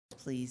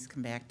please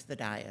come back to the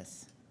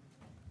dais.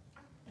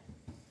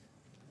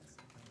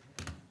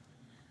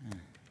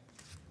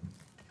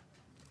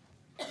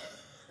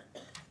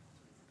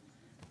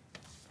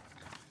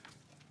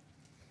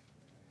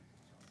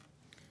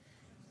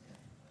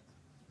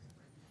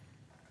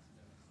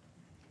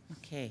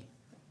 Okay.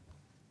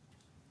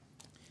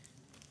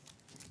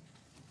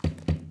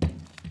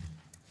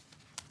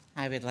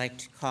 I would like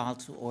to call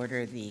to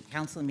order the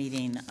council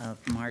meeting of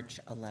March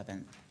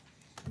 11th.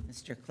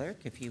 Mr. Clerk,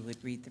 if you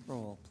would read the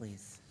roll,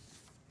 please.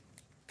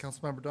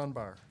 Councilmember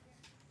Dunbar.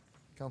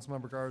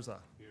 Councilmember Garza.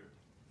 Here.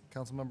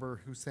 Councilmember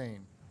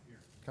Hussein. Here.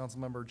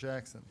 Councilmember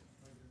Jackson.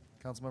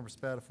 Councilmember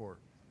Spatafor.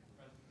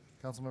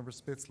 Councilmember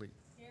Spitzley.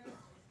 Here.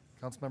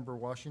 Councilmember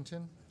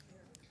Washington.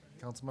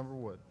 Here. Councilmember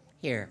Wood.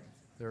 Here.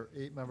 There are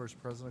 8 members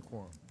present, a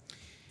quorum.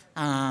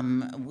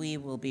 We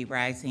will be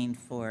rising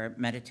for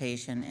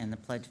meditation and the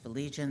Pledge of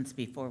Allegiance.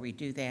 Before we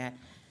do that,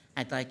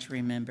 I'd like to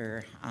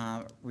remember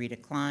Rita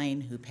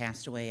Klein, who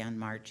passed away on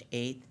March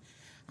 8th.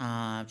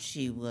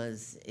 She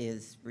was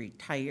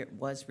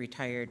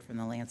retired from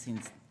the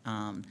Lansing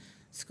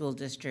School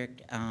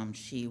District.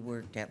 She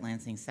worked at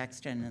Lansing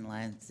Sexton and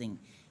Lansing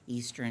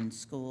Eastern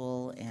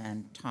School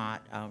and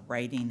taught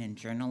writing and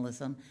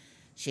journalism.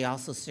 She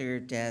also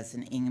served as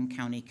an Ingham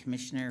County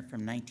Commissioner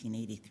from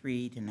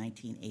 1983 to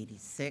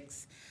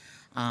 1986.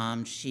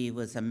 She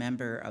was a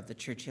member of the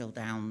Churchill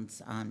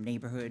Downs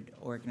Neighborhood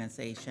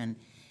Organization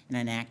and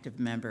an active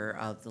member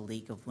of the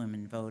League of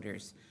Women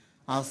Voters.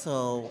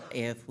 Also,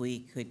 if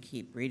we could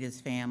keep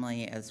Rita's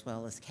family as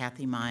well as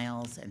Kathy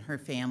Miles and her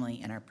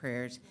family in our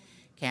prayers.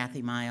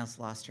 Kathy Miles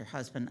lost her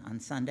husband on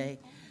Sunday.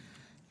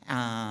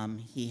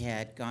 He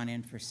had gone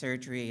in for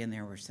surgery and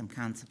there were some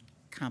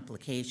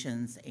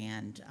complications,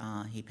 and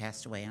he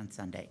passed away on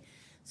Sunday.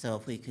 So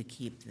if we could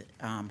keep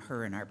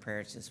her in our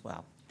prayers as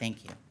well.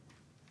 Thank you.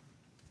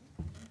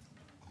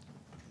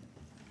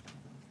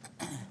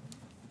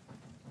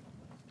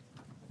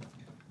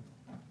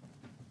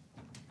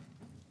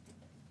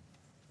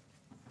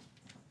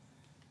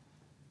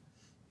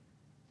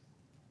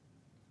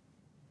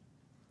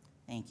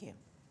 Thank you.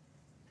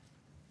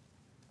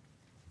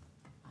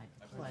 I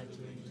pledge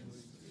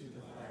allegiance to the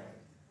flag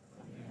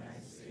of the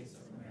United States of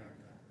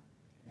America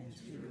and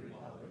to the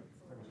republic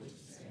for which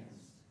it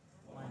stands,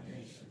 one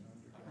nation,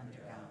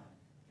 under God,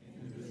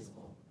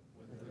 indivisible,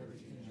 with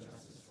liberty and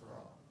justice for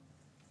all.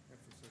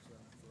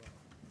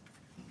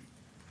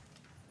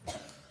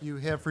 You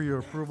have for your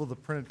approval the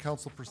printed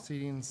council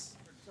proceedings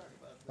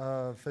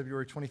of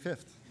February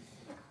 25th.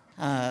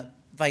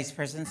 Vice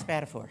President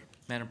Spatafor.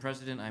 Madam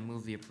President, I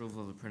move the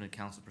approval of the printed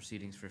council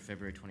proceedings for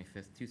February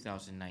 25th,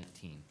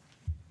 2019.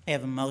 I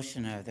have a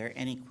motion. Are there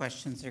any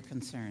questions or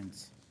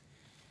concerns?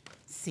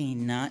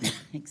 Seeing none,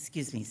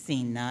 excuse me,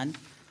 seeing none,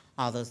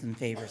 all those in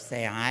favor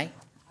say aye.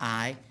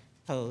 Aye.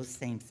 Opposed,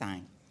 same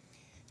sign.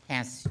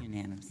 Passed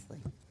unanimously.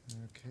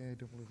 Okay, I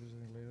don't believe there's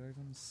any late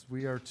items.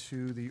 We are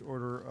to the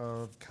order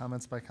of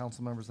comments by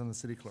council members and the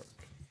city clerk.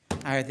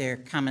 Are there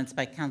comments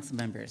by council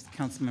members?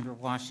 Councilmember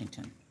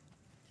Washington.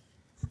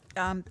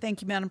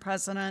 Thank you, Madam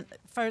President.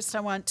 First, I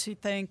want to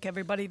thank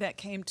everybody that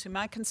came to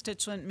my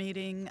constituent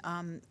meeting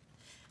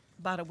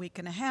about a week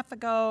and a half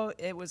ago.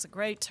 It was a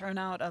great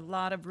turnout, a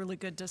lot of really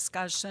good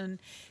discussion.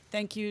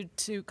 Thank you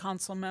to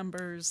council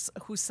members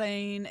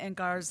Hussein and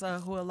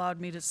Garza, who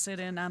allowed me to sit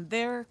in on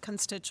their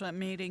constituent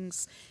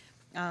meetings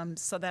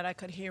so that I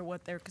could hear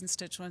what their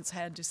constituents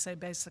had to say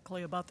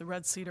basically about the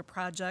Red Cedar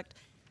project.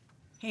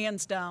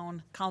 Hands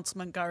down,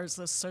 Councilman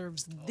Garza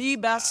serves the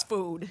best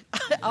food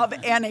of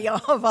any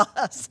of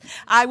us.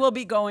 I will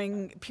be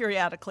going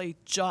periodically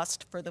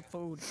just for the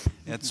food.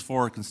 It's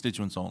for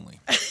constituents only.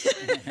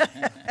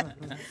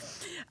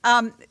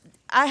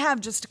 I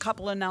have just a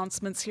couple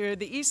announcements here.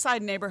 The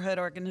Eastside Neighborhood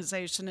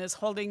Organization is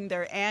holding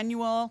their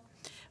annual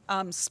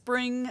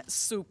Spring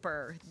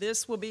Super.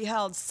 This will be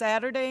held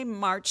Saturday,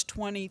 March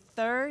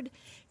 23rd.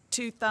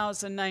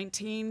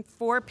 2019,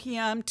 4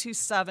 p.m. to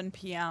 7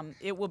 p.m.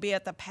 It will be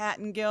at the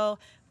Pattengill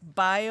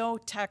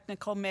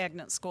Biotechnical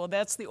Magnet School.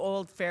 That's the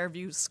old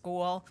Fairview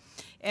School,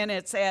 and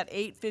it's at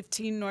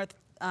 815 North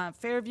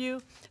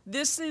Fairview.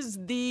 This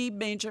is the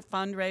major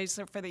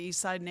fundraiser for the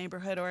Eastside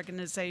Neighborhood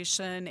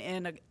Organization,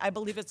 and I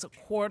believe it's a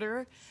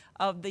quarter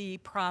of the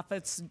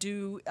profits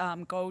do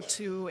go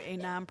to a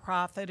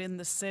nonprofit in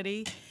the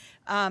city.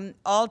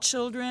 All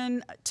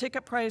children,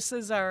 ticket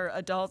prices are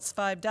adults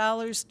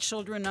 $5,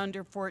 children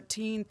under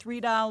 14,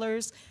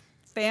 $3.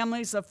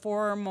 Families of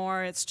 4 or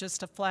more, it's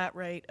just a flat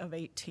rate of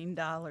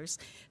 $18.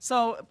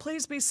 So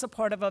please be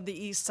supportive of the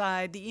East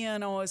Side. The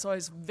ENO is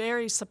always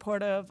very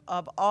supportive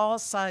of all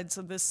sides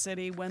of the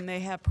city when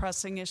they have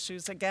pressing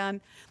issues.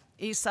 Again,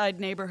 East Side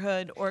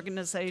Neighborhood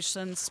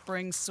Organization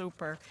Spring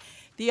Super.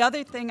 The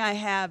other thing I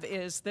have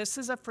is this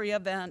is a free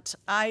event.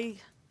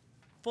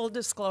 Full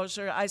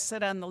disclosure, I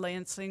sit on the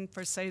Lansing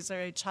for Cesar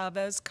A.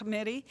 Chavez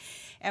Committee,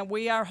 and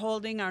we are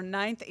holding our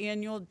 9th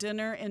annual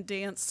Dinner and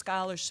Dance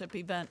Scholarship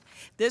event.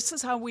 This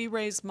is how we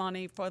raise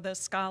money for the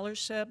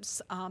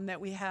scholarships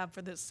that we have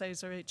for the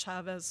Cesar A.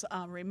 Chavez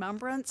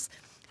Remembrance.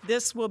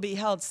 This will be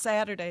held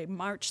Saturday,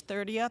 March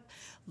 30th,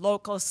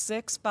 Local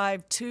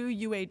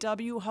 652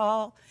 UAW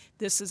Hall.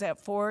 This is at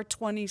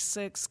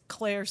 426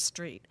 Clare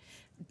Street.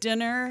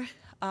 Dinner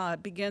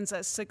begins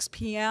at 6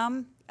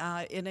 p.m.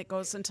 And it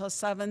goes until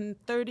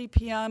 7:30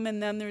 p.m.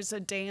 and then there's a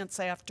dance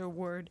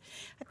afterward.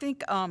 I think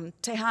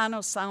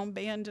Tejano Sound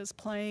Band is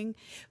playing,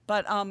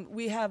 but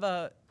we have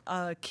a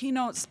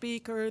keynote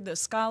speaker. The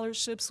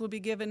scholarships will be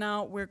given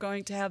out. We're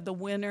going to have the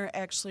winner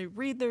actually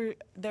read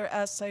their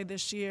essay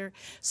this year.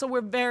 So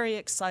we're very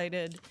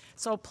excited.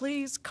 So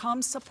please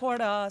come support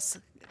us.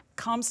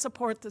 Come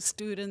support the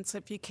students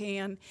if you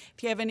can.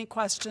 If you have any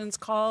questions,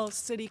 call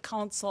City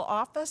Council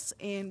office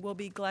and we'll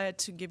be glad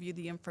to give you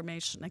the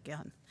information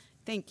again.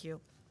 Thank you.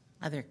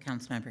 Other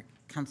Councilmember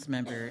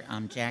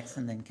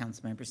Jackson, then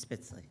Councilmember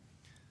Spitzley.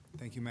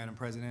 Thank you, Madam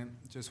President.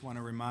 Just want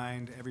to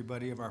remind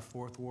everybody of our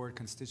 4th Ward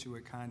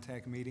Constituent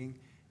Contact Meeting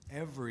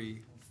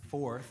every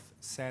 4th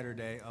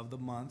Saturday of the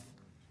month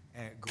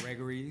at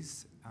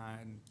Gregory's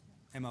on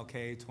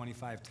MLK,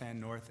 2510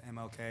 North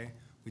MLK.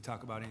 We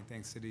talk about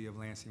anything City of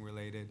Lansing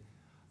related.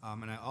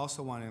 And I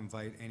also want to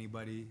invite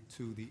anybody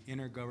to the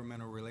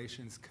Intergovernmental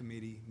Relations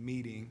Committee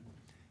meeting.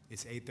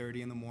 It's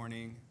 8:30 in the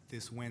morning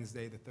this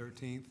Wednesday, the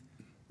 13th.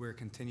 We're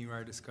continuing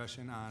our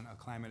discussion on a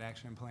climate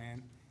action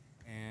plan,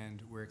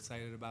 and we're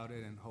excited about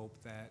it and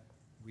hope that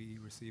we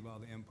receive all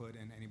the input,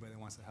 and anybody that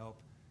wants to help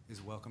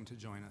is welcome to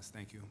join us.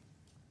 Thank you.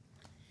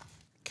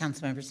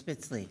 Councilmember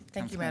Spitzley.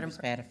 Thank you, Madam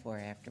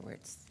Spatafor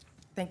afterwards.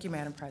 Thank you,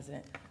 Madam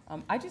President.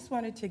 I just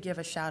wanted to give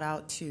a shout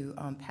out to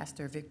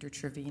Pastor Victor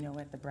Trevino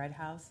at the Bread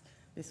House.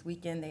 This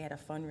weekend they had a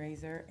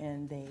fundraiser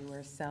and they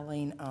were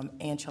selling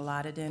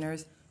enchilada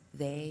dinners.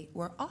 They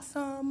were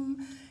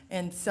awesome.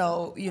 And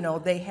so, you know,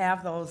 they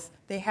have those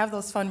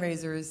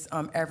fundraisers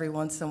every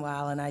once in a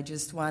while, and I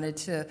just wanted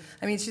to,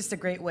 I mean, it's just a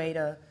great way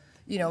to,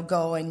 you know,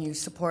 go and you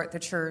support the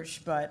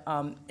church, but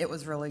it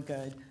was really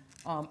good.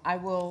 I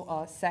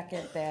will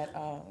second that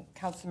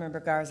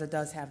Councilmember Garza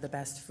does have the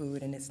best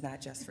food, and it's not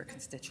just for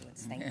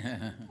constituents. Thank you.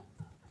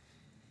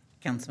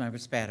 Councilmember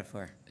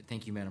Spatafor.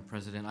 Thank you, Madam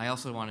President. I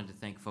also wanted to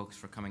thank folks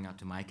for coming out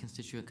to my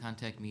constituent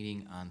contact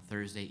meeting on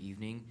Thursday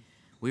evening.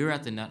 We were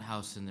at the Nut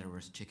House and there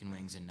was chicken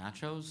wings and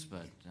nachos,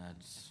 but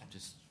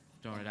just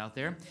throwing it out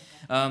there.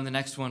 The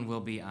next one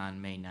will be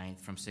on May 9th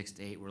from 6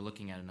 to 8. We're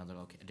looking at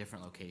a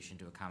different location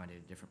to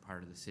accommodate a different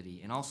part of the city.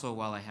 And also,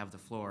 while I have the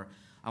floor,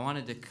 I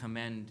wanted to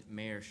commend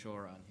Mayor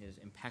Shore on his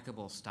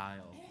impeccable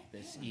style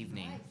this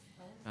evening.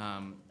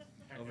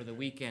 Over the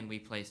weekend, we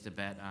placed a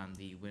bet on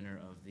the winner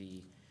of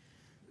the,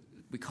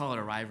 we call it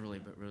a rivalry,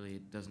 but really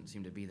it doesn't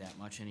seem to be that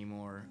much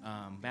anymore,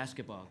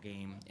 basketball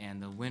game,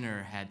 and the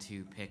winner had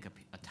to pick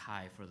a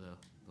tie for the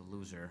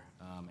loser.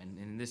 And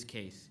in this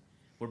case,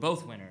 we're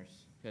both winners,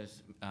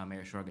 because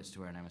Mayor Shore gets to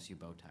wear an MSU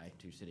bow tie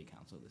to City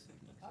Council this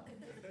evening.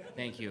 So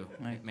thank you,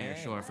 Mayor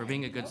Shore, for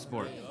being a good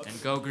sport,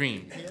 and go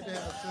green.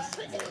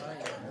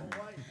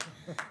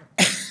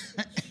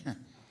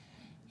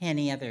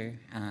 Any other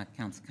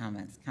council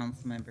comments?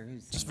 Councilmember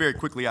Houston. Just very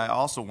quickly, I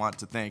also want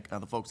to thank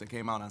the folks that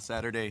came out on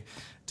Saturday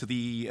to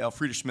the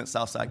Elfrida Schmidt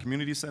Southside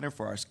Community Center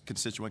for our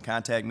constituent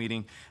contact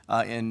meeting.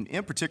 And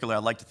in particular,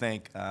 I'd like to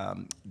thank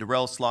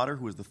Darrell Slaughter,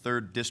 who is the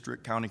 3rd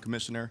District County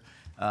Commissioner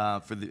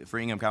for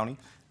Ingham County,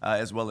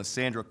 as well as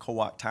Sandra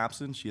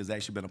Kowak-Thompson. She has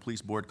actually been a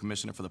police board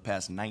commissioner for the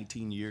past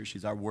 19 years.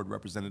 She's our ward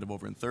representative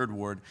over in 3rd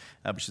Ward,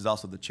 but she's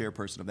also the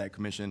chairperson of that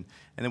commission.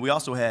 And then we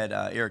also had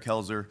Eric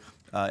Helzer,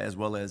 as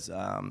well as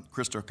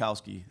Chris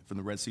Turkowski from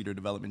the Red Cedar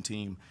Development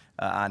Team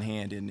on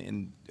hand.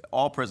 And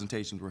all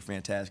presentations were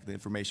fantastic. The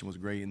information was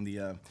great,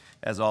 and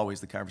as always,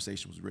 the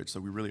conversation was rich.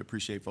 So we really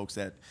appreciate folks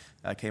that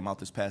came out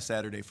this past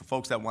Saturday. For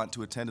folks that want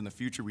to attend in the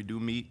future, we do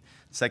meet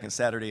second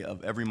Saturday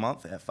of every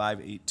month at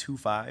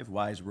 5825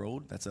 Wise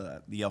Road. That's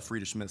the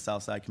Elfrida Schmidt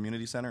Southside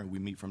Community Center, and we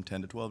meet from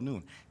 10 to 12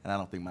 noon. And I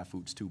don't think my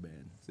food's too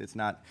bad. It's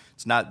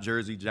not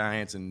Jersey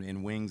Giants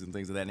and wings and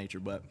things of that nature,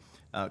 but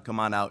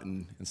come on out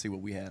and see what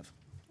we have.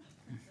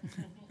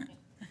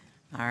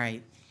 All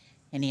right.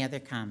 Any other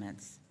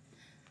comments?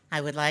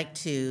 I would like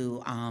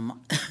to,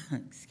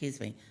 excuse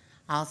me,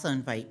 also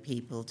invite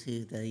people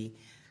to the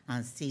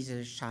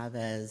Cesar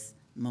Chavez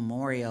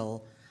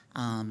Memorial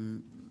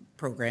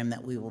program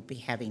that we will be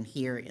having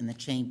here in the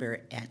chamber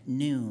at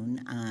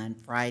noon on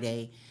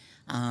Friday,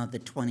 the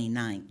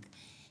 29th.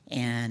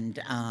 And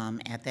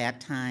at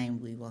that time,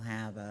 we will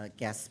have a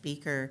guest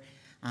speaker.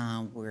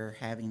 We're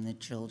having the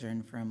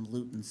children from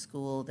Luton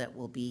School that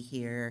will be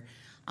here.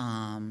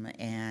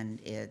 And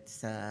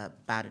it's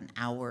about an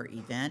hour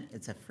event.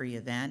 It's a free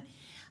event.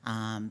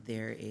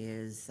 There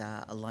is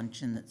a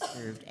luncheon that's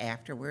served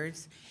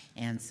afterwards,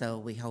 and so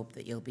we hope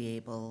that you'll be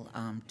able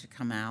to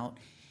come out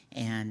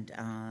and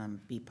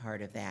be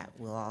part of that.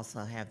 We'll also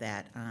have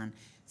that on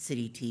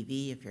City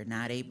TV if you're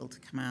not able to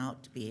come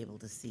out, to be able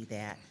to see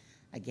that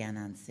again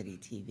on City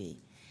TV.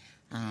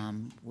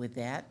 With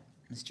that,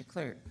 Mr.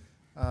 Clerk.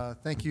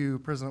 Thank you,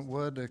 President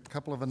Wood. A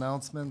couple of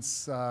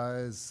announcements.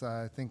 As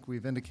I think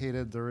we've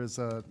indicated, there is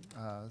a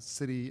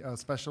city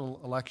special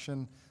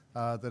election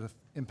that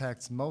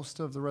impacts most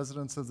of the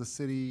residents of the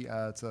city.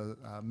 It's a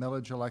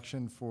millage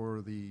election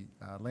for the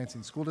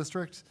Lansing School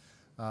District.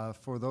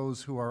 For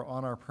those who are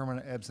on our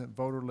permanent absent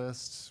voter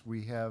lists,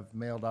 we have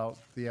mailed out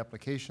the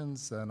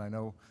applications, and I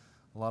know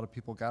a lot of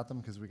people got them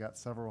because we got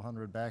several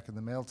hundred back in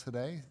the mail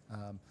today.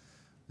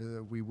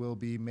 We will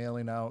be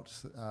mailing out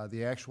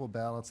the actual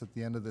ballots at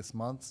the end of this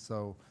month,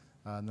 so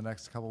in the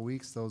next couple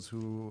weeks, those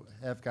who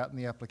have gotten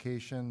the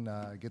application,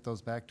 get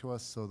those back to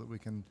us so that we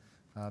can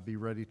be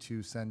ready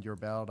to send your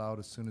ballot out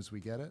as soon as we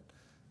get it.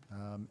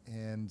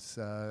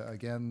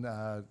 Again,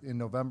 in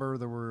November,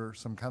 there were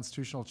some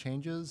constitutional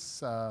changes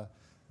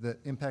that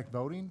impact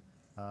voting.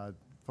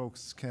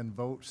 Folks can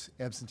vote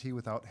absentee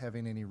without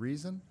having any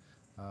reason.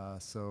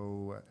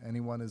 So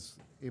anyone is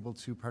able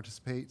to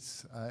participate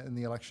in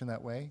the election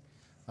that way.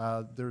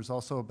 There's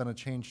also been a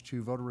change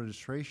to voter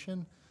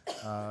registration.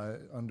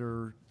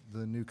 Under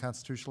the new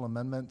constitutional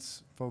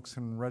amendments, folks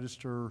can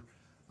register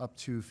up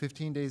to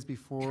 15 days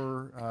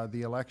before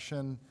the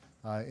election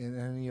in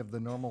any of the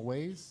normal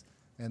ways.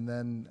 And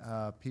then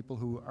people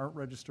who aren't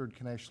registered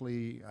can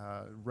actually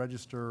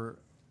register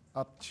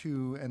up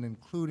to and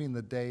including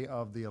the day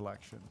of the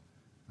election.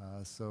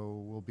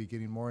 So we'll be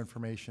getting more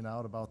information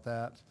out about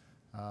that,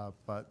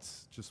 but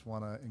just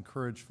want to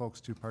encourage folks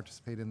to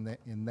participate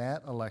in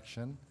that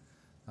election.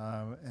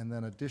 And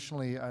then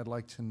additionally, I'd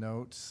like to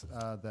note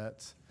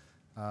that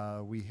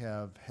we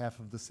have half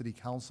of the city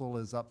council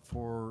is up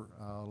for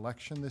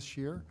election this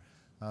year.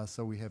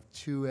 So we have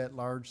 2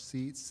 at-large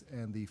seats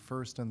and the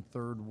 1st and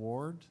 3rd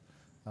ward.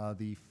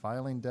 The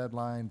filing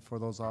deadline for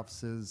those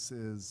offices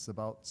is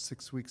about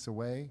 6 weeks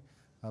away.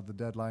 The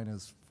deadline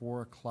is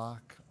 4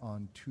 o'clock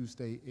on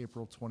Tuesday,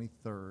 April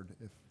 23rd.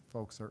 If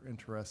folks are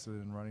interested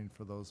in running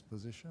for those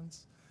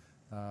positions,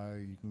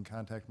 you can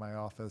contact my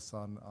office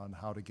on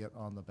how to get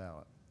on the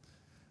ballot.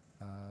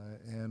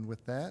 And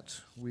with that,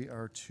 we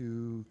are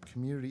to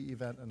community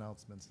event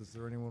announcements. Is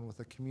there anyone with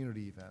a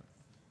community event?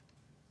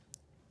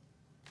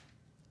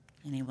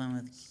 Anyone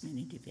with a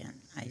community event?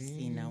 I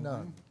see no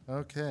one.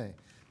 Okay.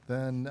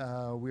 Then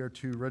we are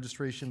to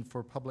registration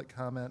for public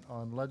comment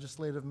on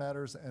legislative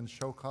matters and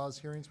show cause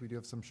hearings. We do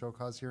have some show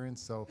cause hearings,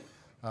 so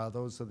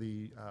those are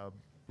the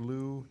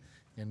blue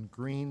and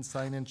green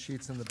sign-in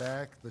sheets in the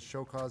back. The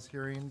show cause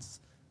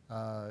hearings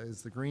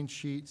is the green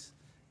sheet,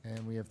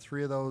 and we have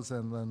 3 of those.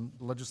 And then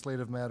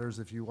legislative matters,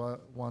 if you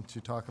want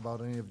to talk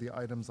about any of the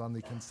items on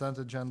the consent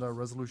agenda,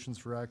 resolutions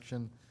for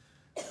action,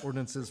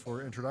 ordinances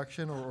for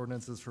introduction, or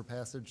ordinances for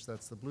passage,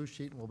 that's the blue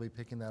sheet, and we'll be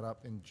picking that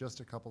up in just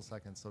a couple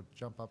seconds. So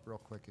jump up real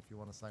quick if you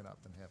want to sign up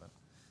and have it.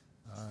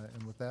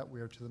 And with that,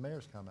 we are to the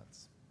mayor's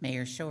comments.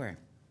 Mayor Shore.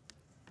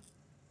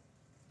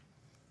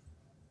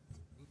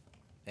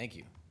 Thank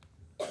you.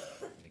 I'm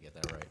gonna get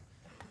that right.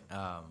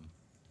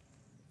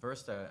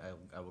 First, I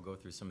will go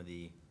through some of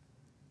the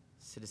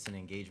citizen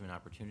engagement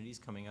opportunities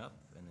coming up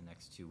in the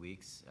next 2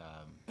 weeks.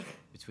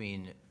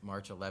 Between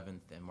March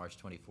 11th and March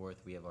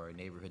 24th, we have our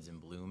Neighborhoods in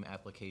Bloom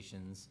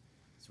applications.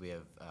 So we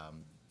have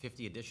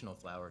 50 additional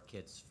flower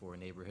kits for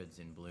Neighborhoods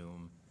in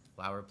Bloom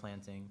flower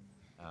planting.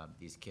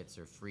 These kits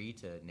are free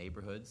to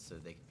neighborhoods so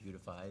they can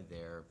beautify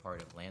their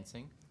part of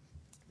Lansing.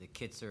 The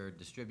kits are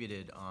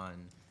distributed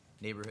on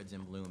Neighborhoods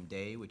in Bloom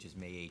Day, which is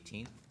May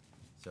 18th.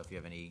 So if you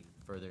have any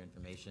further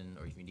information,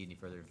 or if you need any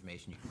further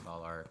information, you can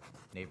call our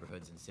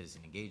Neighborhoods and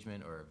Citizen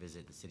Engagement or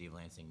visit the City of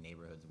Lansing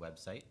Neighborhoods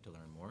website to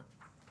learn more.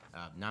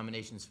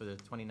 Nominations for the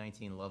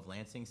 2019 Love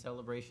Lansing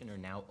celebration are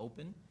now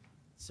open.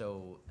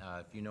 So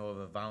if you know of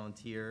a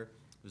volunteer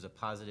who's a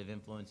positive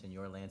influence in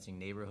your Lansing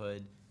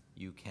neighborhood,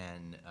 you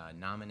can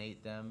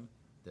nominate them.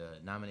 The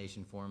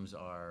nomination forms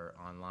are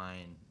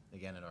online,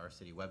 again, at our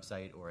city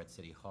website or at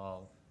City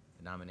Hall.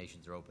 The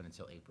nominations are open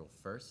until April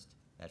 1st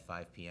at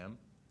 5 p.m.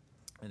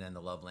 And then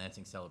the Love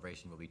Lansing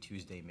celebration will be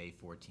Tuesday, May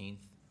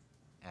 14th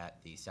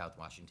at the South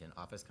Washington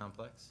Office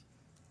Complex.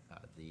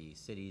 The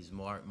city's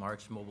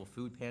March Mobile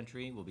Food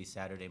Pantry will be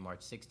Saturday,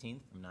 March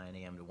 16th from 9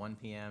 a.m. to 1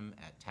 p.m.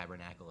 at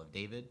Tabernacle of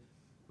David,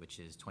 which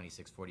is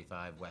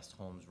 2645 West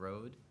Holmes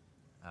Road.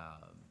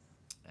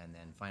 And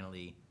then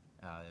finally,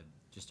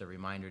 just a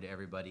reminder to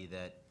everybody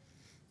that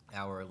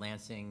our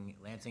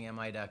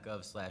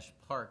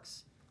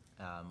lansingmi.gov/parks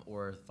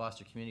or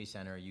Foster Community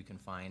Center, you can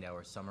find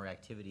our summer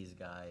activities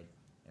guide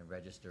and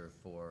register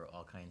for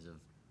all kinds of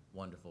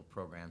wonderful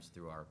programs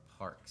through our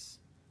parks.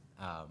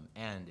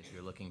 And if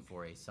you're looking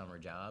for a summer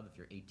job, if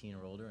you're 18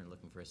 or older and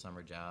looking for a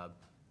summer job,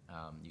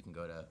 you can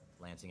go to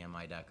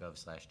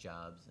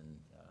lansingmi.gov/jobs,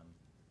 and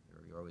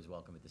you're always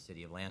welcome at the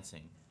City of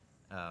Lansing.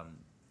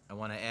 I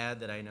want to add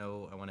that I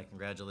want to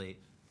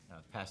congratulate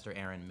Pastor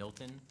Aaron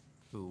Milton,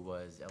 who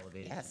was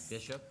elevated Yes. to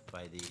bishop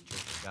by the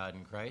Church of God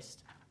in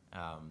Christ.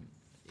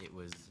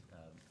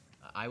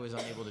 I was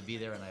unable to be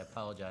there, and I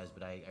apologize,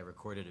 but I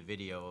recorded a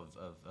video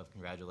of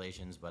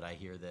congratulations, but I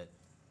hear that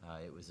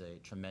it was a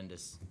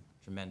tremendous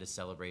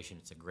celebration.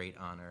 It's a great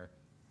honor,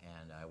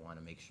 and I want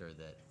to make sure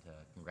that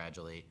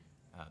congratulate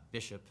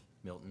Bishop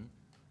Milton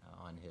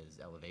on his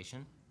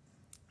elevation.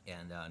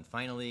 And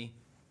finally,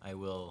 I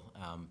will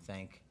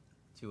thank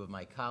 2 of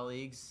my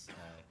colleagues,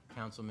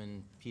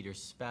 Councilman Peter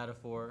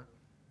Spatafor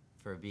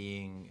for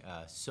being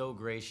so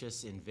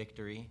gracious in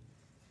victory.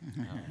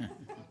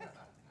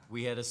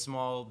 We had a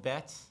small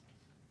bet,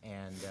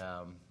 and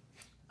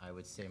I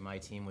would say my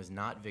team was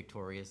not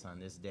victorious on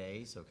this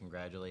day, so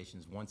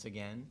congratulations once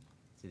again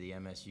to the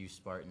MSU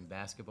Spartan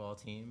basketball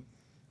team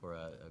for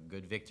a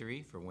good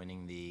victory, for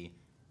winning the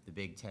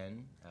Big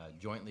Ten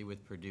jointly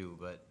with Purdue,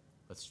 but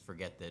let's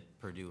forget that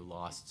Purdue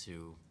lost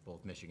to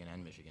both Michigan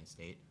and Michigan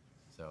State.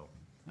 So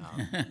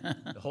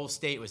the whole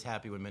state was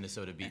happy when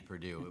Minnesota beat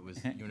Purdue. It was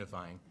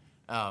unifying.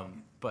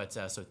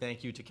 So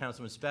thank you to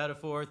Councilman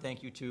Spatafor.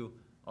 Thank you to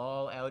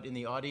all out in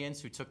the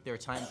audience who took their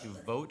time to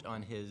vote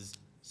on his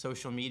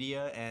social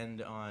media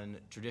and on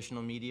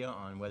traditional media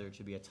on whether it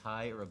should be a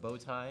tie or a bow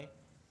tie.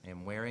 I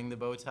am wearing the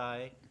bow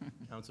tie,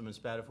 Councilman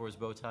Spatafor's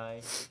bow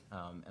tie,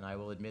 and I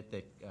will admit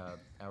that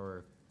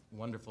our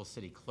wonderful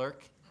city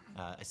clerk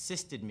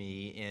assisted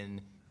me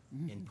in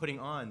putting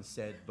on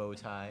said bow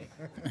tie,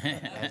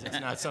 as it's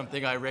not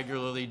something I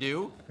regularly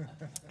do,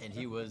 and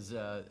he was he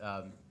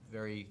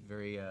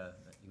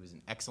was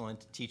an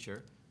excellent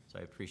teacher, so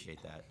I appreciate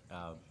that.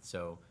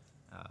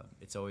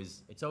 It's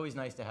always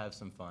nice to have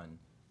some fun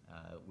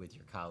with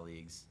your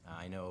colleagues.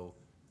 I know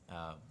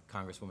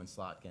Congresswoman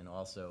Slotkin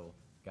also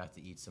got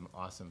to eat some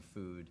awesome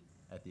food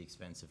at the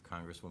expense of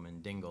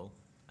Congresswoman Dingle.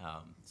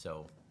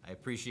 So I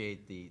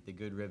appreciate the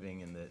good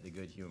ribbing and the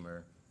good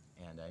humor,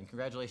 and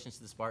congratulations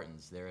to the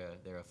Spartans.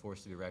 They're a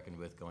force to be reckoned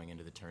with going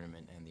into the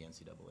tournament and the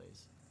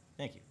NCAAs.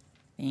 Thank you.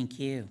 Thank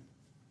you.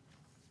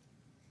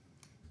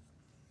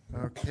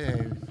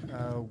 Okay,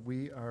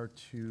 we are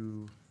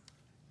to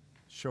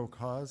show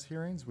cause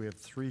hearings. We have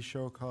 3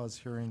 show cause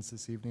hearings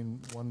this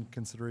evening. 1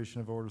 consideration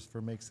of orders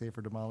for make safe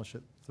or demolish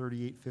at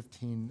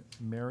 3815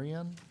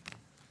 Marion,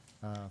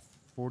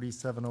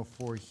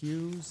 4704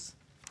 Hughes,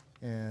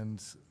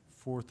 and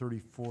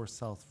 434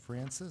 South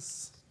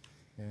Francis.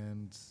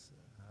 And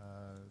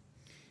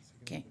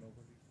Okay.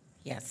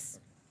 Yes.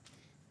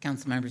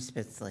 Councilmember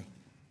Spitzley.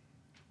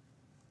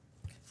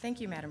 Thank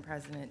you, Madam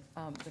President.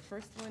 The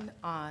first one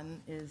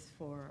on is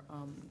for,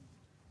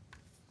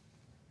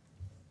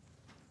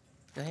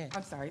 Go ahead.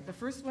 I'm sorry, the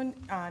first one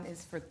on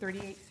is for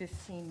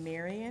 3815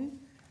 Marion.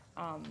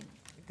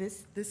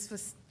 This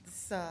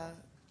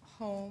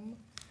home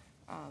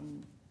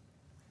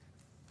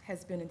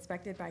has been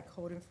inspected by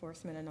code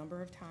enforcement a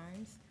number of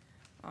times.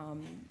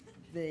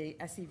 The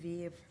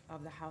SEV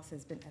of the house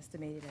has been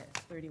estimated at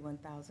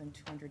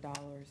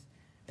 $31,200.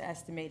 The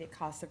estimated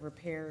cost of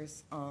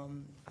repairs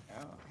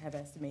have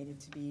estimated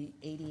to be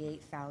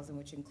 $88,000,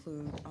 which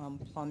include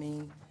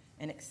plumbing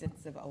and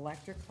extensive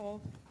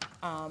electrical.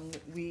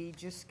 We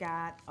just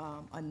got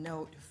a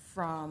note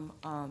from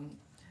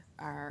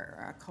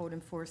our code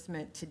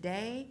enforcement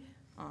today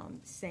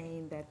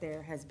saying that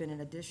there has been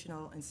an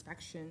additional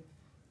inspection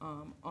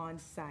on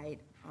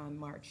site on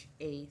March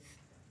 8th.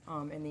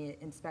 And the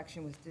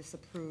inspection was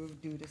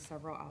disapproved due to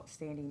several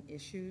outstanding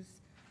issues.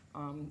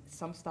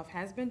 Some stuff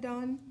has been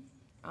done,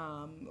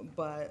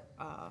 but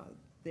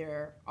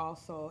there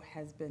also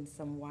has been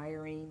some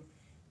wiring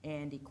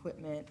and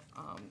equipment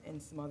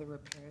and some other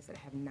repairs that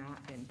have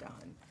not been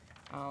done.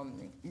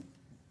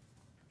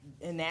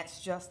 And that's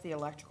just the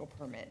electrical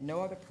permit. No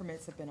other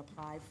permits have been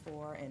applied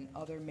for, and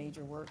other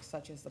major work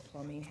such as the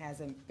plumbing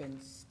hasn't been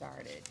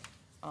started.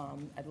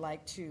 I'd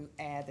like to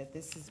add that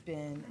this has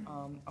been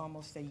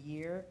almost a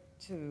year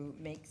to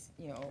make,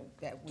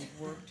 that we've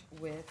worked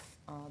with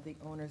the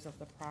owners of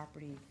the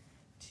property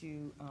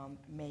to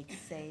make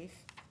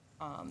safe.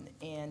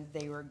 And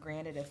they were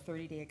granted a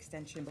 30-day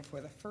extension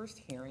before the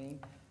first hearing.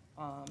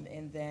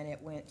 And then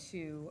it went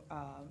to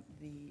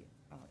the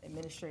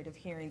administrative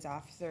hearings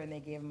officer, and they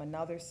gave them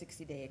another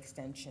 60-day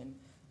extension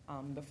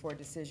before a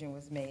decision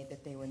was made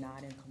that they were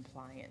not in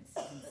compliance.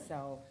 And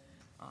so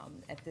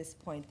at this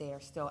point, they are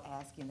still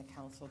asking the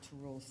council to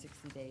rule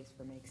 60 days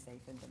for make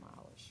safe and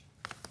demolish.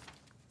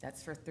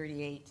 That's for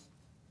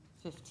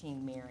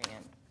 3815 Marion.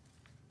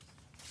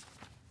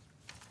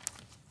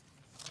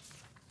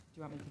 Do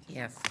you want me to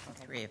continue? Yes,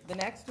 Okay. 3 of The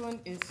next one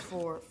is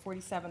for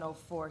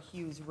 4704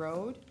 Hughes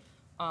Road.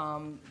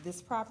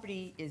 This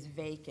property is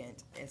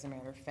vacant, as a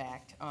matter of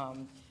fact.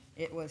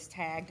 It was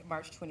tagged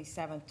March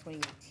 27th,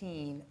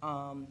 2018,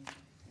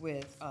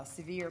 with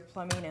severe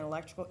plumbing and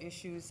electrical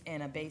issues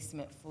and a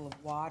basement full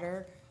of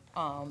water.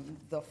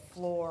 The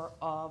floor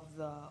of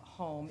the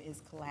home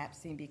is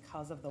collapsing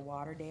because of the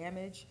water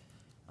damage.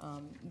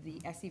 The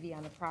SEV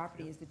on the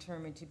property is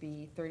determined to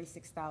be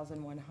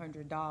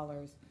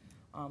 $36,100.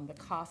 The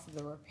cost of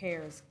the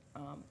repairs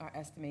are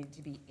estimated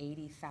to be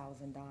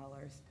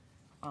 $80,000.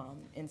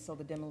 And so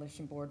the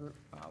demolition board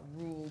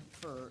ruled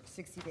for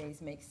 60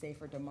 days, make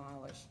safe or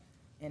demolish.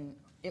 And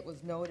it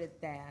was noted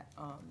that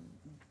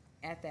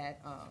at that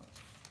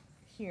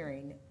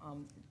hearing,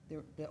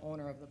 the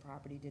owner of the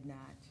property did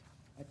not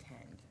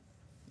attend.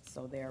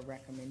 So they're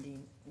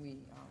recommending we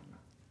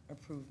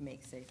approve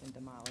make safe and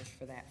demolish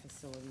for that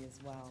facility as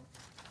well.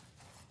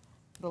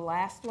 The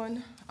last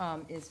one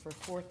is for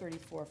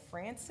 434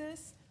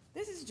 Francis.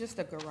 This is just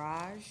a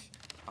garage,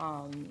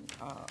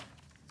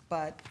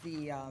 but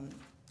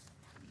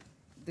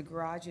The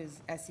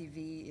garage's SEV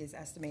is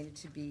estimated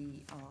to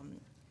be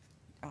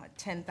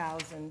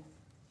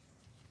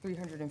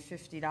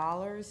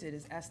 $10,350. It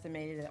is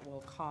estimated that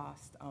will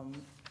cost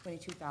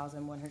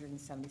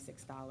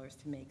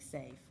 $22,176 to make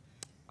safe.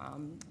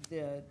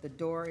 The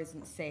door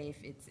isn't safe.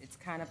 It's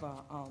kind of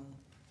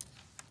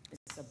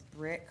it's a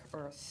brick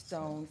or a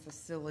stone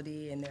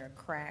facility, and there are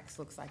cracks.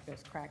 Looks like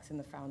there's cracks in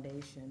the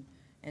foundation,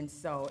 and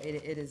so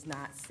it is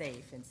not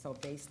safe. And so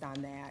based on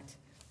that,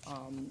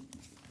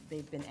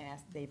 they've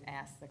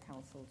asked the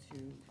council to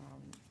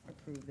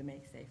approve the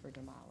make safe or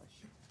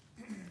demolish.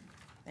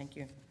 Thank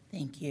you.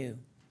 Thank you.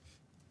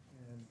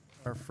 And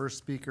our first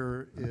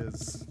speaker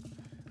is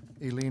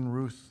Aileen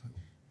Ruth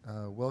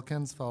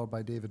Wilkins, followed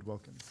by David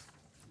Wilkins.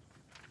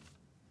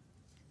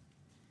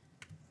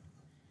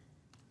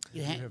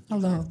 You have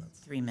Hello.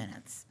 3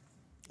 minutes.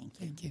 Thank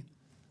you. Thank you.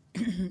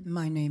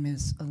 My name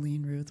is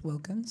Aline Ruth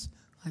Wilkins.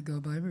 I go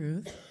by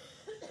Ruth.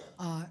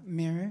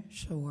 Mayor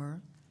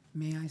Shore,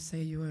 may I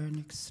say you are an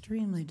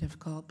extremely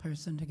difficult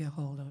person to get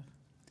hold of.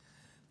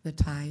 The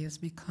tie is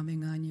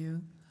becoming on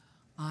you.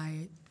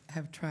 I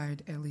have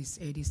tried at least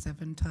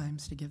 87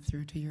 times to get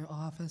through to your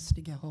office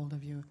to get hold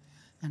of you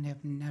and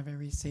have never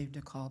received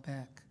a call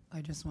back.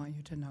 I just want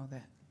you to know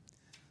that.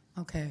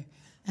 Okay,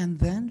 and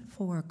then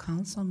for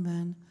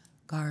Councilman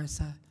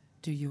Garza,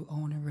 do you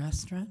own a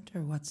restaurant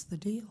or what's the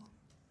deal?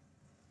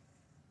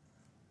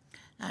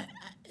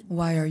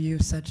 Why are you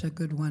such a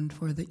good one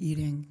for the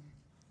eating?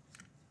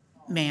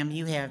 Ma'am,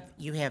 you have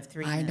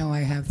 3 minutes. I know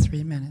I have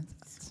 3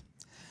 minutes.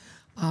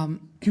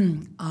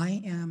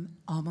 I am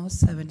almost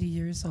 70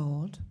 years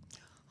old.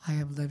 I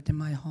have lived in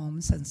my home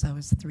since I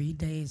was 3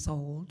 days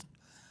old.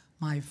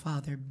 My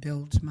father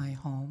built my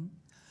home.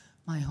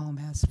 My home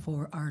has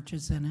 4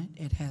 arches in it.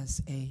 It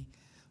has a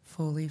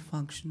fully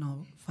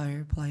functional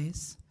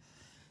fireplace,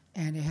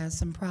 and it has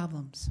some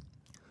problems.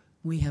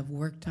 We have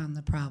worked on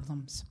the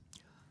problems.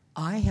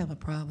 I have a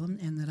problem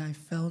in that I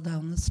fell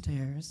down the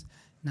stairs,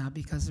 not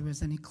because there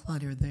was any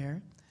clutter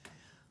there,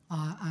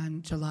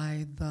 on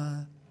July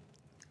the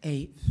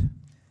 8th,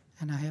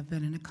 and I have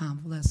been in a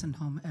convalescent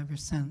home ever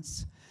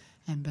since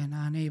and been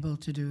unable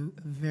to do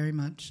very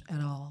much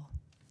at all.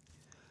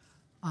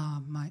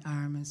 My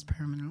arm is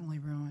permanently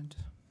ruined.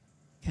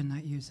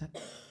 Cannot use it.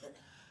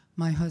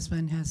 My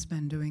husband has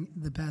been doing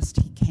the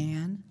best he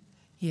can.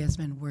 He has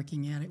been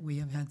working at it. We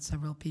have had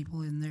several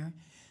people in there.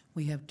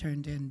 We have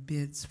turned in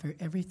bids for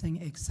everything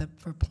except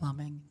for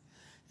plumbing.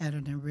 At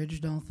an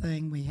original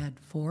thing, we had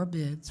 4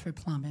 bids for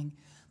plumbing.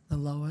 The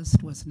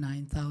lowest was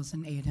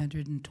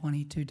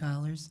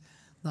 $9,822.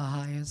 The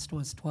highest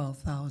was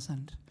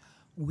 $12,000.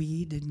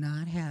 We did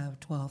not have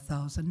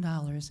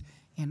 $12,000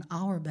 in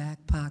our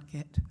back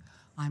pocket.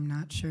 I'm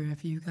not sure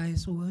if you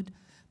guys would,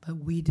 but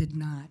we did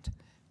not.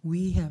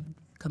 We have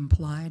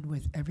complied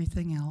with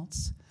everything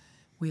else.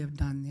 We have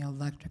done the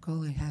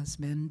electrical. It has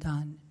been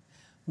done.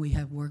 We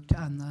have worked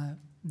on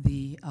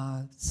the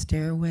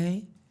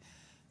stairway.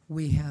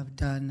 We have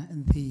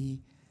done the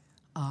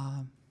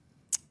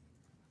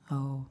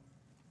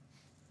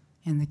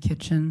in the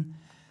kitchen,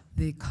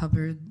 the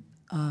cupboard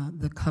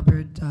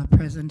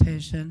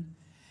presentation.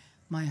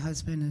 My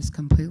husband is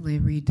completely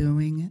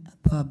redoing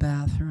the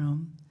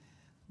bathroom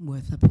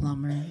with the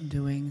plumber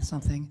doing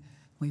something.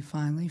 We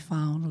finally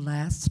found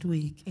last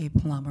week a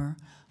plumber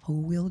who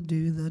will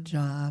do the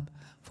job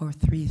for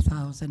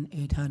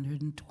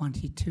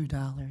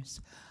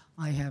 $3,822.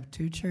 I have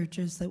 2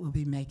 churches that will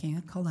be making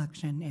a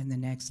collection in the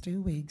next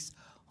 2 weeks,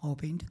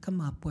 hoping to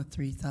come up with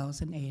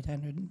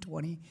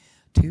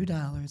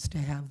 $3,822 to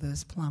have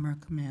this plumber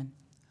come in.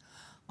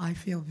 I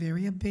feel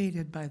very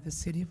abated by the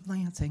city of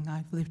Lansing.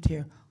 I've lived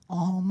here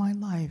all my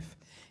life,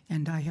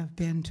 and I have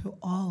been to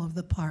all of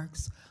the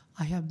parks.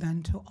 I have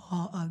been to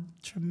a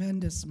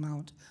tremendous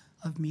amount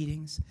of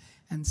meetings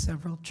and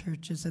several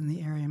churches in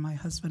the area. My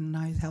husband and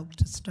I helped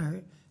to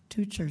start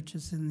 2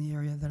 churches in the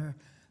area that are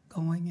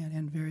going and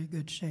in very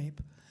good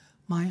shape.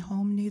 My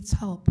home needs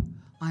help.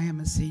 I am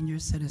a senior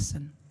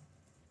citizen.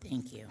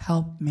 Thank you.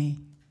 Help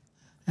me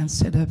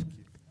instead of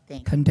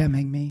Thank you.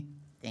 condemning me.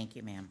 Thank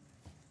you, ma'am.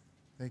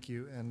 Thank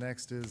you. And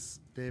next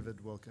is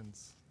David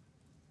Wilkins.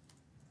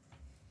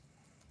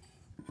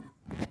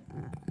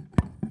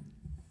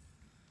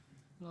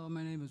 Hello,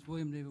 my name is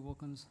William David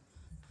Wilkins.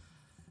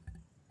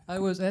 I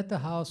was at the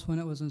house when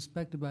it was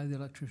inspected by the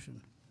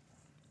electrician.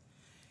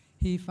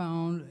 He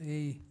found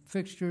a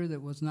fixture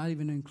that was not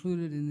even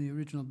included in the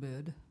original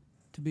bid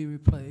to be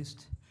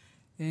replaced,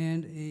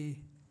 and a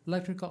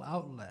electrical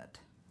outlet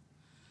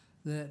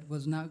that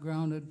was not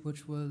grounded,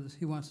 which was,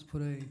 he wants to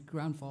put a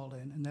ground fault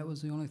in, and that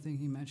was the only thing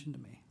he mentioned to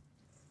me.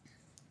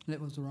 That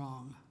was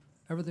wrong.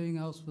 Everything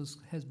else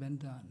has been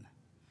done.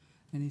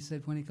 And he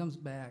said when he comes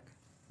back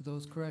with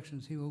those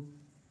corrections, he will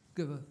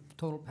give a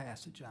total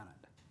passage on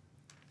it.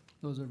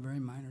 Those are very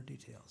minor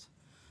details.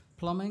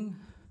 Plumbing,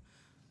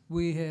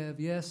 we have,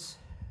 yes,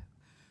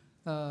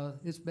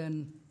 it's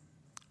been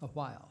a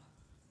while.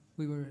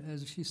 We were,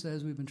 as she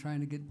says, we've been trying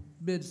to get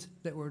bids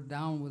that were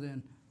down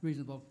within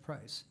reasonable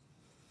price.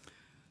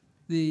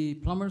 The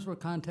plumbers were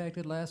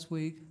contacted last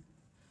week.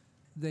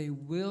 They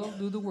will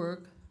do the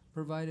work,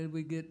 provided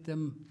we get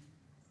them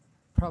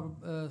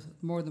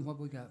more than what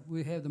we got.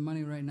 We have the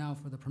money right now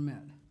for the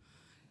permit.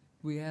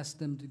 We asked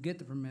them to get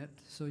the permit,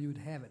 so you would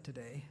have it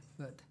today,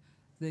 but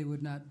they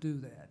would not do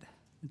that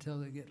until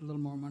they get a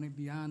little more money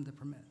beyond the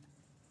permit.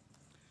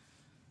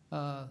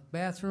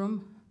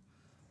 Bathroom,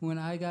 when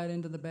I got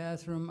into the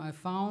bathroom, I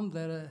found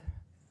that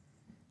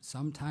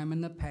sometime in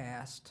the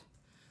past,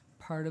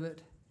 part of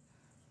it,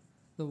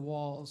 the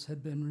walls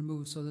had been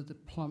removed so that the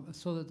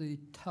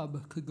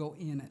tub could go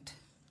in it.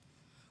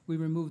 We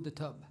removed the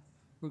tub.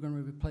 We're going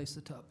to replace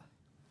the tub.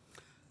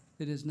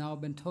 It has now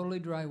been totally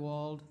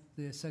drywalled,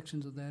 the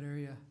sections of that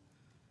area,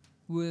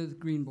 with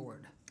green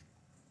board.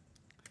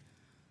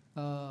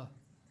 The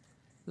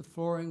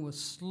flooring was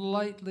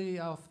slightly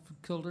off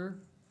kilter.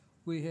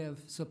 We have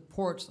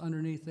supports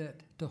underneath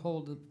it to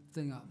hold the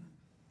thing up.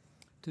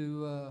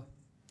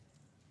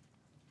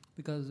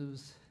 Because it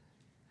was,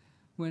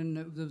 when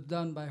it was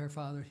done by her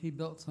father, he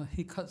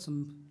cut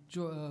some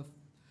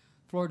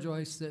floor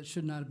joists that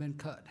should not have been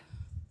cut.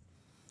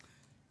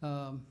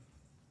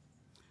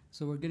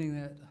 So we're getting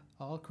that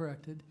all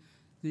corrected.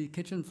 The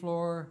kitchen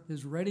floor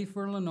is ready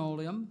for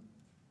linoleum,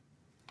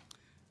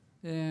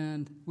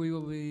 and we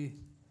will be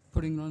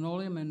putting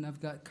linoleum, and I've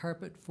got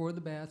carpet for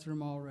the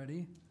bathroom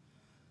already.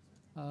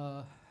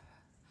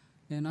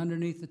 And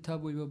underneath the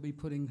tub, we will be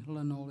putting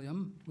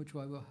linoleum, which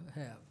I will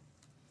have.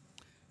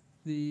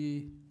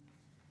 The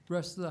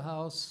rest of the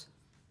house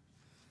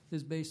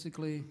is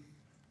basically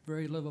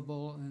very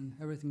livable, and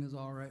everything is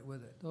all right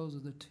with it. Those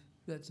are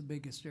that's the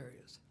biggest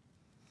areas.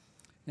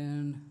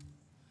 And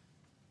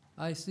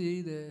I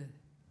see that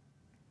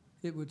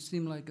it would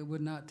seem like it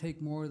would not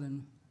take more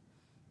than,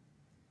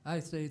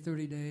 I say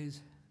 30 days,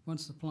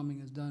 once the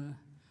plumbing is done,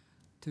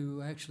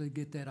 to actually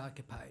get that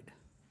occupied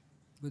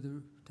with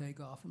a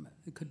takeoff from it.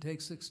 It could take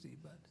 60,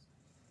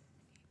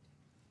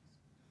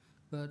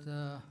 but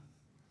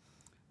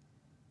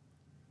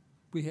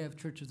we have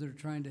churches that are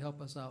trying to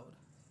help us out,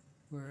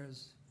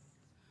 whereas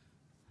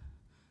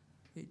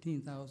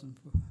 18,000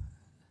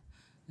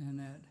 and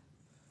that.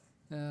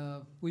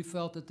 We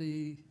felt that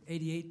the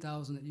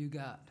 88,000 that you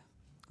got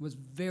was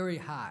very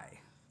high,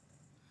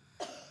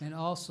 and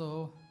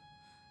also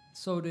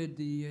so did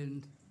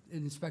the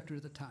inspector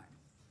at the time.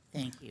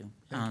 Thank you,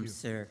 Thank you.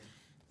 sir.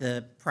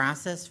 The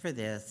process for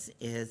this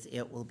is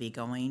it will be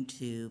going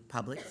to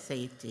public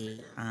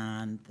safety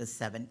on the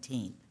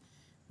 17th,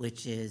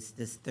 which is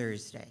this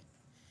Thursday.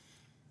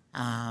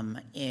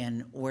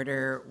 In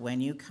order,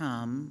 when you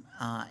come,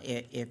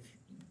 if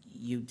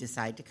you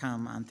decide to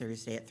come on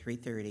Thursday at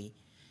 3:30,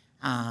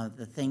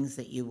 the things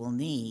that you will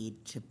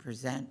need to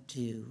present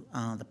to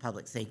the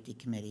Public Safety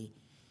Committee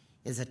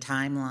is a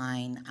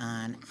timeline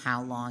on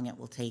how long it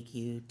will take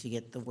you to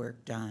get the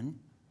work done,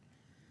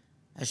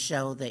 a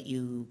show that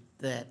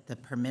the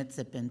permits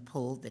have been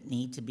pulled that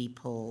need to be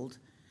pulled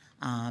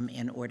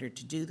in order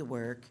to do the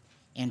work,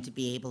 and to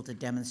be able to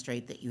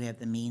demonstrate that you have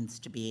the means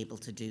to be able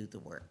to do the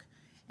work.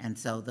 And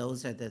so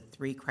those are the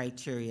 3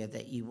 criteria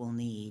that you will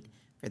need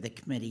for the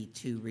committee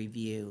to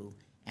review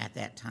at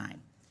that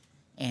time.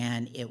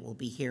 And it will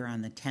be here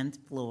on the 10th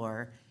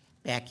floor,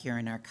 back here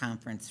in our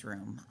conference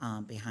room,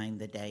 behind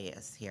the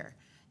dais here.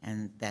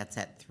 And that's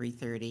at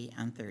 3:30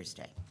 on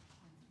Thursday.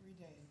 3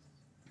 days.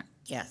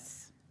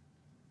 Yes.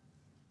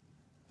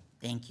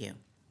 Thank you.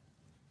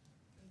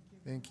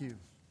 Thank you.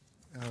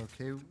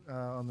 Okay,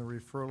 on the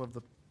referral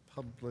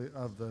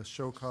of the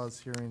show cause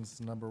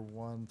hearings number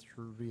 1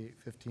 through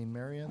 815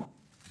 Marion.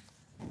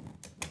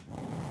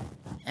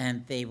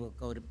 And they will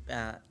go to,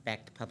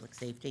 back to public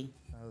safety,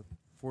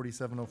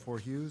 4704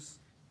 Hughes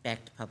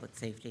back to public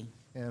safety,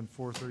 and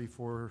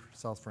 434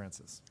 South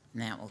Francis.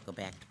 and that will go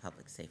back to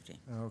public safety.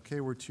 Okay,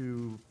 we're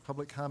to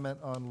public comment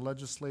on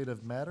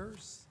legislative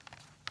matters.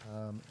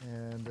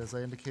 And as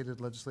I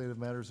indicated, legislative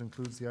matters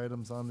includes the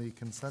items on the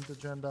consent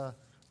agenda,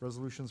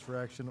 resolutions for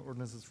action,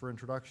 ordinances for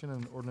introduction,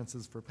 and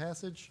ordinances for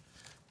passage.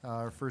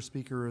 Our first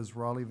speaker is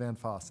Raleigh Van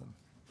Fossen,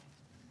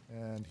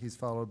 and he's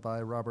followed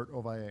by Robert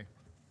Ovalle.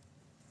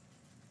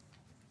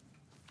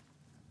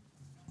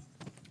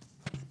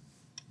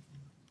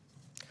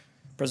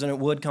 President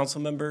Wood,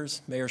 council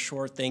members, Mayor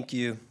Short, thank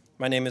you.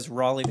 My name is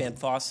Raleigh Van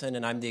Fossen,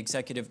 and I'm the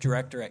Executive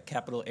Director at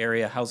Capital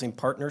Area Housing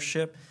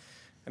Partnership.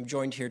 I'm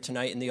joined here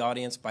tonight in the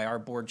audience by our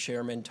board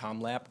chairman,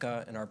 Tom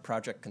Lapka, and our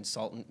project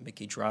consultant,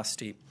 Mickey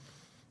Drosty.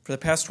 For the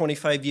past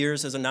 25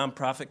 years as a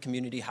nonprofit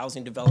community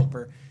housing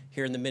developer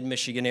here in the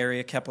mid-Michigan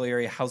area, Capital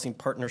Area Housing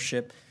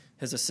Partnership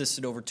has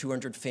assisted over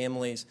 200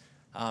 families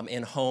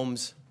and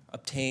homes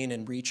obtain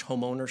and reach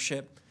home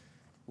ownership.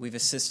 We've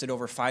assisted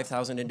over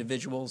 5,000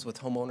 individuals with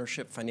home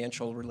ownership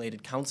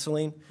financial-related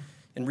counseling.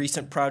 And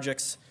recent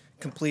projects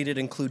completed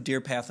include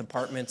Deer Path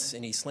Apartments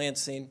in East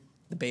Lansing,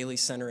 the Bailey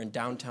Center in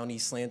downtown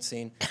East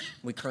Lansing.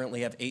 We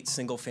currently have 8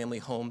 single-family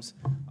homes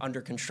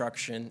under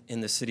construction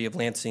in the city of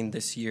Lansing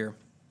this year.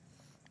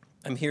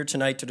 I'm here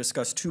tonight to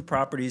discuss 2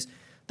 properties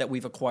that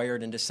we've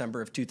acquired in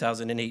December of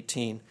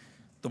 2018,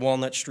 the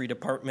Walnut Street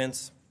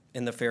Apartments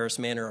and the Ferris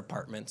Manor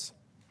Apartments.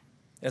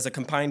 As a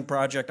combined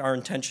project, our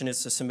intention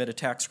is to submit a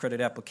tax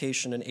credit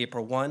application in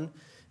April 1,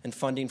 and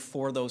funding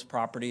for those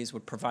properties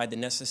would provide the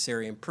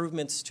necessary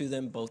improvements to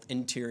them, both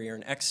interior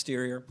and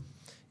exterior.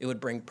 It would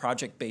bring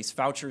project-based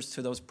vouchers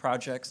to those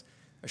projects,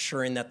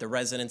 assuring that the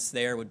residents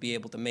there would be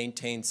able to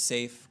maintain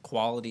safe,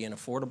 quality, and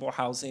affordable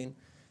housing,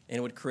 and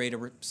it would create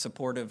a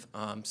supportive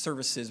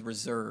services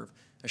reserve,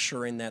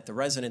 assuring that the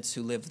residents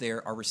who live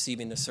there are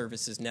receiving the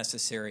services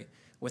necessary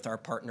with our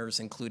partners,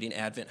 including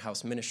Advent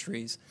House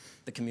Ministries,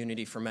 the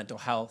Community for Mental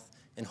Health,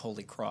 and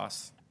Holy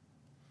Cross.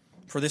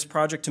 For this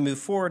project to move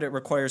forward, it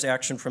requires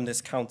action from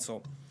this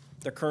council.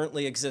 There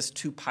currently exist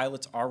 2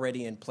 pilots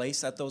already in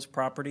place at those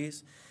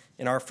properties,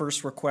 and our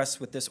first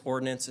request with this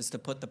ordinance is to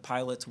put the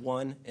pilots,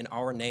 1, in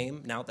our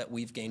name, now that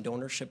we've gained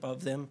ownership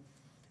of them,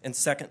 and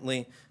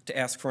secondly, to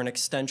ask for an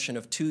extension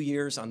of 2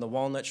 years on the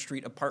Walnut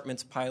Street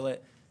Apartments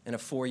pilot and a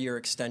 4-year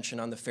extension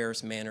on the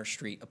Ferris Manor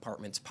Street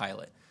Apartments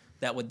pilot.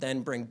 That would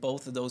then bring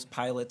both of those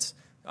pilots'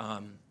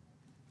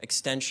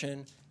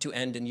 extension to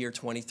end in year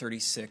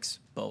 2036,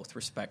 both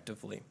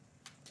respectively.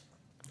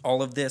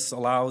 All of this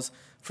allows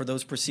for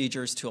those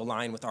procedures to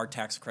align with our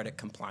tax credit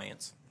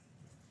compliance.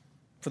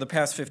 For the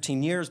past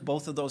 15 years,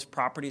 both of those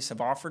properties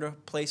have offered a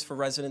place for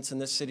residents in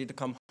this city to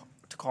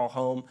call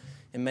home,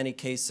 in many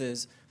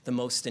cases the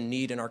most in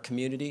need in our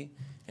community,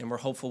 and we're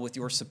hopeful with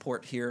your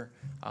support here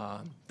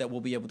that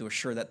we'll be able to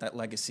assure that that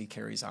legacy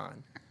carries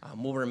on.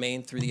 We'll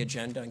remain through the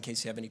agenda in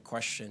case you have any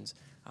questions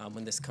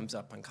when this comes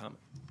up on comment.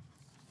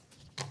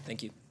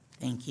 Thank you.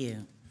 Thank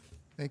you.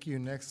 Thank you.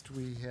 Next,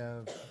 we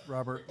have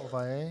Robert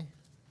Ovalle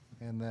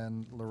and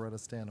then Loretta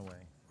Stanaway.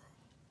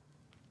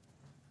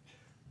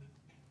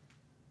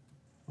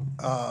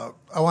 I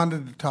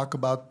wanted to talk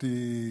about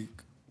the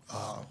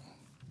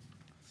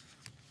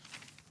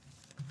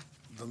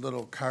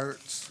little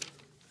carts.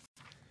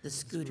 The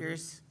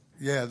scooters.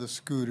 Yeah, the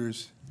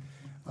scooters.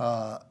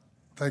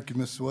 Thank you,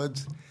 Ms.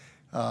 Woods.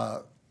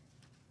 I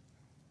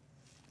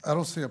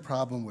don't see a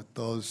problem with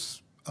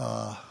those,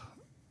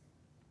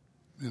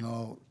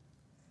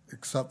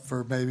 except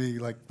for maybe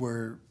like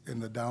we're in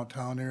the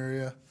downtown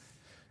area.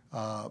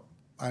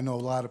 I know a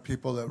lot of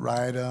people that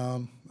ride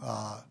them.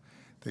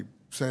 They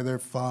say they're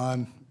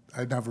fun.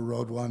 I never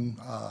rode one,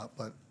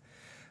 but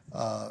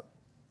I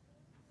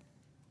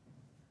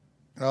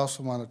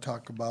also want to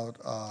talk about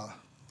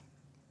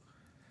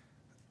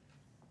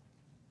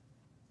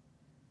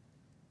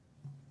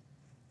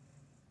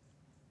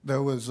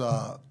there was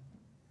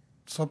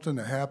something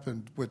that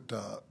happened with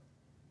the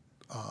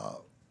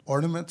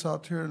ornaments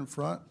out here in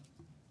front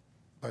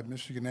by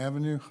Michigan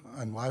Avenue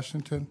on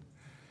Washington.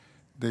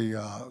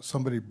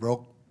 Somebody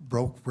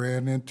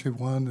ran into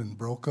one and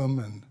broke them,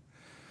 and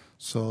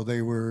so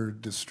they were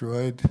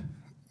destroyed.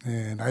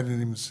 And I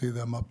didn't even see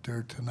them up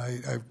there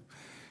tonight. I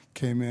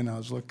came in, I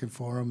was looking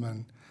for them,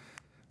 and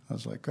I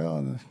was like, oh,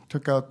 and I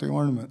took out the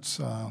ornaments.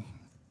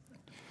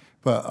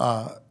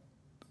 But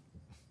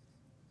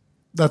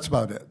that's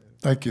about it.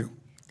 Thank you.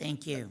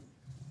 Thank you.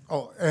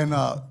 Oh, and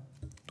I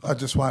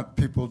just want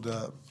people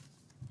to,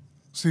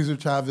 Cesar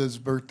Chavez's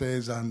birthday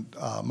is on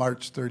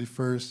March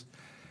 31st,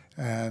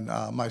 and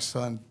my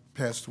son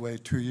passed away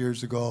 2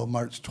 years ago,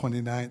 March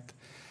 29th.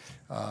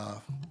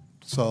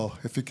 So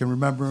if you can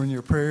remember in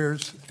your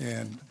prayers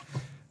and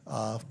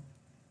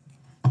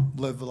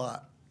live a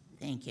lot.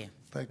 Thank you.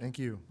 Thank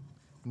you.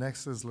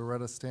 Next is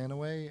Loretta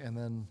Stanaway and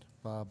then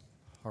Bob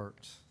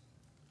Hart.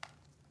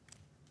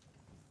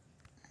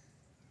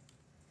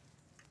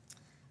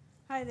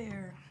 Hi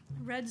there.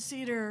 Red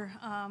Cedar,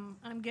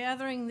 I'm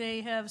gathering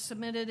they have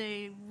submitted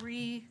a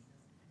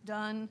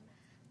redone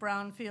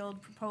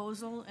brownfield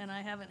proposal, and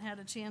I haven't had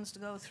a chance to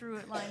go through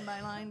it line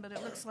by line, but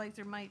it looks like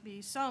there might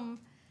be some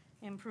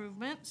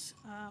improvements.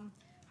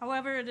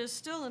 However, it is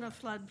still in a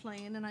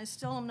floodplain, and I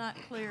still am not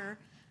clear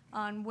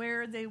on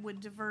where they would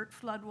divert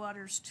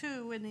floodwaters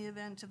to in the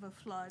event of a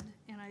flood.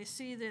 And I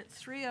see that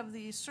 3 of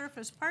the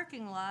surface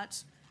parking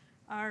lots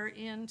are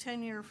in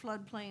 10-year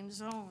floodplain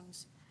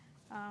zones.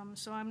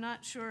 So I'm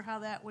not sure how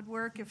that would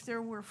work if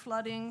there were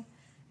flooding.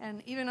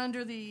 And even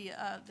under the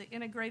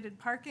integrated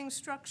parking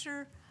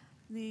structure,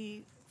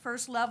 the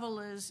first level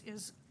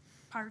is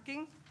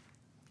parking.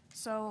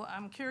 So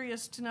I'm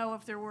curious to know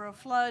if there were a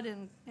flood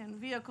and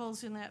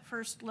vehicles in that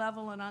first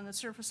level and on the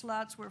surface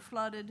lots were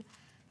flooded,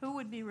 who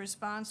would be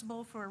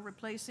responsible for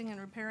replacing and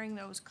repairing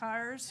those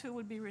cars? Who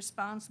would be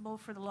responsible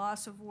for the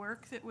loss of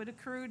work that would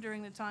accrue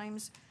during the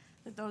times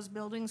that those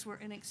buildings were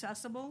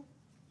inaccessible?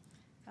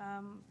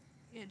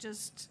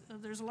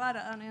 There's a lot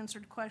of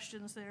unanswered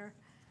questions there.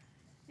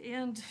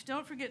 And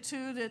don't forget,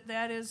 too,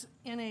 that is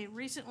in a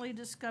recently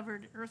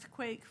discovered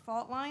earthquake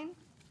fault line.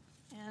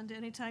 And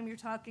anytime you're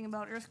talking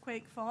about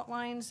earthquake fault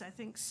lines, I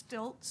think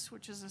stilts,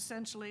 which is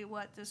essentially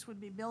what this would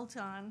be built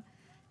on,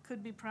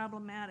 could be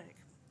problematic.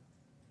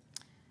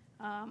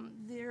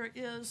 There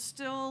is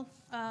still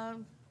a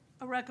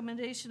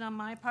recommendation on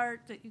my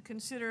part that you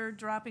consider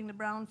dropping the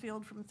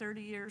brownfield from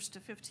 30 years to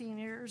 15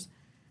 years.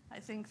 I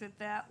think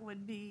that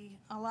would be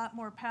a lot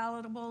more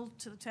palatable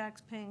to the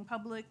tax-paying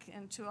public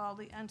and to all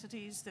the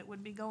entities that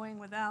would be going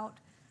without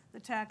the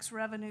tax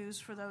revenues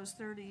for those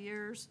 30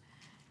 years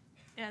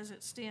as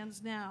it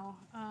stands now.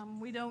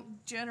 We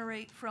don't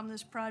generate from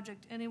this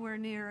project anywhere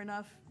near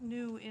enough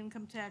new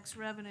income tax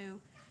revenue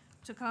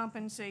to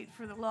compensate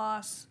for the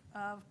loss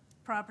of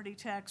property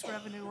tax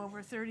revenue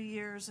over 30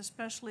 years,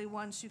 especially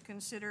once you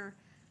consider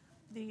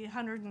the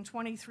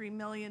 $123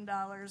 million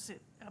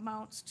it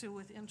amounts to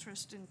with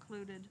interest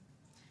included.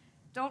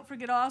 Don't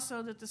forget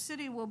also that the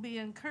city will be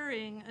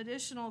incurring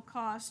additional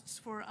costs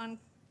for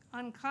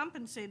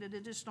uncompensated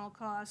additional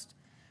cost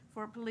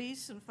for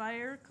police and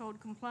fire, code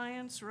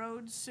compliance,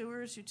 roads,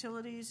 sewers,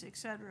 utilities,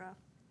 etc.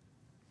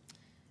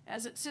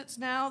 As it sits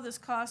now, this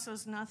costs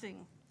us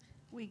nothing.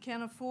 We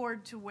can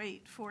afford to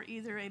wait for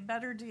either a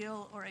better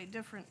deal or a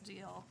different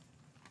deal.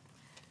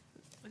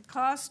 The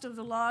cost of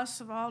the loss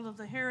of all of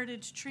the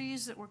heritage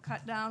trees that were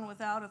cut down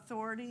without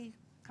authority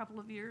a couple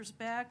of years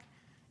back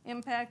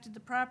impacted the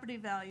property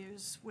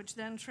values, which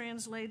then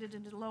translated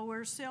into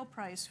lower sale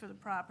price for the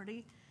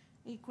property,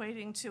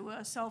 equating to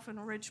a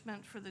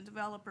self-enrichment for the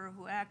developer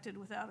who acted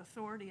without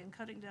authority in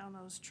cutting down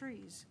those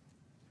trees.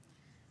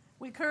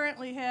 We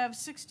currently have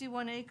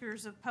 61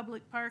 acres of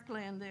public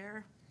parkland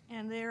there,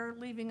 and they're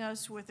leaving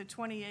us with a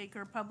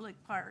 20-acre public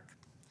park.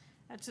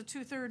 That's a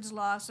 2/3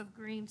 loss of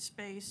green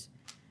space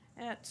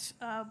at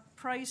a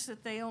price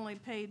that they only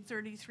paid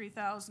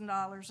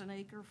 $33,000 an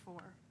acre for.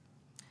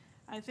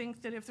 I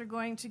think that if they're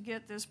going to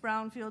get this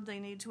brownfield, they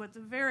need to, at the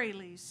very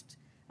least,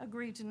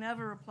 agree to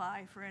never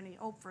apply for any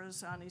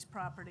OPRAs on these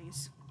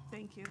properties.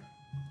 Thank you.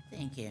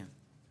 Thank you.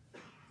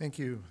 Thank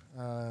you.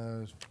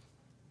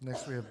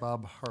 Next, we have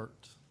Bob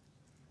Hart.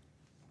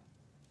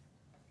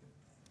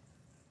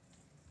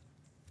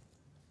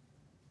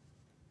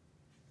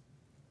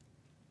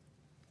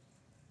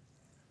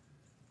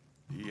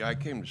 Yeah, I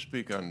came to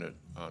speak on the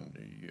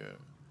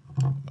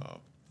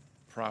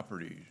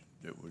property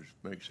that was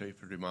made safe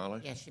for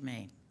demolish. Yes, you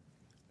may.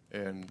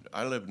 And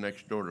I live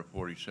next door to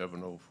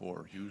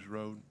 4704 Hughes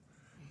Road.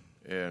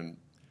 And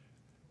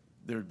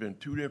there's been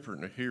two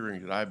different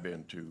hearings that I've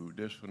been to,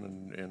 this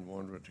one and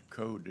one with the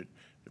code, that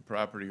the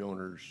property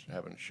owners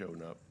haven't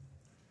shown up.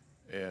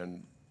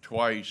 And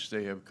twice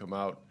they have come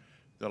out.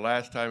 The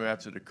last time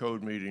after the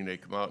code meeting, they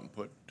come out and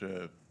put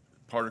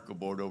particle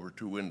board over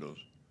two windows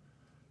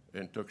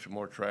and took some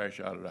more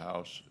trash out of the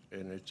house.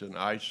 And it's an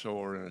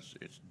eyesore and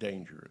it's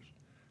dangerous.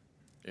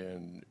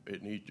 And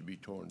it needs to be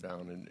torn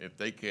down. And if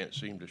they can't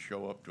seem to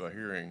show up to a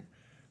hearing,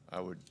 I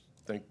would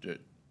think that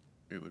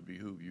it would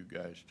behoove you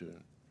guys to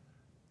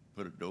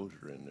put a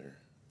dozer in there.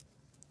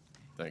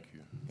 Thank you.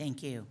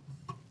 Thank you.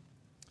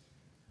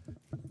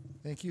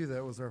 Thank you.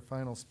 That was our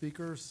final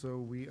speaker, so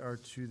we are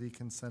to the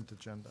consent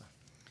agenda.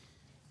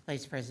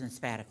 Vice President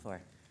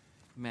Spatafor.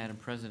 Madam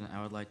President,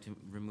 I would like to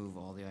remove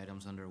all the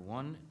items under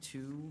 1,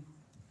 2,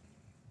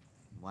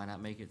 why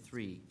not make it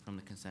 3 from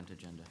the consent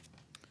agenda?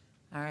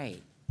 All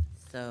right.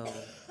 So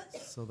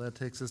that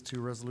takes us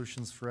to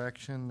resolutions for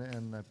action,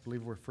 and I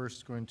believe we're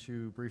first going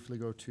to briefly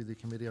go to the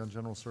Committee on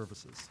General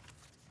Services.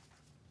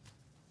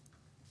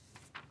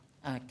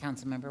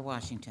 Councilmember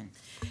Washington.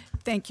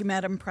 Thank you,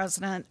 Madam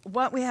President.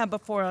 What we have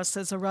before us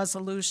is a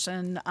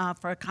resolution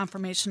for a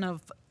confirmation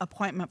of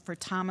appointment for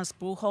Thomas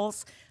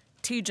Buchholz,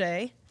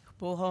 TJ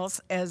Buchholz,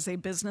 as a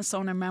business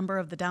owner member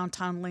of the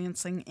Downtown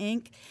Lansing,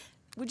 Inc.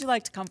 Would you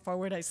like to come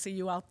forward? I see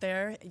you out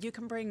there. You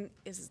can bring,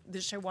 is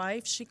this your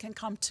wife? She can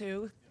come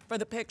too for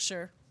the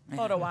picture,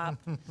 photo op.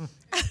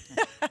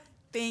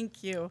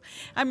 Thank you.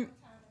 I'm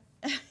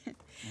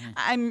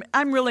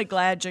really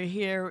glad you're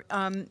here.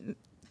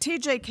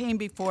 TJ came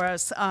before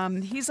us.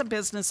 He's a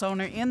business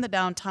owner in the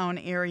downtown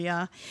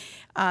area.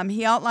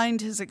 He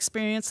outlined his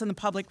experience in the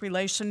public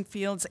relation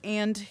fields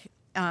and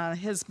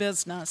his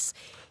business.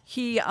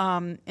 He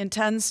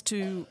intends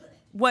to,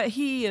 what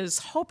he is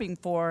hoping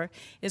for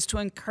is to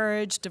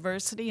encourage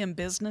diversity in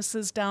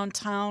businesses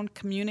downtown,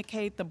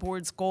 communicate the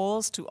board's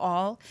goals to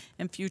all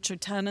and future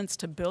tenants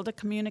to build a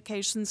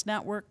communications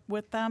network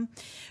with them.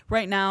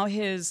 Right now,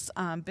 his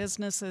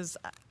business is,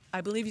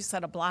 I believe you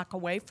said, a block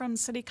away from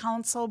City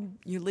Council.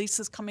 Your lease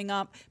is coming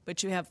up,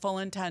 but you have full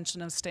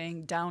intention of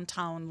staying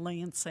downtown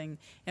Lansing,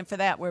 and for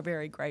that, we're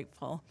very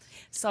grateful.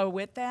 So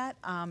with that,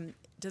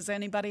 does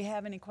anybody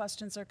have any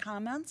questions or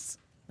comments?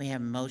 We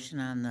have a motion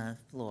on the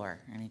floor.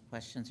 Any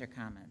questions or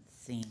comments?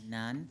 Seeing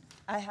none.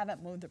 I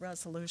haven't moved the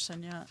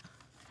resolution yet.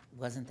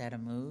 Wasn't that a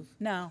move?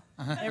 No,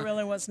 it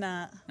really was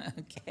not.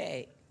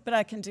 Okay. But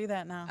I can do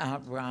that now.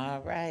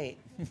 All right.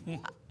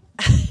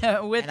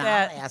 With and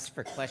that, I'll ask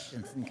for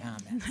questions and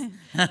comments.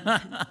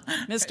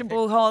 Mr.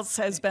 Buchholz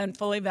has been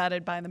fully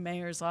vetted by the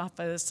mayor's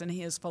office, and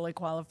he is fully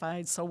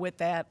qualified. So with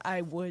that,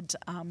 I would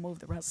move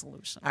the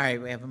resolution. All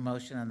right, we have a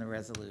motion on the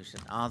resolution.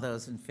 All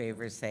those in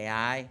favor say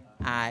aye.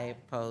 Aye,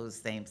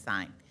 opposed, same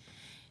sign.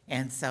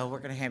 And so we're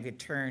going to have you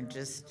turn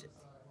just,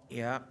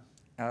 yep,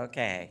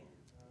 okay.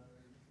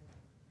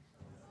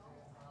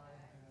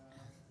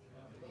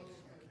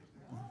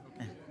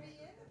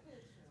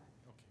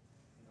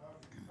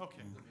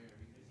 Okay.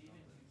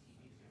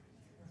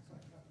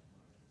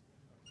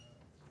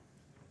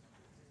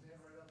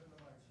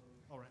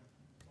 All right.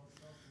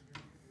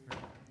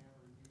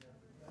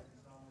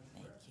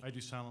 I do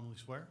solemnly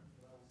swear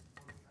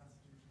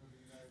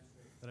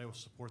that I will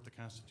support the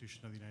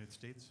Constitution of the United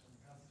States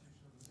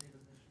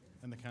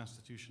and the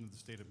Constitution of the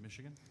State of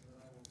Michigan,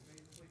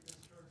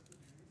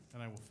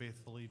 and I will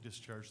faithfully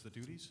discharge the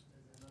duties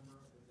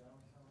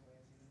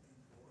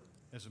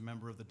as a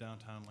member of the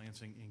Downtown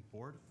Lansing, Inc.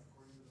 Board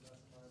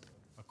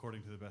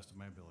according to the best of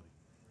my ability.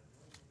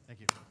 Thank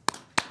you.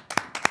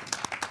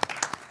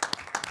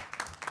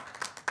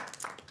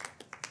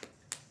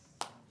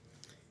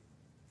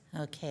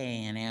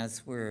 Okay, and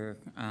as we're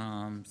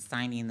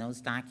signing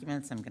those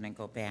documents, I'm going to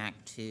go back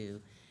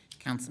to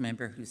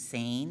Councilmember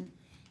Hussein,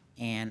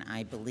 and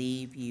I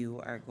believe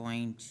you are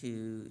going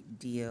to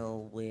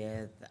deal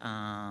with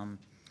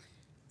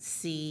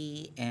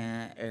C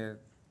and, or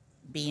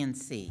B and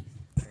C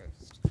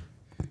first.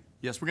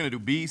 Yes, we're going to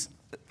do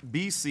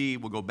B, C,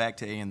 we'll go back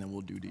to A, and then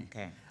we'll do D.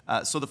 Okay.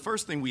 So the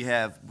first thing we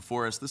have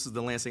before us, this is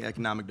the Lansing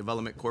Economic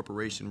Development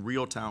Corporation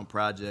Real Town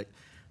Project,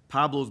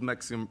 Pablo's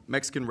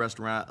Mexican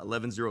Restaurant,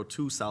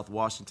 1102 South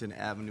Washington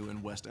Avenue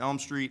in West Elm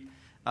Street.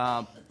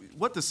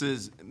 What this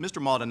is,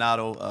 Mr.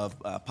 Maldonado of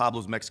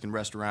Pablo's Mexican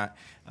Restaurant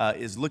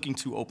is looking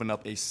to open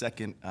up a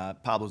second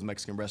Pablo's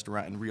Mexican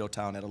Restaurant in Real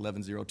Town at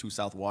 1102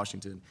 South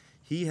Washington.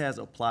 He has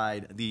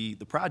applied, the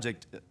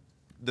project,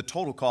 the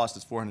total cost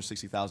is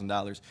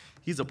 $460,000.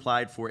 He's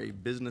applied for a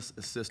business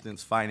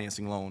assistance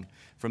financing loan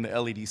from the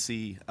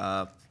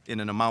LEDC in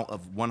an amount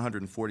of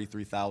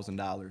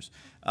 $143,000.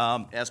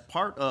 As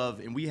part of,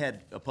 and we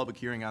had a public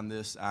hearing on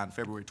this on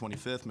February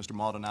 25th. Mr.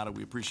 Maldonado,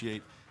 we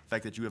appreciate the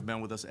fact that you have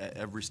been with us at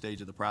every stage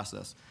of the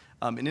process.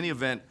 In any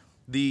event,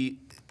 the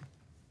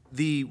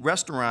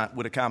restaurant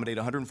would accommodate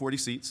 140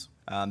 seats.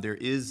 There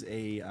is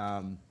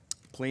a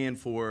plan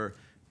for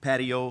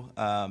patio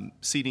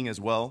seating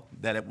as well,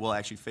 that it will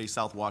actually face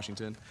South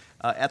Washington.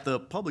 At the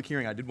public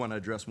hearing, I did want to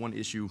address one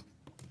issue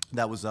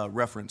that was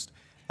referenced,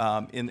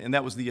 and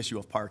that was the issue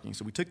of parking.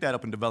 So we took that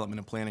up in development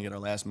and planning at our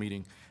last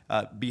meeting.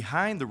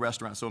 Behind the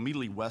restaurant, so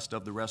immediately west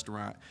of the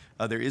restaurant,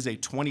 there is a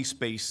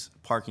 20-space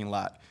parking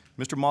lot.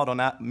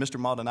 Mr.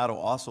 Maldonado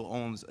also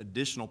owns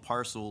additional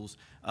parcels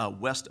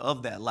west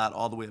of that lot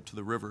all the way up to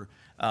the river.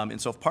 And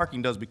so if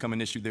parking does become an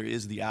issue, there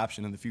is the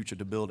option in the future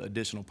to build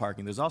additional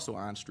parking. There's also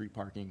on-street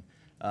parking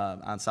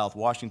on South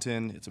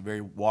Washington. It's a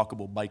very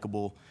walkable,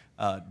 bikeable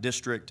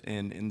district,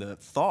 and the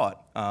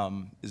thought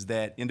is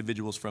that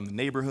individuals from the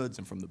neighborhoods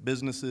and from the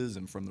businesses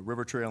and from the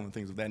river trail and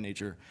things of that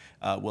nature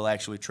will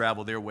actually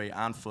travel their way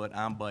on foot,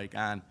 on bike,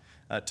 on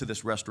to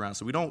this restaurant.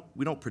 So we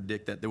don't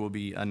predict that there will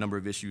be a number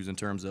of issues in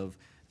terms of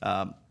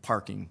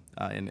parking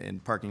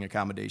and parking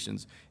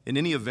accommodations. In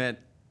any event,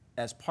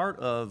 as part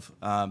of,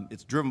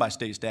 it's driven by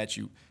state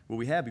statute, what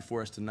we have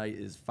before us tonight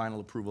is final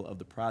approval of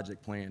the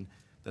project plan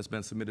that's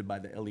been submitted by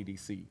the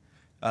LEDC.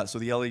 So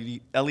the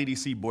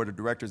LEDC Board of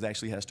Directors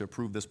actually has to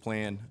approve this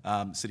plan.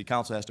 City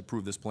Council has to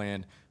approve this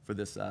plan for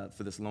this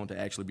loan to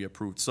actually be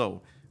approved.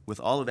 So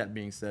with all of that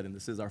being said, and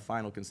this is our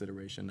final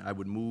consideration, I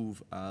would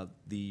move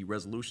the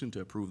resolution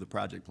to approve the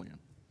project plan.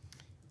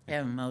 We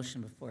have a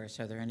motion before us.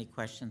 Are there any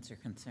questions or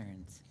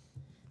concerns?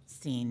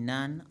 Seeing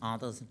none, all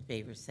those in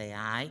favor say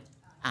aye.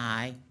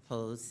 Aye.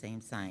 Opposed,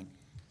 same sign.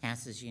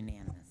 Passes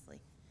unanimously.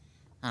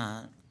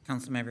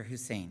 Councilmember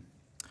Hussein.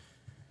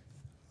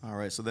 All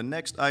right, so the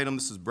next item,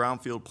 this is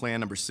Brownfield Plan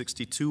number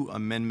 62,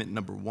 Amendment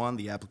number 1.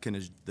 The applicant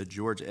is the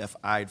George F.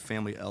 Ide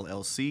Family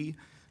LLC.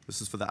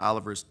 This is for the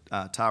Oliver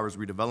Towers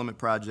redevelopment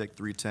project,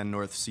 310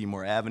 North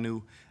Seymour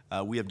Avenue.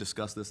 We have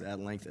discussed this at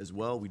length as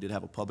well. We did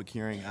have a public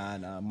hearing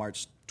on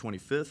March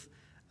 25th.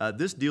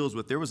 This deals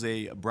with, there was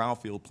a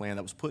brownfield plan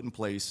that was put in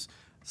place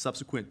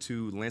subsequent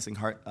to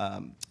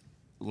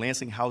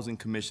Lansing Housing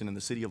Commission and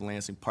the City of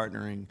Lansing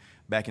partnering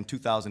back in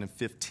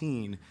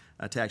 2015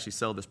 to actually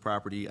sell this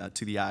property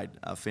to the Ide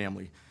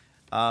family.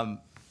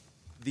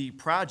 The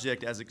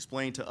project, as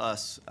explained to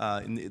us,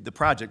 the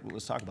project,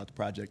 let's talk about the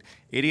project.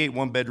 88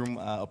 one-bedroom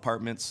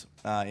apartments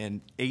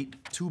and 8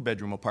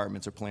 two-bedroom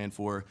apartments are planned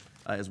for,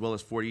 as well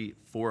as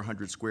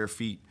 4,400 square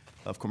feet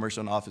of commercial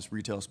and office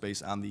retail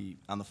space on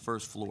the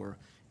first floor.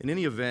 In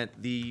any event,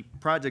 the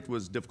project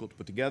was difficult to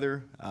put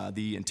together.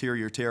 The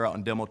interior tear-out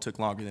and demo took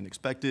longer than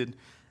expected.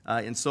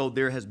 And so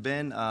there has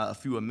been a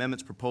few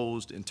amendments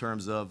proposed in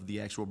terms of the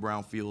actual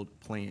brownfield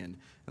plan.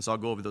 And so I'll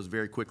go over those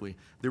very quickly.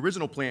 The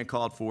original plan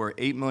called for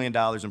 $8 million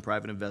in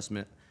private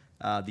investment.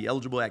 The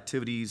eligible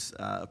activities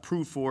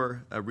approved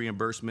for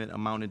reimbursement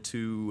amounted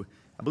to,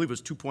 I believe it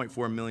was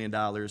 $2.4 million.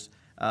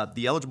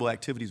 The eligible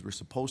activities were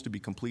supposed to be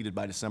completed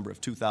by December of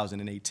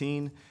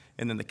 2018.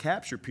 And then the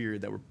capture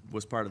period that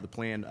was part of the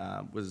plan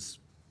was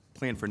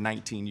planned for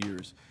 19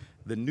 years.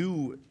 The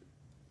new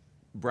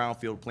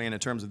brownfield plan in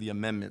terms of the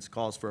amendments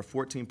calls for a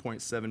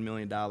 $14.7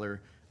 million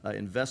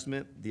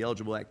investment. The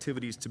eligible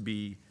activities to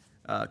be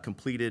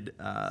completed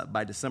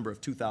by December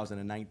of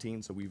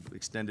 2019, so we've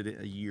extended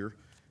it a year.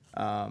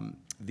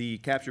 The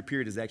capture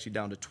period is actually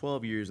down to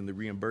 12 years, and the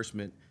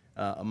reimbursement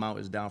amount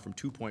is down from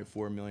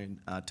 $2.4 million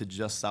to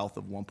just south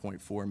of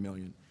 $1.4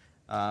 million.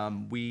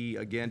 We,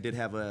 again, did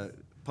have a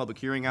public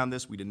hearing on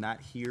this. We did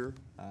not hear,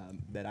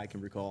 that I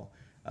can recall,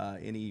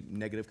 any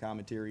negative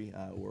commentary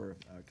or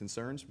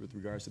concerns with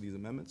regards to these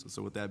amendments.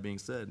 So with that being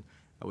said,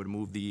 I would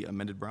move the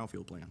amended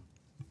brownfield plan.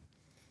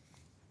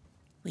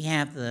 We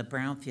have the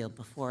brownfield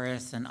before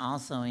us, and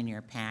also in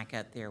your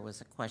packet, there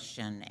was a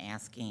question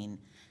asking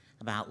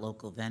about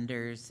local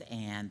vendors,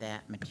 and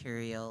that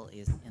material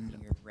is in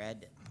your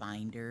red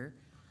binder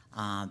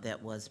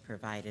that was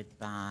provided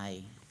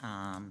by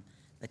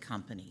the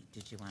company.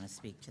 Did you want to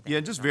speak to that?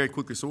 Yeah, just very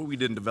quickly. So what we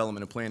did in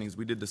development and planning is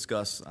we did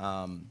discuss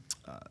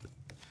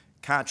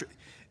contract.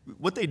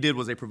 What they did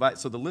was they provide,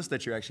 so the list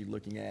that you're actually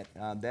looking at,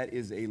 that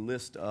is a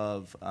list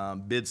of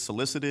bids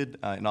solicited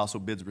and also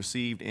bids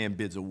received and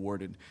bids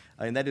awarded.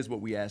 And that is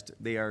what we asked.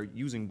 They are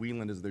using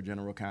Wheeland as their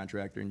general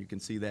contractor, and you can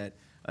see that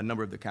a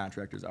number of the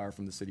contractors are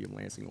from the city of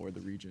Lansing or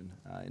the region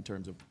in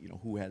terms of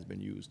who has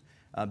been used.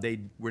 They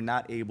were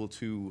not able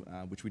to,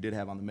 which we did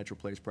have on the Metro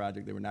Place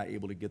project, they were not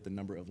able to get the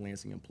number of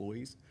Lansing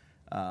employees.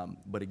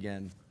 But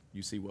again,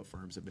 you see what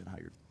firms have been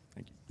hired.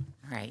 Thank you.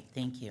 All right,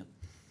 thank you.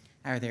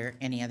 Are there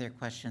any other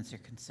questions or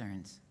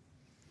concerns?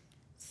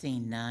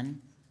 Seeing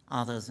none,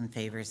 all those in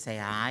favor say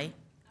aye.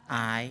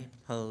 Aye,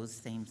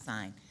 opposed, same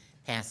sign.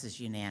 Passes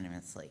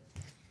unanimously.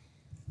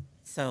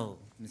 So,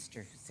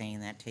 Mr. Hussein,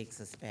 that takes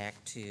us back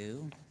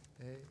to...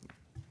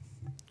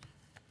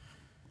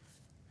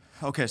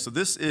 Okay, so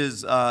this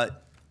is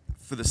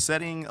for the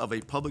setting of a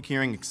public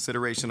hearing in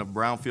consideration of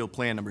Brownfield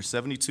Plan Number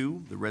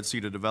 72, the Red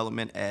Cedar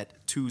Development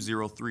at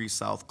 203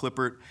 South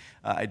Clippert.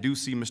 I do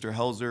see Mr.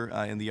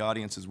 Helzer in the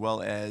audience as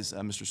well as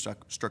Mr.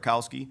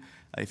 Strakowski.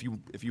 If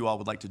you all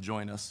would like to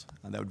join us,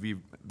 that would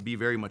be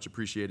very much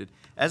appreciated.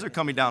 As they're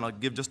coming down, I'll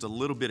give just a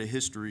little bit of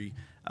history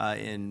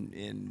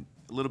and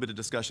a little bit of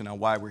discussion on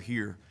why we're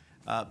here.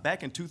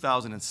 Back in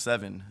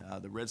 2007,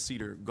 the Red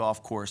Cedar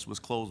Golf Course was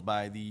closed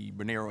by the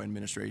Bernero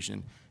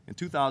administration. In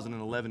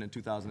 2011 and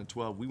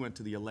 2012, we went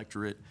to the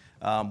electorate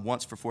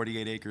once for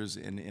 48 acres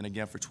and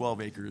again for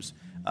 12 acres,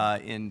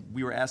 and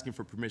we were asking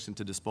for permission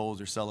to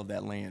dispose or sell of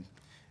that land.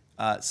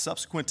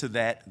 Subsequent to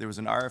that, there was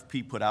an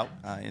RFP put out,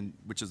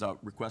 which is a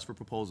request for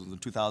proposals in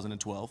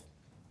 2012.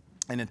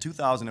 And in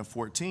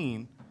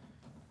 2014,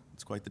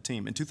 it's quite the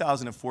team. In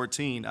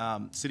 2014,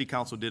 City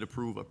Council did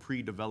approve a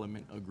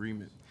pre-development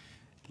agreement.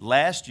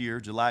 Last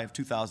year, July of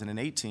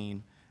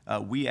 2018,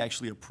 we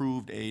actually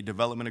approved a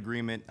development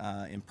agreement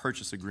and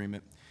purchase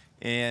agreement.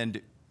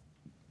 And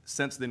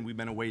since then, we've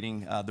been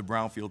awaiting the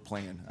brownfield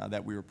plan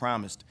that we were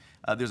promised.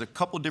 There's a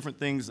couple different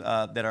things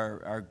that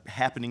are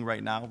happening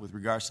right now with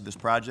regards to this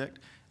project.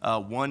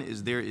 One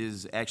is there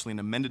is actually an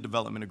amended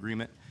development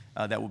agreement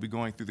that will be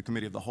going through the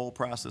committee of the whole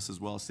process as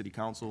well as city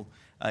council.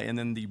 And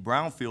then the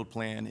brownfield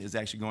plan is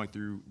actually going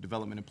through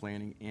development and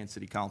planning and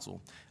city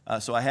council.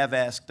 So I have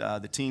asked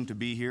the team to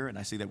be here, and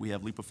I see that we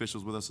have LEAP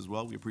officials with us as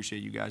well. We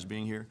appreciate you guys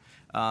being here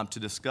to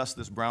discuss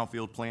this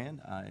brownfield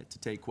plan, to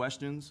take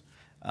questions,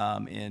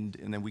 and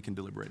then we can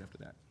deliberate after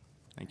that.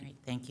 Thank you. All right,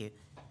 thank you.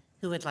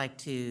 Who would like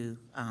to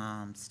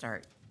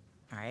start?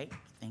 All right,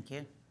 thank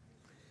you.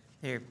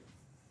 There.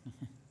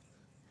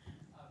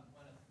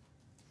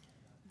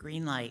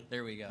 Green light.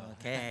 There we go.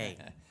 Okay.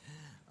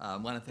 I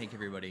want to thank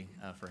everybody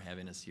for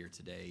having us here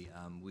today.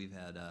 We've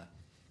had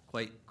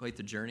quite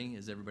the journey,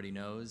 as everybody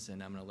knows,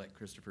 and I'm going to let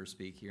Christopher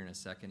speak here in a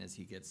second as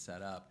he gets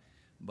set up.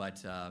 But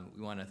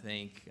we want to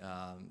thank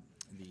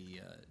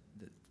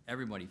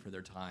everybody for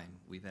their time.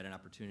 We've had an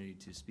opportunity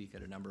to speak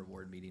at a number of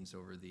ward meetings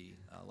over the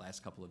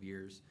last couple of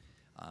years.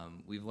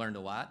 We've learned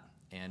a lot,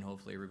 and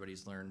hopefully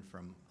everybody's learned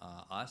from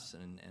us,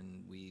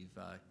 and we've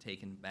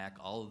taken back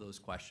all of those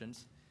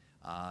questions.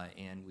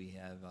 And we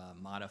have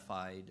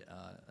modified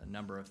a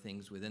number of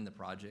things within the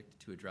project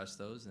to address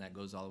those, and that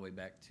goes all the way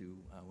back to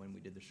when we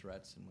did the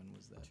charrettes, and when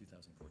was that?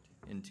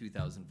 2014. In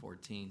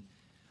 2014.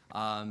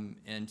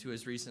 And to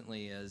as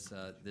recently as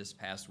this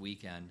past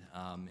weekend,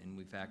 and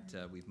in fact,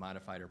 we've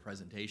modified our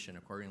presentation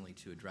accordingly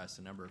to address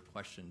a number of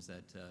questions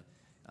that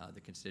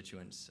the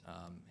constituents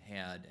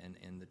had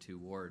in the two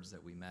wards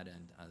that we met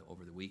in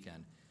over the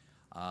weekend.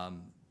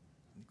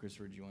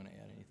 Christopher, do you want to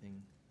add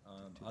anything?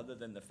 Other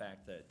than the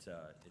fact that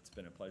it's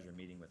been a pleasure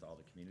meeting with all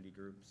the community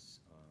groups.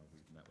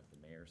 We've met with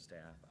the mayor's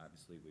staff.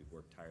 Obviously, we've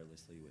worked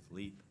tirelessly with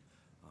LEAP.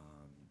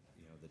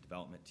 The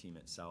development team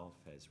itself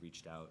has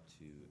reached out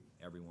to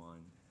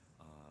everyone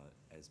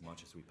as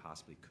much as we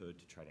possibly could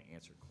to try to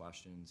answer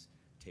questions,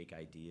 take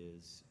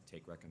ideas,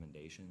 take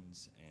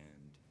recommendations,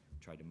 and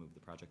try to move the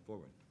project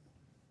forward.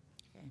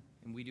 Okay.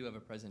 And we do have a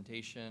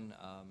presentation.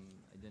 I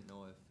didn't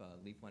know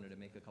if LEAP wanted to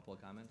make a couple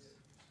of comments.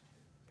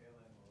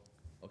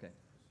 Okay.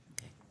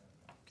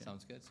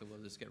 Sounds good. So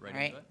we'll just get right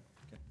into it.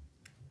 Okay.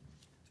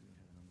 Do we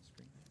have it on the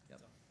screen?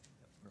 Yep.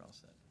 We're all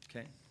set.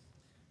 Okay.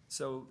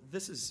 So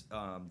this is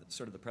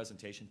sort of the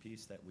presentation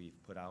piece that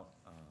we've put out.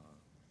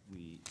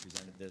 We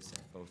presented this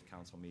at both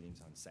council meetings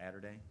on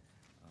Saturday.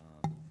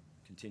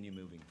 Continue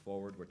moving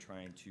forward. We're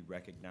trying to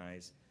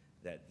recognize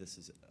that this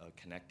is a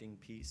connecting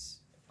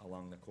piece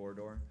along the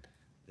corridor,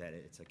 that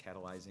it's a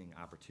catalyzing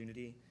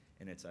opportunity,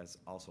 and it's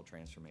also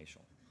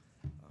transformational.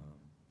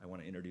 I want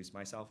to introduce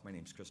myself. My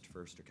name is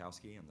Christopher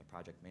Strakowski. I'm the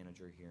project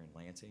manager here in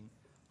Lansing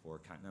for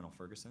Continental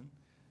Ferguson.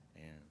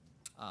 And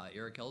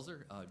Eric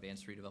Helzer,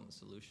 Advanced Redevelopment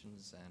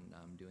Solutions, and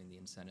I'm doing the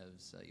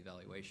incentives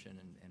evaluation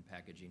and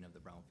packaging of the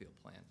Brownfield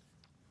plan.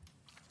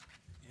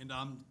 And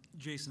I'm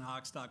Jason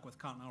Hockstock with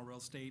Continental Real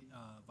Estate,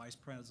 Vice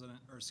President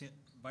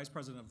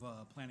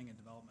of Planning and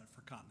Development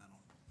for Continental.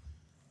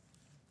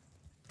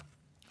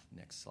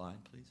 Next slide,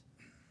 please.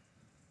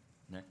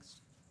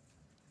 Next.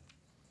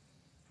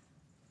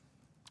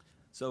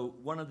 So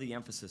one of the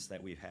emphasis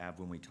that we have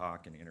when we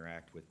talk and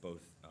interact with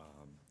both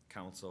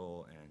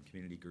council and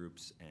community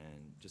groups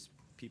and just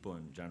people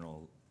in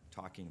general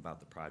talking about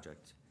the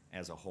project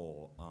as a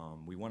whole,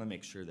 we want to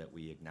make sure that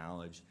we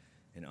acknowledge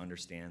and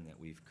understand that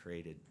we've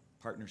created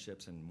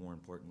partnerships and, more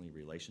importantly,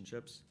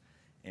 relationships.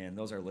 And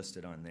those are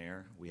listed on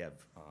there. We have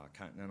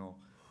Continental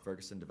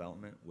Ferguson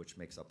Development, which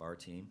makes up our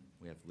team.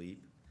 We have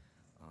LEAP,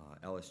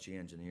 LSG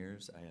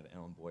Engineers. I have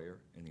Alan Boyer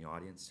in the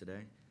audience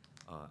today.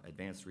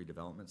 Advanced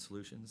Redevelopment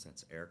Solutions,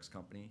 that's Eric's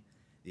company.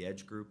 The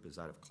Edge Group is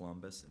out of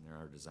Columbus, and they're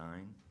our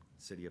design.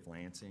 City of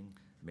Lansing,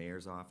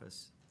 Mayor's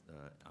Office,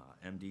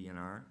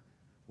 MDNR,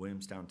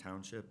 Williamstown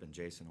Township, and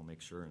Jason will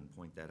make sure and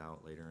point that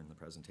out later in the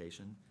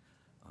presentation.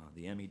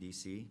 The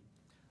MEDC,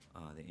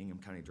 the Ingham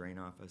County Drain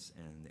Office,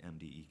 and the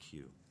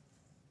MDEQ.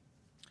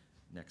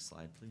 Next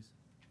slide, please.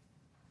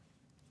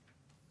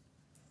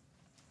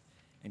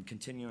 And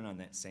continuing on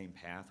that same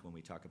path, when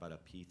we talk about a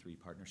P3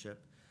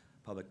 partnership,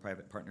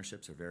 public-private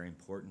partnerships are very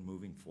important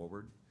moving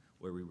forward,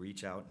 where we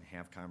reach out and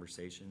have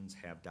conversations,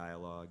 have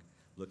dialogue,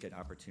 look at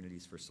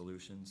opportunities for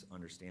solutions,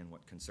 understand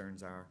what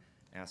concerns are,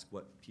 ask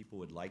what people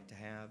would like to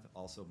have,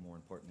 also more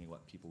importantly,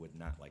 what people would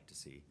not like to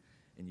see.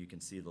 And you can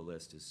see the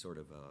list is sort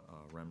of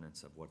a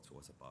remnants of what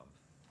was above.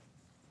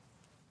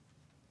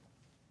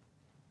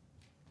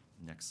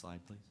 Next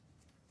slide, please.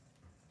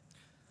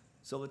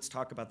 So let's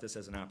talk about this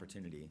as an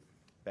opportunity.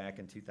 Back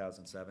in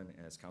 2007,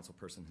 as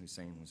Councilperson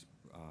Hussein was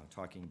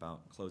talking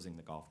about closing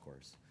the golf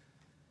course.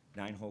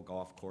 9-hole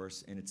golf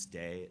course in its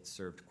day, it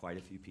served quite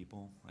a few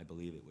people. I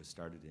believe it was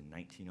started in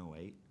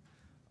 1908.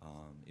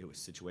 It was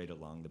situated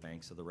along the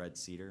banks of the Red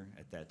Cedar.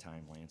 At that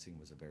time, Lansing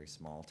was a very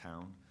small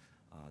town.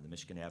 The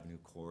Michigan Avenue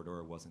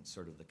corridor wasn't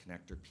sort of the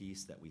connector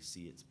piece that we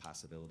see its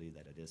possibility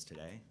that it is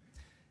today.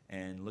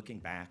 And looking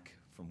back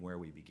from where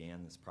we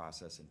began this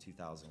process in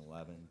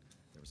 2011,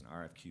 there was an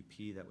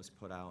RFQP that was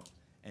put out,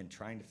 and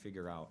trying to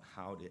figure out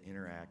how to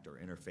interact or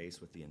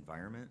interface with the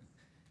environment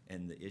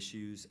and the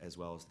issues as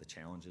well as the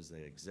challenges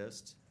that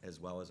exist, as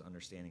well as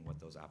understanding what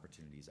those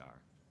opportunities are.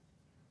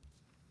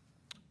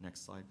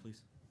 Next slide,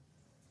 please.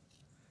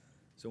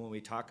 So when we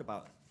talk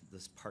about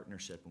this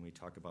partnership, when we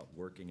talk about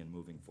working and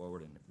moving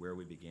forward and where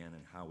we began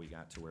and how we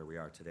got to where we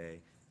are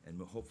today,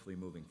 and hopefully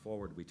moving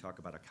forward, we talk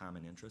about a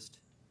common interest.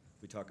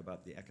 We talk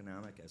about the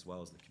economic as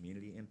well as the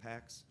community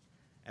impacts.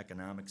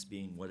 Economics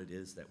being what it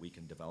is that we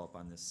can develop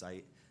on this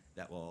site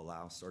that will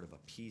allow sort of a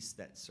piece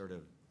that sort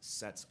of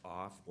sets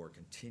off or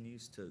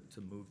continues to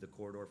move the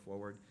corridor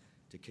forward,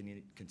 to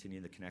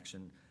continue the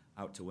connection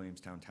out to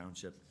Williamstown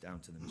Township, down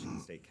to the Michigan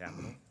State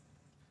Capitol.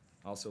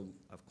 Also,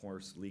 of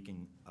course,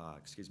 linking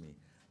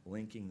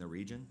the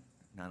region,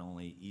 not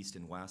only east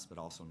and west, but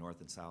also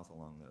north and south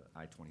along the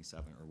I-27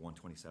 or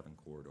 127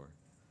 corridor.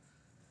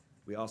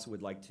 We also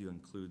would like to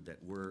include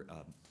that we're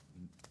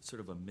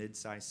sort of a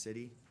mid-sized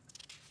city,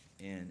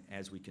 and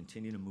as we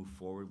continue to move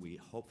forward, we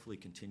hopefully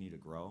continue to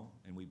grow,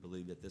 and we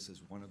believe that this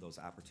is one of those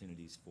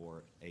opportunities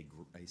for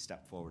a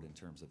step forward in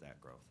terms of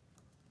that growth.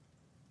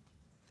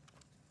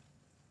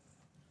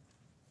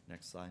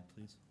 Next slide,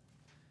 please.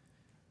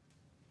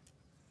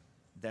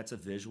 That's a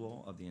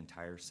visual of the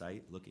entire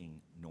site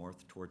looking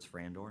north towards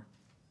Frandor.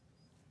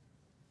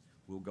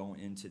 We'll go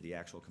into the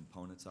actual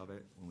components of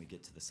it when we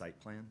get to the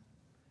site plan.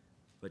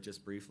 But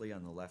just briefly,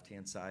 on the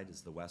left-hand side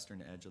is the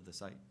western edge of the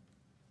site.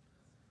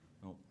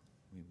 Oh,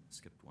 we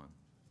skipped one.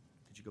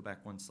 Could you go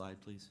back one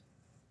slide, please?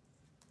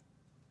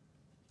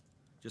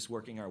 Just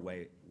working our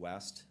way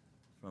west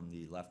from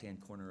the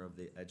left-hand corner of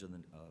the edge of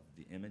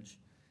the image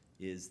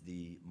is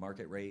the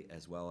market rate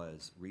as well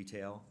as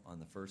retail on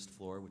the first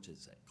floor, which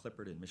is at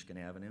Clippard and Michigan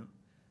Avenue.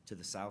 To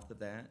the south of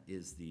that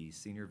is the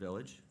senior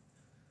village.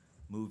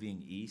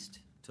 Moving east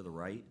to the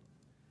right,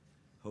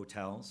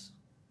 hotels,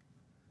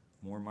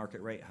 more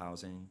market rate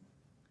housing,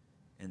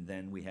 and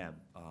then we have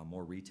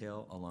more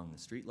retail along the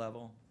street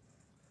level.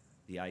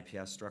 The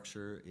IPS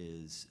structure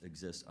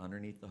exists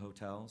underneath the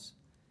hotels,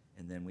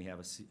 and then we have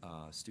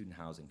a student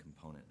housing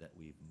component that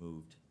we've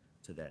moved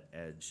to that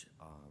edge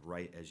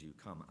right as you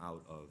come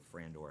out of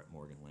Frandor at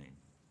Morgan Lane.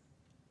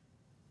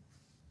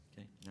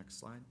 Okay, next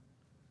slide.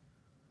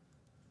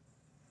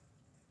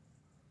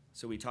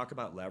 So we talk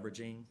about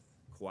leveraging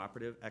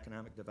cooperative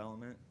economic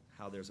development,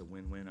 how there's a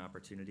win-win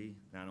opportunity,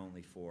 not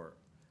only for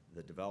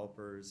the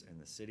developers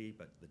and the city,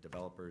 but the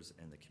developers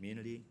and the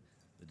community,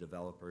 the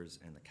developers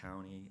and the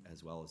county,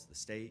 as well as the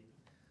state,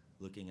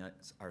 looking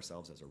at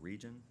ourselves as a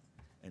region,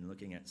 and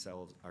looking at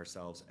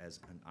ourselves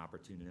as an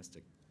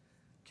opportunistic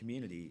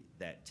community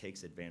that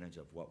takes advantage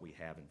of what we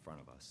have in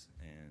front of us.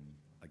 And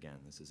again,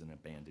 this is an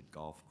abandoned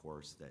golf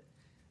course that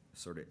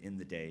sort of in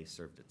the day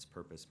served its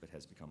purpose but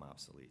has become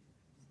obsolete.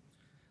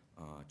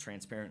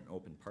 Transparent and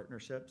open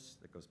partnerships,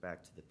 that goes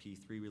back to the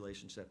P3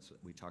 relationships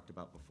that we talked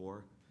about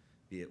before,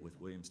 be it with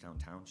Williamstown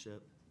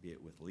Township, be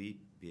it with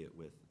LEAP, be it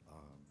with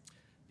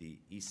the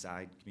East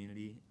Side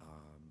community,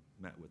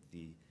 met with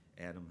the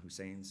Adam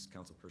Hussein's,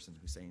 Councilperson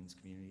Hussein's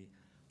community.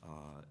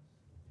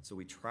 So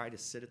we try to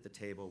sit at the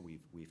table.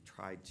 We've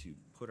tried to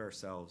put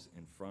ourselves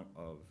in front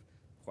of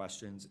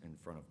questions, in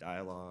front of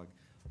dialogue,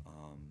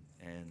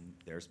 and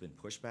there's been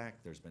pushback,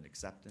 there's been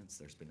acceptance,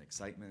 there's been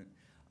excitement,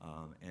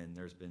 and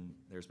there's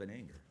been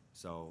anger.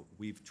 So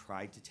we've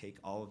tried to take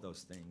all of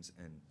those things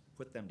and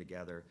put them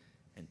together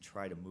and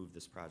try to move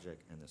this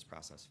project and this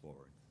process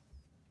forward.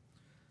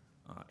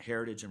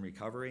 Heritage and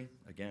recovery,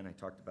 again, I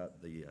talked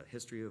about the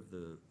history of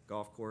the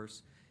golf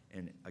course,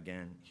 and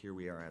again, here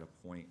we are at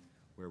a point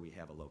where we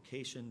have a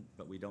location,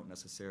 but we don't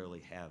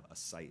necessarily have a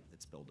site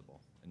that's buildable,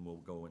 and we'll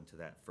go into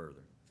that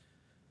further.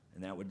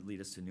 And that would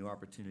lead us to new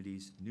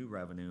opportunities, new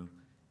revenue,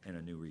 and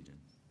a new region.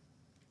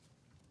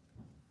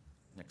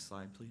 Next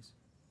slide, please.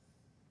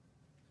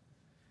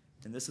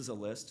 And this is a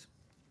list.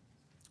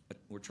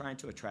 We're trying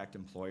to attract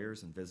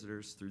employers and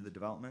visitors through the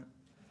development,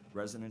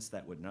 residents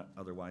that would not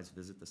otherwise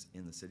visit this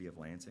in the city of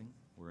Lansing.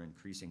 We're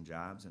increasing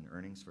jobs and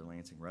earnings for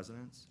Lansing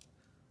residents.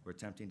 We're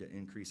attempting to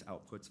increase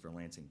outputs for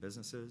Lansing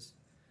businesses,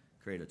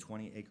 create a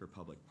 20-acre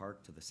public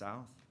park to the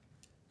south,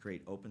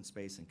 create open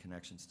space and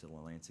connections to the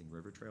Lansing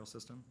River Trail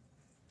system,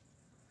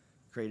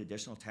 create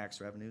additional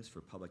tax revenues for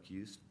public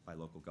use by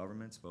local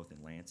governments, both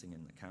in Lansing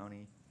and the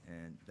county,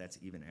 and that's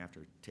even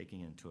after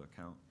taking into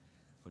account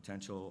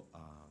potential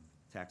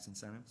tax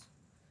incentives.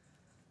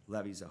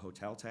 Levies a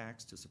hotel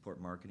tax to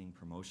support marketing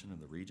promotion of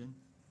the region,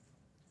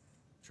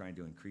 trying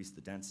to increase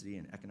the density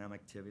and economic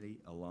activity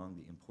along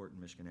the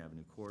important Michigan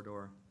Avenue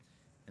corridor,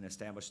 and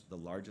establish the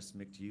largest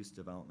mixed-use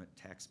development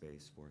tax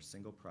base for a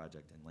single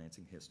project in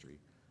Lansing history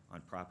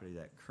on property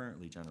that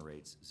currently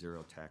generates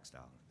zero tax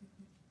dollars.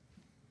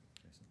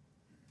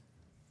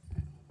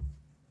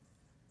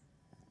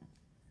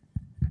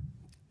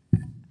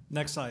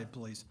 Next slide,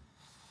 please.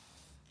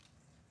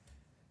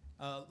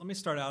 Let me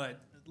start out. A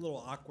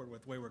little awkward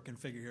with the way we're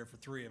configured here for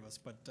three of us,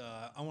 but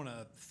I want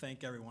to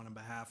thank everyone on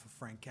behalf of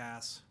Frank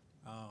Cass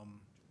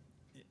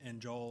and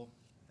Joel.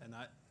 And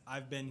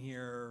I've been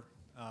here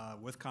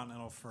with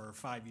Continental for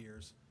 5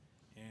 years,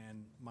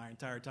 and my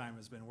entire time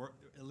has been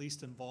at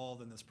least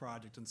involved in this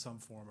project in some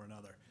form or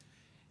another.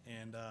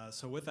 And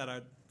so with that,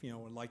 I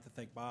would like to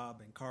thank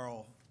Bob and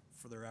Carl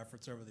for their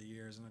efforts over the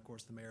years, and of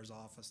course the mayor's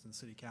office and the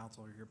city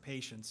council for your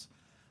patience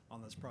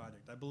on this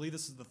project. I believe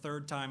this is the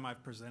third time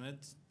I've presented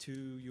to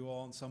you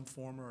all in some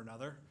form or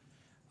another.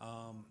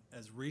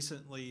 As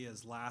recently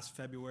as last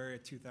February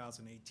of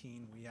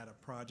 2018, we had a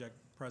project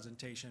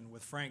presentation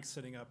with Frank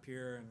sitting up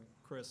here and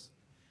Chris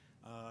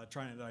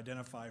trying to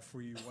identify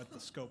for you what the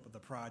scope of the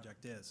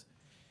project is.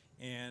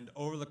 And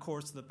over the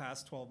course of the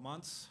past 12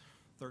 months,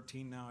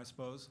 13 now I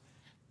suppose,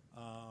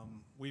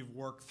 we've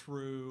worked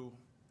through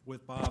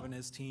with Bob and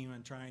his team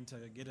and trying to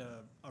get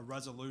a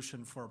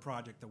resolution for a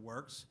project that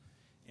works.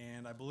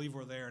 And I believe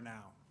we're there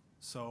now.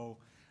 So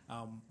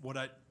what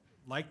I'd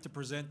like to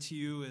present to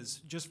you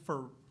is just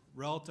for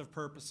relative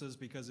purposes,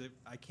 because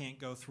I can't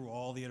go through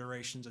all the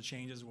iterations of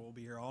changes, we'll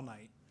be here all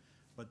night,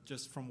 but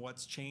just from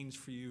what's changed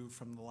for you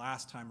from the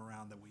last time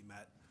around that we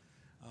met,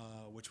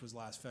 which was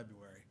last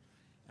February.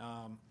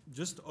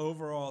 Just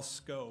overall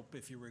scope,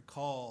 if you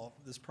recall,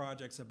 this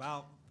project's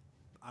about,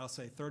 I'll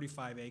say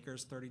 35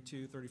 acres,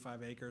 32,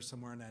 35 acres,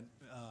 somewhere in that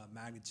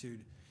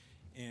magnitude.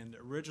 And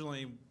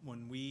originally,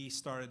 when we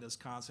started this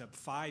concept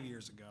 5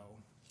 years ago,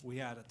 we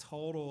had a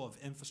total of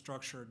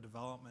infrastructure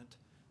development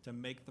to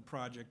make the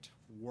project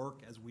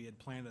work as we had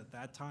planned at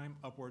that time,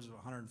 upwards of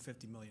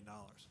 $150 million.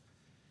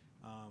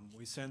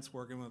 We since,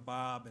 working with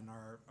Bob and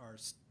our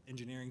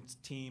engineering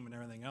team and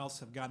everything else,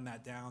 have gotten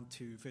that down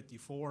to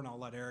 54, and I'll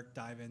let Eric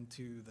dive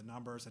into the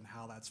numbers and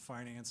how that's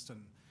financed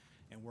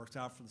and worked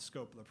out for the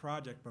scope of the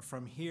project. But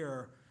from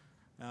here,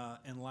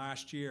 and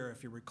last year,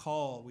 if you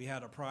recall, we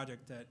had a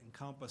project that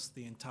encompassed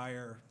the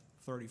entire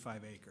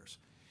 35 acres.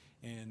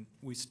 And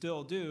we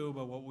still do,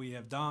 but what we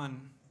have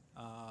done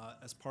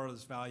as part of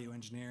this value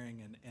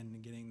engineering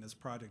and getting this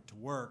project to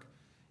work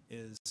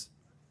is,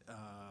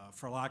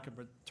 for lack of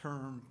a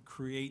term,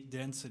 create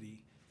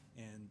density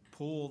and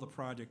pull the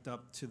project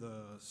up to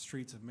the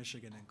streets of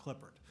Michigan and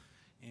Clippard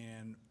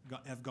and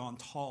have gone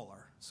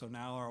taller. So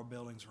now our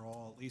buildings are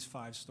all at least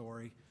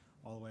 5-story,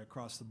 all the way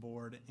across the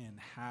board, and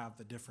have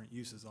the different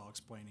uses I'll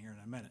explain here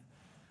in a minute.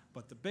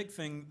 But the big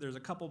thing, there's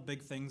a couple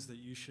big things that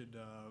you should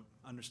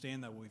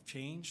understand that we've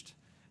changed.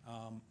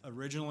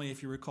 Originally,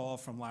 if you recall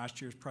from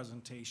last year's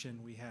presentation,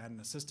 we had an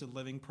assisted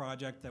living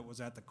project that was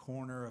at the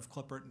corner of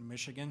Clippard and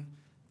Michigan,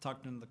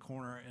 tucked into the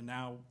corner, and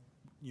now,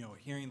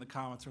 hearing the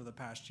comments over the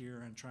past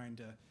year and trying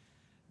to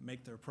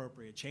make the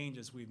appropriate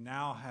changes, we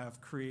now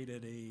have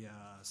created a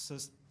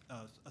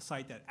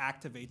site that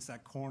activates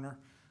that corner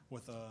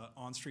with a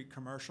on-street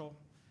commercial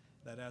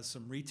that has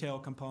some retail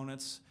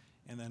components,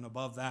 and then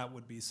above that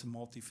would be some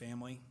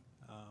multifamily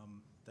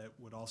that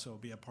would also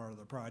be a part of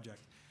the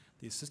project.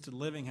 The assisted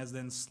living has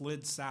then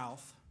slid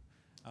south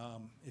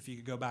If you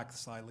could go back the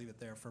slide, leave it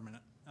there for a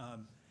minute.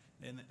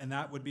 And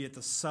that would be at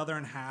the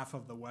southern half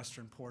of the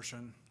western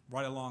portion,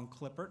 right along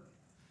Clippert.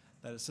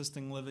 That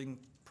assisting living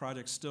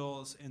project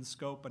still is in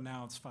scope, but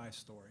now it's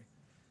 5-story.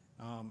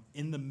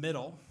 In the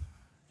middle,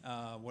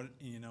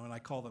 and I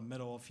call the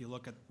middle, if you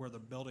look at where the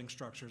building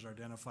structures are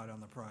identified on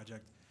the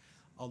project,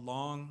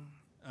 along,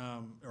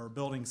 or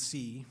building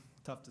C,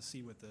 tough to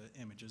see with the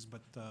images,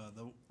 but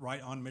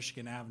right on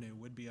Michigan Avenue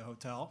would be a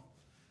hotel,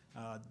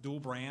 dual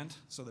brand,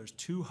 so there's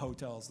 2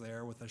 hotels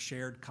there with a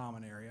shared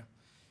common area.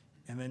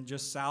 And then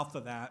just south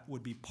of that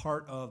would be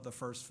part of the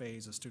first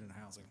phase of student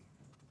housing.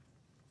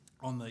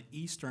 On the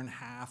eastern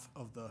half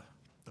of the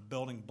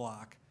building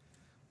block,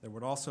 there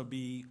would also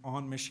be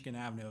on Michigan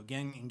Avenue,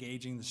 again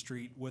engaging the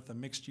street with a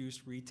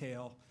mixed-use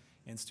retail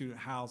and student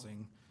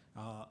housing,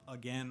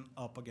 again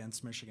up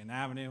against Michigan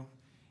Avenue.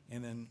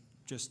 And then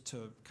just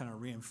to kind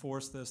of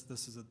reinforce this,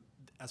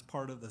 as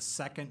part of the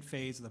second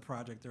phase of the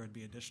project, there would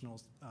be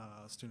additional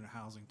student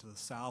housing to the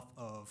south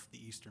of the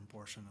eastern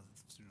portion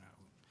of the student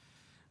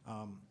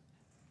housing.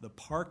 The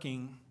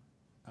parking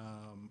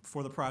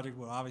for the project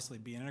would obviously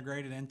be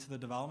integrated into the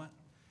development.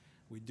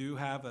 We do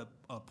have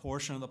a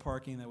portion of the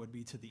parking that would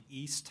be to the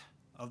east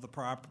of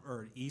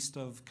the east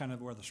of kind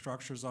of where the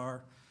structures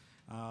are.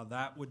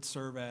 That would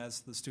serve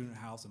as the student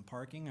housing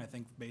parking. I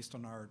think based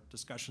on our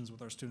discussions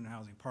with our student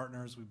housing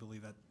partners, we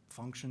believe that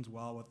functions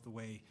well with the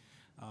way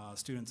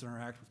students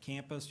interact with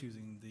campus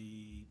using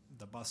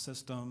the bus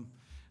system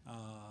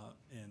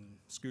and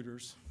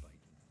scooters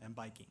and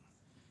biking.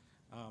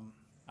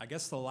 I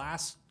guess the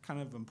last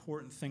kind of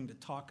important thing to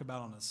talk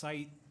about on the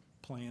site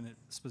plan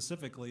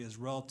specifically is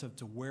relative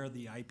to where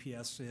the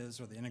IPS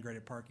is, or the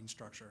integrated parking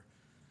structure.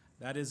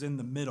 That is in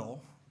the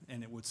middle,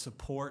 and it would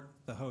support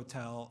the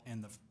hotel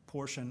and the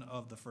portion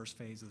of the first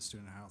phase of the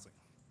student housing.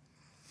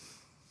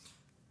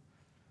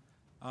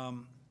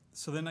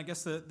 So then I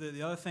guess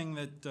the other thing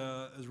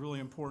that is really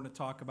important to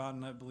talk about,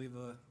 and I believe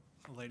the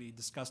lady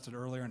discussed it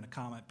earlier in the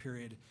comment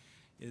period,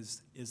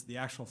 is the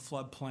actual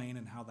floodplain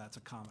and how that's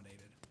accommodated.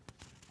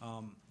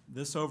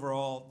 This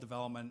overall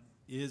development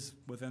is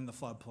within the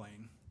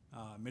floodplain.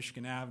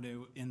 Michigan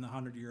Avenue in the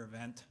 100-year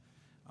event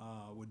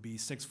would be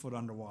 6 foot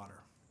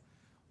underwater.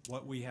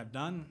 What we have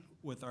done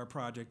with our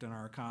project and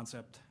our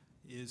concept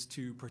is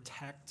to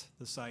protect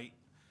the site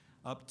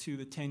up to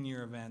the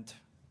 10-year event,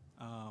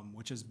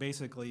 which is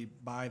basically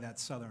by that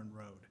southern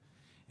road.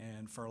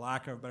 And for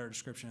lack of a better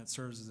description, it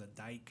serves as a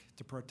dike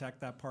to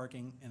protect that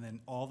parking, and then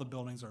all the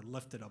buildings are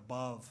lifted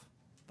above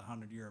the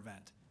 100-year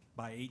event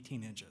by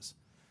 18 inches.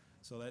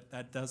 So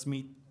that does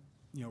meet,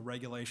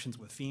 regulations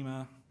with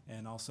FEMA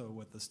and also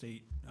with the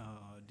state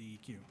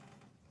DEQ.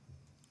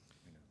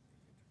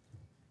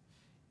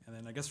 And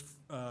then I guess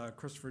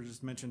Christopher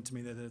just mentioned to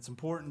me that it's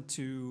important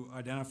to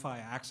identify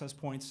access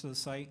points to the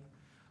site.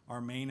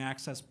 Our main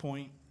access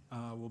point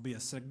will be a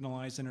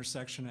signalized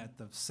intersection at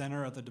the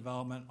center of the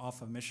development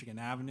off of Michigan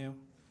Avenue.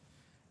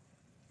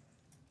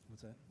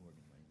 What's that?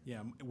 Morgan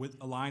Lane. Yeah,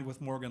 aligned with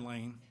Morgan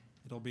Lane.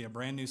 It'll be a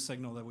brand new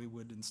signal that we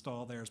would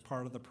install there as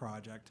part of the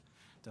project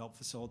to help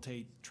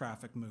facilitate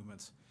traffic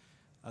movements.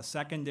 A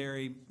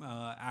secondary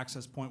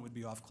access point would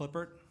be off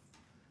Clippert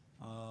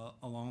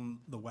along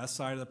the west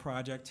side of the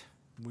project.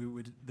 We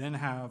would then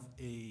have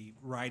a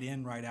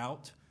right-in,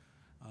 right-out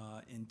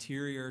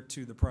interior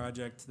to the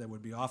project that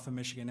would be off of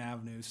Michigan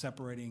Avenue,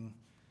 separating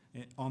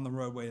on the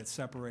roadway that's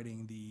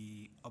separating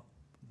the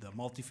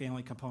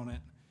multifamily component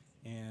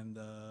and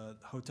the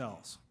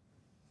hotels.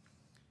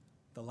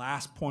 The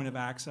last point of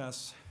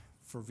access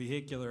for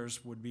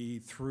vehiculars would be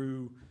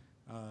through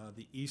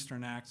the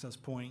eastern access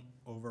point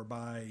over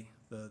by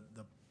the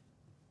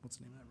what's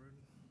the name of that road?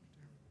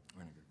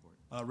 Rennegar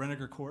Court.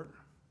 Rennegar Court,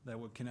 that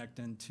would connect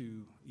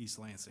into East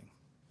Lansing.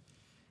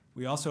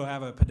 We also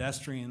have a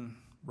pedestrian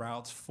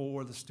routes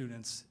for the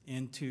students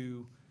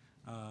into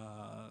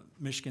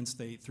Michigan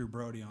State through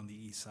Brody on the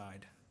east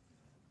side,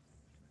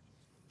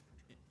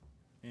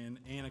 and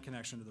a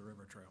connection to the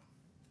river trail.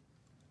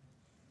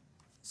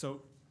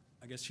 So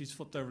I guess she's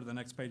flipped over to the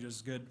next page,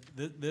 is good.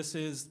 This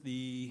is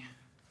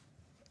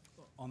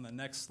on the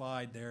next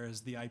slide there is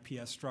the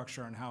IPS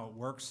structure and how it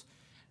works.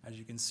 As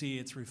you can see,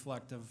 it's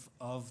reflective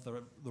of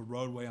the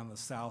roadway on the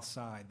south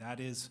side. That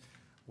is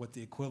what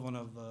the equivalent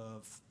of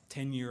the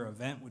 10-year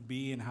event would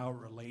be and how it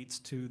relates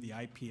to the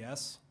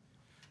IPS.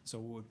 So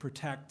it would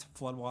protect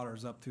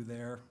floodwaters up through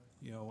there,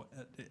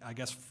 I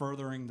guess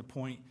furthering the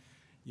point,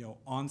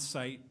 on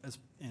site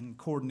in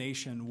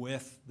coordination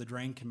with the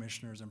drain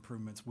commissioner's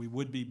improvements, we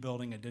would be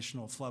building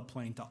additional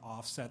floodplain to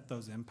offset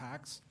those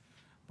impacts.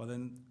 But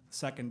then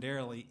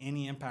secondarily,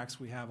 any impacts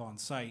we have on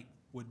site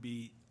would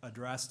be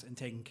addressed and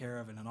taken care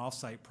of in an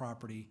off-site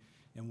property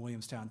in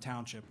Williamstown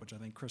Township, which I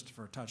think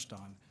Christopher touched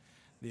on.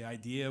 The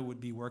idea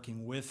would be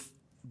working with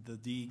the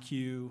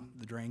DEQ,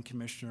 the drain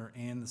commissioner,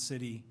 and the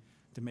city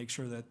to make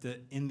sure that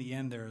in the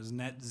end there is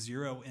net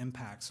zero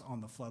impacts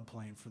on the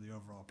floodplain for the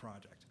overall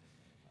project.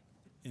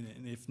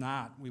 And if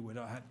not, we would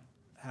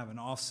have an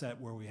offset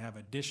where we have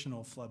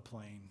additional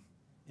floodplain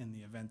in the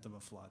event of a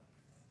flood.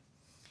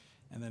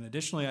 And then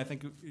additionally, I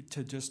think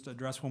to just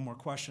address one more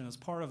question, as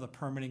part of the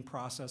permitting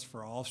process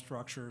for all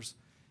structures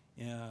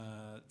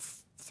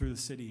through the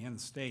city and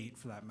the state,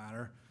 for that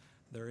matter,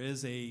 there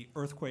is a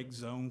earthquake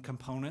zone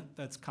component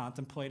that's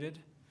contemplated.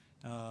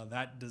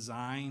 That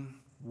design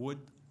would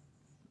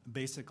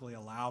basically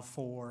allow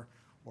for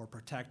or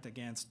protect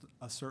against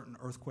a certain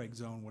earthquake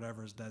zone,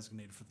 whatever is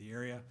designated for the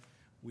area.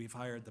 We've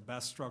hired the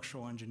best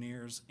structural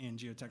engineers and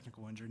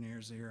geotechnical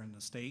engineers here in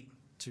the state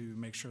to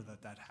make sure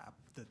that that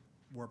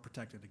we're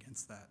protected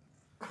against that.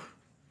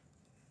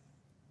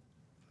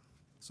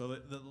 So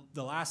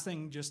the last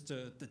thing, just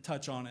to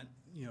touch on it,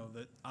 you know,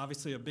 that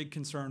obviously a big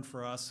concern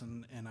for us,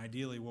 and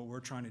ideally what we're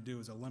trying to do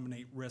is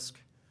eliminate risk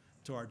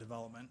to our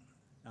development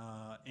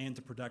and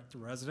to protect the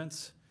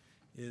residents,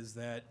 is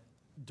that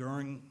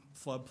during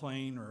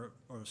floodplain or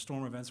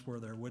storm events where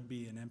there would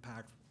be an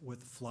impact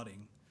with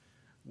flooding,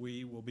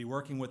 we will be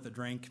working with the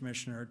Drain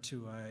Commissioner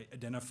to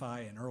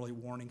identify an early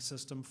warning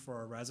system for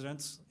our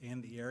residents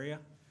and the area,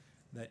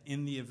 that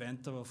in the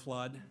event of a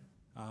flood,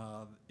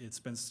 it's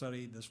been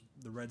studied,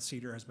 the red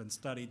cedar has been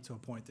studied to a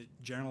point that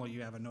generally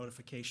you have a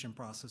notification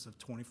process of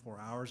 24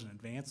 hours in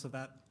advance of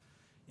that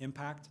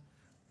impact.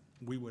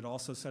 We would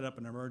also set up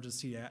an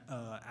emergency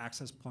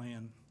access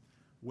plan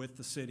with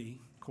the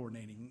city,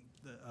 coordinating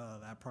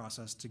that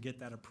process to get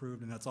that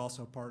approved, and that's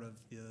also part of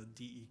the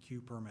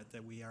DEQ permit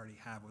that we already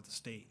have with the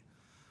state,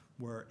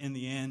 where in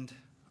the end,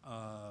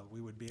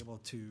 we would be able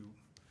to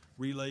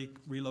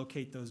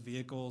relocate those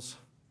vehicles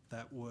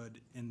that would,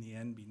 in the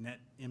end, be net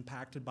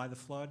impacted by the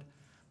flood.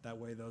 That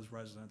way, those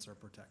residents are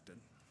protected.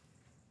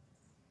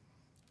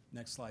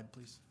 Next slide,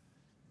 please.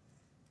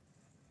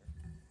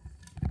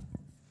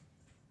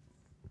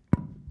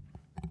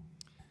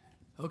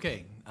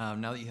 Okay,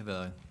 now that you have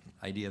an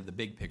idea of the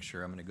big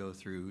picture, I'm going to go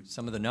through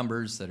some of the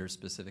numbers that are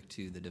specific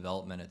to the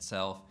development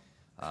itself,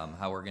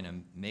 how we're going to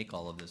make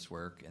all of this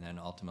work, and then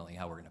ultimately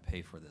how we're going to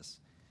pay for this.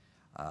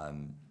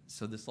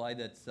 So the slide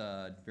that's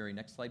very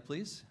next slide,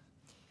 please.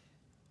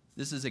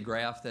 This is a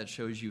graph that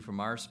shows you from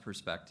our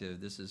perspective.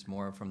 This is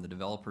more from the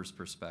developer's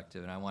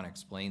perspective, and I want to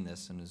explain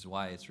this, and is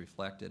why it's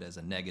reflected as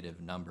a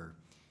negative number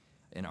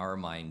in our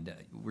mind.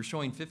 We're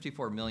showing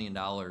 $54 million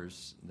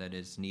that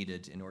is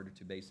needed in order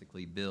to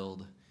basically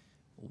build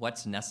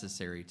what's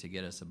necessary to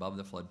get us above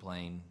the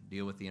floodplain,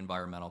 deal with the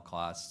environmental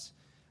costs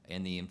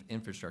and the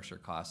infrastructure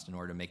costs in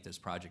order to make this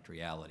project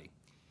reality.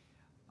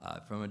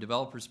 From a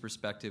developer's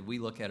perspective, we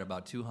look at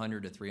about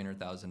 $200,000 to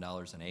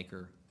 $300,000 an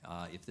acre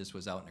if this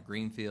was out in a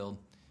greenfield,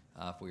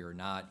 if we were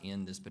not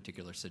in this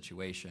particular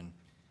situation.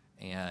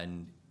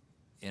 And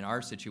in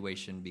our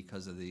situation,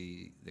 because of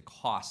the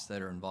costs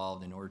that are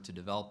involved in order to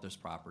develop this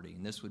property,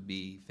 and this would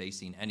be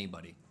facing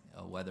anybody,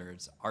 whether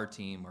it's our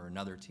team or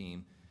another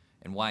team,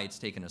 and why it's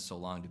taken us so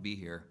long to be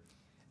here,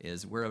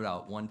 is we're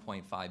about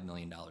 $1.5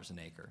 million an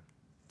acre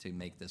to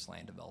make this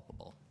land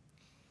developable.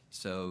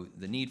 So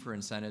the need for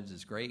incentives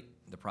is great.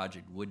 The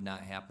project would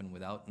not happen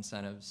without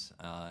incentives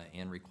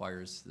and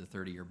requires the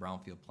 30-year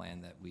brownfield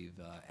plan that we've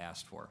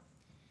asked for.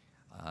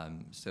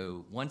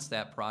 So once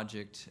that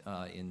project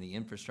in the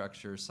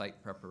infrastructure,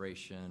 site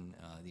preparation,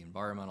 the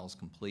environmental is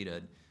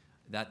completed,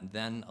 that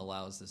then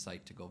allows the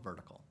site to go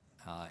vertical.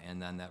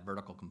 And then that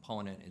vertical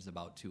component is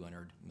about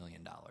 $200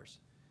 million.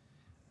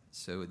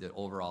 So the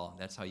overall,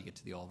 that's how you get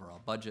to the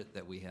overall budget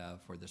that we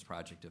have for this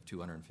project of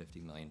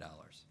 $250 million.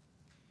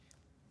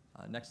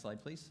 Next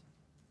slide, please.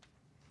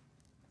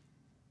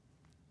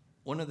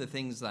 One of the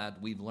things that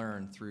we've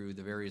learned through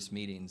the various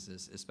meetings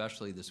is,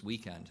 especially this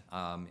weekend,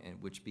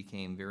 which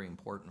became very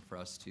important for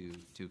us to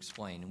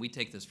explain, and we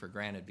take this for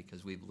granted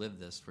because we've lived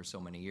this for so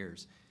many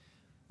years.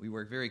 We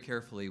work very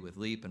carefully with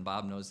LEAP, and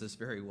Bob knows this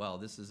very well.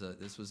 This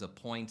was a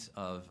point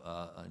of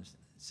a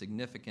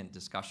significant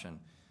discussion,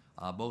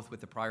 both with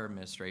the prior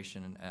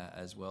administration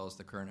as well as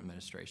the current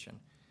administration,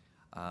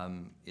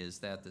 is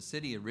that the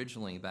city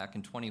originally, back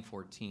in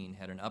 2014,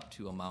 had an up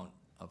to amount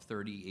of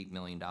 $38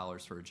 million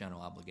for a general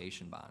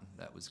obligation bond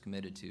that was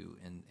committed to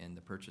in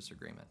the purchase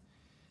agreement.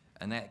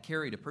 And that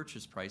carried a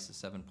purchase price of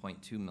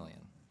 $7.2 million.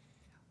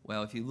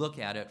 Well, if you look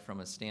at it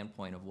from a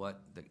standpoint of what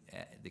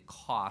the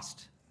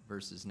cost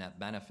versus net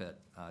benefit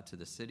to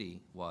the city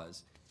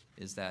was,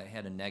 is that it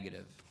had a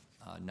negative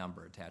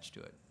number attached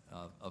to it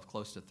of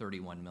close to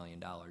 $31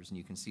 million, and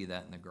you can see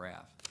that in the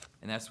graph.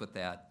 And that's what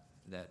that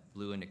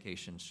blue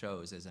indication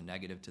shows as a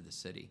negative to the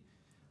city.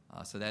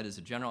 So that is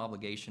a general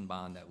obligation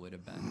bond that would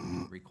have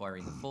been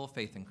requiring the full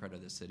faith and credit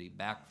of the city,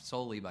 backed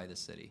solely by the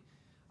city,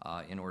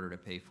 in order to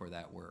pay for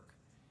that work.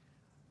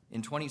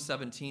 In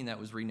 2017, that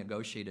was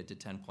renegotiated to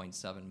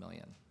 $10.7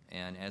 million.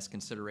 And as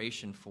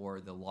consideration for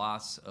the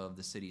loss of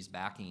the city's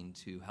backing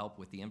to help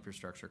with the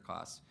infrastructure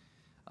costs,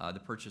 the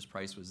purchase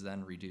price was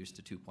then reduced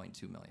to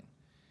 $2.2 million.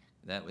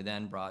 That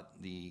then brought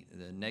the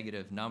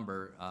negative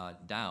number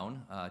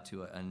down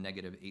to a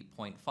negative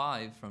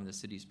 8.5 from the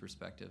city's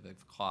perspective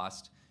of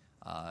cost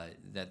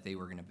that they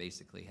were going to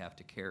basically have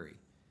to carry.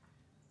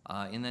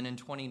 And then in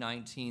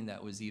 2019,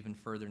 that was even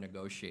further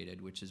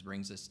negotiated, which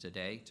brings us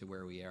today to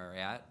where we are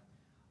at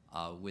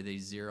with a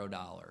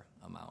 $0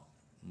 amount,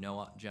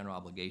 no general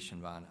obligation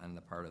bond on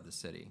the part of the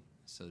city.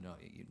 So no,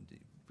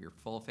 your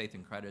full faith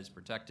and credit is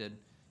protected.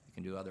 You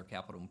can do other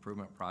capital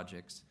improvement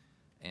projects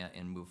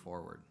and move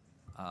forward.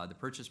 The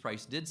purchase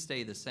price did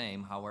stay the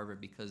same, however,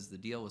 because the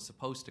deal was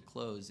supposed to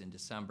close in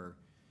December,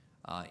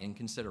 in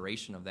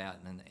consideration of that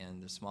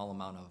and the small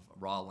amount of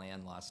raw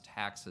land loss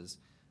taxes,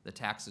 the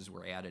taxes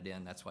were added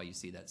in. That's why you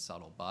see that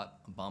subtle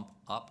bump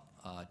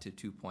up to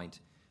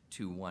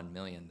 2.21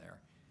 million there.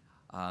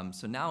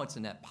 So now it's a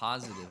net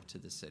positive to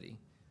the city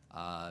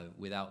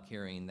without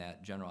carrying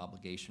that general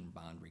obligation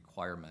bond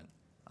requirement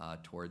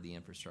toward the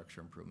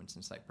infrastructure improvements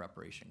and site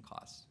preparation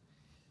costs.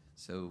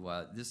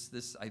 So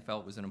this I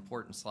felt was an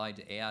important slide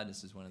to add.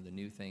 This is one of the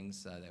new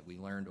things that we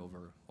learned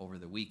over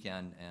the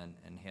weekend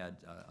and had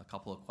a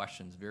couple of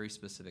questions very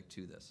specific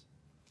to this.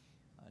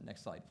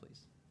 Next slide,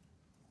 please.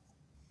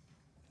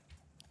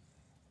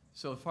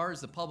 So as far as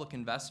the public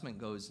investment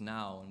goes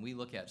now, and we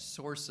look at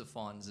source of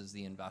funds as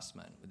the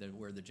investment,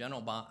 where the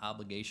general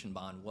obligation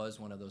bond was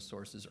one of those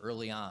sources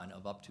early on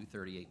of up to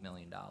 $38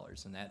 million,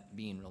 and that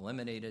being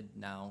eliminated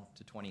now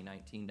to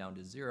 2019 down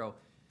to zero,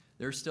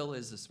 there still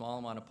is a small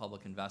amount of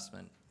public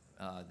investment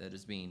that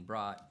is being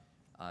brought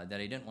that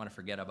I didn't want to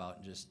forget about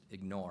and just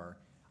ignore,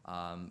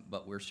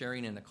 but we're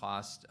sharing in the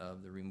cost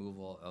of the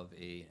removal of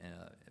a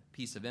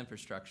piece of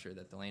infrastructure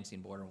that the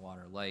Lansing Board and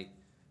Water Light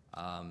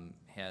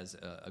has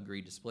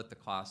agreed to split the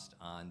cost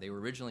on. They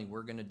originally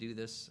were going to do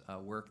this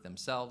work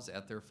themselves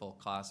at their full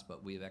cost,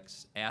 but we've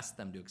asked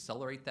them to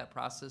accelerate that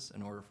process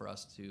in order for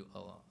us to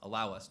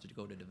allow us to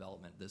go to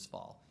development this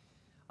fall.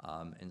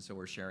 And so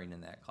we're sharing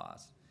in that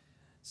cost.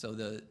 So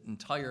the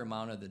entire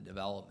amount of the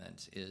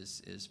development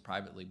is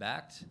privately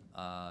backed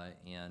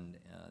and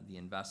the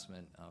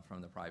investment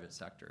from the private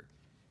sector.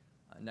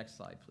 Next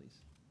slide, please.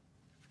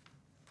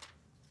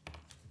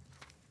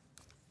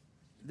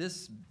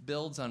 This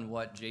builds on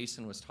what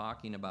Jason was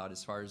talking about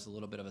as far as a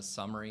little bit of a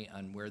summary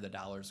on where the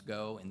dollars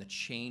go and the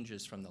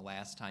changes from the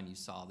last time you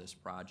saw this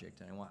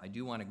project. And I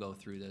do want to go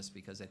through this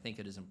because I think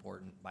it is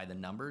important by the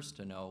numbers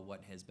to know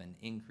what has been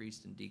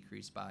increased and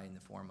decreased by in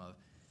the form of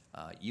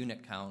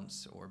unit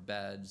counts or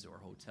beds or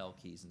hotel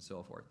keys and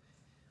so forth.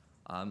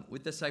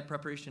 With the site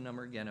preparation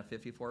number, again, of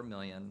 54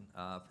 million,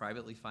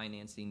 privately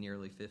financing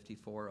nearly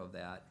 54 of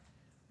that,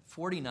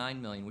 49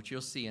 million, which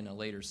you'll see in a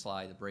later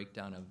slide, the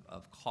breakdown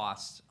of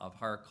costs, of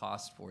hard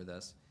costs for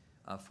this,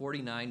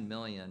 49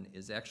 million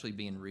is actually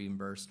being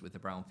reimbursed with the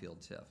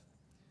brownfield TIF.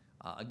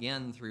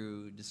 Again,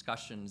 through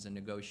discussions and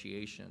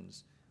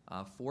negotiations,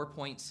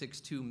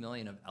 4.62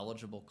 million of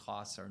eligible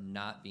costs are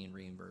not being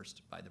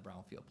reimbursed by the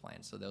brownfield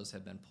plan, so those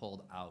have been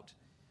pulled out,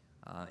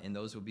 and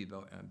those will be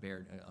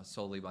bared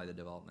solely by the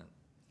development.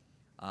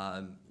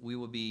 We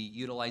will be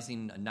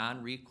utilizing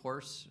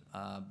non-recourse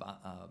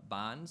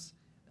bonds.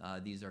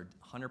 These are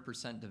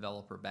 100%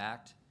 developer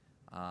backed,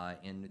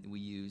 and we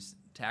use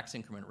tax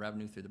increment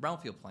revenue through the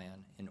brownfield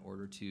plan in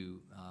order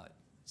to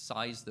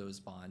size those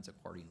bonds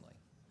accordingly.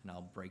 And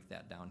I'll break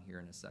that down here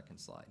in a second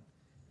slide.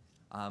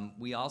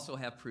 We also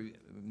have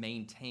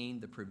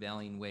maintained the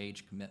prevailing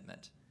wage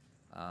commitment,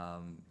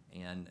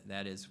 and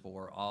that is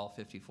for all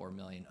 54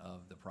 million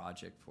of the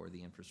project for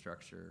the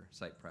infrastructure,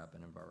 site prep,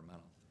 and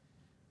environmental.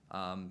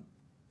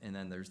 And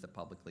then there's the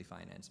publicly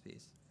financed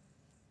piece.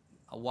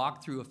 I'll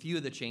walk through a few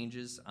of the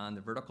changes on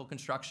the vertical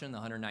construction, the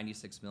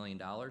 $196 million.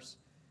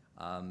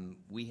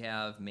 We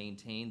have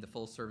maintained the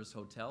full-service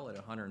hotel at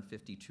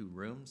 152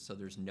 rooms, so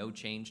there's no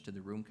change to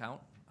the room count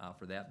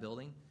for that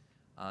building.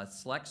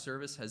 Select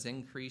service has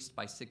increased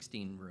by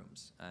 16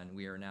 rooms, and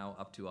we are now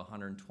up to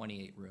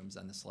 128 rooms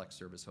on the select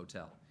service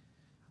hotel.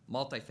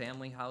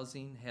 Multifamily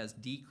housing has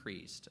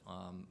decreased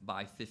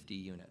by 50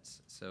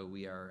 units, so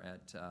we are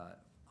at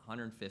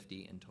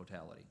 150 in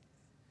totality.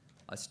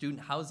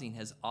 Student housing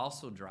has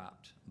also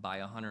dropped by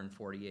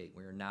 148.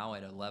 We are now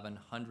at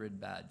 1,100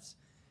 beds.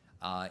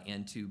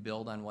 And to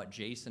build on what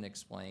Jason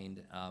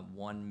explained,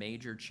 one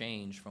major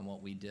change from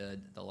what we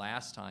did the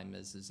last time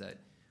is that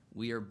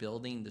we are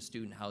building the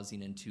student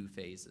housing in 2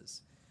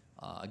 phases.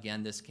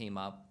 Again, this came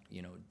up,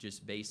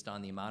 just based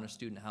on the amount of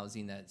student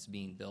housing that's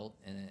being built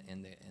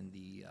in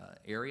the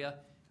area.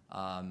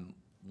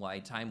 By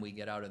the time we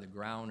get out of the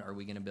ground, are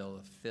we going to be able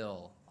to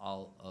fill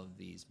all of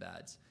these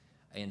beds?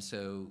 And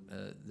so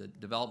the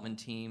development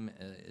team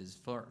is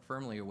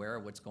firmly aware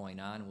of what's going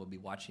on. We'll be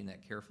watching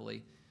that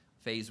carefully.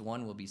 Phase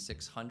 1 will be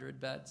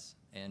 600 beds,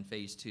 and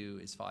Phase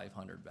 2 is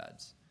 500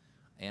 beds.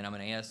 And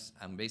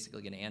I'm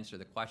basically going to answer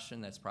the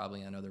question that's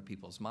probably on other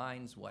people's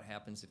minds: what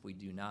happens if we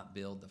do not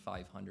build the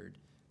 500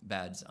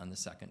 beds on the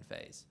second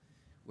phase?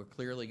 We're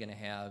clearly going to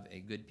have a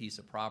good piece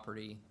of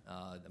property.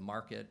 The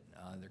market,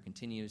 they're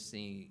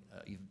continuously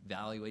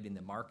evaluating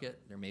the market.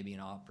 There may be an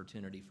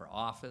opportunity for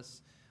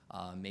office.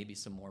 Maybe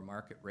some more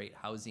market rate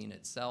housing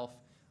itself,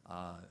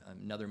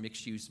 another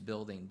mixed-use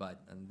building,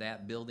 but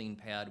that building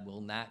pad will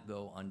not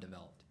go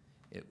undeveloped.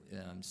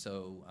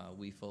 So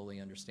we fully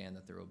understand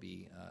that there will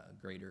be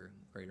greater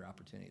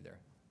opportunity there.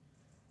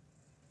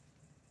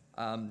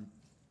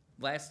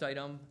 Last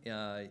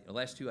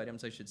 2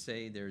 items I should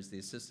say, there's the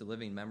assisted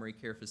living memory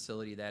care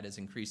facility that has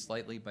increased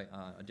slightly by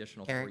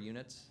additional 4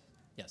 units.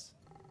 Yes.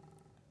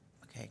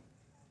 Okay.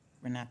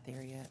 We're not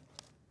there yet.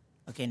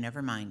 Okay,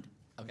 never mind.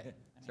 Okay,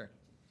 sure.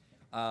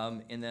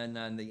 And then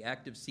on the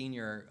active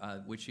senior,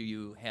 which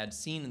you had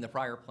seen in the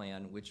prior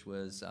plan, which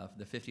was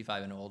the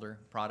 55 and older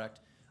product,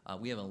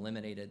 we have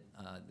eliminated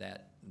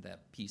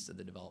that piece of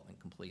the development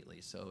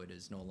completely, so it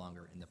is no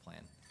longer in the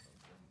plan.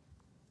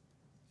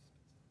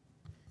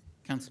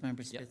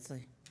 Councilmember Yep.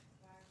 Spitzley?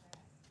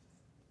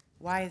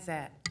 Why is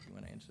that? Do you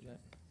want to answer that?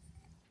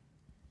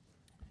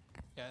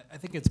 Yeah, I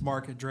think it's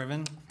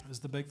market-driven is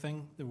the big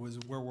thing.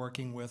 We're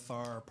working with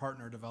our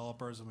partner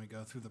developers, and we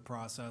go through the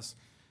process.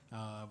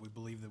 We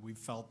believe that we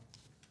felt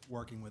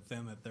working with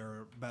them that there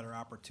are better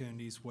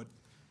opportunities. What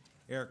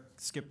Eric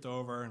skipped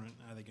over, and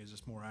I think it's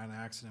just more an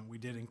accident, we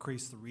did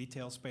increase the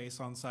retail space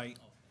on site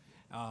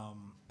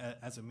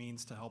as a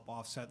means to help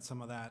offset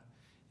some of that.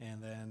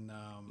 And then,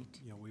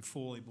 we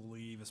fully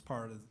believe as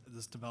part of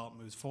this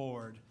development moves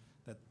forward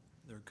that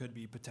there could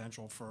be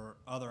potential for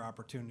other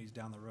opportunities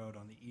down the road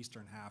on the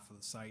eastern half of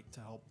the site to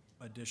help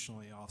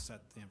additionally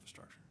offset the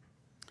infrastructure.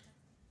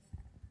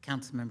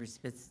 Councilmember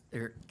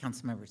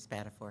Councilmember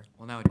Spatafor.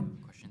 Well, now I do have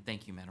a question.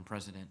 Thank you, Madam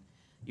President.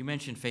 You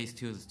mentioned phase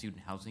 2 of the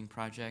student housing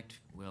project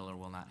will or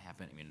will not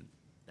happen. I mean,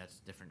 that's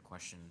a different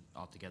question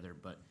altogether,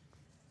 but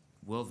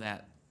will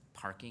that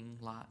parking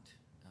lot,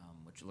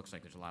 which looks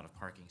like there's a lot of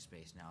parking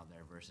space now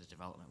there versus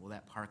development, will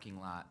that parking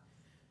lot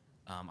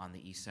on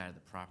the east side of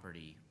the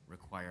property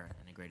require an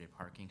integrated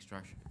parking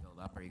structure to build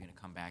up? Or are you going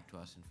to come back to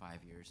us in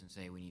 5 years and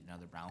say we need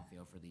another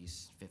brownfield for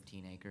these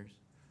 15 acres?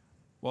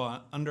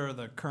 Well, under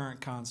the current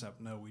concept,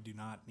 no, we do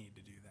not need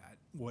to do that.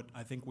 What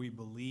I think we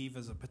believe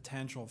is a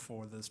potential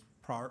for this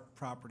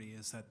property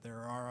is that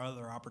there are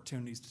other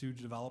opportunities to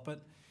develop it.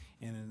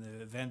 And in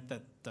the event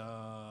that,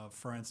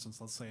 for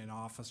instance, let's say an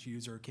office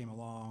user came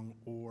along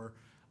or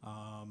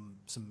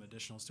some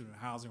additional student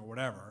housing or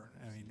whatever,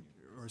 I mean,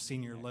 or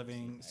senior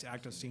living,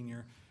 active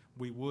senior,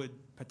 we would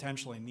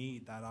potentially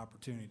need that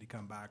opportunity to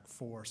come back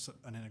for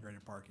an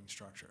integrated parking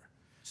structure.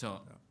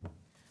 So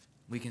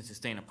we can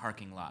sustain a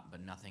parking lot,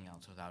 but nothing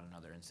else without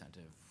another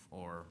incentive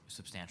or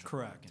substantial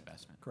Correct.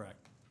 investment.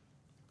 Correct.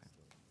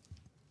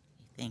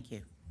 Thank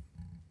you.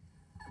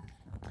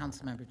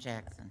 Councilmember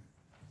Jackson.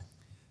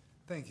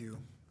 Thank you.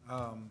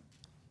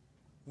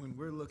 When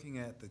we're looking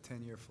at the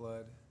 10-year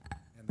flood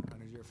and the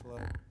 100-year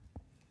flood,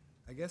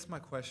 I guess my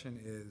question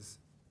is,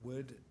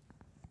 would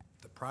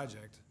the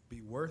project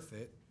be worth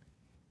it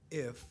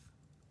if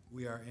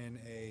we are in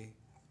a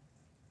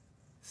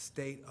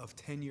state of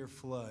 10-year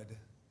flood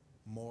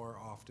more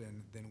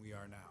often than we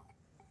are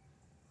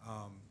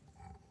now?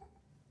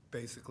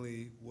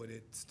 Basically, would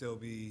it still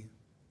be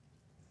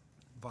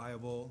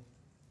viable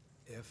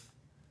if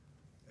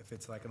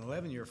it's like an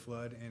 11-year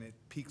flood and it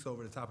peaks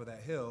over the top of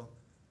that hill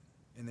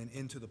and then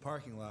into the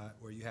parking lot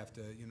where you have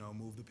to,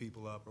 move the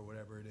people up or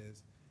whatever it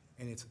is,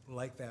 and it's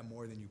like that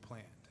more than you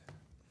planned?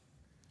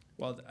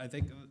 Well, I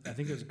think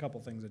there's a couple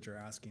things that you're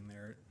asking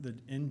there.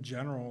 In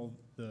general,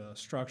 the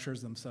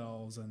structures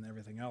themselves and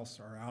everything else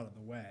are out of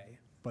the way.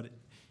 But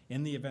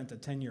in the event of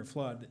 10-year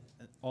flood,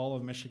 all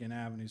of Michigan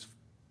Avenue's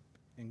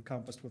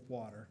encompassed with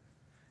water.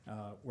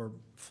 We're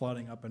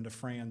flooding up into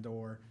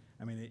Frandor.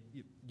 I mean,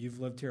 you've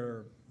lived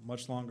here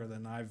much longer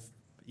than I've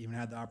even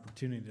had the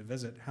opportunity to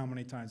visit. How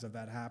many times have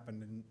that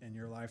happened in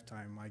your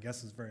lifetime? My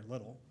guess is very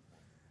little.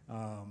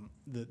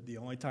 The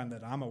only time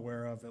that I'm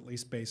aware of, at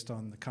least based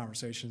on the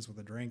conversations with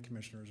the drain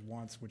commissioners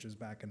once, which is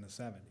back in the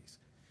 70s.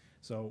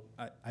 So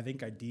I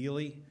think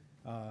ideally,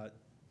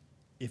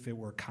 if it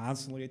were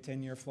constantly a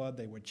 10-year flood,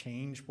 they would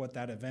change what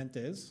that event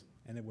is,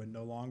 and it would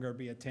no longer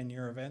be a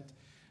 10-year event.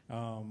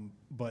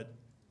 But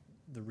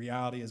the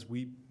reality is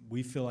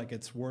we feel like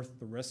it's worth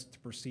the risk to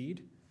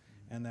proceed,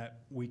 and that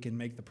we can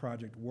make the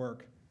project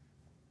work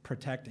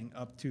protecting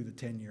up to the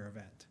 10-year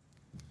event.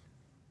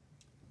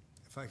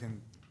 If I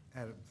can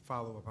add a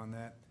follow-up on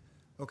that.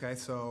 Okay,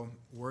 so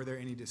were there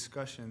any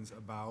discussions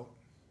about,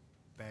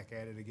 back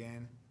at it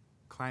again,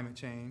 climate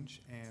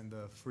change and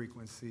the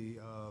frequency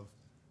of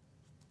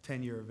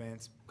 10-year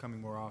events coming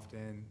more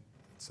often,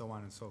 so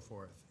on and so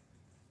forth?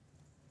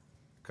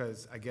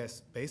 Because I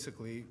guess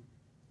basically,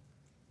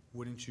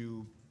 wouldn't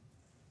you,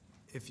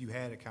 if you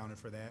had accounted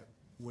for that,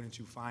 wouldn't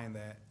you find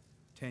that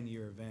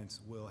 10-year events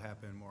will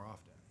happen more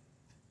often?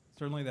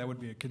 Certainly that would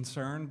be a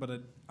concern, but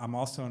I'm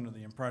also under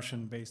the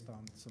impression, based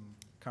on some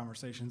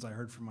conversations I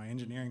heard from my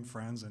engineering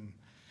friends, and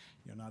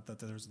not that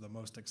there's the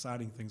most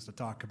exciting things to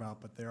talk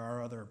about, but there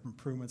are other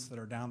improvements that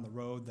are down the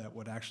road that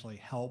would actually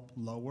help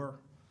lower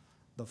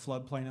the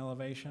floodplain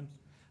elevation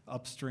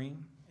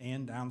upstream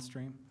and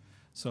downstream.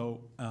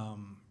 So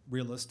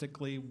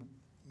realistically,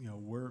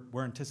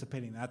 we're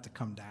anticipating that to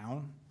come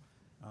down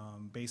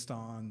based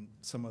on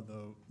some of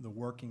the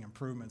working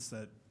improvements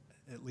that,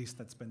 at least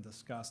that's been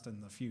discussed in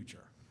the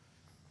future.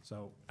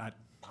 So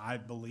I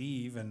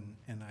believe, and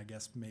I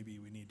guess maybe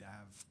we need to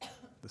have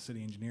the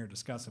city engineer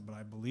discuss it, but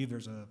I believe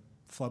there's a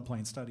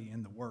floodplain study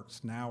in the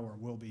works now, or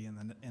will be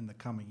in the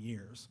coming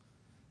years,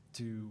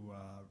 to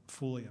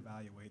fully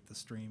evaluate the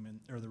stream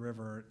or the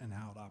river and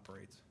how it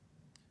operates.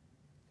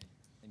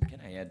 And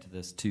can I add to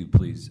this too,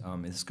 please?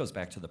 This goes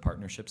back to the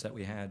partnerships that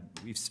we had.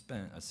 We've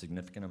spent a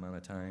significant amount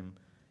of time.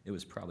 It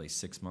was probably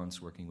 6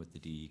 months working with the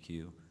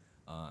DEQ,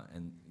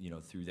 and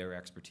through their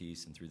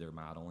expertise and through their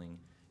modeling,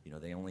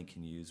 they only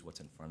can use what's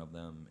in front of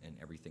them, and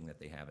everything that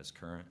they have is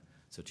current.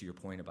 So to your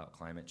point about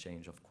climate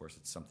change, of course,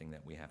 it's something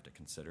that we have to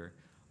consider.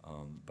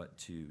 But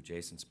to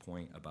Jason's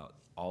point about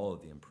all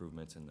of the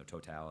improvements in the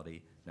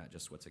totality, not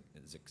just what's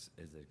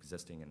is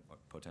existing and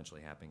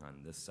potentially happening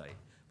on this site,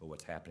 but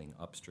what's happening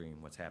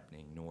upstream, what's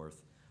happening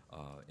north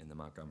in the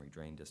Montgomery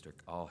Drain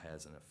District, all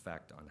has an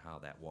effect on how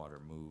that water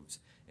moves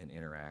and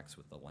interacts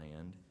with the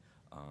land.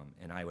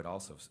 And I would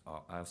also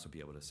be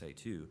able to say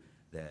too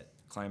that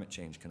climate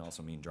change can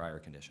also mean drier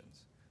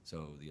conditions.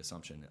 So the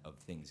assumption of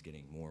things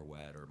getting more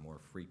wet or more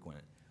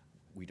frequent,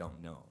 we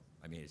don't know.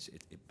 I mean,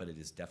 but it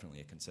is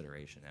definitely a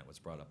consideration. That was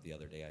brought up the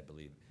other day, I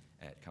believe,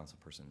 at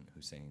Councilperson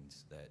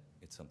Hussein's, that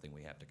it's something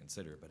we have to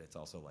consider, but it's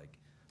also like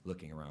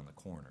looking around the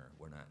corner.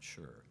 We're not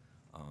sure.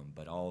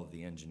 But all of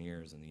the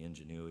engineers and the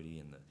ingenuity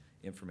and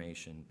the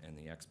information and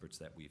the experts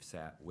that we've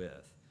sat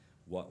with,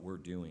 what we're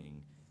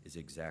doing is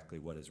exactly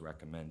what is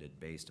recommended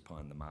based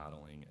upon the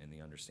modeling and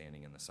the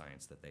understanding and the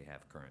science that they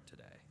have current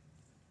today.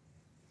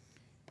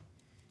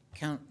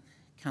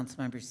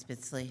 Councilmember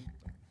Spitzley.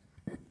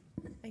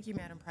 Thank you,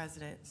 Madam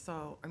President.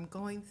 So I'm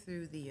going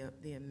through the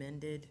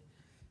amended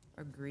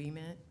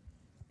agreement,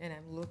 and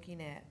I'm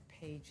looking at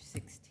page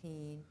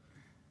 16,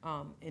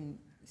 and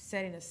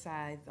setting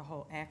aside the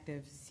whole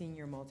active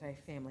senior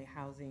multifamily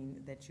housing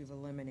that you've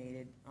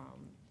eliminated,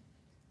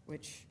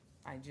 which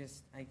I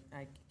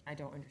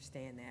don't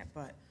understand that.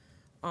 But,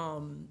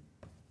 I'm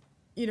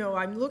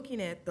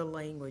looking at the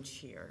language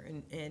here,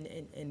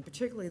 and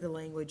particularly the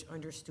language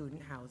under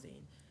student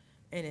housing,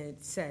 and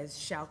it says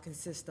shall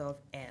consist of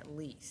at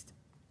least.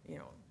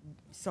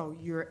 So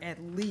you're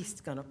at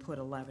least going to put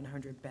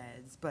 1,100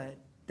 beds, but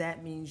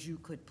that means you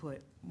could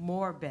put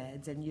more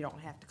beds, and you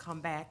don't have to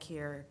come back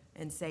here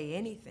and say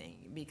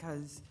anything,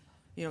 because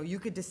you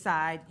could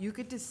decide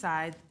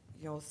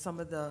some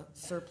of the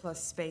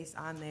surplus space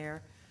on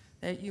there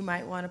that you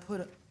might want to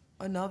put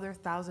another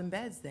 1,000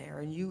 beds there,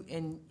 and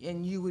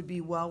you would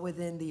be well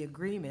within the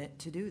agreement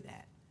to do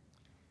that.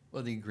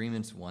 Well, the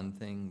agreement's one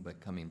thing,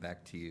 but coming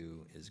back to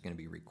you is going to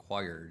be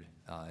required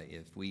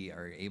if we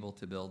are able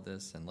to build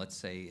this, and let's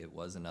say it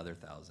was another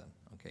 1,000,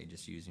 okay,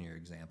 just using your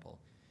example.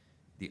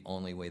 The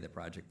only way the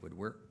project would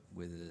work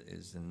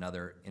is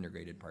another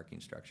integrated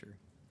parking structure.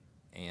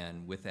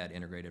 And with that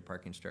integrated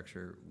parking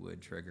structure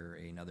would trigger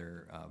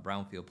another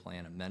brownfield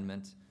plan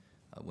amendment.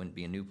 Wouldn't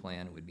be a new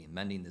plan, it would be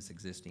amending this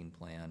existing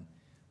plan.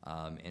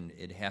 And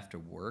it'd have to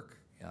work.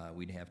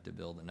 We'd have to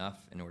build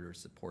enough in order to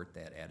support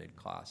that added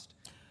cost.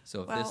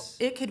 So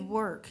if it could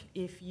work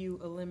if you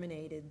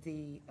eliminated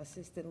the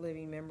assisted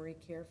living memory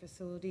care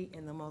facility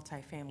and the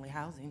multifamily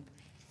housing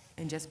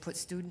and just put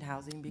student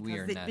housing,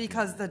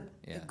 because the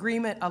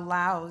agreement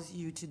allows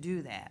you to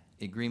do that.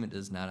 The agreement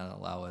does not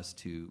allow us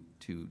to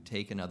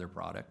take another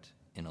product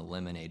and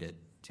eliminate it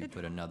to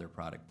put another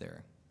product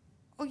there.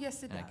 Oh,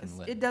 yes, it does.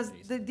 It does.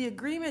 The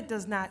agreement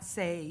does not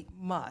say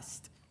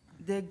must.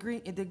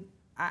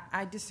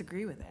 I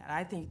disagree with that.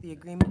 I think the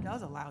agreement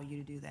does allow you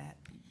to do that.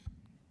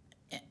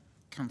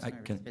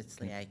 Councilmember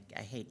Spitzley,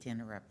 I hate to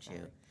interrupt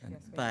you,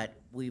 but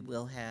we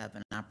will have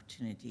an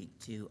opportunity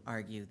to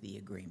argue the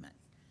agreement.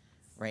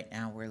 Right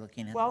now, we're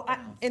looking at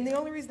and the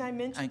only reason I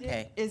mentioned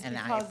it is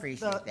because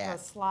the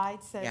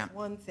slide says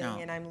one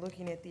thing, and I'm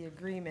looking at the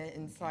agreement,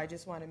 and so I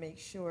just want to make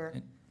sure.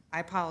 I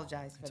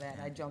apologize for that.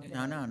 I jumped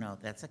in. No,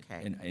 that's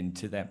okay. And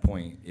to that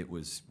point, it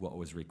was what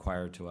was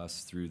required to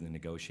us through the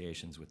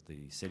negotiations with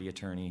the city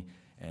attorney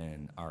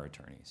and our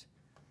attorneys,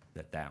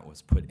 that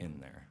was put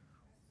in there.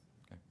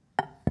 Okay.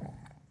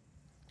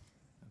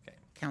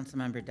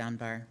 Councilmember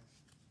Dunbar.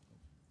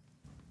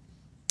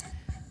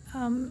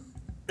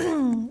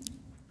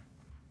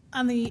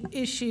 On the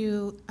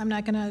issue, I'm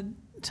not going to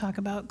talk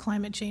about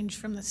climate change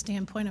from the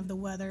standpoint of the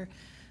weather,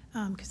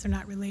 because they're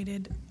not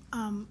related.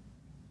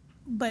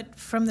 But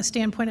from the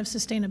standpoint of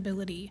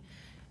sustainability,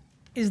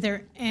 is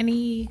there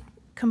any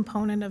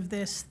component of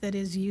this that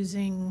is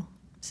using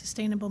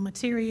sustainable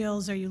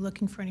materials? Are you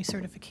looking for any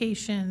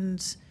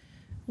certifications?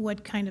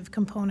 What kind of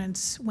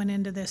components went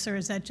into this, or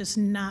is that just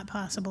not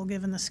possible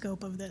given the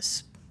scope of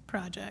this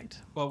project?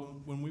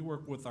 Well, when we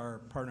work with our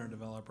partner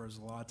developers,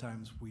 a lot of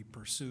times we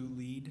pursue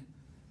LEED.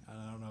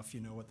 I don't know if you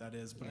know what that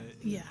is, but,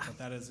 but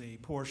that is a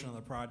portion of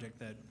the project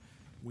that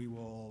we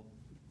will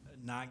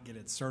not get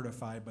it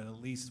certified, but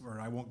at least,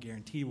 or I won't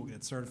guarantee we'll get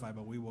it certified,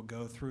 but we will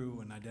go through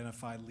and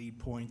identify LEED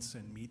points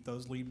and meet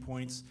those LEED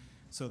points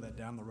so that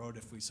down the road,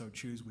 if we so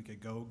choose, we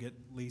could go get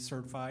LEED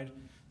certified.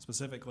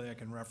 Specifically, I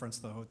can reference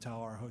the hotel.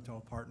 Our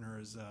hotel partner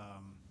is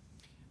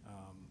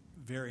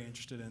very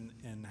interested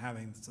in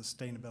having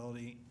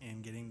sustainability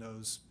and getting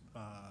those,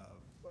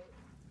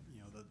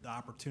 the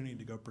opportunity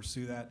to go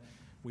pursue that.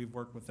 We've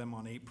worked with them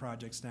on 8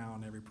 projects now,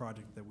 and every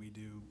project that we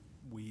do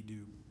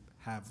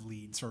have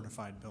LEED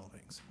certified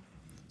buildings.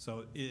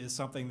 So it is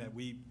something that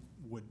we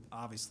would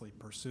obviously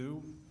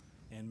pursue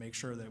and make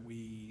sure that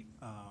we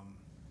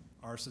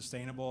are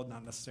sustainable,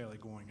 not necessarily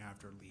going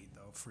after LEED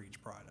though for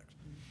each project.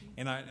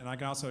 And I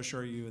can also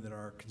assure you that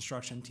our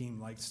construction team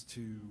likes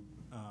to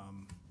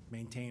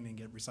maintain and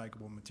get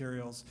recyclable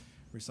materials,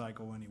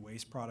 recycle any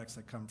waste products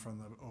that come from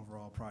the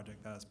overall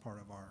project. That is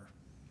part of our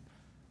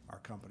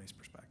company's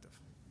perspective.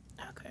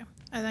 Okay.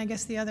 And I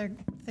guess the other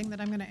thing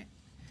that I'm going to,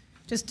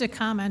 just to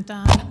comment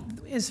on,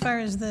 as far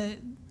as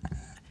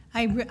I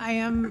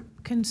am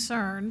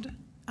concerned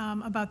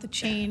about the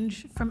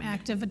change from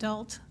active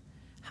adult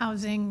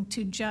housing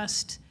to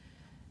just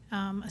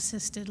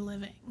assisted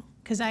living.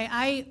 Because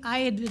I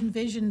had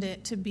envisioned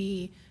it to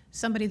be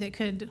somebody that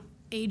could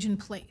age in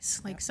place,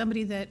 like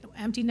somebody that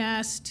empty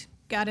nest,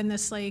 got in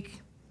this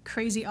like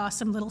crazy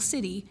awesome little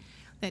city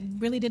that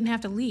really didn't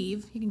have to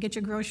leave. You can get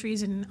your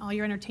groceries and all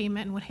your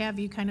entertainment and what have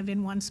you kind of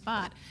in one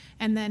spot,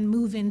 and then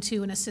move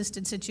into an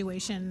assisted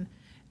situation.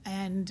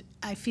 And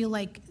I feel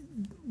like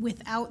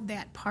without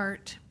that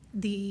part,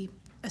 the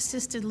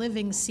assisted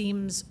living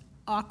seems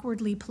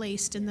awkwardly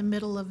placed in the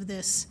middle of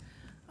this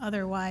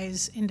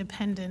otherwise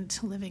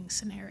independent living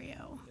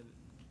scenario.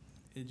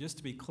 And just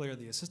to be clear,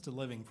 the assisted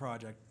living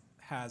project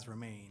has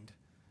remained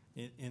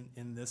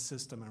in this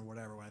system and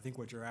whatever. I think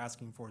what you're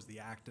asking for is the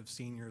active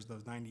seniors,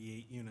 those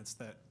 98 units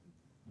that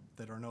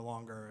are no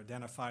longer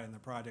identified in the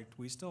project.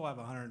 We still have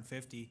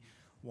 150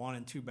 1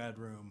 and 2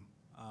 bedroom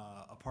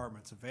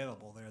apartments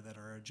available there that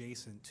are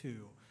adjacent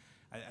to.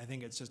 I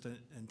think it's just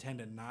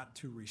intended not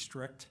to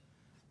restrict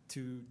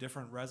to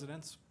different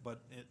residents,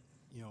 but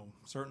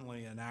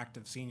certainly an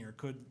active senior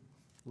could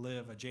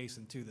live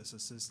adjacent to this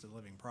assisted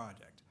living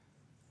project.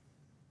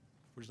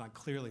 We're just not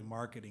clearly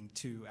marketing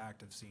to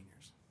active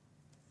seniors.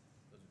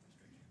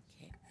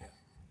 Okay.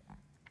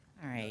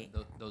 All right.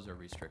 Those are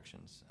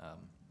restrictions.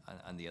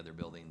 On the other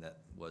building that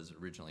was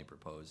originally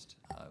proposed,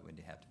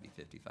 would have to be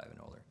 55 and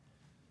older.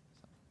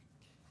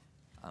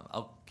 So,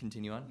 I'll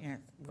continue on. Yeah,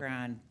 we're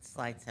on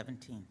slide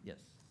 17. Yes,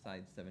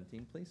 slide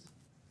 17, please.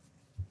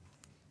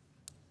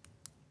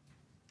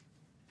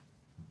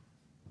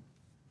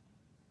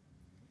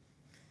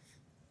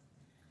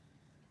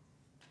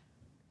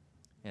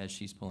 As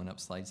she's pulling up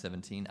slide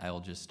 17, I will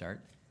just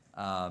start.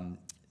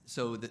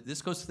 So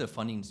this goes to the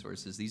funding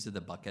sources. These are the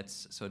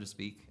buckets, so to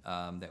speak,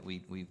 that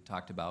we've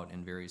talked about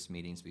in various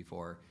meetings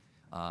before.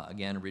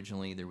 Again,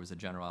 originally there was a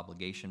general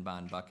obligation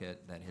bond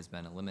bucket that has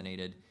been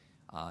eliminated.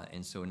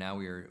 And so now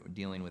we are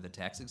dealing with a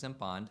tax-exempt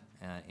bond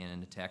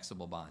and a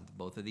taxable bond.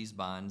 Both of these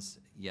bonds,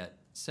 yet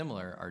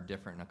similar, are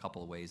different in a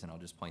couple of ways, and I'll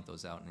just point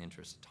those out in the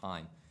interest of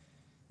time.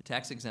 The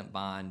tax-exempt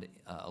bond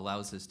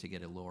allows us to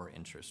get a lower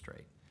interest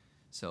rate.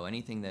 So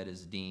anything that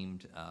is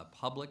deemed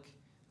public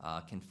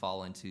can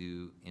fall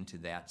into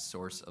that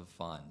source of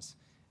funds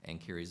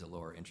and carries a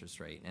lower interest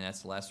rate. And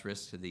that's less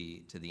risk to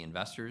the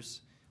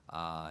investors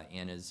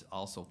and is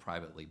also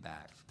privately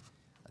backed.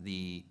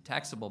 The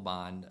taxable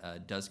bond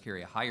does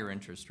carry a higher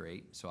interest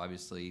rate, so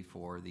obviously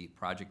for the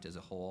project as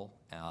a whole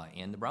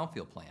and the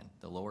brownfield plan,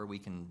 the lower we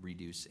can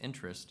reduce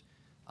interest,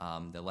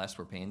 the less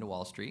we're paying to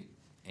Wall Street,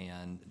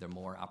 and the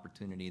more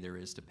opportunity there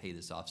is to pay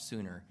this off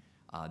sooner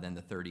than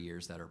the 30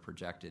 years that are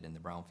projected in the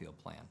brownfield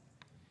plan.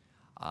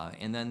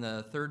 And then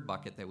the third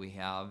bucket that we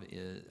have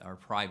is our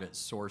private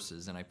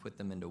sources, and I put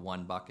them into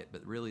one bucket,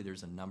 but really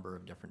there's a number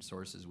of different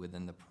sources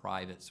within the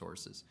private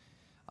sources.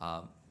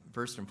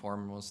 First and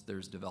foremost,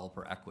 there's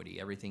developer equity.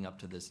 Everything up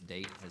to this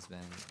date has been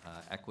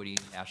equity,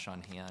 cash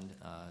on hand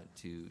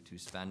to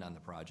spend on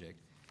the project.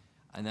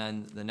 And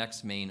then the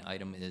next main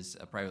item is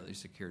privately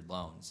secured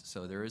loans.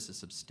 So there is a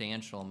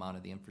substantial amount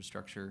of the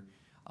infrastructure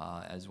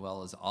as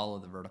well as all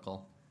of the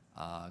vertical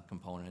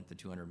component, the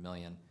 $200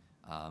 million,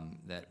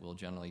 that will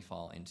generally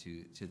fall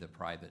into the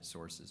private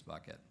sources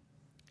bucket.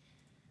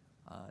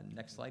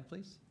 Next slide,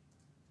 please.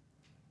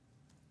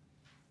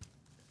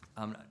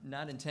 I'm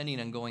not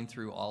intending on going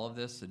through all of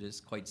this. It is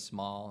quite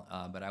small,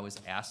 but I was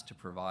asked to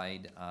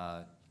provide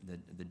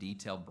the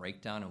detailed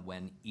breakdown of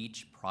when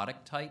each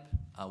product type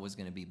was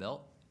going to be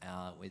built,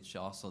 which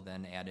also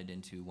then added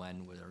into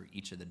when were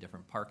each of the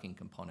different parking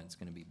components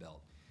going to be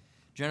built.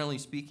 Generally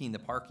speaking, the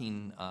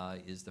parking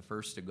is the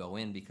first to go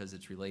in because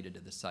it's related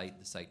to the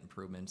site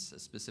improvements,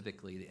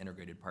 specifically the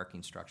integrated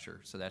parking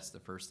structure. So that's the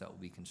first that will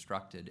be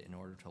constructed in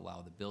order to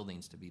allow the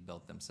buildings to be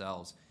built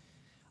themselves.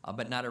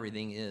 But not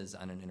everything is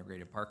on an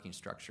integrated parking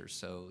structure.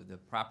 So the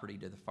property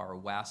to the far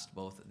west,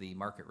 both the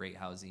market rate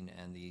housing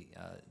and the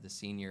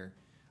senior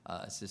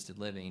assisted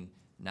living,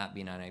 not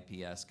being on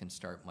IPS, can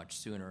start much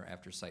sooner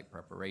after site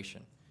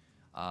preparation.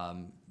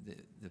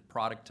 The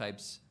product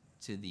types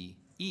to the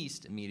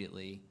east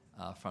immediately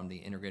from the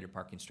integrated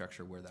parking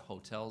structure where the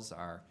hotels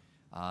are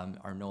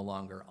no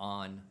longer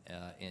on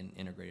an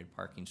integrated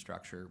parking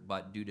structure,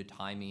 but due to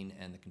timing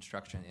and the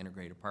construction of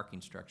integrated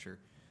parking structure,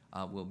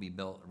 will be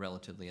built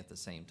relatively at the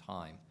same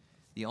time.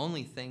 The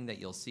only thing that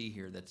you'll see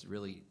here that's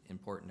really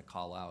important to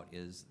call out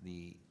is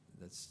the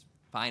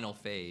final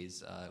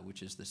phase,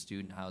 which is the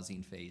student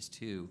housing phase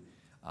 2,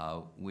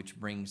 which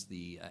brings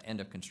the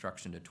end of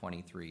construction to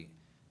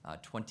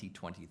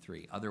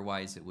 2023.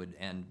 Otherwise, it would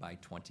end by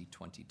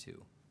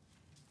 2022.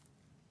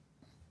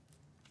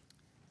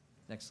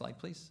 Next slide,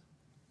 please.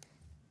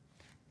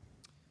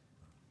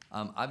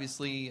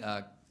 Obviously,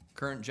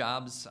 current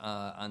jobs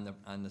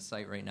on the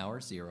site right now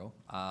are 0.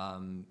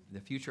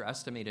 The future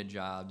estimated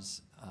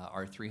jobs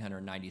are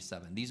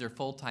 397. These are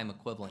full-time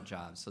equivalent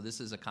jobs. So this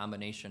is a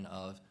combination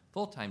of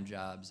full-time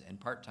jobs and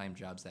part-time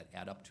jobs that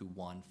add up to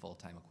one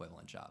full-time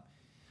equivalent job.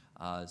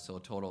 So a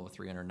total of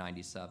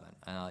 397.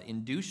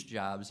 Induced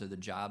jobs are the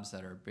jobs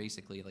that are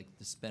basically like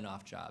the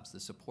spin-off jobs, the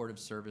supportive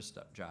service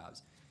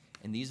jobs.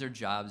 And these are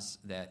jobs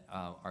that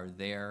are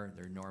there.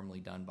 They're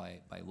normally done by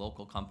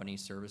local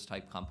companies,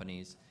 service-type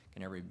companies,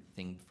 and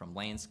everything from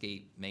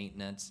landscape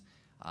maintenance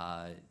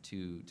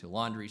to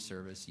laundry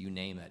service, you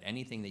name it.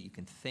 Anything that you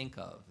can think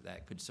of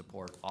that could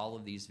support all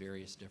of these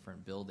various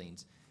different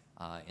buildings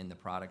and the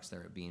products that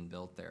are being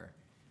built there.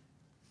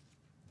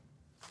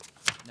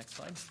 Next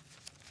slide.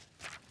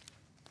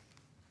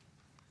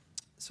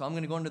 So I'm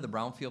going to go into the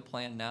brownfield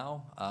plan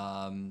now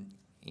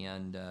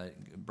and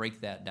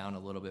break that down a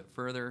little bit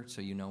further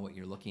so you know what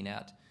you're looking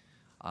at.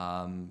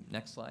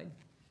 Next slide.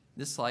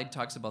 This slide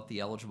talks about the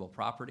eligible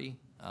property.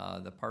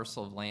 The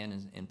parcel of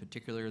land in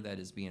particular that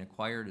is being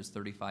acquired is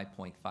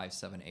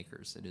 35.57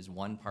 acres. It is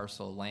one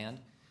parcel of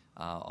land.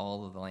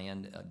 All of the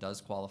land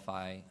does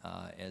qualify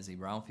as a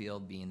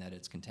brownfield, being that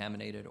it's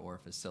contaminated or a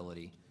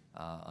facility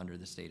under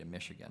the state of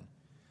Michigan.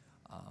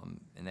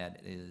 And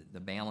that is the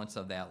balance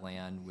of that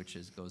land, which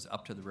goes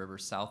up to the river.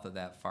 South of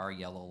that far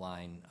yellow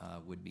line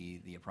would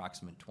be the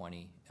approximate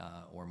 20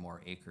 or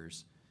more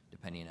acres,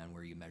 depending on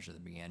where you measure the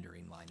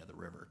meandering line of the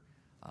river,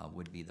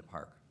 would be the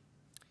park.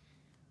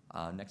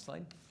 Next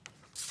slide.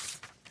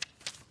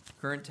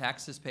 Current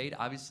taxes paid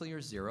obviously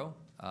are 0,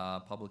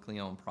 publicly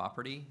owned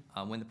property.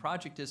 When the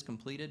project is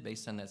completed,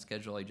 based on that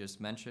schedule I just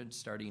mentioned,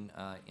 starting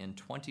in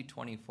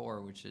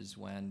 2024, which is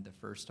when the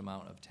first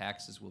amount of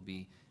taxes will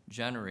be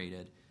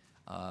generated,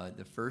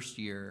 the first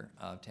year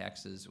of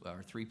taxes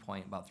are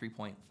about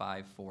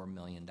 $3.54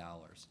 million.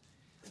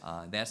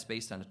 That's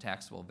based on a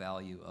taxable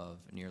value of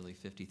nearly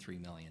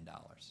 $53 million.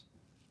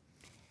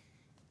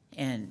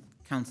 And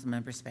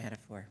Councilmember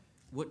Spatafor.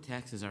 What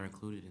taxes are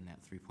included in that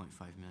 3.5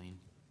 million?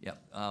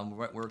 Yep,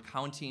 we're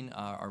counting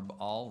are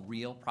all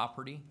real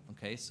property,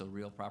 okay? So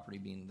real property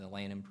being the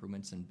land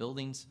improvements and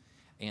buildings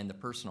and the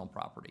personal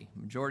property.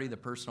 Majority of the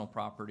personal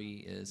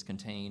property is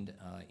contained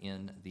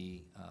in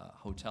the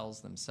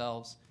hotels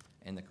themselves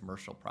and the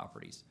commercial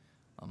properties.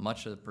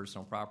 Much of the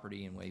personal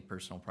property and way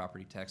personal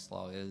property tax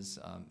law is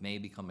may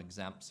become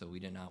exempt, so we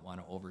did not want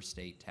to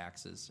overstate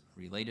taxes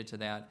related to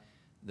that.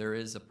 There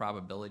is a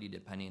probability,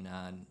 depending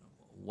on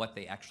what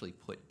they actually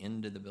put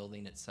into the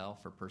building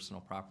itself for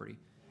personal property,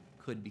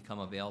 could become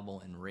available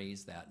and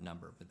raise that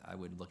number, but I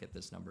would look at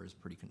this number as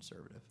pretty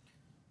conservative.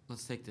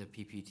 Let's take the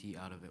PPT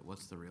out of it.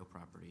 What's the real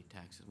property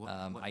taxes? What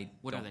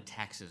are the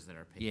taxes that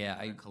are paid?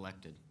 Yeah,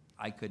 collected.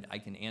 I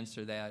can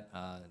answer that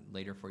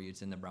later for you.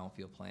 It's in the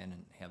brownfield plan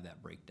and have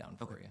that breakdown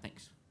for you.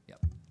 Thanks.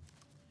 Yep.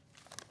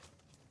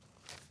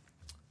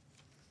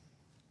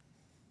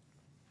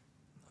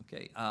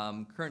 Okay.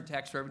 Current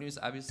tax revenues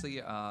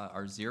obviously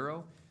are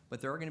 0, but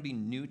there are going to be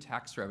new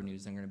tax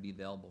revenues that are going to be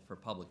available for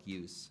public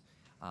use,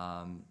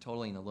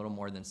 totaling a little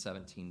more than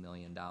 $17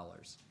 million.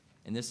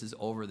 And this is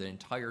over the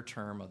entire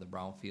term of the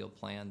brownfield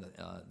plan,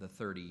 the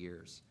 30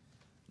 years.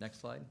 Next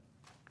slide.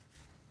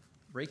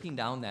 Breaking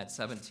down that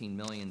 17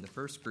 million, the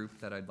first group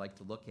that I'd like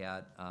to look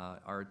at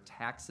are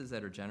taxes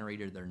that are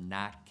generated that are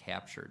not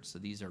captured. So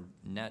these are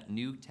net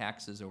new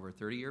taxes over a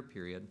 30-year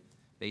period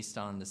based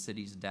on the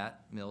city's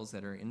debt mills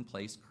that are in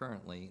place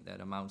currently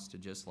that amounts to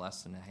just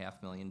less than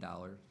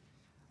 $500,000.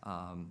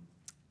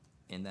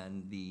 And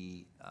then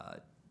the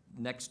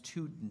next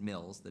 2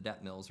 mills, the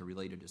debt mills, are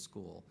related to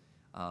school,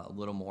 a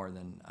little more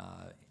than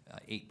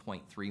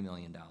 $8.3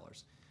 million.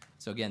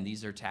 So again,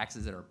 these are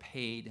taxes that are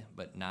paid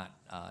but not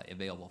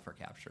available for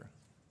capture.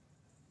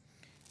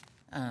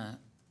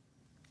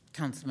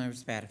 Councilmember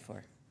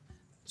Spatafor.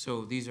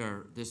 So this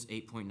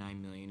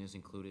 8.9 million is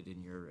included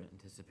in your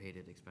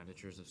anticipated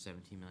expenditures of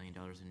 $17 million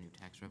in new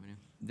tax revenue?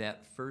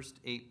 That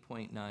first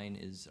 8.9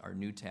 is our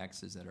new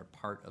taxes that are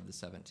part of the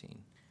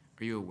 17.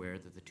 Are you aware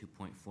that the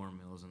 2.4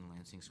 mills in the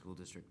Lansing School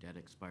District debt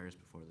expires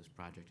before this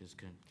project is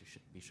going to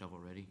be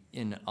shovel-ready?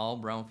 In all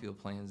brownfield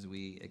plans,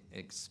 we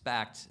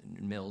expect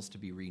mills to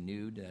be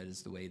renewed. That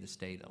is the way the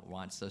state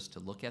wants us to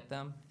look at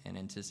them and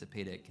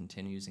anticipate it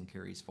continues and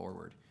carries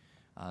forward.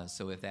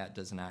 So if that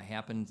does not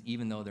happen,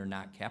 even though they're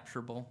not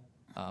capturable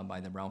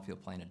by the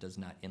brownfield plan, it does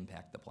not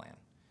impact the plan.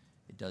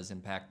 It does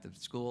impact the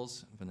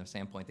schools from the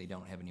standpoint they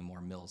don't have any more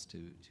mills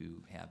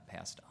to have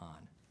passed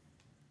on.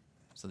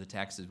 So the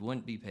taxes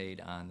wouldn't be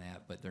paid on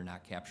that, but they're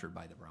not captured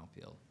by the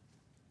brownfield.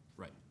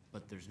 Right,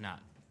 but there's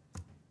not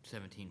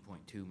 $17.2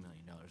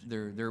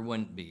 million. There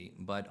wouldn't be,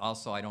 but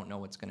also I don't know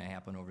what's going to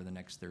happen over the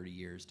next 30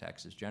 years.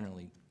 Taxes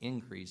generally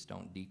increase,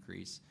 don't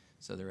decrease.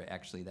 So they're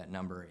actually that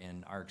number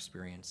in our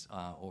experience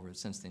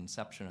since the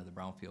inception of the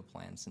brownfield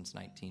plan since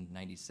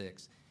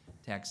 1996.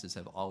 Taxes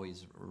have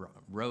always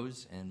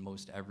rose in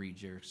most every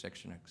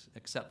jurisdiction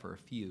except for a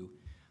few.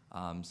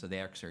 So they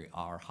actually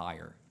are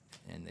higher,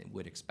 and they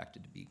would expect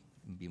it to be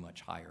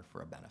much higher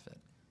for a benefit.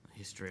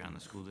 history on the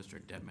school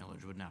district debt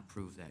millage would not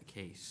prove that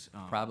case.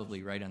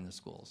 Probably right on the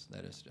schools.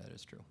 That is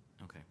true.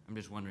 Okay. I'm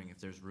just wondering if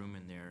there's room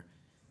in there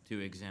to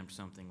exempt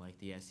something like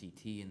the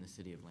SET in the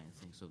city of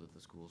Lansing so that the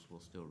schools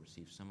will still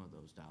receive some of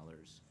those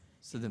dollars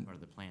So as the- part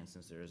of the plan,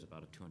 since there is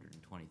about a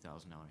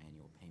 $220,000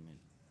 annual payment.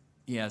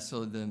 Yeah,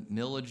 so the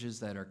millages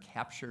that are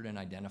captured and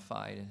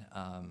identified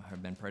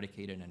have been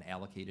predicated and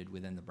allocated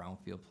within the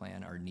brownfield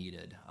plan are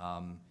needed.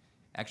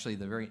 Actually,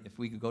 if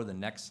we could go to the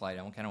next slide,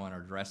 I kind of want to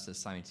address this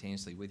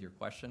simultaneously with your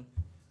question.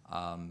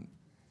 And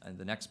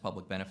the next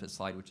public benefit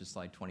slide, which is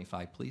slide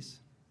 25, please.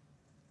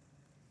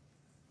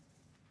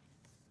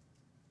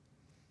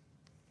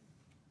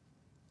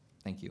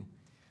 Thank you.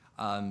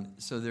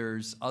 So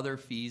there's other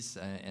fees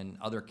and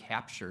other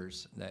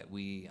captures that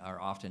we are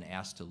often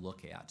asked to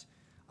look at.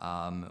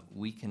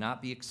 We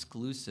cannot be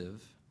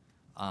exclusive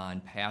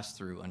on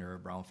pass-through under a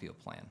brownfield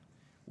plan.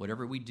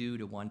 Whatever we do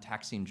to one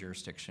taxing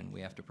jurisdiction,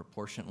 we have to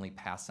proportionately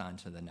pass on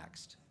to the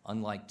next,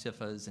 unlike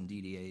TIFAs and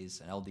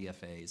DDAs and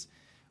LDFAs,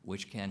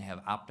 which can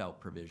have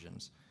opt-out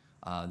provisions.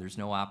 There's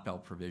no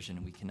opt-out provision,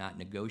 and we cannot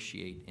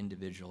negotiate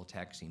individual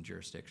taxing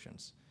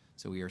jurisdictions.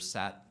 So we are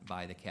set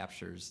by the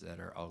captures that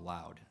are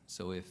allowed.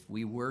 So if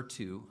we were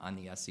to, on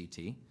the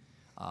SET,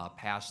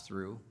 pass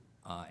through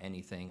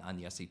anything on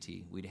the SET,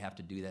 we'd have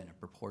to do that in a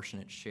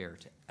proportionate share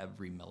to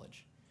every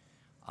millage.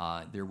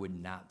 There would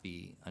not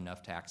be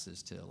enough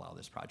taxes to allow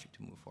this project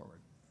to move forward.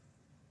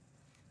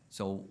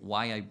 So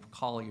why I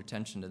call your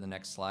attention to the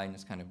next slide, and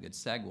it's kind of a good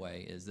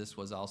segue, is this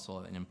was also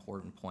an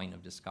important point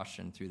of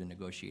discussion through the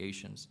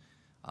negotiations.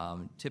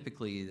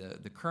 Typically,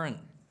 the current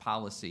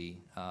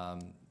policy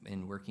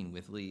in working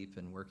with LEAP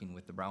and working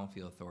with the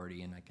Brownfield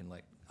Authority, and I can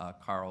let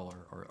Carl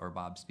or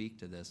Bob speak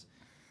to this,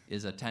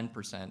 is a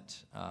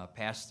 10%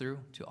 pass-through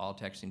to all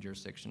taxing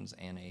jurisdictions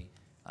and a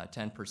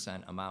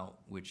 10% amount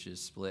which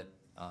is split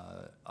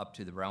up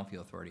to the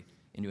Brownfield Authority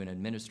into an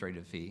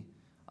administrative fee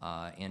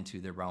and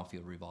to their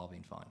Brownfield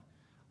revolving fund.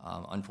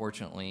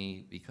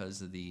 Unfortunately,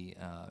 because of the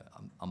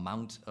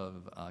amount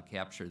of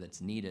capture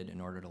that's needed in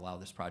order to allow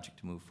this project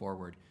to move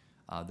forward,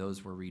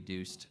 those were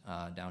reduced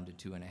down to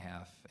 2.5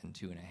 and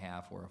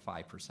 2.5, or a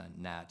 5%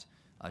 net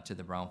to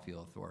the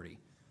Brownfield Authority.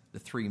 The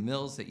 3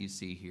 mills that you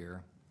see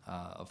here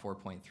of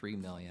 4.3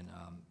 million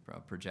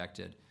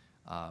projected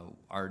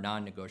are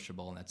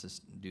non-negotiable, and that's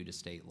just due to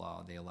state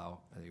law.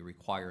 They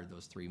require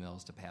those 3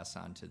 mills to pass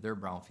on to their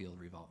Brownfield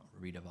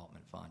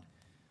redevelopment fund.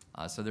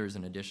 So there's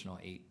an additional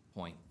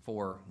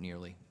 8.4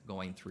 nearly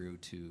going through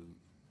to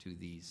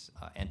these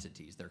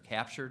entities. They're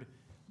captured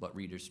but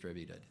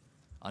redistributed,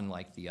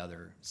 unlike the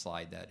other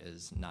slide that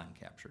is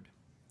non-captured.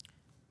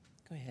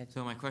 Go ahead.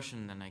 So my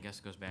question then, I guess,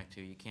 goes back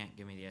to, you can't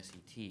give me the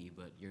SET,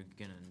 but you're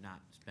gonna not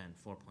spend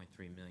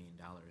 $4.3 million.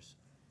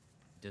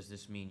 Does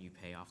this mean you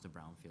pay off the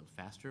brownfield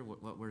faster?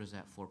 Where does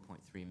that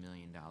 $4.3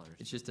 million?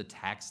 It's just a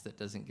tax that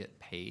doesn't get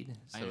paid.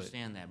 I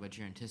understand that, but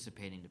you're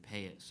anticipating to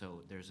pay it,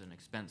 so there's an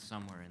expense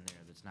somewhere in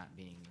there that's not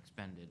being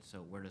expended,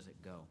 so where does it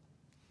go?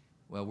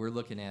 Well, we're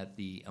looking at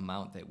the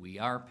amount that we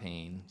are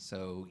paying,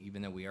 so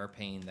even though we are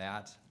paying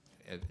that,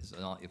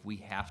 if we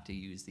have to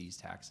use these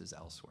taxes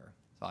elsewhere.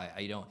 So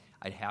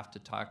I'd have to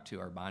talk to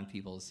our bond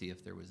people to see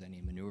if there was any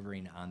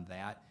maneuvering on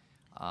that,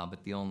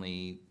 but the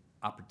only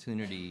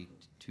opportunity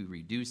to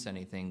reduce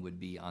anything would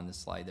be on the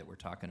slide that we're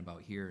talking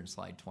about here in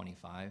slide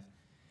 25.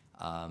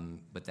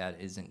 But that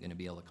isn't going to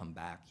be able to come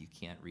back. You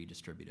can't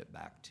redistribute it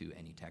back to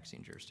any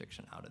taxing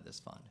jurisdiction out of this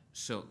fund.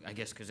 So I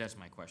guess, because that's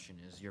my question,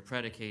 is you're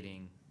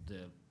predicating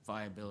the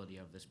viability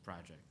of this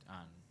project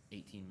on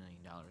 $18 million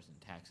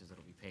in taxes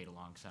that'll be paid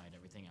alongside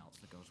everything else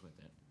that goes with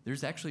it.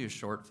 There's actually a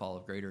shortfall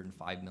of greater than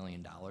 $5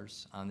 million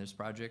on this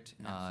project.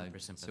 Not super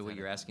So what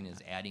you're sympathetic. asking is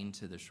adding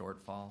to the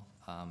shortfall.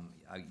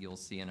 You'll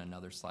see in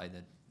another slide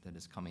that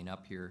is coming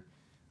up here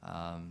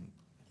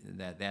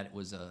that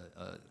was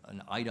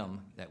an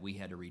item that we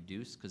had to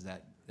reduce because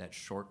that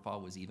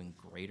shortfall was even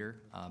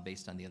greater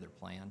based on the other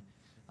plan.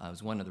 It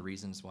was one of the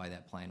reasons why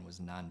that plan was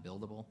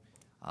non-buildable.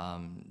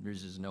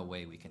 There's just no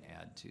way we can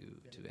add to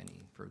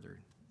any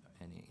further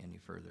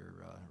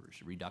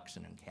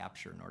reduction in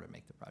capture in order to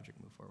make the project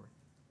move forward.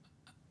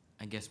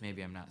 I guess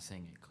maybe I'm not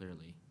saying it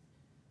clearly.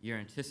 You're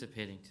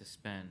anticipating to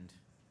spend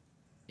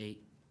 $8.9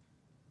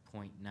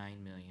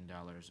 million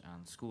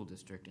on school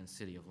district and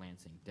city of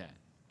Lansing debt.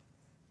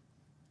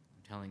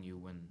 I'm telling you,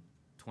 when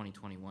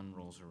 2021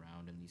 rolls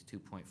around and these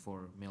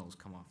 2.4 mills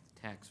come off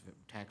the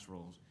tax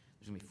rolls,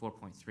 there's gonna be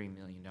 $4.3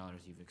 million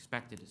you've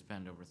expected to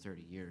spend over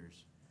 30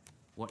 years.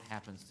 What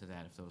happens to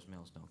that if those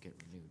mills don't get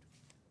renewed?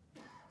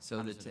 So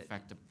how does it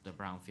affect the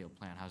brownfield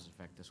plan? How does it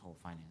affect this whole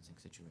financing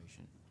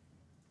situation?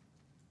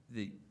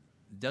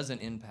 Doesn't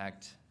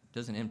impact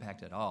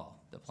at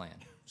all the plan.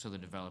 So the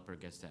developer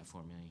gets that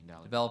 $4 million.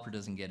 Developer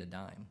doesn't get a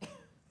dime.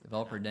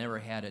 Developer never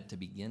had it to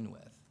begin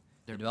with.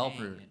 They're The developer,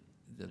 paying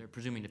it. They're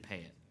presuming to pay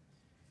it.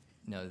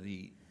 No,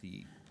 the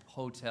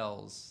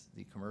hotels,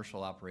 the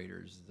commercial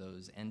operators,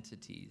 those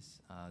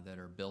entities that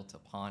are built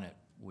upon it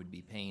would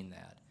be paying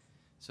that.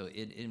 So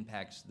it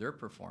impacts their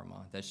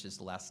performa. That's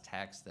just less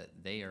tax that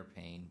they are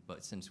paying.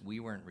 But since we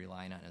weren't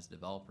relying on as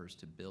developers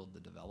to build the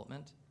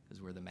development,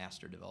 because we're the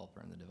master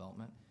developer in the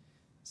development,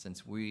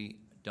 since we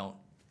don't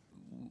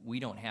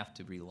have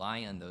to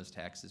rely on those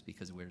taxes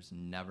because it was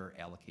never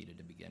allocated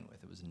to begin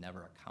with. It was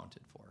never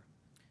accounted for.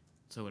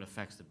 So it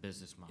affects the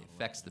business model. It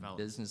affects of the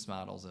development business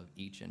models of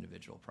each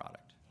individual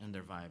product. and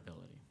their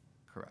viability.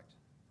 Correct.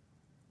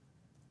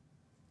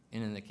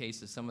 And in the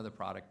case of some of the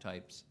product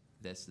types,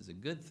 this is a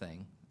good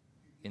thing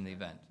in the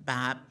event.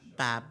 Bob,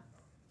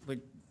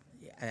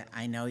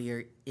 I know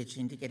you're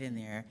itching to get in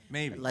there.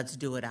 Maybe. But let's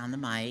do it on the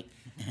mic.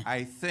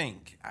 I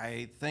think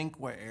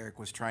what Eric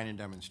was trying to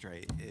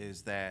demonstrate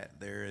is that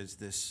there is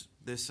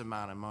this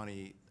amount of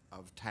money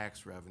of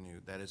tax revenue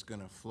that is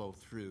going to flow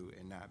through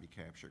and not be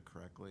captured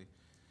correctly.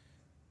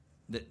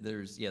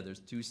 There's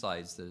two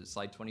slides. The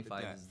slide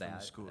 25 debt is from the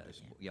that. school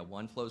district. Yeah,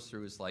 one flows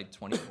through is slide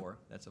 24.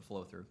 That's a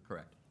flow through,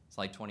 correct.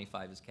 Slide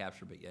 25 is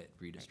captured but yet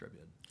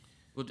redistributed.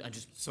 Well,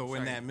 So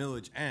when that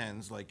millage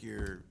ends, like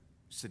you're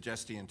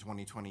suggesting in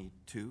 2022?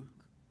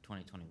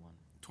 2021.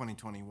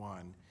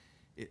 2021,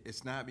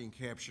 it's not being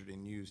captured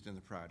and used in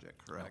the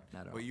project, correct? No,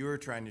 not at all. What you were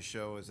trying to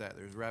show is that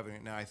there's revenue.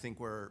 Now, I think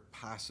where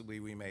possibly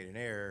we made an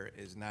error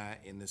is not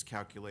in this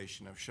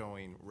calculation of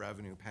showing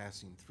revenue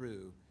passing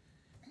through.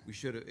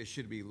 It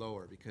should be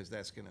lower because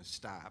that's going to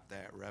stop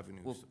that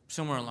revenue. Well,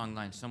 somewhere along the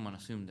line, someone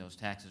assumed those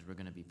taxes were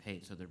going to be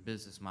paid, so their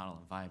business model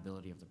and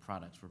viability of the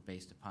products were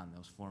based upon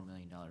those $4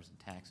 million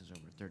in taxes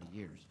over 30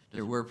 years.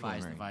 There were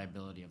Revise the preliminary.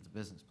 viability of the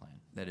business plan.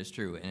 That is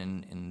true.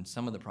 And in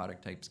some of the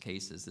product types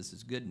cases, this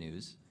is good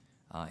news.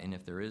 And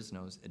if there is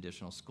no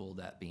additional school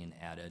debt being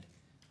added,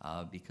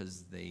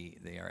 because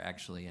they are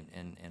actually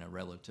in a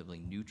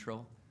relatively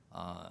neutral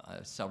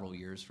several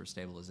years for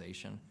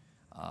stabilization.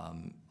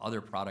 Other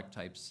product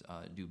types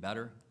do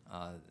better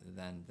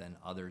than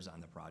others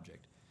on the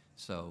project.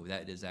 So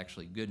that is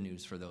actually good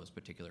news for those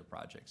particular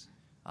projects.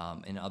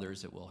 And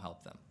others, it will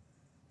help them.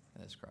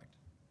 That's correct.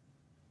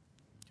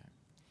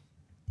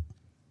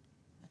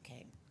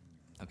 Okay.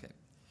 Okay.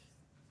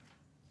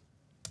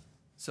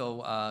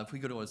 So if we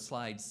go to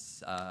slide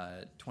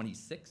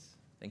 26,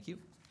 thank you.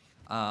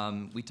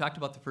 We talked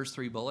about the first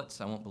three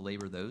bullets. I won't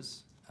belabor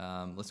those.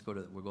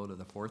 We'll go to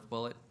the fourth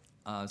bullet.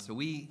 So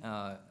we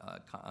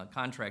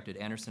contracted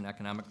Anderson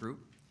Economic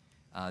Group.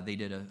 They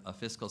did a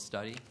fiscal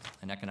study,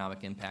 an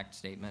economic impact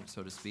statement,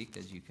 so to speak,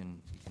 as you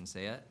can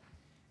say it.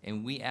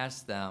 And we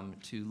asked them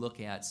to look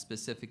at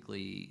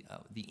specifically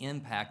the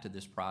impact of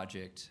this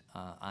project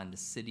on the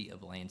city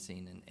of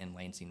Lansing and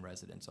Lansing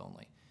residents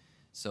only.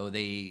 So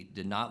they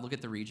did not look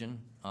at the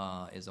region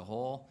as a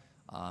whole.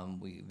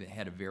 We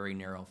had a very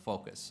narrow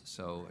focus.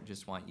 So I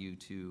just want you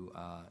to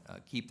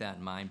keep that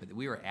in mind. But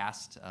we were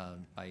asked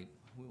by,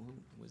 who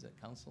was it,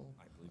 council?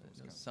 I believe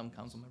it was some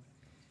council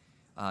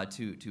member,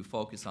 to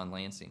focus on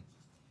Lansing.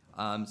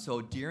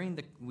 So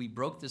we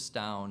broke this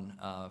down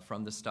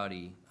from the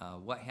study,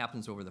 what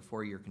happens over the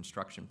 4-year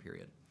construction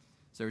period.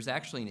 So there's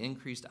actually an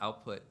increased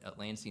output at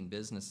Lansing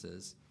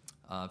businesses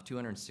of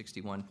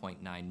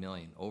 $261.9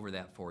 million over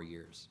that 4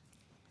 years.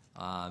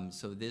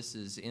 So this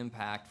is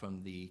impact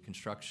from the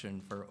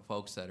construction for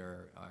folks that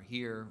are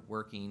here,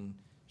 working,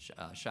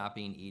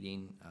 shopping,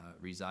 eating,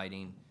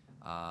 residing,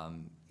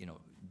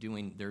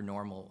 doing their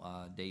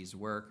normal day's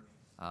work,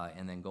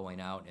 and then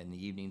going out in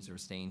the evenings or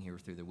staying here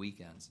through the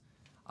weekends.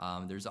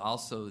 There's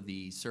also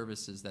the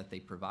services that they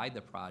provide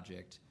the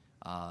project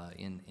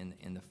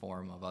in the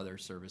form of other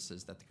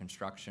services that the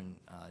construction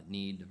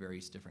need, the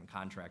various different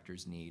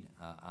contractors need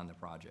on the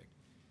project.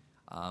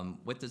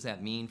 What does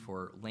that mean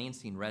for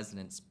Lansing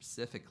residents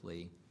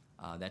specifically?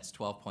 That's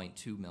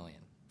 $12.2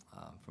 million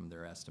from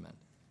their estimate.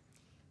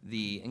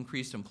 The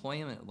increased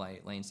employment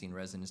at Lansing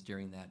residents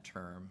during that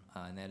term,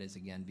 and that is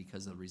again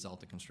because of the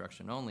result of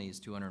construction only, is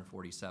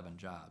 247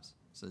 jobs.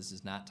 So this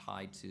is not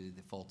tied to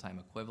the full-time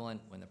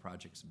equivalent when the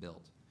project's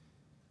built.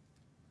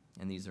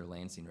 And these are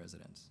Lansing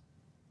residents.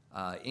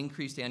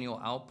 Increased annual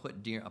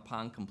output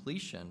upon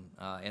completion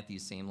at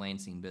these same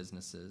Lansing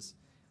businesses.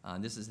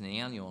 This is an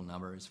annual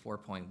number, is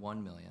 $4.1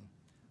 million.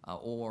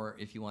 Or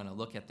if you want to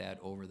look at that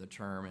over the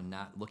term and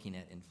not looking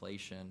at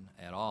inflation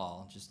at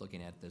all, just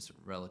looking at this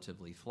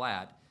relatively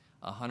flat,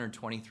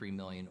 $123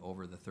 million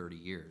over the 30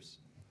 years.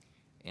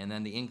 And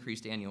then the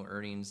increased annual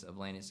earnings of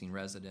Lansing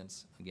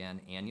residents, again,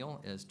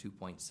 annual, is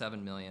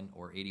 $2.7 million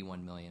or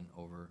 $81 million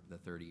over the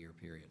 30-year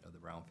period of the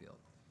brownfield.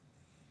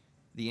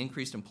 The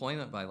increased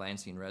employment by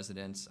Lansing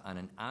residents on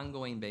an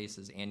ongoing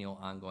basis, annual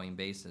ongoing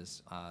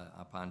basis,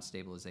 upon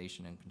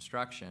stabilization and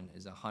construction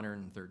is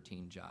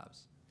 113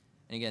 jobs.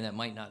 And again, that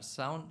might not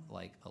sound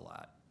like a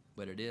lot,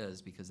 but it is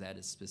because that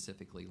is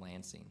specifically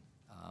Lansing.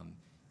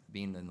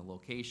 Being in the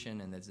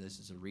location and that this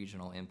is a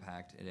regional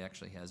impact, it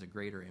actually has a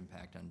greater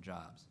impact on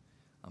jobs.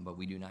 But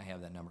we do not have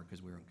that number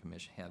because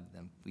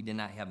we did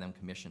not have them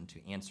commissioned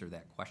to answer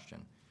that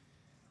question.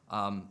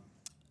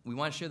 We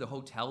want to share the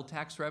hotel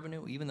tax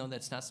revenue, even though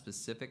that's not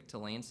specific to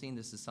Lansing.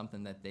 This is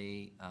something that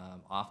they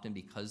often,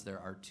 because there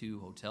are 2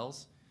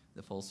 hotels,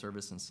 the full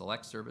service and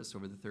select service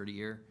over the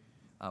 30-year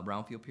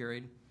brownfield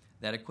period,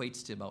 That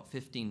equates to about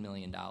 $15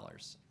 million.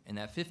 And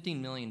that $15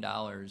 million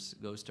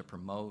goes to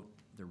promote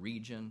the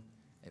region.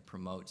 It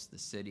promotes the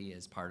city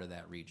as part of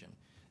that region.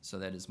 So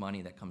that is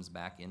money that comes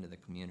back into the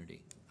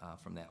community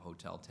from that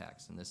hotel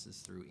tax, and this is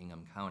through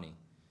Ingham County.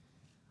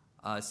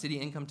 City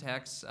income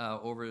tax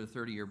over the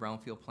 30-year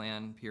brownfield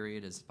plan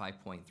period is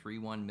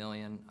 $5.31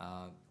 million,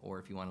 or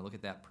if you want to look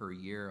at that per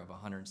year, of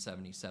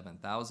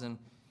 $177,000.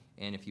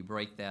 And if you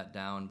break that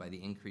down by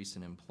the increase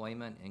in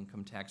employment,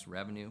 income tax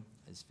revenue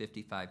is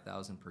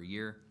 $55,000 per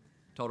year.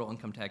 Total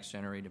income tax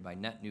generated by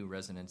net new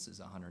residents is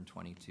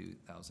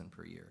 $122,000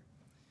 per year.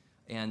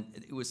 And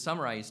it was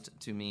summarized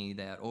to me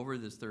that over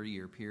this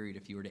 30-year period,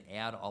 if you were to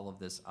add all of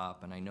this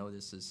up, and I know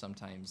this is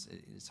sometimes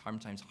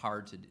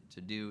hard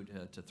to do,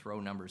 to throw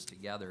numbers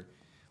together,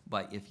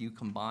 but if you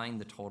combine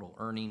the total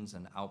earnings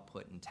and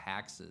output and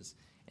taxes,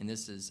 and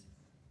this is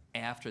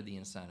after the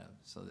incentive,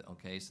 so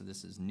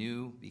this is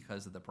new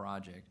because of the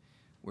project,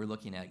 we're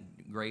looking at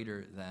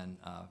greater than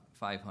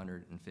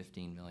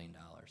 $515 million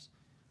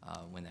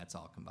when that's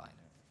all combined.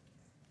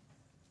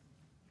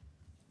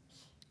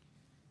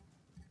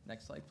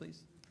 Next slide,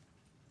 please.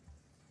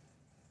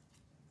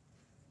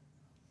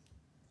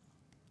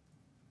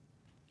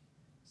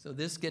 So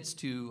this gets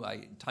to,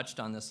 I touched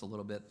on this a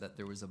little bit, that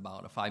there was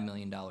about a $5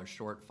 million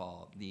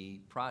shortfall. The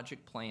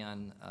project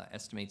plan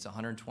estimates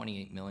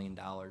 $128 million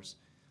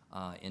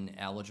in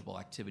eligible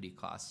activity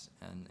costs.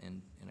 And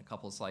in a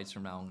couple of slides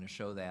from now, I'm going to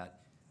show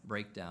that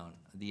breakdown.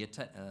 The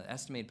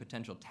estimated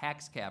potential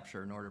tax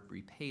capture in order to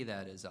repay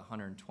that is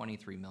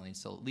 $123 million.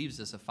 So it leaves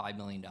us a $5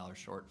 million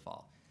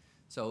shortfall.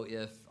 So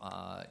if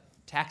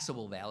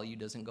taxable value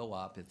doesn't go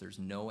up, if there's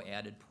no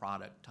added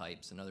product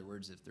types, in other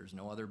words, if there's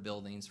no other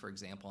buildings, for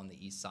example, on the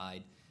east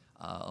side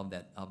of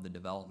the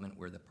development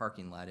where the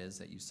parking lot is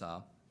that you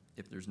saw,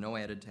 if there's no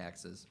added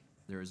taxes,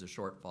 there is a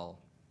shortfall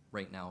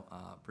right now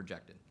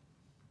projected.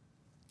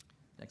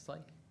 Next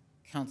slide.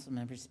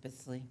 Councilmember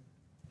Spitzley.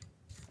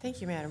 Thank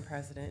you, Madam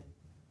President.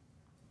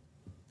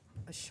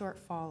 A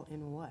shortfall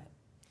in what?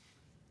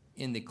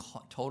 In the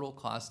total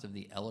cost of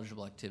the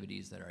eligible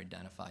activities that are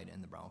identified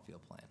in the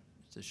brownfield plan.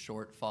 It's a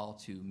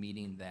shortfall to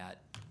meeting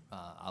that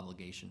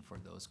obligation for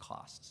those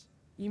costs.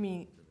 You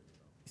mean,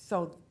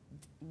 so,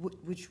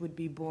 which would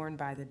be borne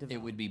by the developer?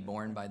 It would be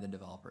borne by the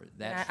developer.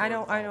 I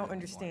don't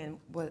understand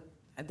what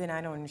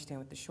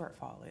the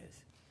shortfall is.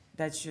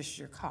 That's just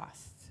your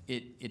costs.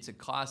 It's a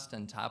cost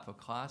on top of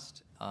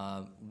cost.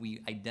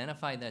 We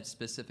identify that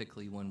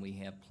specifically when we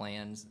have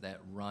plans that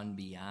run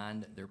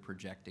beyond their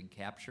projected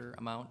capture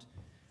amount.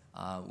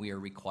 We are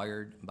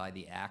required by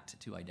the Act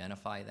to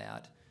identify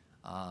that.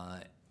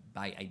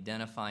 By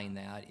identifying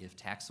that, if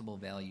taxable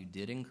value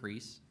did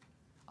increase,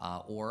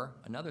 or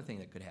another thing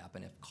that could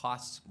happen, if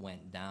costs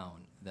went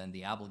down, then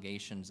the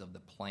obligations of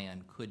the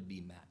plan could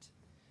be met.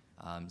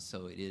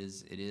 So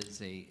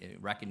it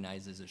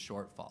recognizes a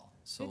shortfall.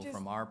 So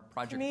from our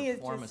project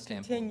performance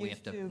standpoint, we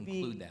have to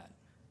include that.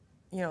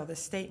 You know, the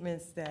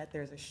statements that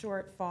there's a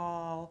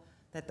shortfall,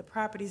 that the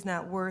property's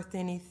not worth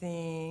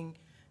anything,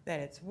 that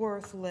it's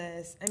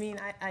worthless. I mean,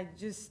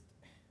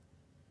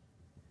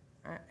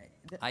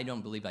 I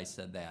don't believe I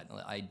said that.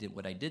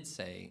 What I did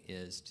say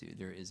is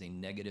there is a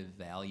negative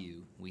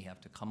value. We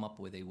have to come up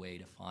with a way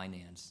to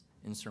finance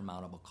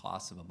insurmountable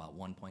costs of about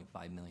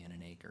 $1.5 million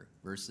an acre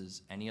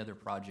versus any other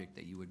project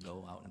that you would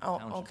go out and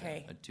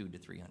township at $200,000 to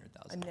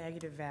 $300,000. A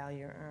negative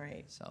value, all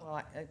right. So well,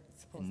 I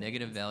suppose a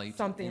negative value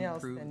something to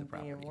else improve than the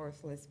property. being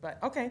worthless,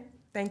 but okay,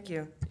 thank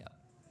you. Yeah.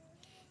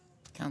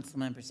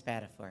 Councilmember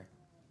Spatafor.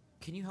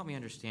 Can you help me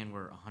understand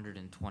where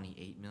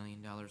 $128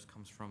 million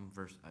comes from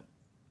versus,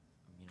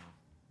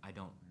 I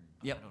don't.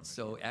 Yep, I don't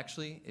so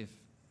actually, if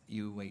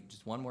you wait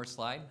just one more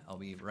slide, I'll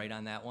be right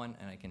on that one,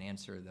 and I can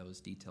answer those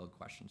detailed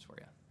questions for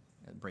you.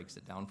 It breaks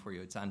it down for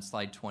you. It's on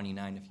slide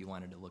 29 if you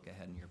wanted to look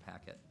ahead in your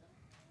packet.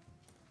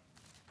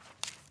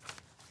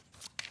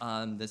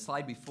 The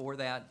slide before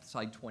that,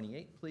 slide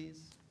 28,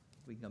 please.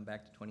 If we can come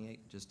back to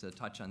 28, just to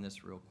touch on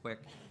this real quick.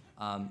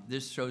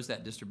 This shows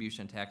that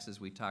distribution taxes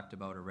we talked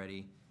about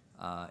already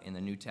and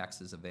the new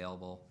taxes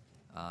available,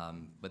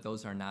 but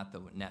those are not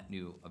the net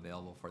new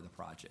available for the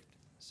project.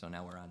 So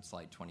now we're on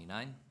slide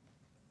 29.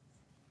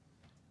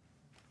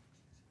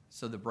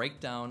 So the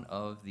breakdown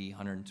of the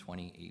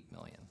 $128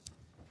 million.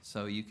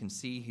 So you can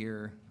see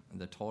here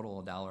the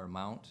total dollar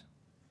amount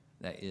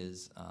that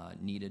is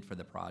needed for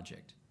the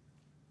project.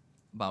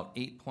 About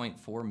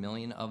 $8.4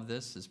 million of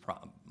this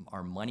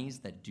are monies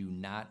that do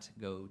not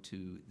go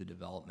to the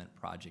development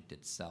project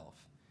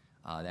itself.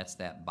 That's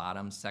that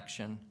bottom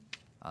section,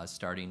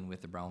 starting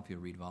with the Brownfield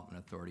Redevelopment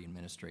Authority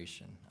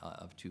Administration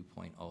of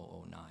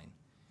 2.009.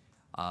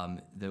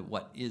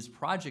 What is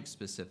project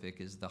specific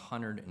is the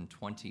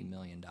 $120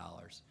 million.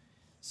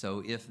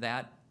 So if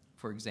that,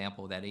 for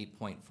example, that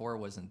 8.4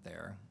 wasn't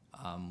there,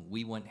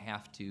 we wouldn't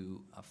have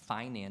to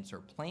finance or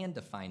plan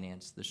to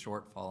finance the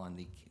shortfall on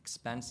the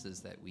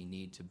expenses that we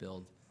need to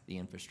build the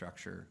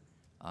infrastructure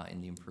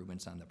and the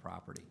improvements on the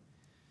property.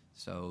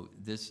 So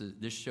this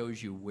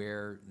shows you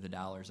where the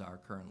dollars are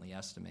currently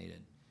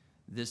estimated.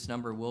 This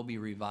number will be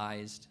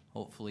revised,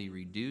 hopefully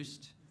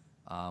reduced,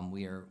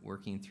 We are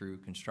working through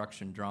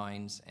construction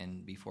drawings,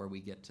 and before we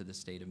get to the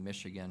state of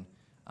Michigan,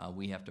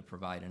 we have to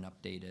provide an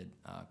updated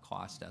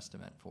cost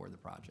estimate for the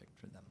project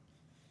for them.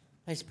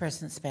 Vice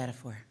President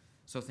Spatafor.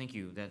 So thank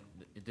you.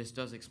 This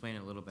does explain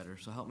it a little better.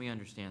 So help me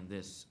understand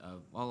this.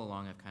 All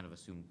along, I've kind of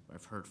assumed,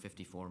 I've heard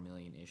 54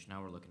 million-ish.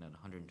 Now we're looking at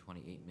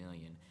 128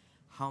 million.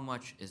 How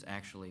much is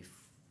actually,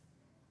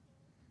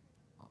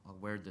 I'll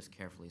word this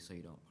carefully so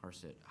you don't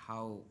parse it.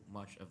 How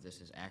much of this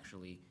is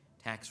actually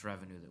tax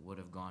revenue that would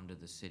have gone to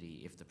the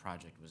city if the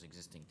project was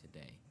existing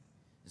today?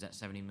 Is that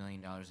 $70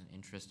 million in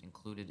interest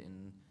included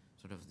in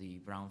sort of the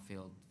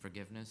brownfield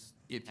forgiveness?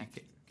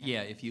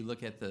 If you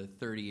look at the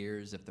 30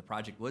 years, if the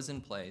project was in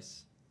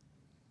place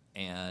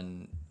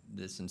and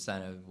this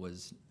incentive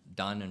was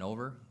done and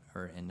over,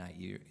 and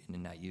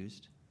not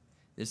used,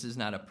 this is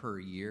not a per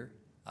year.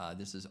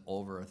 This is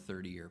over a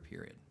 30-year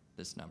period,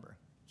 this number.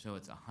 So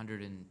it's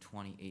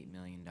 $128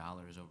 million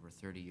over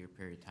a 30-year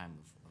period of time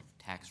of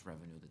tax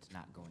revenue that's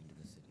not going to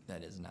the city.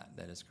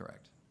 That is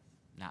correct.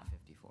 Not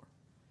 54.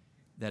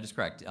 That is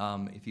correct.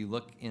 If you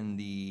look in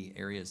the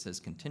area, it says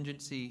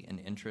contingency and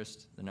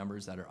interest, the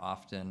numbers that are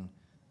often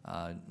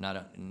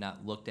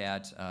not looked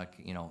at,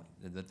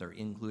 that they're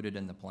included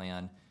in the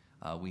plan.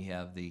 We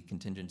have the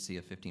contingency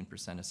of 15%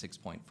 of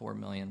 $6.4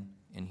 million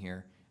in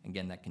here.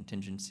 Again, that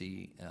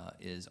contingency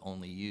is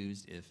only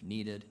used if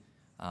needed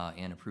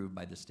and approved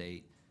by the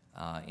state,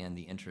 and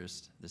the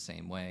interest the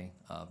same way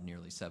of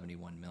nearly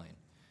 $71 million.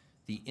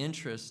 The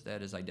interest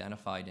that is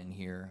identified in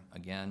here,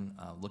 again,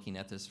 looking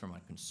at this from a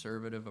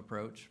conservative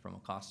approach, from a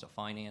cost of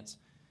finance,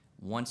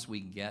 once we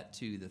get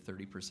to the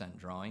 30%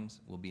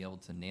 drawings, we'll be able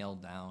to nail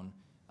down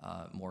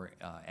more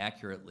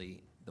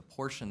accurately the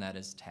portion that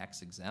is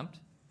tax exempt,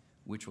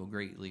 which will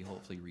greatly,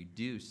 hopefully,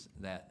 reduce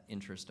that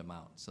interest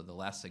amount. So the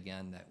less,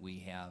 again, that we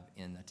have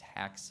in the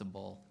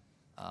taxable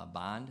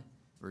bond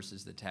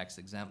versus the tax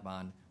exempt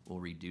bond will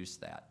reduce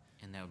that.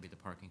 And that would be the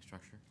parking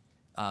structure?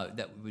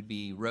 That would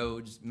be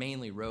roads,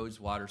 mainly roads,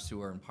 water,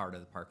 sewer, and part of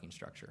the parking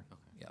structure.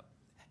 Okay. Yep.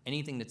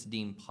 Anything that's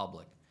deemed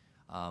public.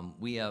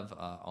 We have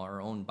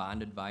our own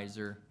bond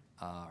advisor,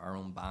 our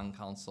own bond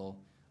counsel.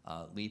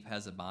 LEAP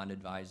has a bond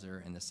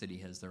advisor, and the city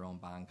has their own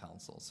bond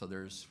counsel. So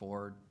there's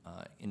 4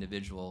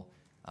 individual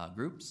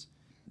groups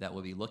that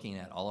will be looking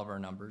at all of our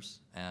numbers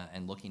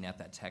and looking at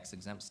that tax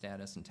exempt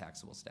status and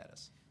taxable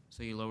status.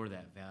 So you lower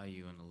that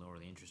value and lower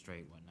the interest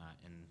rate, whatnot,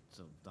 and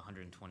so the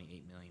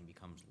 128 million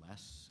becomes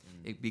less?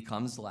 It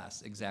becomes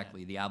less,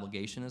 exactly. The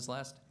obligation is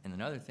less. And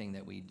another thing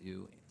that we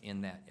do in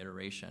that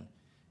iteration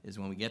is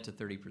when we get to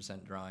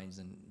 30% drawings,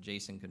 and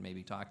Jason could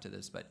maybe talk to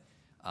this, but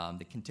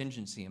the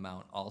contingency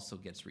amount also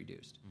gets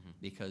reduced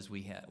because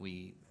we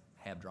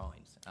have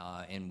drawings,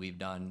 and we've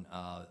done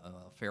a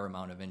fair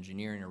amount of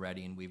engineering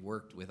already, and we've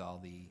worked with all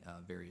the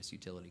various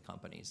utility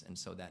companies, and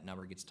so that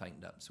number gets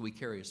tightened up. So we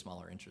carry a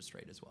smaller interest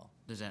rate as well.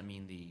 Does that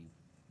mean the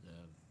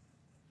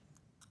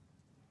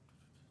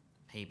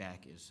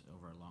payback is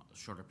over a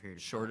shorter period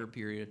of time? Shorter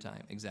period of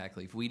time,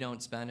 exactly. If we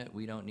don't spend it,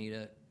 we don't need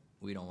it,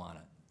 we don't want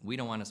it. We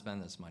don't want to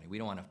spend this money. We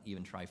don't want to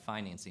even try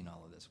financing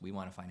all of this. We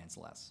want to finance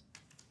less.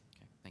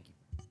 Okay, thank you.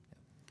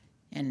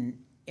 Yeah. And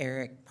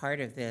Eric,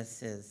 part of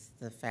this is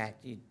the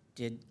fact you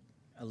did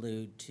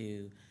allude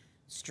to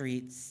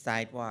streets,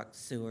 sidewalks,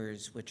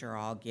 sewers, which are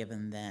all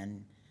given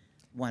then,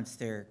 once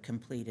they're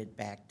completed,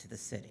 back to the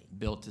city.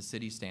 Built to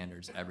city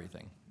standards,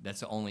 everything. That's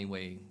the only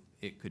way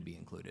it could be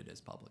included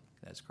as public.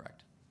 That's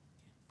correct.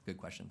 Good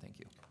question, thank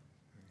you.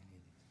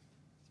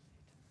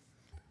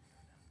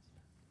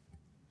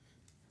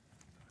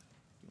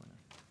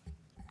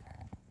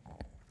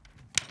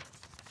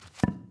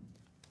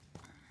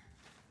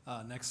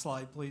 Next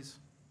slide, please.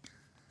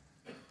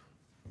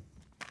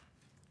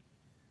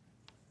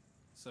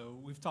 So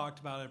we've talked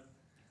about it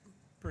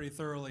pretty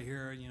thoroughly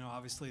here. You know,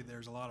 obviously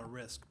there's a lot of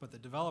risk, but the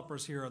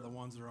developers here are the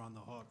ones that are on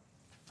the hook.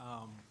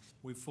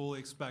 We fully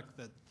expect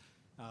that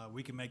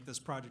we can make this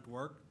project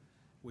work.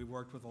 We've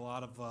worked with a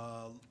lot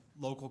of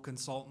local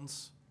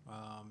consultants,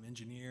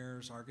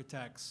 engineers,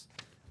 architects,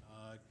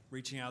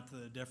 reaching out to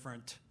the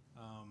different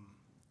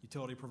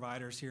utility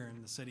providers here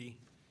in the city,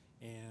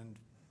 and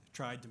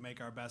tried to make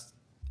our best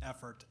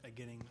effort at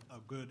getting a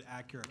good,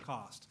 accurate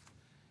cost.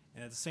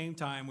 And at the same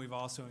time, we've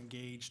also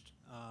engaged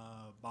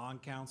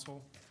bond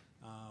counsel,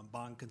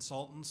 bond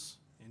consultants,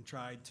 and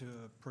tried to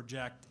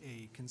project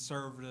a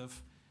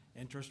conservative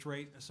interest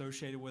rate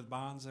associated with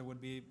bonds that would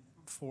be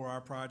for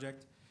our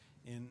project.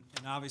 And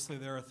obviously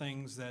there are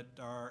things that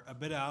are a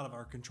bit out of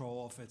our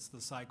control if it's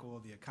the cycle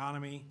of the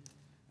economy,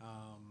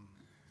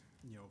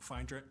 you know,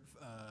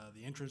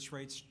 the interest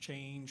rates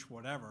change,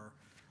 whatever.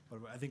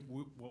 But I think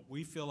what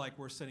we feel like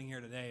we're sitting here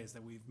today is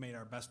that we've made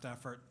our best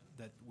effort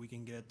that we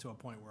can get to a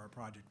point where our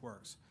project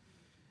works.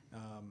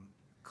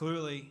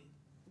 Clearly,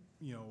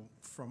 you know,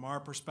 from our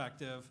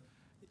perspective,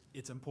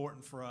 it's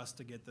important for us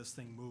to get this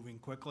thing moving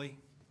quickly.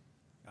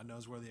 God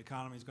knows where the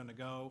economy is going to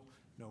go,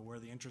 know where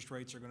the interest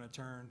rates are going to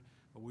turn,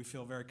 but we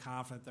feel very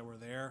confident that we're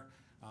there.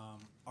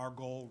 Our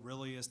goal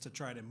really is to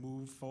try to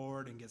move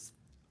forward and get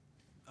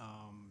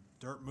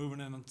dirt moving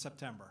in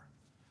September.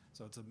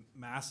 So it's a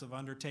massive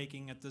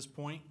undertaking at this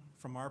point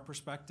from our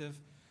perspective.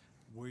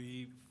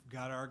 We've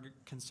got our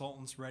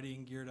consultants ready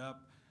and geared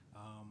up.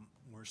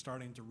 We're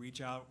starting to reach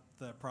out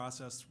the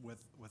process with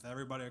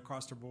everybody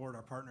across the board,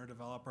 our partner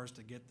developers,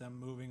 to get them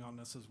moving on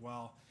this as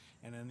well.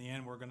 And in the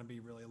end, we're going to be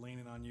really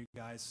leaning on you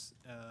guys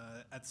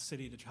at the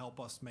city to help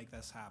us make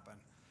this happen.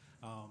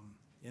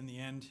 In the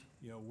end,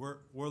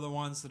 we're the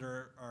ones that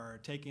are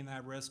taking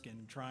that risk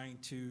and trying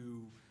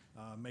to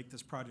make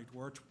this project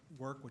work,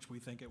 which we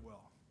think it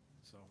will.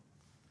 So,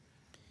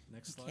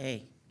 next slide.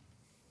 Okay.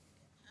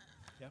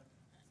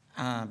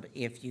 Yep.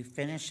 If you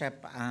finish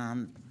up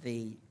on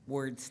the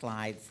word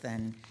slides,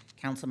 then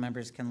council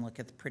members can look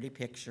at the pretty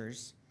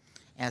pictures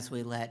as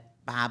we let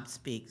Bob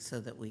speak so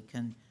that we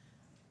can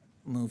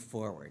move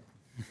forward.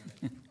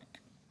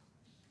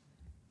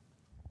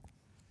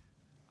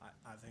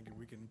 I think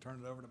we can turn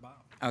it over to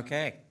Bob.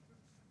 Okay.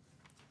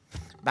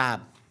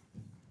 Bob.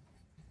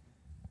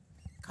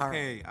 Carl,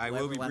 Okay, I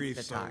will be whoever wants brief,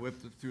 to so talk. whip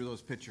through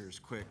those pictures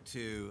quick,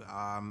 too.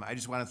 I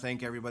just want to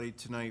thank everybody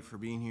tonight for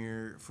being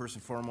here. First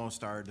and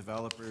foremost, our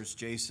developers,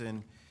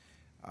 Jason.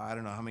 I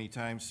don't know how many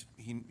times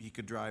he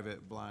could drive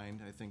it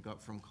blind, I think,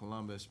 up from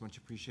Columbus. Much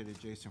appreciated,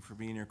 Jason, for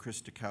being here.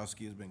 Chris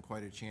Stokowski has been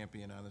quite a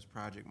champion on this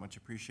project. Much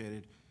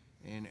appreciated.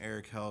 And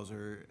Eric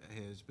Helzer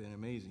has been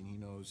amazing. He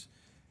knows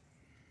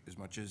as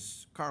much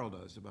as Carl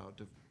does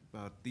about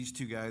these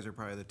two guys are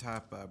probably the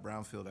top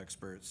brownfield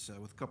experts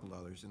with a couple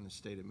others in the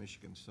state of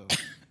Michigan. So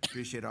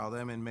appreciate all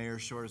them and Mayor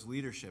Shore's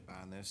leadership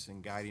on this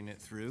and guiding it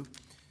through.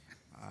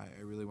 I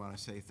really want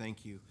to say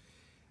thank you.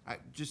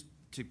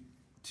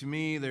 To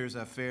me, there's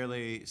a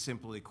fairly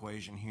simple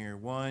equation here.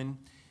 One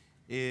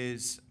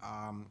is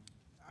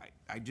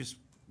I just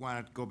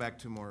want to go back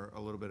to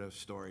a little bit of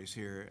stories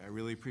here. I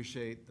really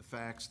appreciate the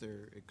facts.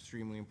 They're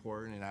extremely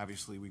important, and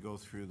obviously we go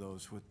through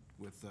those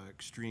with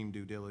extreme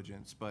due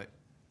diligence. But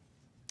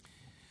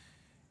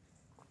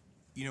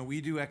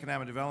we do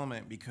economic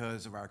development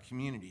because of our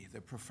community.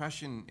 The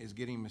profession is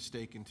getting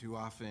mistaken too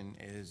often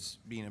as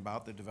being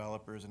about the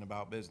developers and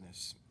about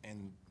business.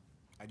 And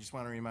I just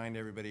want to remind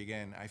everybody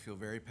again, I feel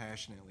very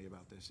passionately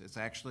about this. It's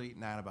actually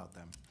not about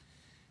them.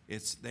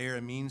 They are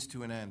a means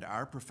to an end.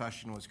 Our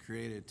profession was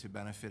created to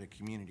benefit a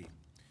community,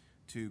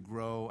 to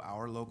grow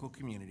our local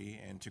community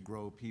and to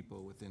grow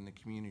people within the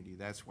community.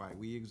 That's why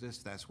we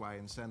exist. That's why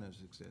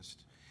incentives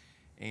exist.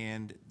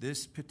 And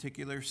this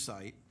particular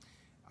site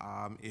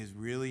is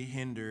really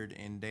hindered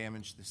and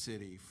damaged the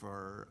city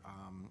for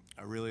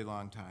a really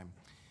long time.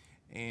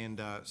 And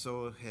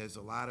so has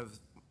a lot of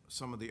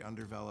some of the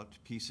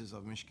undeveloped pieces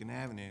of Michigan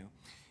Avenue.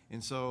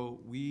 And so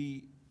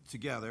we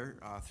together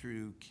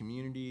through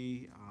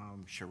community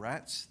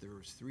charrettes, there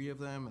was 3 of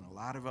them, and a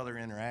lot of other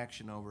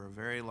interaction over a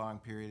very long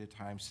period of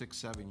time, 6,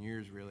 7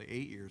 years really,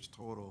 8 years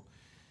total.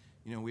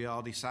 We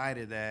all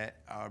decided that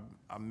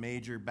a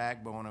major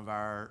backbone of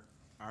our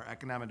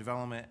economic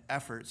development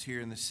efforts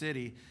here in the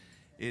city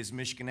is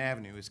Michigan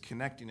Avenue, is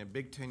connecting a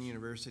Big Ten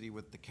university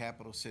with the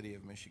capital city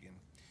of Michigan.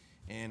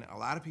 And a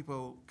lot of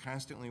people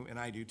constantly, and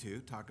I do too,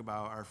 talk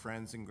about our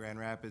friends in Grand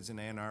Rapids and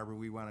Ann Arbor.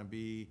 We want to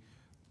be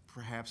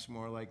perhaps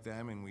more like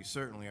them, and we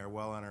certainly are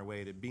well on our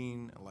way to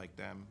being like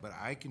them. But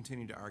I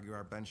continue to argue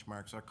our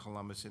benchmarks are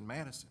Columbus and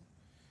Madison.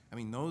 I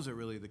mean, those are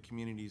really the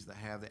communities that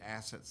have the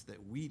assets that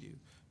we do.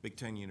 Big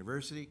Ten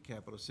University,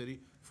 capital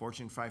city,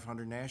 Fortune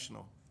 500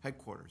 national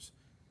headquarters.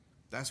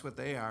 That's what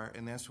they are,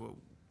 and that's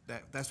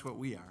what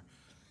we are.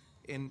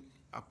 And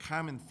a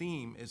common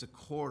theme is a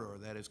corridor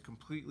that is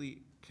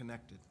completely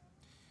connected.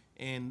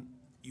 And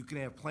you can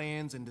have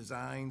plans and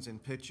designs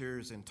and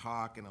pictures and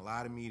talk and a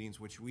lot of meetings,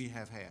 which we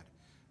have had.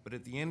 But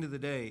at the end of the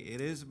day,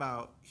 it is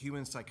about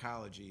human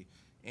psychology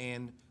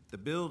and the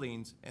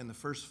buildings and the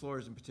first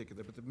floors in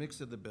particular, but the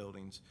mix of the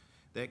buildings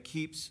that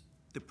keeps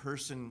the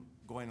person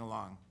going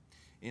along.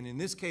 And in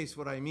this case,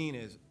 what I mean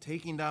is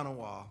taking down a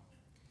wall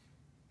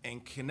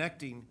and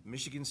connecting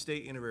Michigan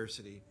State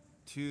University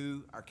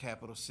to our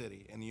capital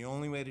city. And the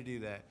only way to do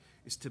that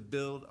is to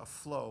build a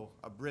flow,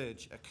 a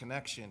bridge, a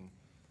connection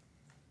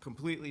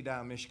completely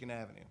down Michigan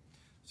Avenue.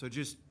 So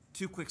just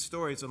 2 quick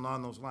stories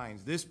along those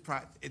lines.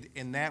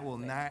 And that will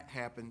not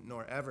happen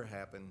nor ever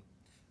happen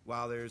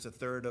while there's a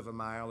 1/3 of a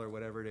mile or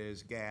whatever it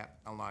is gap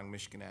along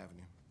Michigan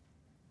Avenue.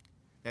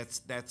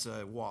 That's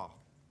a wall.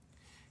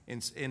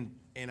 And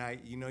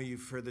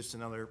you've heard this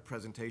in other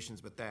presentations,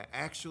 but that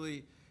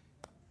actually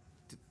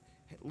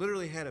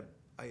literally had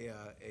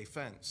a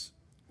fence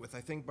with,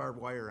 I think, barbed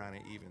wire on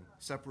it even,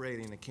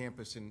 separating the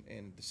campus and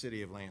the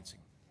city of Lansing.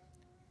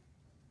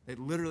 It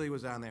literally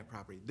was on that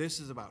property. This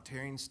is about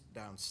tearing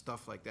down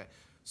stuff like that.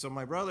 So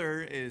my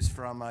brother is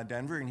from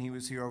Denver, and he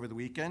was here over the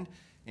weekend,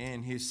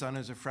 and his son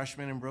is a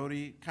freshman in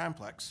Brody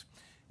Complex.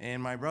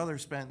 And my brother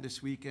spent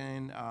this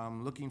weekend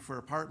looking for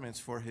apartments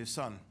for his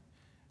son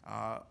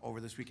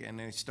over this weekend. And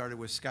they started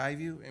with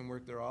Skyview and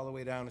worked there all the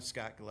way down to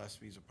Scott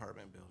Gillespie's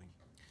apartment building.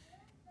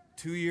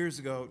 2 years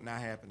ago, not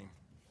happening.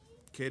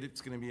 Kid,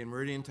 it's going to be in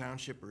Meridian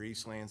Township or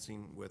East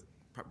Lansing with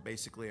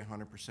basically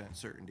 100%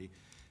 certainty.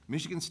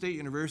 Michigan State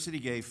University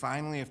gave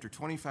finally, after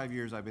 25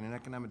 years, I've been in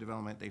economic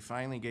development, they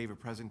finally gave a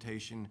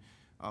presentation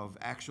of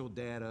actual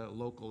data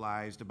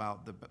localized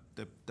about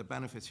the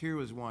benefits. Here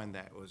was one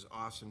that was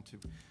awesome too.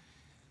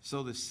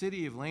 So the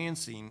city of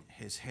Lansing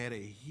has had a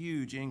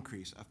huge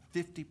increase, a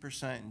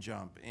 50%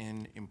 jump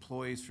in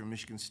employees from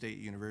Michigan State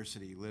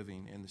University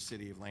living in the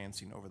city of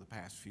Lansing over the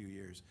past few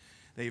years.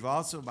 They've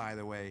also, by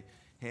the way,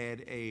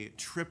 had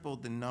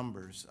tripled the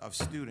numbers of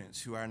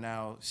students who are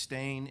now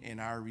staying in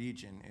our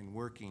region and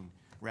working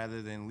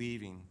rather than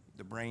leaving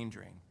the brain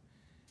drain.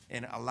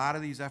 And a lot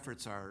of these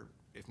efforts are,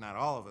 if not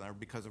all of them, are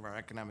because of our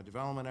economic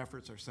development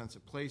efforts, our sense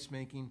of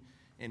placemaking,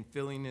 and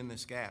filling in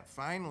this gap.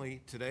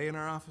 Finally, today in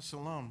our office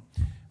alone,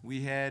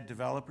 we had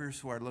developers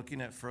who are looking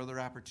at further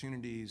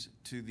opportunities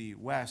to the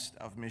west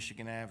of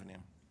Michigan Avenue.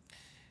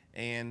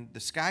 And the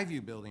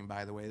Skyview building,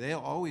 by the way, they'll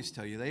always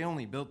tell you they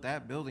only built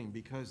that building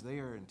because they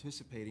are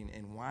anticipating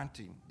and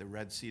wanting the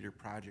Red Cedar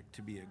project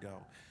to be a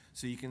go.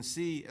 So you can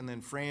see, and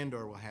then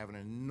Frandor will have an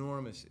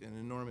enormous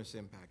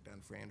impact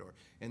on Frandor.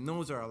 And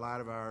those are a lot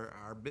of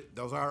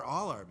those are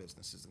all our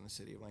businesses in the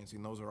city of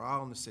Lansing. Those are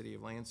all in the city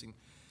of Lansing.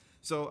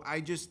 So I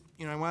just,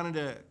 I wanted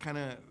to kind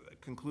of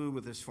conclude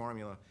with this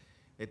formula.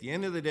 At the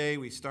end of the day,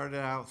 we started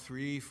out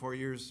 3-4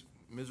 years,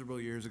 miserable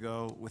years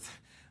ago, with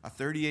a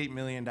 $38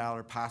 million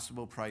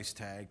possible price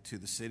tag to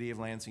the city of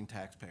Lansing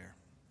taxpayer.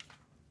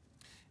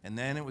 And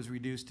then it was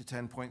reduced to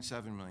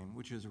 $10.7 million,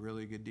 which is a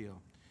really good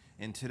deal.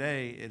 And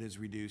today it is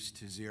reduced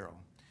to 0.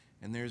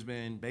 And there's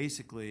been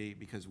basically,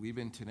 because we've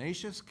been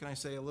tenacious, can I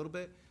say a little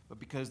bit, but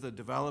because the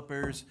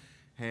developers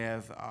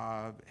have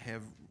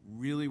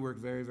really worked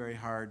very, very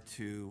hard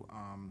to,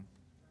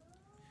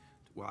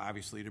 well,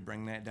 obviously to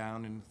bring that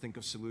down and think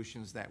of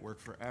solutions that work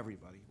for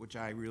everybody, which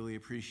I really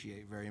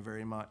appreciate very,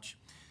 very much.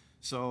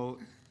 So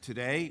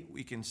today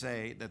we can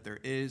say that there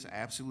is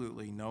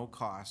absolutely no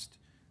cost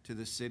to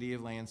the city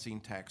of Lansing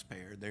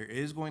taxpayer. There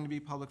is going to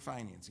be public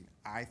financing.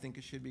 I think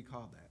it should be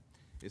called that.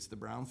 It's the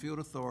Brownfield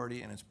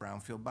Authority and it's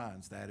Brownfield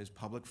bonds. That is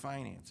public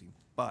financing.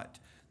 But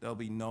there'll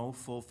be no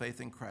full faith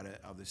and credit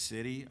of the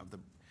city,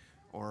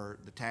 or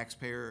the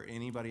taxpayer, or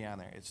anybody on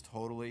there. It's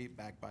totally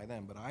backed by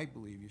them. But I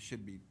believe you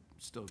should be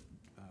still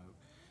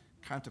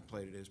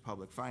contemplated as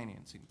public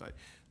financing. But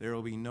there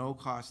will be no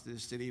cost to the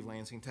city of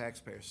Lansing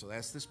taxpayers. So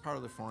that's this part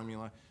of the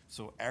formula.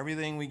 So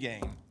everything we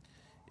gain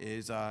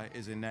is a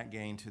net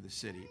gain to the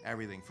city.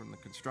 Everything from the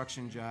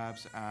construction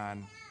jobs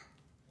on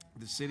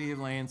the city of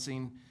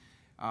Lansing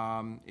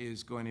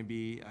is going to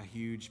be a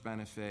huge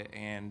benefit,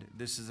 and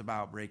this is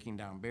about breaking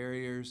down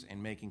barriers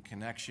and making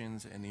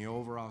connections, and the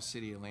overall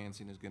city of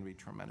Lansing is going to be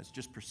tremendous.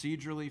 Just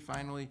procedurally,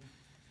 finally,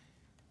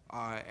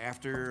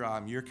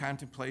 after your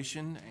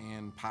contemplation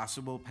and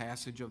possible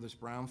passage of this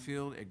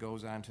brownfield, it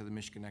goes on to the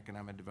Michigan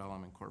Economic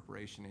Development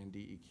Corporation and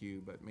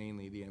DEQ, but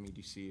mainly the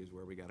MEDC is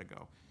where we got to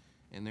go.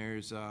 And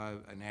there's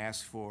an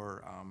ask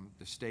for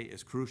the state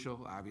is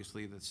crucial.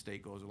 Obviously, the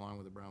state goes along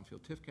with the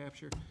brownfield TIF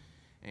capture.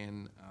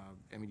 And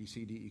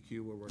MEDC,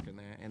 DEQ, we're working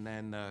there. And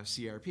then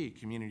CRP,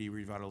 Community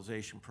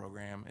Revitalization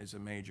Program, is a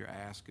major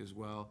ask as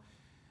well.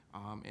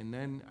 And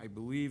then I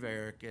believe,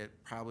 Eric,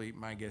 probably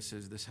my guess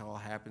is this all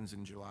happens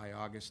in July,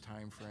 August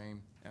timeframe,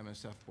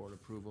 MSF board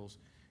approvals.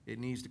 It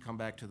needs to come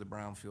back to the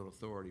Brownfield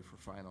Authority for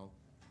final.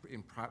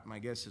 My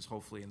guess is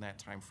hopefully in that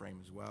time frame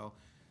as well.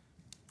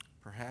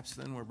 Perhaps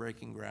then we're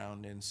breaking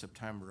ground in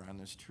September on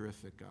this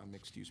terrific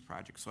mixed-use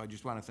project. So I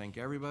just want to thank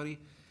everybody.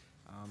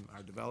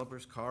 Our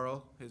developers,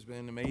 Carl has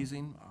been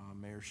amazing,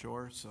 Mayor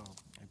Shore, so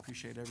I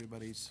appreciate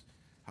everybody's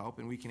help,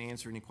 and we can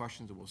answer any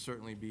questions. It will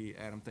certainly be,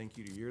 Adam, thank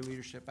you to your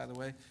leadership, by the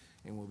way,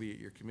 and we'll be at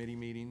your committee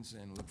meetings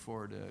and look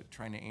forward to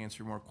trying to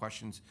answer more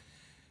questions.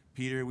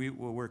 Peter, we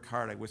will work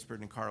hard. I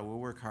whispered to Carl, we'll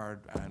work hard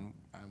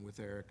with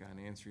Eric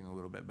on answering a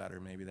little bit better,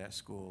 maybe that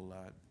school,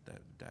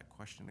 that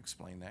question,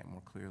 explain that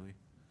more clearly.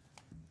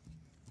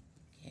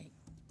 Okay.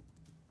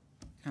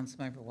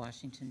 Councilmember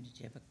Washington, did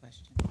you have a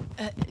question?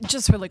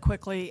 Just really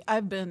quickly,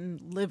 I've been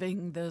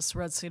living this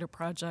Red Cedar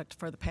project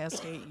for the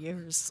past 8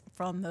 years,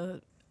 from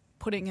the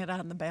putting it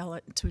on the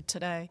ballot to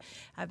today.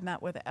 I've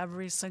met with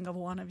every single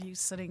one of you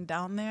sitting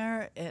down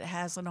there. It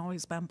hasn't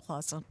always been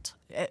pleasant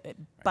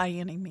by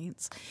any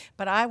means.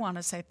 But I want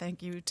to say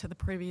thank you to the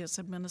previous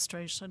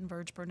administration,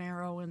 Verge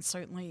Bernero, and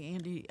certainly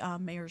Andy,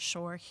 Mayor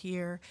Shore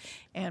here.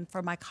 And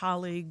for my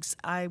colleagues,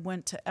 I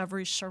went to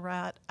every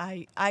charrette.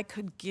 I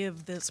could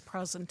give this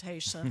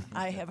presentation.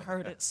 I have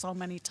heard it so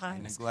many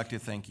times. I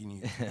neglected thanking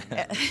you.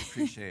 I really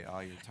appreciate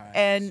all your time.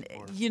 And,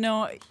 you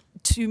know,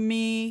 to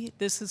me,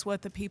 this is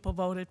what the people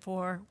voted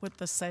for with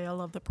the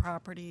sale of the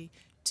property.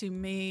 To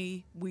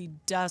me, we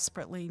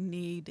desperately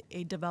need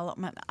a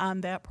development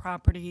on that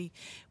property.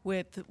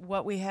 With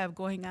what we have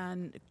going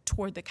on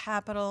toward the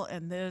Capitol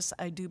and this,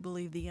 I do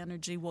believe the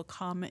energy will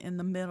come in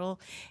the middle.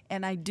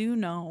 And I do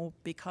know,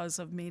 because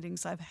of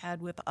meetings I've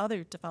had with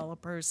other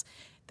developers,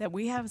 that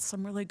we have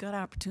some really good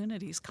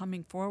opportunities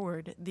coming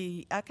forward.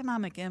 The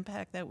economic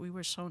impact that we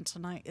were shown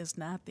tonight is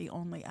not the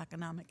only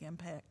economic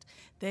impact.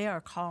 They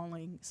are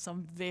calling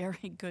some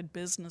very good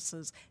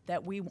businesses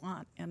that we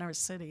want in our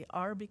city,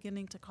 are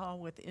beginning to call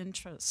with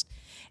interest.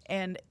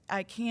 And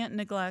I can't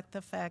neglect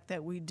the fact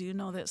that we do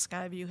know that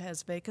Skyview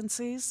has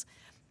vacancies,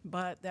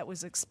 but that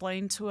was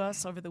explained to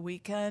us over the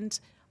weekend.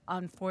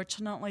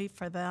 Unfortunately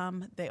for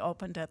them, they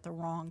opened at the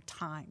wrong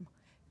time.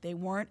 They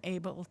weren't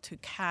able to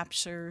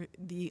capture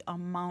the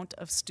amount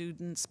of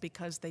students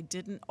because they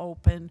didn't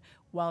open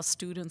while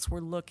students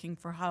were looking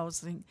for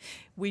housing.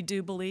 We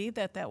do believe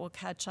that that will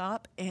catch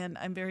up, and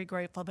I'm very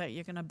grateful that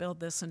you're going to build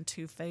this in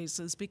 2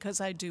 phases because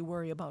I do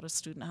worry about a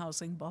student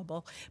housing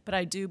bubble, but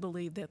I do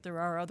believe that there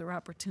are other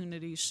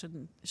opportunities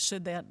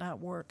should that not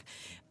work.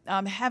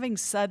 Having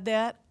said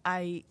that,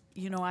 I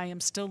am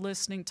still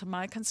listening to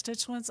my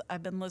constituents.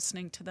 I've been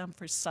listening to them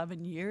for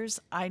 7 years.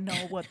 I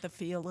know what the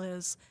feel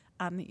is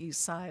on the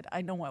east side.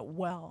 I know it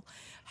well.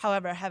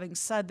 However, having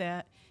said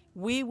that,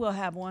 we will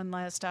have one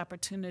last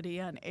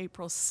opportunity on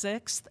April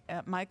 6th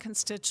at my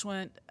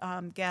constituent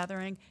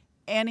gathering.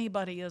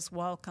 Anybody is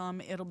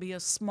welcome. It'll be a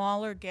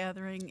smaller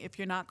gathering if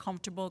you're not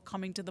comfortable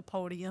coming to the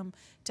podium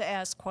to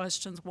ask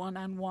questions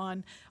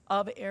one-on-one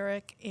of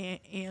Eric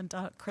and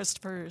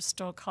Christopher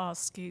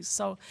Stokowski.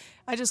 So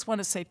I just want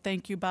to say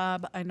thank you,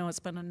 Bob. I know it's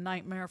been a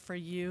nightmare for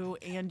you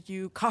and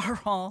you,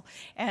 Carl,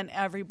 and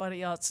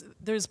everybody else.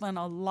 There's been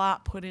a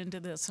lot put into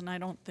this, and I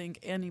don't think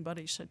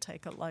anybody should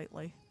take it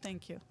lightly.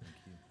 Thank you.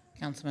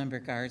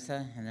 Councilmember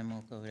Garza, and then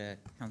we'll go to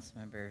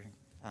Councilmember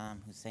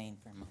Hussein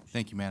for a motion.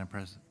 Thank you, Madam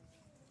President.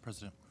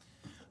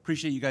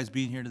 Appreciate you guys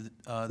being here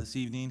this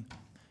evening.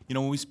 You know,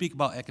 when we speak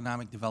about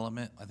economic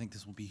development, I think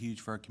this will be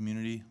huge for our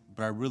community,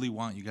 but I really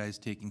want you guys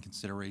to take in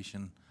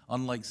consideration,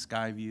 unlike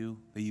Skyview,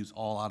 they use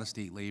all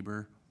out-of-state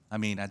labor. I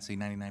mean, I'd say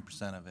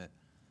 99% of it.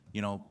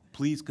 You know,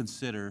 please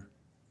consider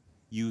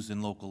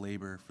using local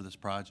labor for this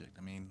project.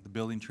 I mean, the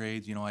building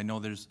trades, you know, I know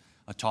there's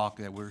a talk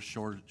that we're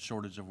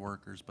shortage of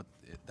workers, but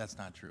that's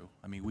not true.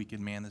 I mean, we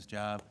can man this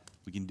job,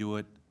 we can do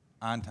it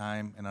on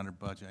time and under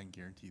budget, I can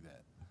guarantee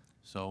that.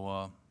 So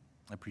I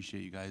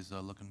appreciate you guys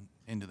looking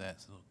into that,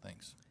 so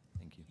thanks.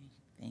 Thank you.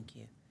 Thank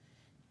you.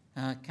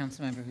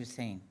 Councilmember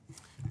Hussein.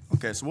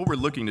 Okay, so what we're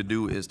looking to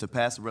do is to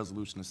pass a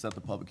resolution to set the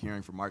public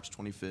hearing for March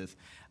 25th.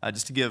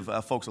 Just to give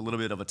folks a little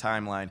bit of a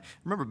timeline.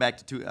 Remember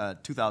back to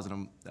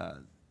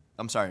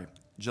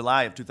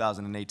July of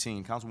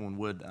 2018, Councilwoman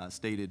Wood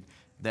stated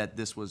that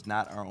this was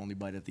not our only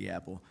bite at the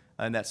apple,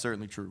 and that's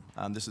certainly true.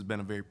 This has been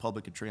a very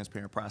public and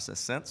transparent process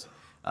since.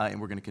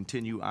 And we're going to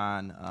continue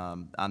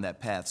on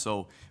that path.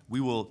 So we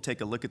will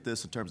take a look at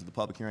this in terms of the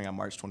public hearing on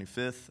March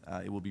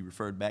 25th. It will be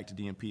referred back to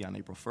DMP on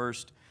April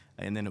 1st,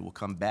 and then it will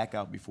come back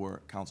out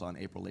before council on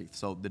April 8th.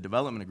 So the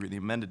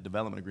amended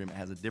development agreement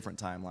has a different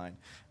timeline,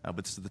 but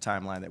this is the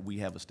timeline that we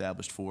have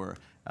established for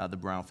the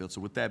brownfield. So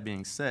with that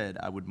being said,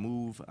 I would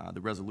move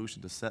the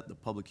resolution to set the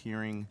public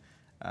hearing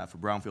for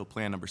brownfield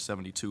plan number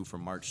 72 for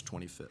March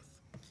 25th.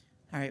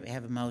 All right, we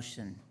have a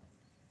motion.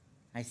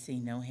 I see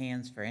no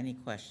hands for any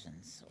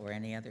questions or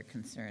any other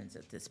concerns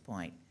at this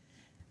point.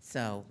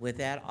 So with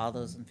that, all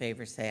those in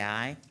favor say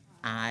aye.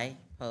 Aye.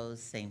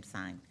 Opposed, same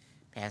sign.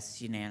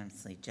 Passes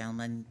unanimously.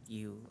 Gentlemen,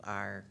 you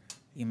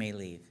may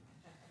leave.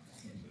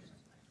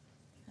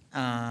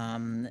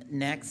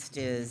 Next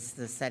is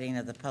the setting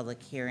of the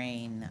public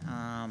hearing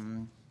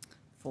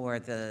for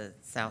the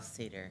South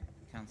Cedar.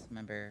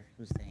 Councilmember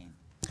Hussein.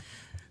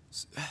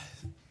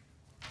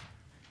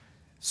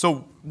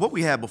 So what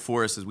we have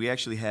before us is we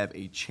actually have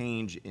a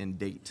change in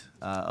date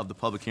of the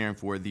public hearing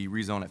for the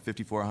rezone at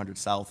 5400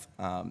 South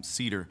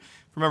Cedar.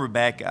 Remember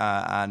back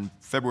on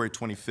February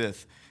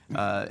 25th,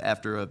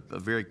 after a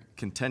very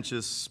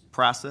contentious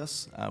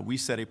process, we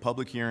set a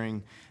public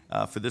hearing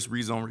for this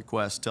rezone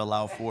request to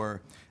allow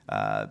for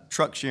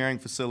truck sharing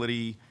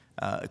facility,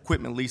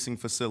 equipment leasing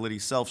facility,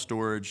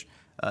 self-storage,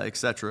 et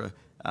cetera.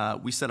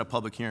 We set a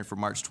public hearing for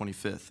March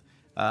 25th.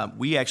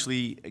 We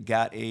actually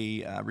got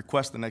a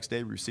request the next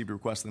day, we received a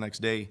request the next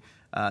day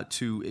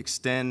to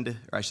extend,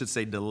 or I should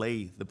say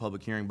delay the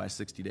public hearing by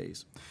 60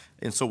 days.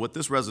 And so what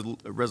this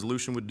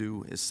resolution would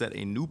do is set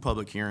a new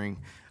public hearing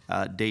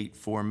date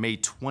for May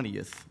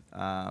 20th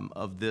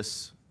of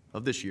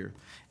this year.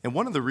 And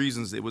one of the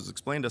reasons it was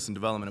explained to us in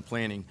development and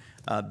planning,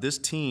 this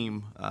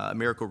team,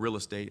 Americo Real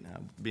Estate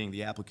being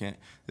the applicant,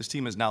 this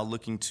team is now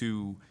looking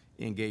to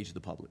engage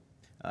the public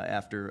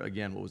after,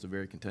 again, what was a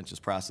very contentious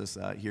process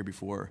here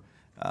before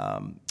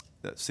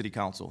the City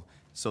Council.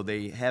 So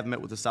they have met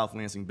with the South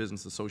Lansing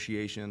Business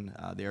Association.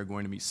 They are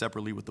going to meet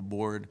separately with the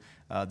board.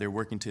 They're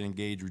working to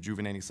engage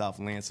Rejuvenating South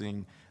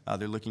Lansing.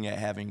 They're looking at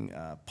having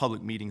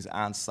public meetings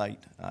on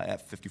site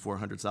at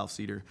 5400 South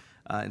Cedar.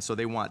 And so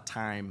they want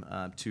time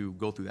to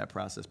go through that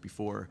process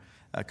before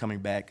coming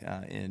back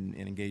and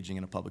engaging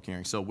in a public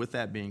hearing. So with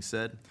that being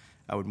said,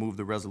 I would move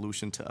the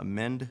resolution to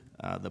amend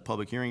the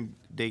public hearing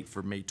date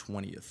for May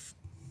 20th.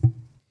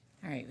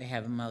 All right, we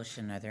have a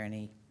motion. Are there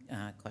any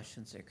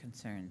questions or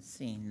concerns?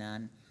 Seeing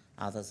none,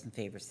 all those in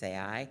favor say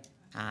aye.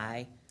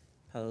 Aye.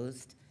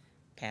 Opposed?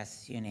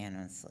 Passes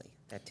unanimously.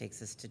 That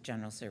takes us to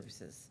General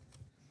Services.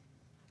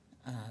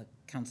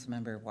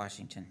 Councilmember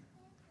Washington.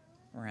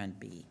 We're on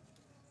B.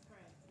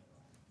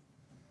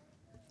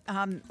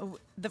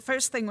 The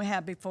first thing we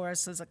have before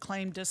us is a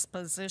claim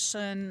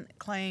disposition,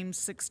 claim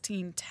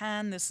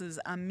 1610. This is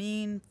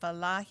Amin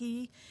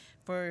Falahi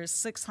for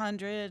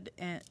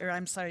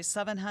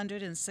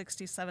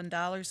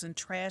 $767 in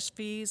trash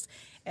fees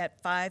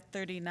at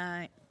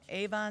 539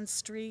 Avon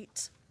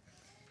Street.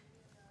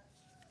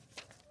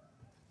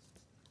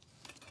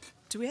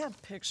 Do we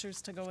have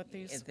pictures to go with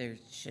these? There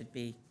should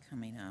be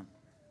coming up.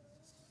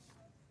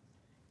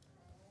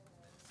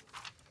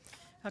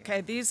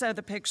 Okay, these are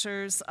the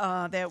pictures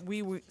that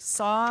we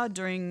saw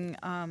during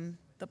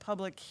the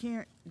public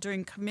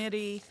during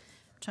committee.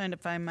 I'm trying to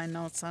find my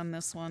notes on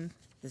this one.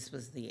 This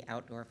was the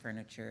outdoor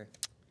furniture.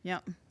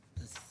 Yep.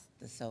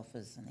 The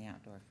sofas and the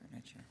outdoor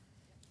furniture.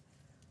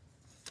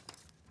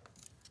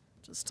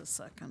 Just a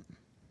second.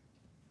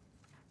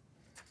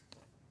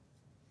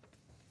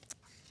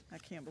 I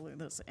can't believe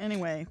this.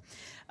 Anyway,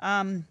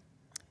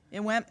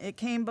 it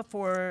came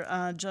before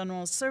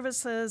General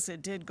Services.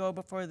 It did go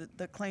before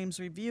the Claims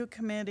Review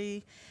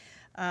Committee.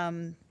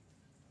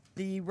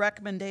 The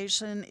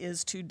recommendation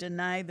is to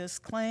deny this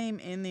claim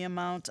in the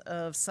amount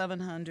of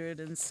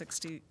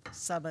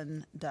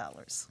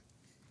 $767.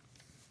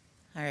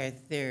 Are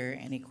there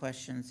any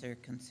questions or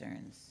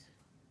concerns?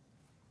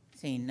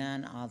 Seeing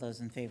none, all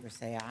those in favor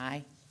say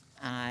aye.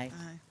 Aye.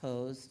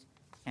 Opposed?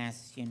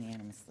 Passes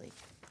unanimously.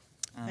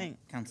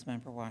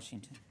 Councilmember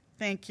Washington.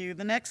 Thank you.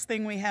 The next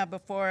thing we have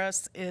before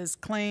us is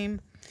claim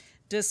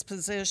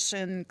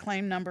disposition,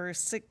 claim number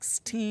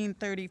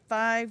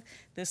 1635.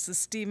 This is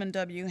Stephen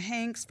W.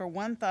 Hanks for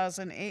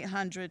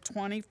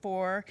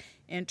 $1,824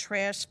 in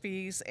trash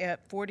fees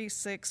at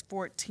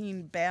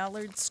 4614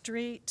 Ballard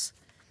Street.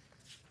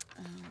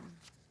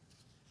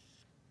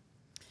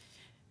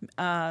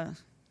 And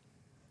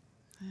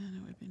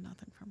it would be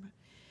nothing from it.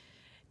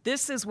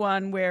 This is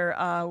one where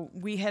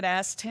we had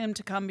asked him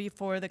to come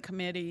before the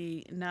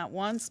committee not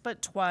once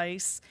but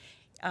twice.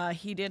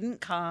 He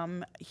didn't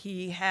come.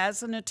 He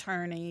has an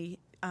attorney.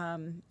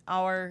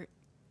 Our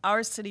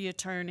city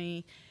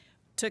attorney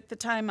took the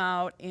time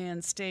out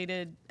and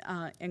stated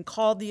and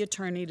called the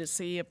attorney to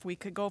see if we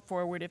could go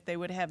forward, if they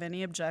would have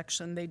any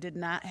objection. They did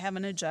not have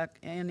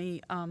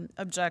any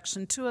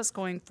objection to us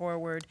going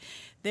forward.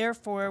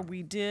 Therefore,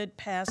 we did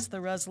pass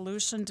the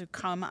resolution to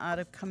come out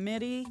of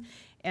committee.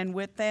 And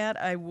with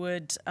that, I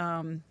would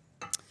pass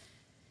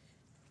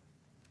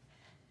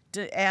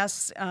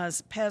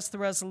the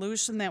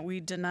resolution that we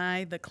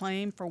deny the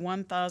claim for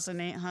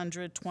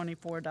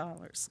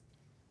 $1,824.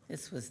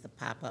 This was the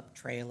pop-up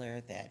trailer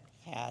that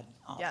had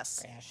all the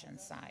trash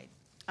inside.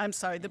 I'm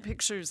sorry, the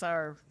pictures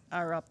are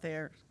up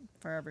there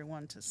for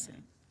everyone to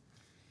see.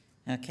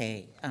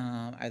 Okay,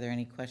 are there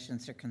any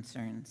questions or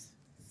concerns?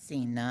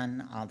 Seeing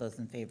none, all those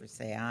in favor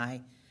say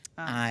aye.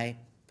 Aye.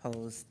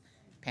 Opposed?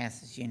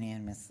 Passes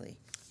unanimously.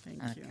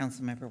 Thank you.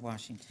 Councilmember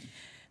Washington.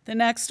 The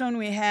next one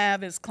we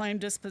have is claim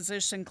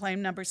disposition,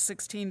 claim number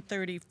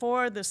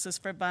 1634. This is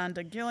for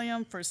Vonda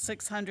Gilliam for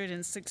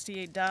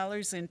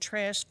 $668 in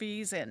trash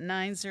fees at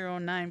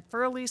 909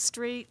 Furley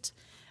Street.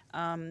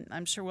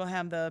 I'm sure we'll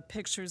have the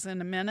pictures in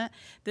a minute.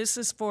 This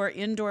is for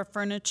indoor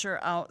furniture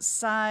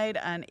outside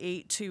on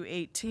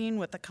 8/2/18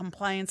 with a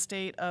compliance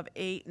date of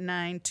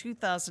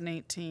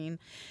 8/9/2018.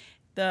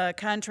 The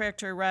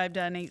contractor arrived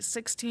on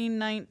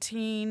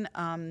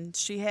 8/16/19.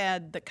 She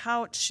had the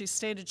couch. She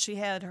stated she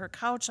had her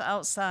couch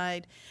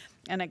outside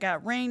and it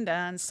got rained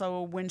on,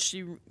 so when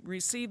she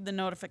received the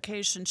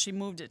notification, she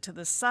moved it to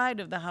the side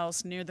of the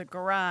house near the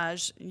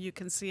garage. You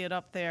can see it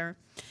up there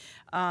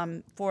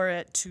for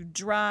it to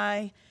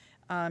dry.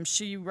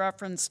 She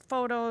referenced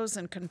photos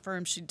and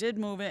confirmed she did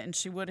move it, and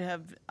she would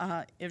have,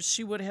 if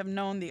she would have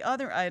known the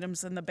other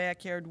items in the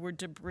backyard were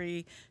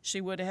debris,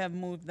 she would have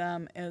moved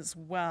them as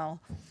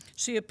well.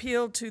 She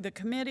appealed to the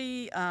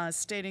committee,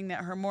 stating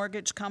that her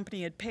mortgage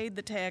company had paid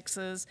the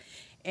taxes,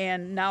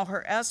 and now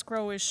her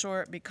escrow is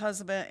short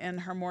because of it, and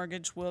her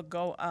mortgage will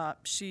go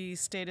up. She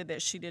stated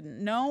that she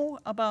didn't know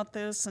about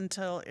this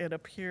until it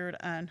appeared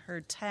on her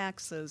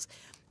taxes.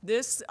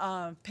 This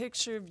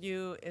picture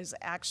view is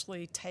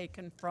actually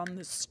taken from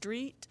the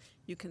street.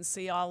 You can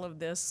see all of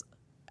this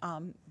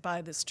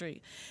by the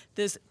street.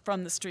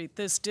 From the street.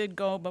 This did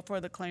go before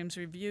the Claims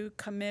Review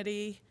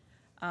Committee.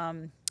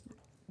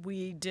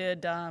 We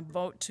did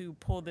vote to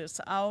pull this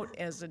out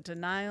as a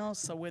denial.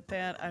 So with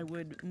that, I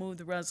would move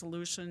the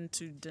resolution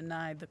to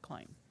deny the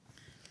claim.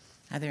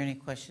 Are there any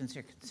questions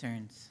or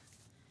concerns?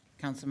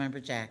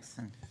 Councilmember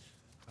Jackson.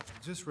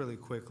 Just really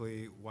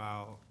quickly,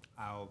 while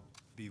I'll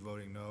be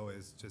voting no,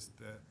 is just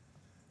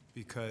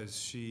because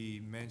she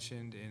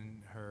mentioned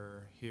in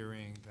her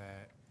hearing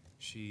that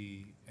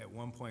she at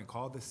one point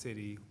called the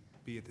city,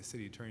 be at the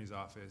city attorney's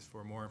office,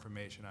 for more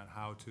information on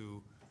how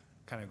to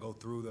kind of go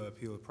through the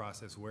appeal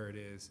process, where it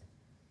is.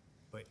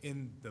 But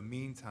in the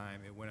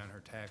meantime, it went on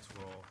her tax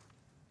roll,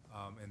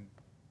 and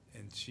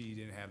she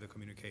didn't have the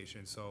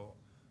communication. So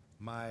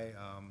my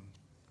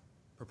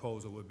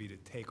proposal would be to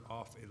take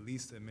off at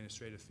least the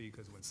administrative fee,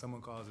 because when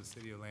someone calls the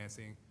city of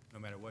Lansing, no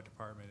matter what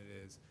department it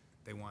is,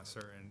 they want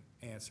certain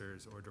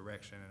answers or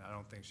direction, and I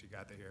don't think she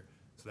got that here.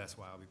 So that's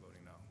why I'll be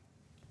voting no.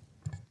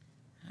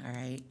 All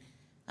right.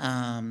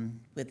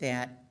 With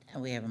that,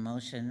 we have a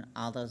motion.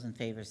 All those in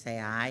favor say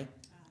aye.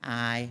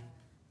 Aye.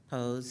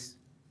 Opposed?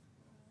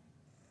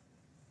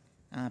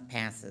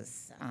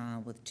 Passes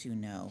with 2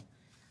 no.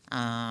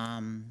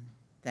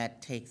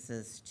 That takes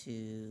us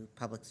to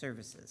Public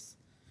Services.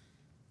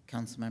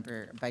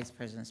 Councilmember Vice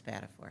President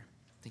Spatafor.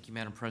 Thank you,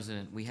 Madam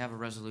President. We have a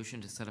resolution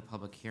to set a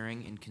public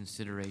hearing in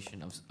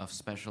consideration of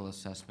special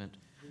assessment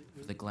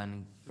for the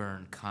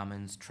Glenburn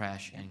Commons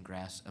trash and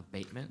grass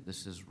abatement.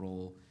 This is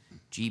roll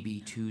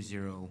GB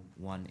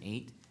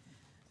 2018.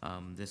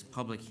 This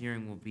public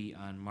hearing will be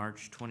on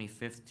March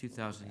 25th,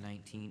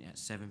 2019 at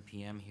 7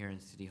 p.m. here in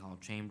City Hall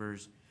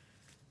chambers.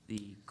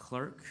 The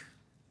clerk,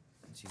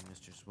 let's see,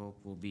 Mr. Swope,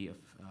 will be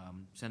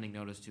sending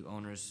notice to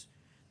owners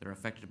that are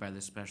affected by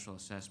this special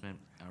assessment.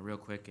 Real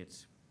quick,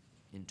 it's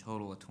in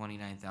total a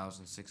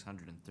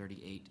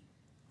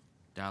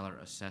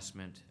 $29,638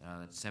 assessment.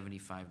 That's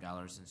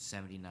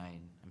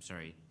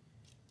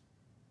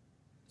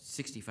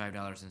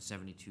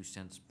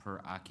 $65.72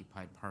 per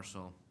occupied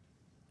parcel.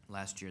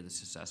 Last year,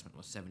 this assessment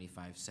was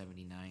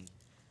 $75.79.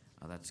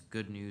 That's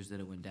good news that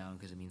it went down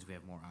because it means we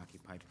have more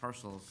occupied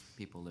parcels,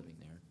 people living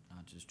there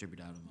to distribute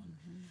out among.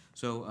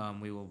 So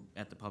we will,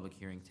 at the public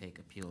hearing, take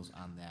appeals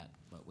on that.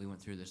 But we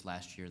went through this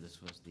last year.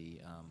 This was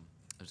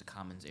there's a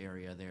commons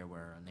area there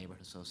where a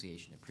neighborhood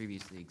association had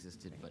previously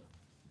existed but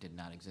did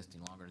not exist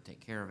any longer to take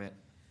care of it.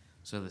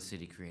 So the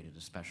city created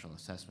a special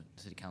assessment,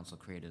 the city council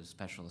created a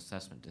special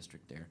assessment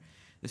district there.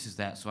 This is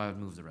that, so I would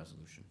move the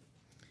resolution.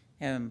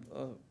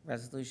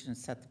 Resolution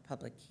set the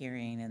public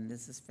hearing, and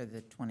this is for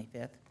the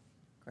 25th,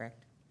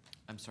 correct?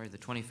 I'm sorry, the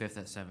 25th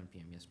at 7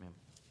 p.m., yes, ma'am.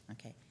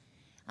 Okay.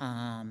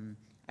 Are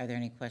there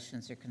any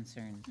questions or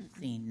concerns?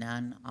 Seeing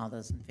none, all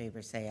those in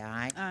favor say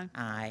aye. Aye.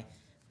 Aye.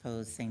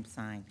 Opposed, same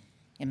sign.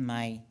 In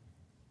my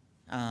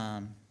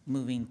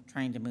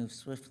trying to move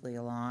swiftly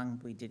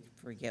along, we did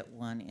forget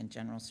one in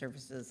general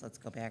services. Let's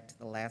go back to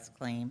the last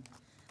claim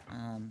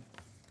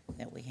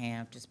that we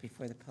have just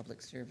before the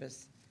public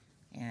service,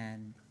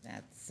 and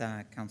that's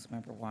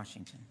Councilmember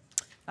Washington.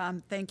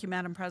 Thank you,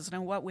 Madam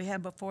President. What we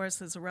have before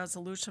us is a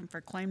resolution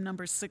for claim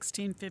number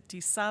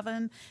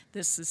 1657.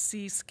 This is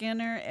C.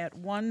 Skinner at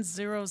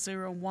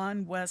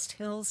 1001 West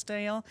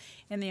Hillsdale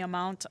in the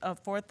amount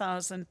of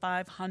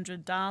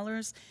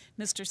 $4,500.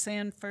 Mr.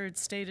 Sanford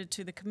stated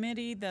to the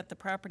committee that the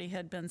property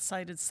had been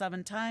cited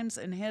 7 times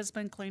and has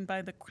been cleaned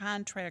by the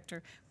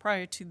contractor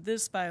prior to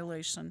this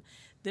violation.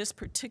 This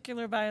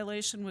particular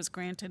violation was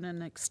granted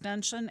an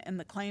extension, and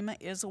the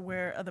claimant is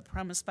aware of the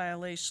premise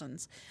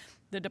violations.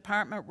 The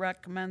department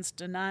recommends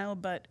denial,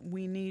 but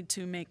we need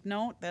to make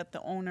note that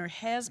the owner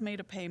has made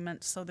a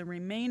payment, so the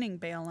remaining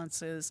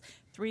balance is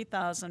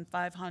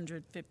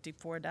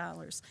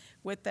 $3,554.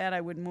 With that, I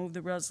would move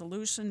the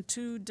resolution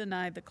to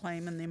deny the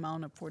claim in the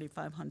amount of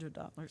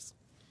 $4,500.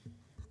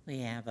 We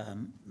have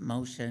a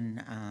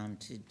motion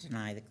to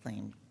deny the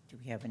claim. Do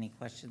we have any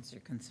questions or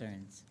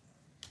concerns?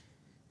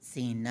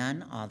 Seeing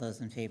none, all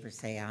those in favor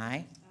say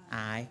aye.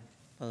 Aye.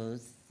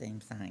 Opposed, same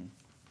sign.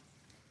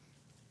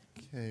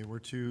 Okay, we're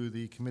to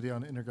the Committee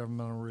on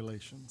Intergovernmental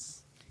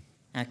Relations.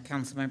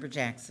 Councilmember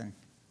Jackson.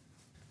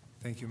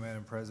 Thank you,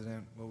 Madam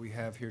President. What we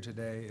have here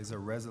today is a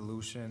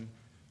resolution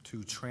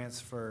to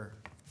transfer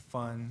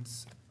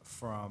funds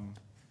from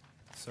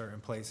certain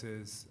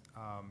places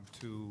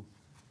to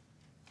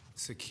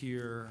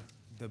secure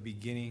the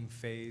beginning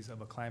phase of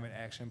a climate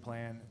action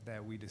plan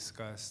that we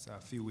discussed a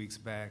few weeks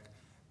back.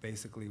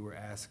 Basically, we're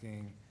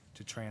asking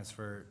to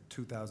transfer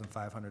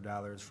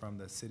 $2,500 from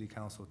the City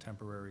Council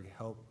Temporary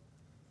Help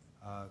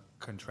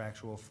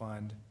contractual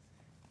fund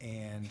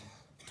and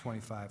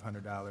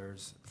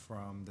 $2,500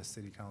 from the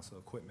City Council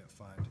Equipment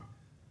Fund,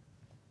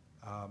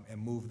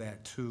 and move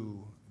that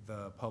to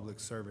the Public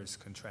Service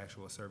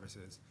Contractual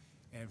Services.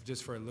 And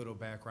just for a little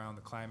background,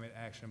 the Climate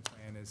Action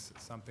Plan is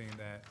something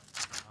that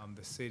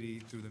the city,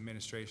 through the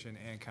administration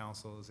and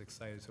council, is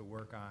excited to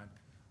work on.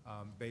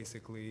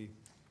 Basically,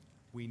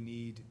 we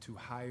need to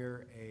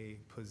hire a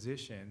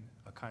position,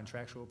 a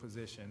contractual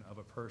position of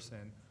a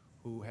person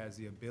who has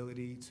the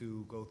ability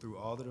to go through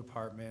all the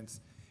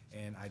departments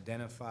and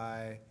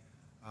identify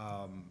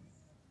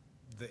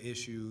the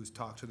issues,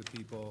 talk to the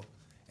people,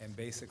 and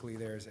basically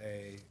there's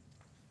a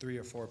 3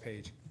 or 4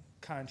 page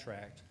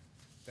contract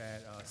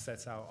that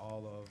sets out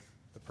all of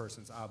the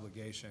person's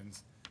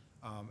obligations.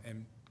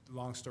 And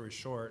long story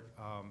short,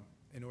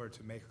 in order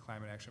to make a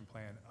climate action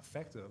plan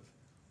effective,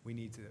 we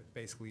need to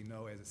basically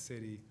know as a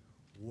city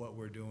what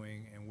we're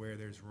doing and where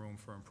there's room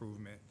for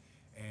improvement.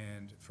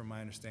 And from my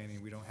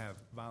understanding, we don't have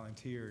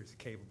volunteers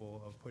capable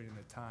of putting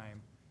the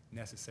time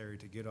necessary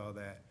to get all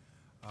that.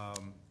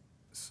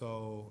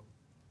 So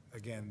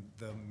again,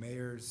 the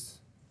mayor's,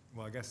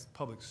 well, I guess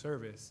public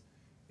service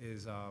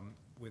is,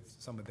 with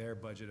some of their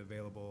budget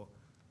available,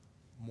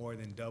 more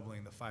than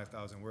doubling the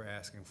 $5,000 we're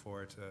asking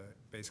for to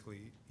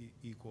basically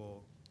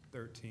equal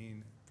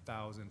 $13,000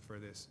 for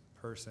this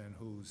person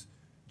whose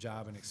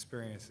job and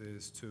experience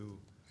is to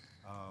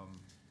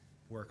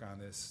work on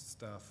this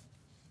stuff.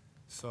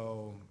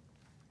 So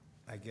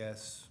I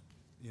guess,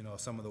 you know,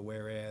 some of the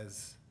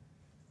whereas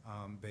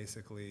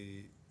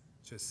basically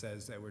just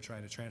says that we're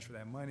trying to transfer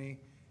that money.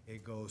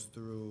 It goes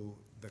through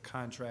the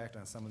contract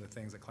on some of the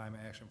things, the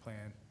Climate Action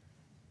Plan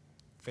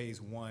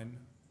Phase 1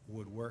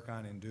 would work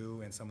on and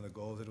do and some of the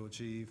goals it'll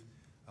achieve.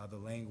 The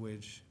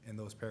language in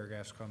those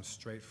paragraphs comes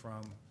straight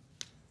from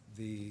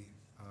the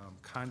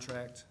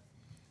contract,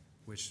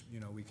 which,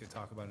 you know, we could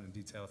talk about in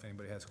detail if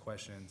anybody has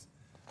questions.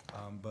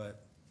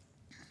 But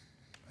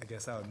I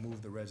guess I would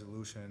move the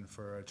resolution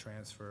for a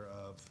transfer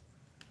of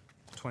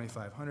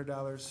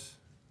 $2,500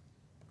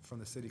 from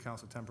the city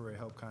council temporary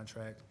help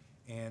contract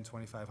and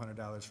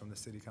 $2,500 from the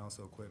city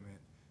council equipment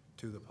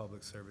to the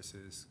public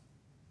services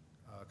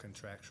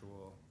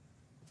contractual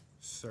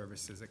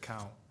services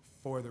account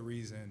for the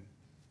reason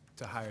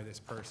to hire this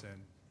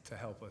person to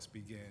help us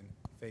begin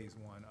phase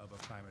 1 of a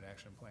climate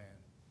action plan.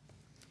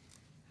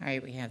 All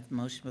right, we have the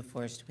motion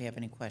before us. Do we have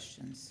any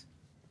questions?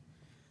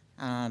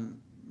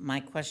 My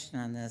question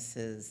on this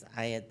is,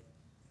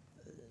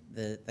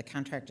 the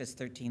contract is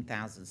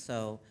 $13,000,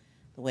 so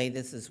the way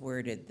this is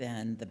worded,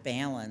 then the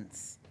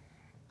balance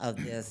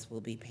of this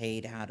will be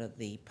paid out of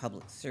the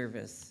public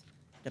service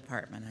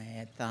department. I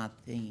had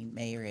thought the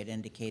mayor had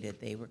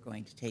indicated they were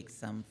going to take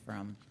some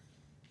from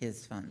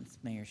his funds.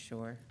 Mayor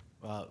Shore?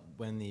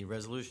 When the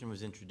resolution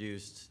was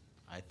introduced,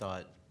 I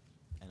thought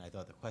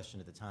the question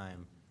at the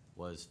time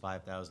was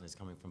 5,000 is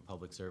coming from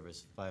public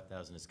service,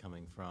 5,000 is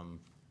coming from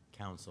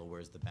council,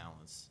 where's the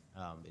balance?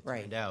 It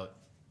turned out,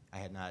 I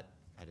had not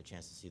had a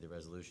chance to see the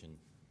resolution.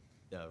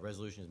 The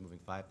resolution is moving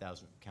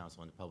 5,000 from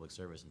council into public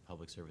service, and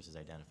public service has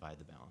identified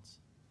the balance.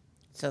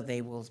 So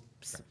they will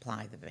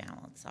supply the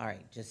balance. All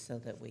right, just so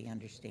that we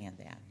understand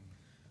that.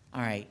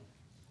 All right,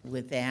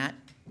 with that,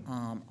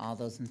 all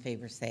those in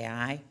favor say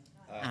aye.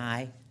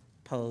 Aye.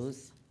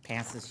 Opposed?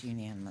 Passes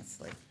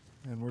unanimously.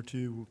 And we're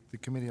to the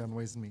Committee on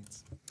Ways and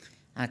Means.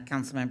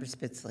 Councilmember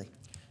Spitzley.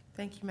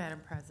 Thank you, Madam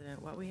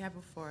President. What we have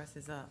before us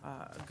is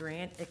a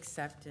grant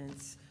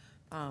acceptance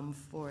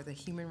for the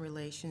Human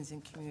Relations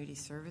and Community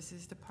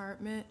Services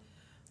Department.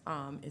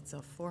 It's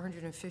a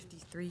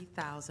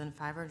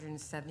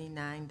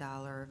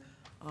 $453,579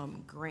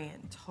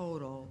 grant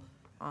total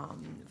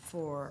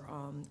for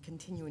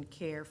continuing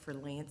care for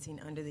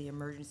Lansing under the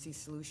Emergency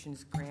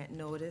Solutions Grant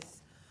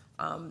Notice.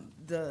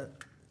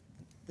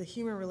 The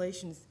Human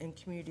Relations and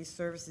Community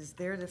Services,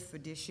 they're the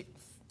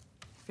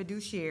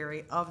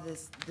fiduciary of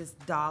this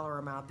dollar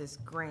amount, this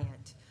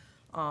grant,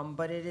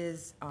 but it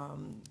is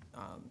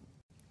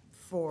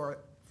for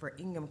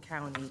Ingham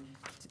County,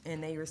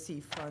 and they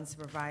receive funds to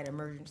provide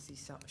emergency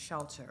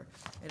shelter.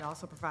 It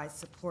also provides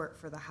support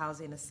for the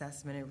Housing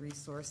Assessment and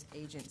Resource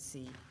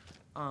Agency,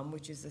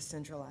 which is a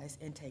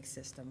centralized intake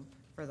system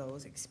for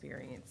those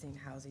experiencing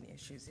housing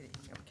issues in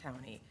Ingham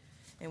County.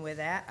 And with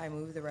that, I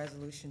move the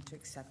resolution to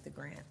accept the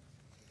grant.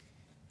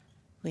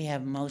 We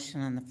have a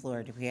motion on the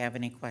floor. Do we have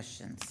any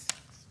questions?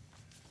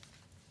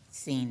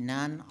 Seeing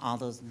none, all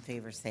those in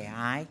favor say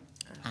aye.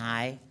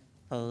 Aye.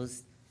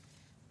 Opposed?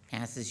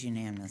 Passes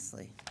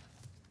unanimously.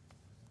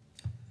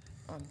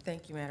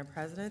 Thank you, Madam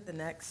President. The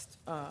next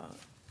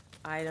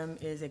item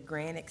is a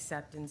grant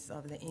acceptance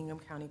of the Ingham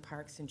County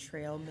Parks and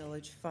Trail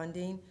millage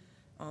funding.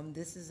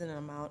 This is an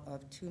amount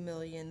of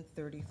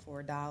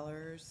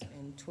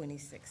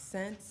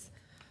 $2,034.26.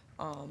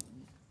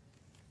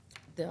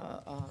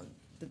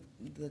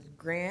 The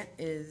grant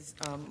is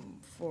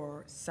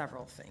for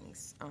several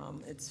things.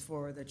 It's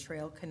for the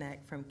Trail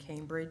Connect from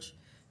Cambridge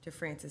to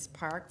Francis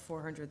Park.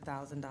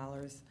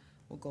 $400,000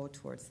 will go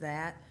towards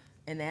that.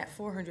 And that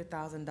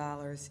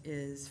 $400,000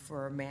 is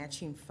for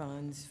matching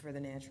funds for the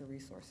Natural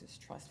Resources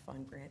Trust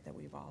Fund grant that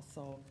we've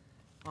also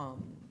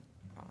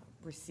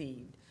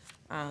received.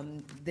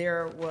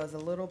 There was a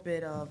little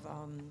bit of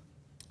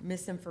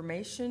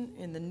misinformation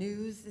in the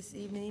news this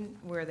evening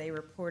where they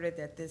reported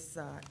that this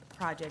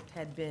project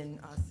had been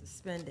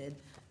suspended.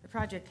 The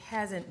project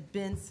hasn't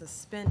been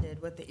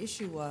suspended. What the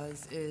issue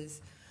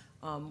is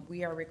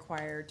we are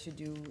required to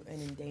do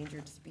an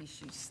endangered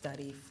species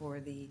study for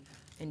the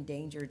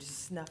endangered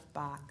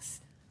snuffbox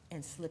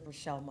and slipper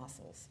shell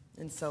mussels.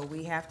 And so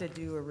we have to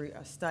do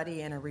a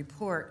study and a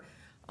report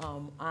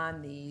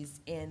on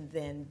these, and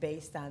then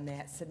based on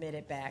that, submit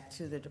it back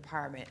to the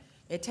department.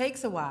 It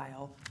takes a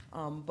while,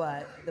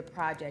 but the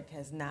project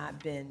has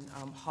not been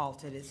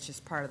halted. It's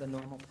just part of the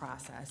normal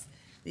process.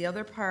 The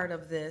other part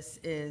of this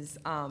is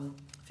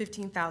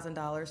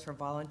 $15,000 for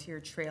volunteer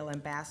trail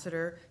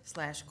ambassador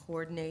 /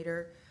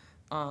 coordinator,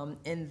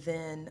 and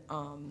then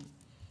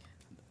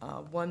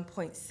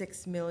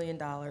 $1.6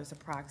 million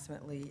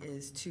approximately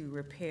is to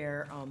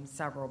repair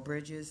several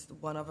bridges.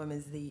 One of them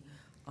is the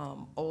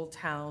Old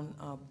Town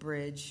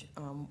Bridge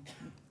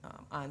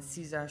on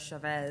Cesar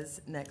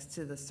Chavez next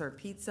to the Sir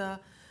Pizza.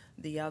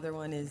 The other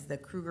one is the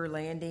Kruger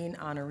Landing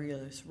on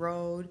Aurelius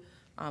Road.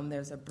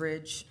 There's a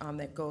bridge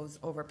that goes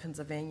over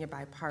Pennsylvania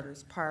by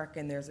Potter's Park,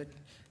 and there's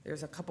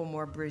a couple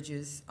more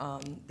bridges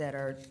that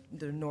are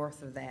the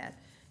north of that.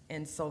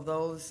 And so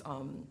those,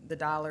 the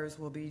dollars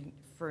will be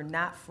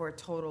not for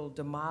total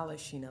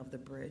demolishing of the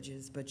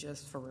bridges, but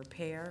just for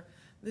repair.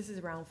 This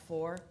is round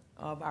 4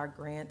 of our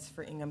grants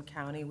for Ingham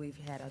County. We've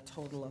had a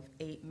total of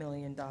 $8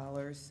 million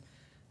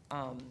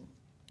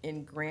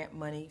in grant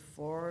money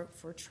for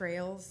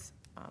trails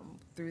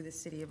through the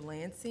city of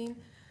Lansing.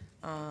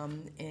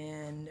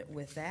 And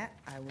with that,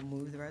 I will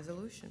move the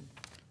resolution.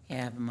 I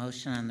have a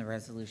motion on the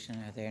resolution.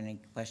 Are there any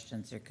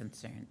questions or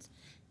concerns?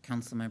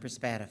 Councilmember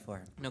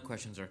Spatafor. No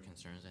questions or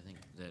concerns. I think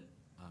that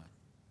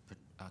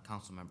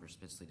Councilmember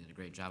Spitzley did a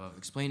great job of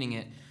explaining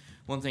it.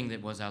 One thing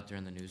that was out there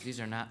in the news, these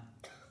are not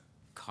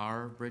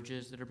car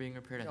bridges that are being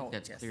repaired. I think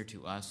that's clear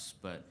to us,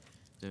 but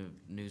the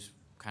news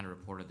kind of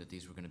reported that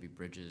these were going to be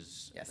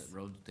bridges, that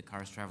roads the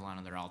cars travel on,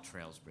 and they're all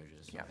trails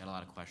bridges. So I got a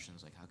lot of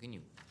questions, like how can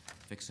you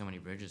fix so many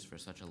bridges for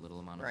such a little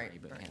amount of money,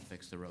 but can't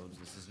fix the roads?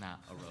 This is not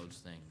a roads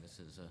thing. This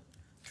is a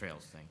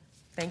trails thing.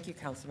 Thank you,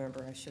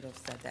 Councilmember. I should have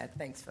said that.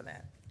 Thanks for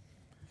that.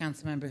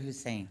 Councilmember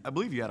Hussein. I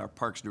believe you had our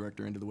Parks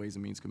Director into the Ways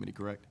and Means Committee,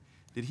 correct?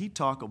 Did he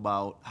talk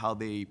about how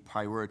they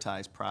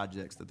prioritize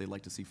projects that they'd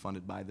like to see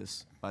funded by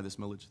this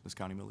millage, this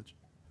county millage?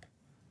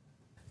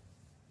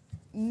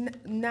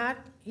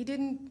 He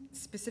didn't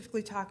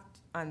specifically talk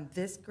on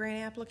this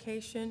grant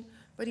application,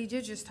 but he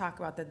did just talk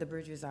about that the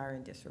bridges are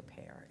in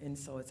disrepair. And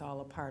so it's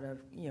all a part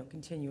of,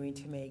 continuing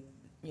to make,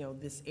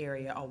 this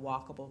area a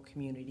walkable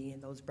community,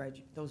 and those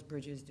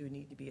bridges do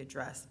need to be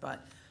addressed.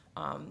 But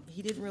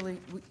he didn't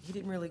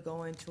really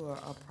go into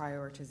a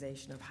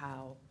prioritization of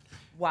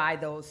why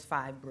those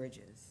 5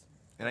 bridges.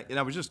 And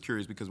I was just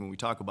curious, because when we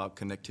talk about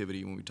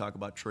connectivity, when we talk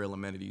about trail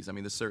amenities, I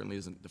mean, this certainly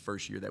isn't the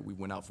first year that we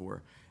went out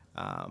for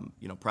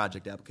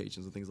project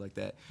applications and things like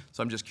that.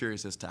 So I'm just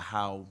curious as to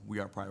how we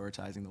are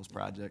prioritizing those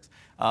projects.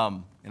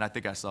 And I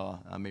think I saw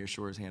Mayor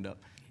Shore's hand up.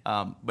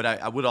 But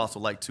I would also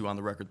like to, on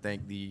the record,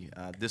 thank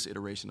this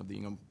iteration of the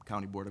Ingham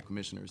County Board of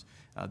Commissioners.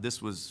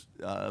 This was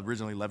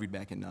originally levied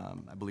back in,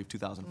 I believe,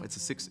 2000.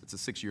 It's a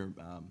 6-year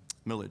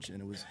millage,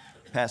 and it was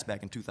passed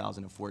back in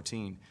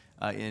 2014.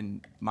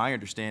 And my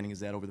understanding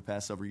is that over the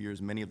past several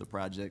years, many of the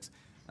projects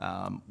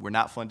were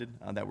not funded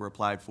that were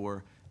applied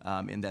for.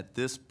 And that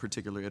this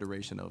particular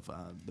iteration of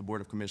the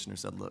Board of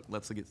Commissioners said, look,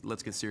 let's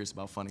get serious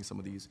about funding some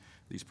of these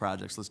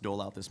projects. Let's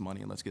dole out this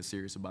money, and let's get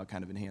serious about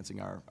kind of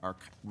enhancing our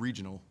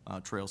regional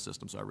trail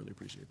system. So I really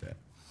appreciate that.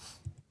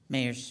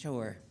 Mayor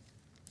Shore.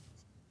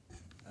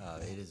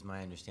 It is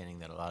my understanding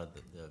that a lot of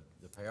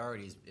the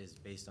priorities is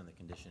based on the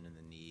condition and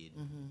the need,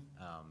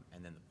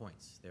 and then the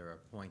points. There are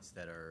points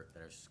that are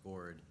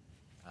scored.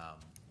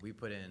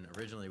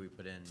 Originally we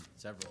put in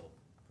several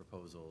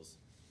proposals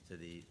to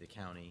the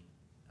county.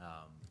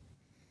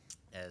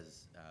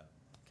 As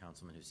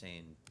Councilman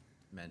Hussein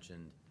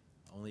mentioned,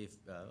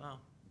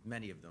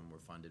 many of them were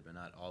funded, but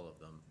not all of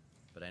them.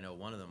 But I know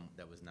one of them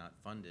that was not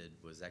funded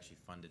was actually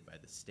funded by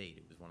the state.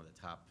 It was one of the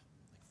top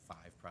 5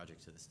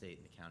 projects of the state,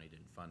 and the county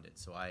didn't fund it.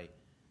 So I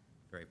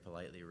very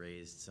politely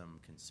raised some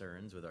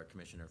concerns with our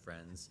commissioner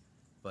friends,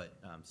 but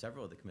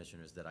several of the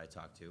commissioners that I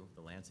talked to,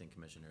 the Lansing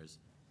commissioners,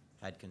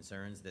 had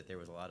concerns that there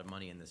was a lot of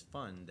money in this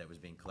fund that was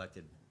being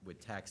collected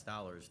with tax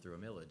dollars through a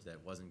millage that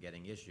wasn't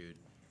getting issued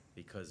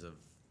because of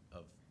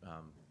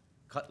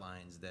cut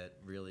lines that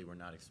really were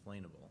not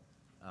explainable.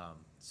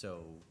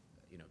 So,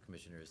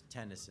 Commissioners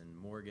Tennyson,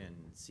 Morgan,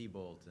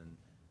 Seabolt, and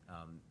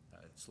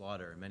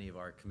Slaughter, many of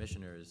our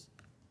commissioners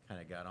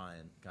kind of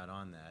got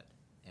on that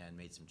and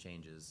made some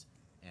changes,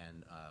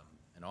 and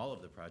all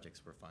of the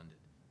projects were funded,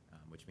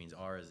 which means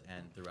ours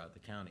and throughout the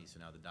county. So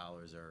now the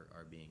dollars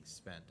are being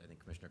spent. I think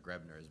Commissioner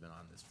Grebner has been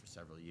on this for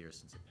several years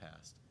since it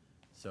passed.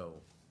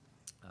 So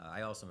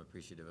I also am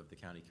appreciative of the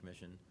county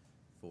commission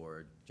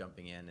for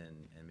jumping in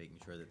and making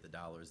sure that the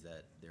dollars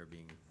that are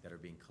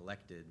being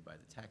collected by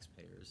the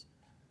taxpayers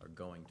are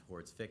going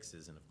towards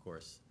fixes. And of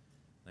course,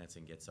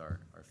 Lansing gets our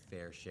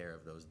fair share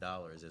of those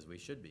dollars, as we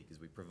should be, because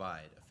we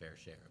provide a fair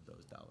share of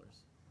those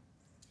dollars.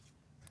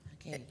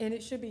 Okay. And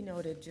it should be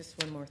noted,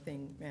 just one more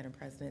thing, Madam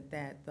President,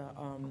 that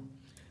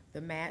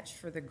the match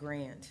for the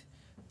grant,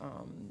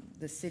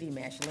 the city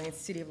match,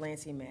 City of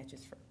Lansing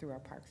matches through our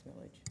Parks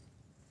millage.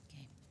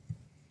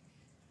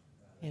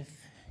 Okay.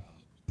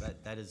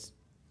 That is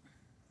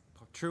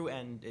true,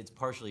 and it's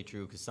partially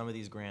true, because some of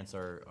these grants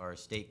are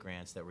state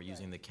grants that we're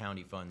using the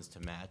county funds to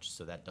match,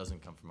 so that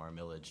doesn't come from our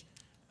millage.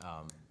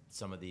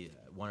 Some of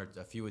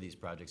a few of these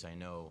projects I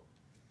know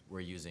we're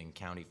using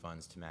county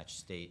funds to match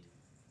state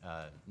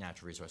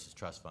Natural Resources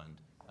Trust Fund.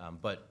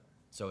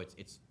 So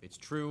it's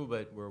true,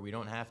 but where we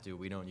don't have to,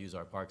 we don't use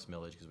our parks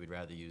millage, because we'd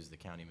rather use the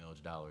county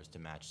millage dollars to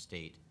match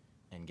state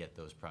and get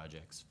those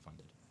projects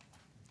funded.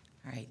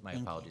 All right. My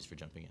apologies for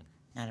jumping in.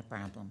 Not a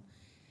problem.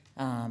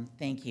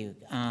 Thank you.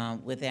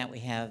 With that, we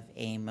have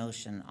a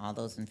motion. All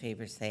those in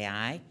favor say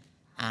aye.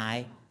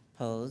 Aye.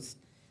 Opposed?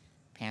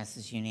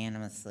 Passes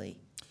unanimously.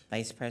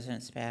 Vice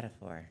President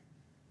Spatafor.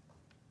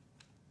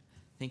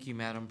 Thank you,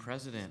 Madam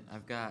President.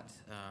 I've got,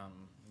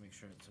 make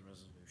sure it's a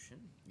resolution.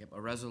 Yep,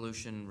 a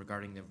resolution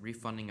regarding the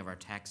refunding of our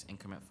Tax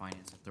Increment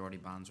Finance Authority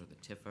bonds, or the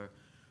TIFA.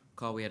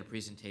 Recall we had a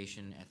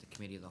presentation at the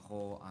Committee of the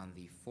Whole on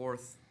the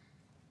 4th,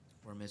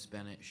 where Ms.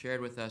 Bennett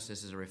shared with us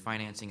this is a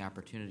refinancing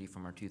opportunity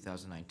from our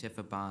 2009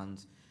 TIFA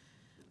bonds.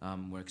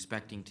 We're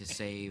expecting to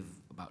save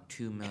about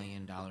 $2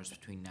 million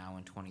between now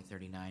and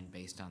 2039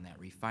 based on that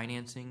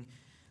refinancing.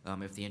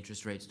 If the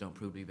interest rates don't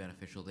prove to be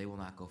beneficial, they will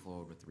not go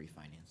forward with the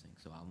refinancing.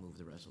 So I'll move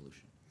the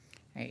resolution.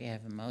 All right, you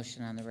have a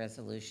motion on the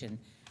resolution.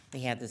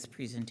 We had this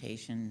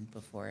presentation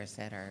before us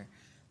at our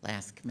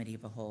last committee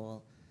of a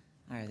whole.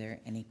 Are there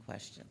any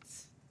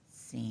questions?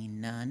 Seeing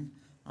none,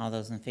 all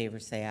those in favor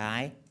say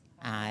aye.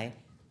 Aye.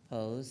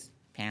 Opposed?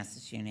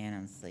 Passes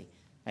unanimously.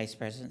 Vice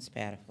President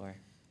Spatafor.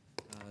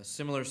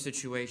 Similar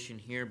situation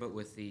here, but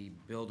with the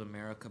Build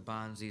America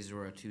bonds. These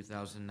were a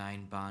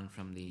 2009 bond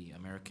from the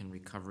American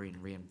Recovery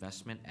and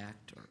Reinvestment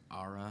Act, or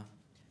ARA,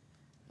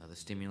 the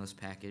stimulus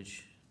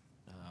package.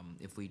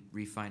 If we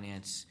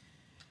refinance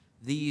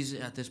these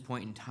at this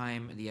point in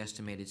time, the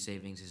estimated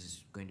savings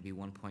is going to be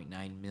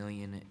 $1.9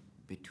 million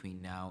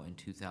between now and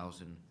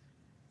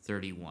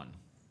 2031.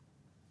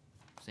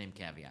 Same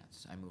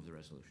caveats. I move the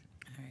resolution.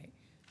 All right.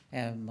 I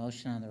have a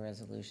motion on the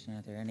resolution.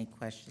 Are there any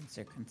questions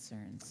or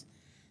concerns?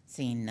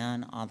 Seeing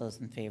none, all those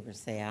in favor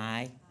say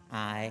aye.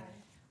 Aye.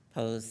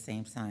 Opposed,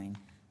 same sign.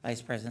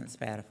 Vice President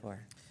Spatafor.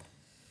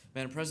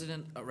 Madam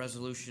President, a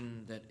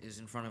resolution that is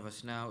in front of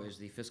us now is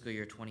the fiscal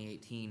year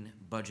 2018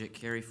 budget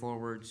carry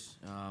forwards.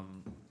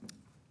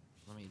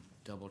 Let me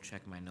double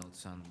check my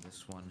notes on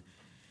this one.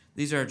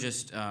 These are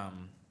just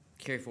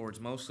carry forwards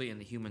mostly in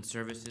the Human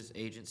Services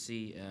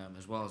Agency,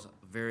 as well as a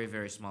very,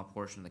 very small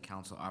portion of the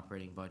council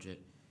operating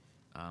budget.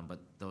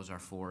 But those are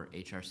for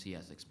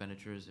HRCS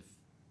expenditures.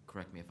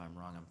 Correct me if I'm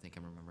wrong, I think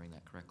I'm remembering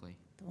that correctly.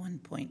 The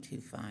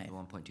 1.25. The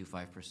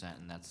 1.25%,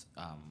 and that's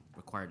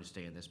required to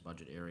stay in this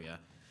budget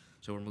area.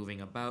 So we're moving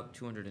about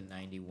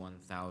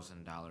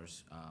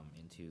 $291,000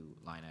 into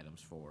line items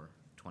for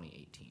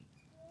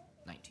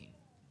 2018-19,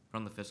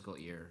 from the fiscal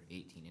year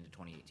 18 into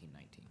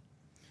 2018-19.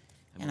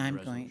 And I'm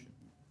going,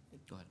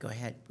 Go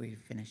ahead. Were you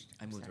finished?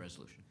 I move the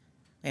resolution.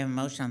 We have a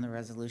motion on the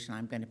resolution.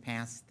 I'm going to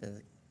pass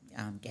the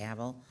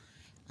gavel.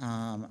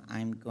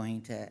 I'm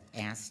going to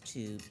ask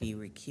to be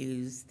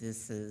recused.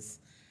 This is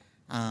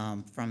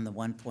from the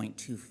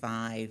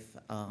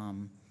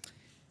 1.25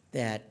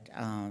 that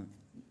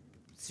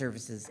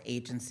services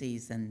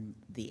agencies, and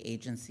the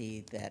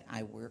agency that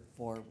I work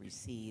for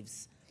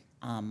receives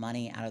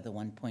money out of the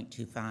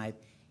 1.25,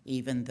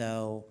 even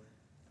though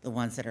the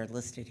ones that are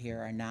listed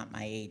here are not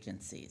my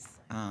agencies.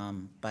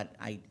 But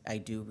I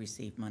do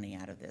receive money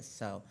out of this,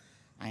 so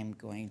I'm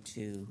going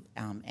to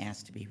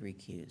ask to be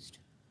recused.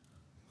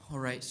 All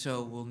right,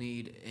 so we'll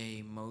need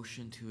a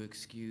motion to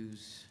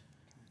excuse,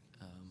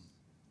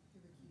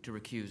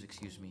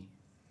 excuse me.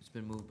 It's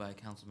been moved by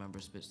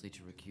Councilmember Spitzley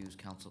to recuse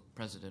Council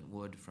President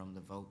Wood from the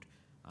vote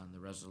on the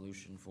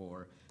resolution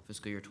for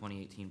fiscal year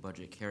 2018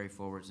 budget carry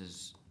forwards.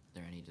 Is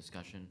there any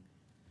discussion?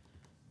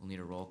 We'll need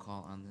a roll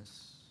call on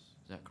this.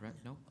 Is that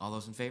correct? No? All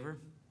those in favor?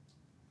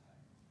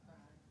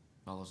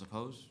 All those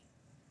opposed?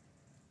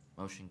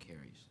 Motion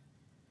carries.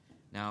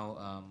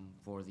 Now,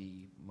 for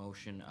the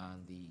motion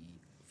on the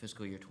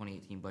fiscal year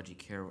 2018 budget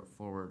carry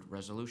forward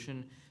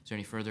resolution, is there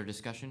any further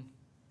discussion?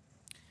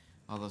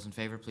 All those in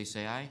favor, please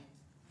say aye.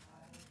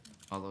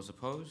 All those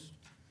opposed?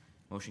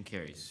 Motion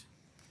carries.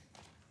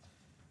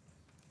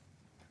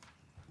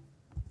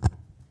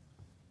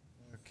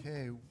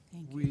 Okay,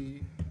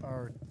 we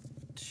are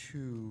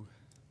to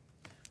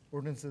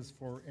ordinances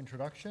for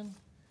introduction.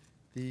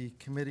 The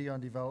Committee on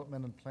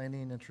Development and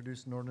Planning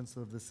introduced an ordinance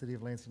of the City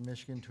of Lansing,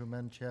 Michigan to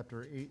amend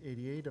Chapter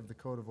 888 of the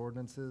Code of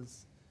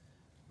Ordinances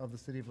of the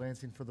City of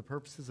Lansing for the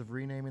purposes of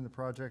renaming the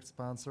project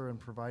sponsor and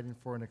providing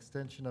for an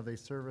extension of a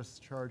service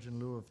charge in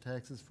lieu of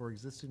taxes for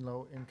existing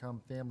low-income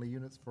family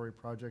units for a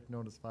project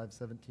known as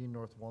 517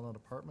 North Walnut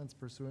Apartments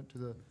pursuant to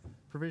the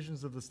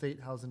provisions of the State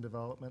Housing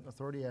Development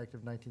Authority Act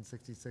of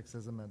 1966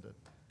 as amended.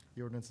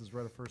 The ordinance is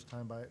read a first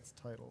time by its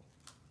title.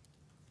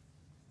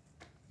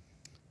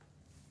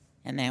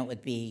 And that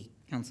would be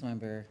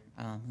Councilmember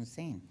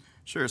Hussein.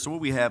 Sure. So what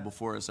we have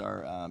before us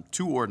are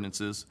two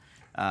ordinances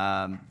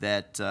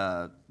that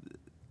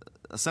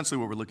essentially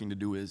what we're looking to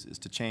do is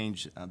to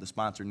change the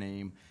sponsor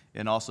name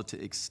and also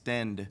to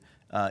extend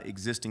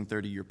existing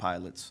 30-year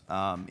pilots.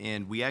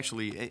 And we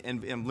actually,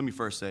 and let me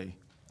first say,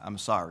 I'm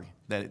sorry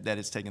that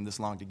it's taken this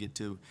long to get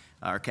to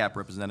our CAP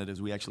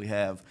representatives. We actually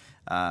have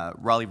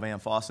Raleigh Van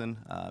Fossen,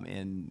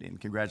 and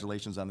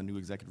congratulations on the new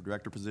executive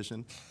director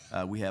position.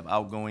 We have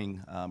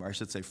outgoing, or I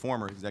should say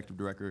former executive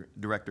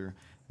director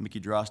Mickey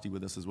Drosty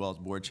with us, as well as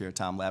board chair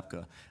Tom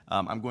Lapka.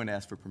 I'm going to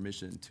ask for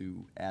permission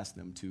to ask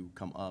them to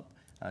come up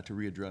to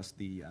readdress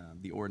the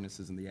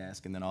ordinances and the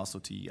ask, and then also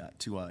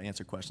to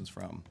answer questions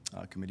from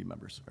committee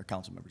members, or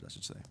council members, I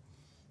should say.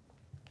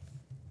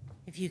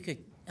 If you could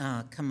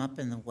come up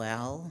in the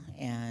well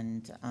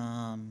and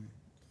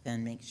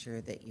then make sure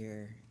that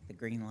the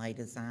green light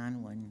is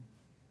on when.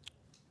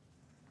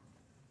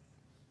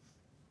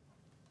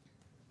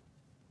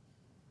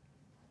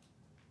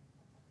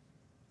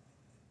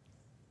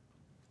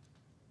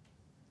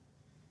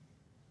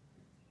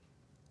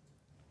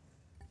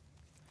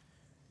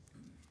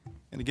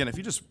 And again, if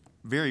you just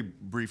very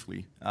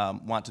briefly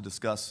want to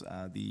discuss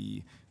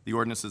the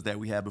ordinances that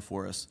we have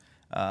before us,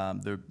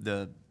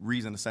 the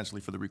reason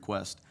essentially for the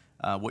request,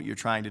 what you're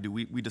trying to do,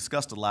 we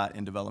discussed a lot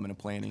in development and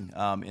planning,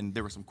 and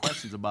there were some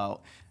questions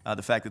about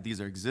the fact that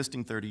these are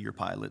existing 30-year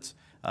pilots,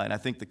 and I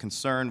think the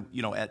concern,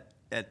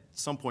 at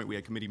some point, we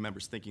had committee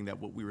members thinking that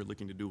what we were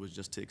looking to do was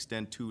just to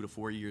extend 2 to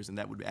 4 years, and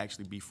that would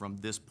actually be from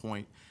this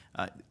point,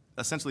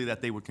 essentially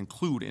that they would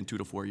conclude in 2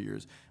 to 4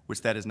 years,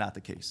 which that is not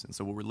the case. And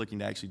so what we're looking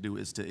to actually do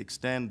is to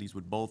extend. These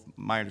would both,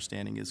 my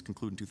understanding is,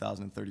 conclude in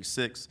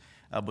 2036.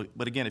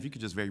 But again, if you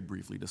could just very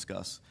briefly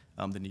discuss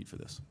the need for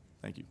this.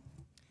 Thank you.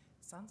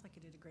 Sounds like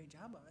you did a great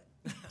job of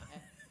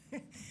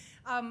it.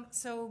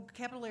 So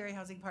Capital Area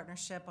Housing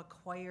Partnership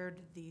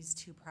acquired these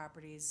 2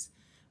 properties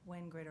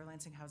when Greater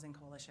Lansing Housing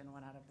Coalition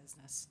went out of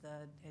business.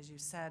 As you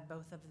said,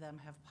 both of them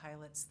have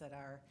pilots that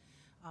are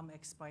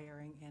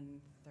expiring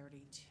in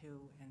 32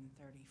 and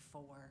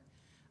 34.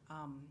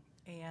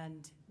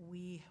 And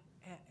we,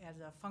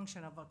 as a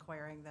function of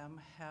acquiring them,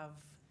 have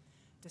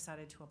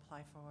decided to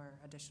apply for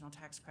additional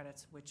tax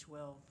credits, which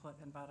will put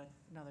about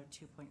another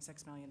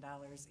 $2.6 million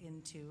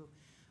into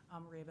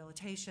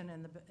rehabilitation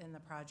in the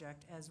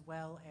project, as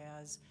well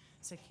as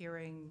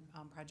securing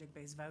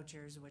project-based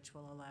vouchers, which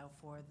will allow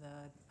for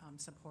the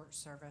support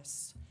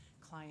service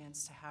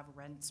clients to have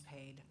rents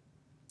paid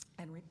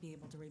and be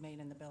able to remain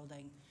in the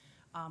building.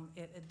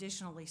 It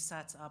additionally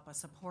sets up a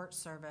support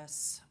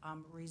service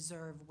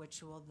reserve,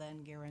 which will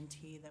then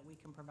guarantee that we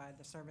can provide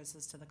the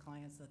services to the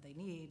clients that they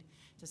need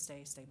to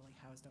stay stably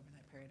housed over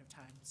that period of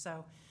time.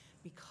 So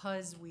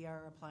because we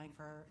are applying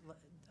for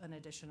an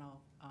additional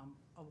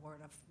award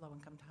of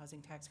low-income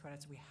housing tax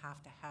credits, we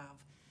have to have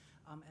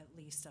at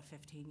least a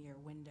 15-year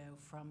window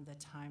from the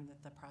time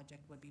that the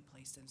project would be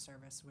placed in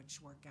service, which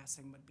we're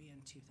guessing would be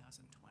in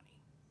 2020.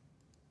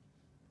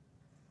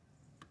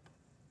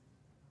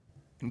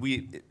 And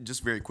we,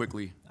 just very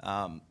quickly,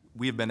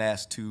 we have been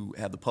asked to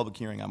have the public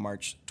hearing on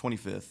March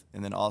 25th,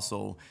 and then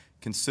also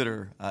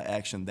consider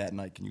action that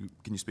night. Can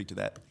you speak to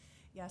that?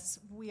 Yes,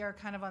 we are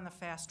kind of on the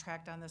fast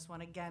track on this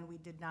one. Again, we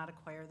did not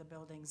acquire the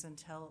buildings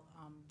until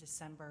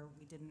December.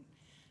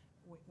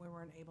 We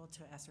weren't able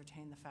to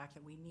ascertain the fact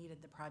that we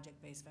needed the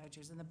project-based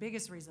vouchers. And the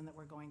biggest reason that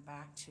we're going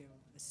back to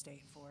the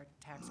state for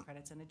tax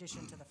credits, in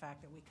addition to the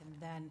fact that we can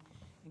then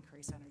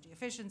increase energy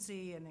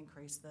efficiency and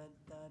increase the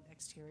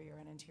exterior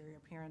and interior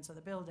appearance of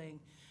the building,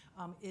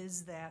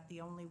 is that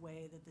the only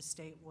way that the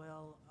state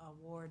will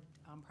award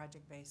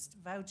project-based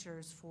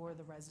vouchers for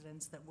the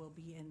residents that will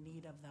be in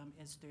need of them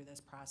is through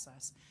this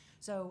process.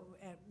 So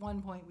at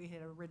one point, we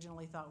had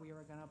originally thought we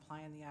were going to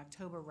apply in the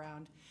October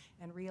round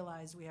and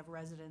realized we have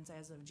residents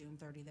as of June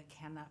 30 that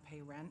cannot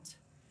pay rent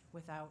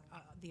without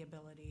the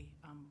ability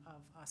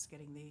of us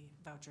getting the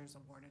vouchers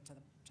awarded to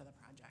the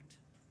project.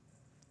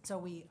 So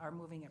we are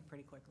moving it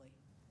pretty quickly.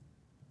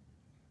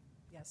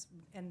 Yes,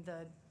 and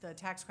the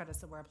tax credits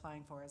that we're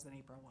applying for is an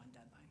April 1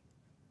 deadline.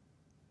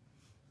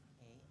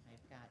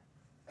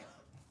 Okay,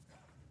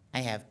 I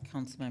have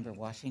Councilmember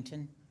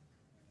Washington.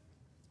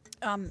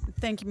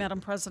 Thank you, Madam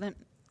President,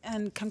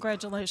 and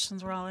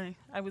congratulations, Raleigh.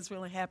 I was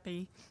really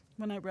happy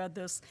when I read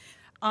this.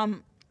 I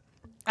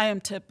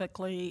am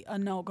typically a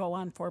no-go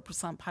on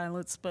 4%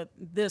 pilots, but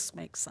this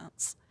makes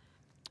sense.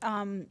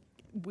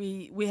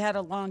 We had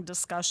a long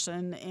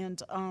discussion,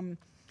 and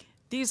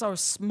these are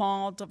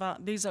small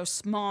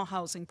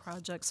housing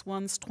projects.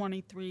 One's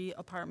 23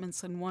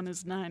 apartments and one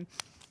is 9.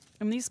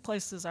 And these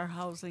places are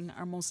housing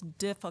our most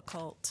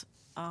difficult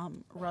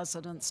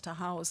residents to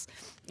house.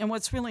 And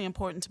what's really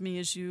important to me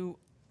is you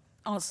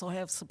also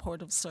have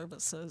supportive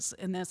services,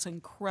 and that's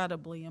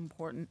incredibly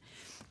important.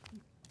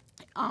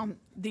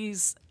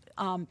 These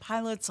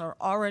pilots are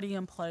already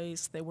in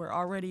place. They were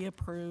already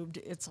approved.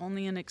 It's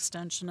only an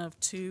extension of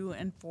 2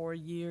 and 4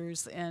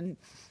 years. And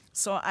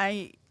so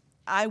I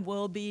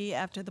will be,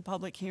 after the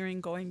public hearing,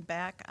 going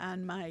back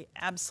on my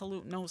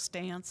absolute no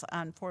stance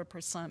on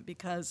 4%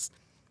 because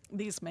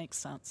these make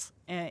sense.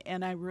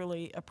 And I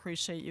really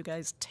appreciate you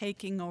guys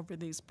taking over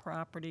these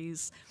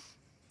properties.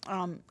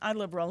 I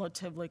live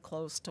relatively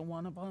close to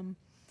one of them.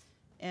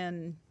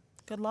 And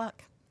good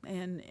luck.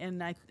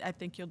 And I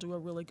think you'll do a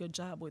really good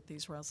job with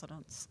these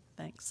residents.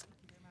 Thanks.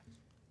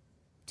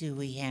 Do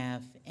we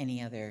have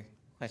any other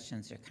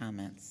questions or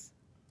comments?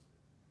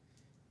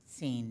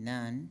 Seeing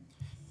none.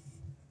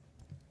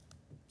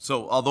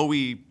 So although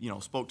we,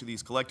 spoke to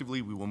these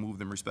collectively, we will move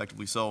them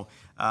respectively. So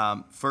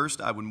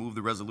first, I would move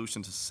the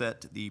resolution to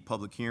set the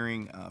public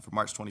hearing for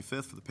March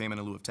 25th for the payment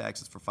in lieu of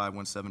taxes for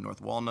 517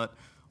 North Walnut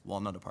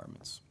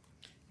Apartments.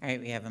 All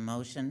right, we have a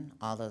motion.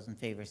 All those in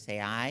favor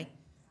say aye.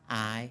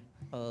 Aye.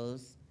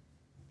 Opposed?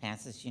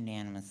 Passes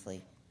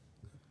unanimously.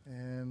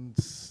 And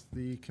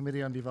the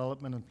Committee on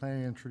Development and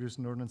Planning introduced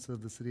an ordinance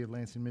of the City of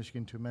Lansing,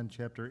 Michigan to amend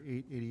Chapter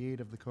 888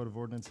 of the Code of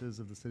Ordinances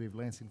of the City of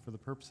Lansing for the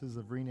purposes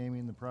of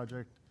renaming the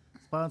project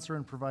sponsor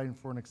and providing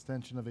for an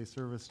extension of a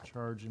service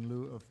charge in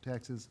lieu of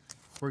taxes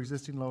for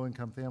existing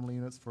low-income family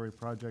units for a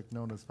project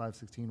known as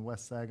 516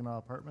 West Saginaw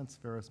Apartments,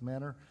 Ferris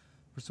Manor,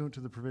 pursuant to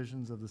the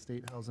provisions of the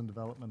State Housing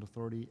Development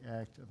Authority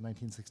Act of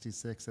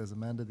 1966 as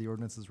amended. The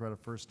ordinance is read a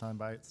first time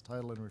by its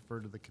title and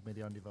referred to the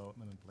Committee on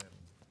Development and Planning.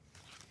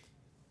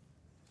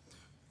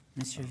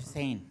 Mr.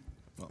 Hussein.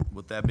 Well,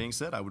 with that being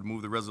said, I would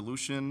move the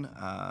resolution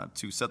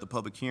to set the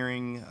public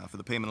hearing for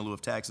the payment in lieu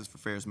of taxes for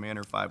Ferris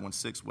Manor,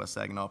 516 West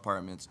Saginaw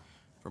Apartments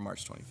for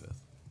March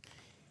 25th.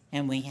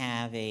 And we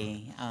have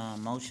a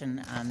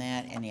motion on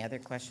that. Any other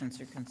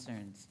questions or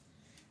concerns?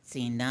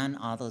 Seeing none,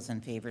 all those in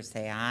favor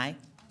say aye.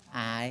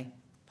 Aye.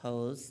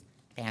 Opposed?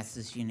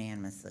 Passes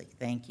unanimously.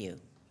 Thank you.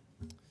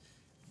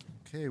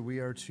 Okay, we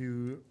are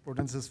to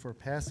ordinances for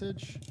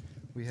passage.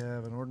 We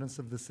have an ordinance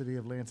of the City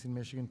of Lansing,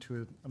 Michigan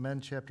to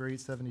amend Chapter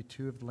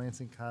 872 of the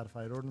Lansing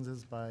Codified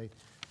Ordinances by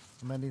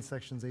amending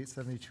sections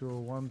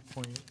 872.01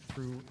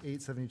 through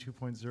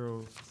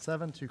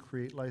 872.07 to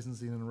create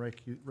licensing and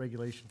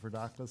regulation for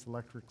dockless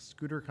electric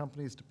scooter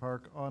companies to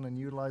park on and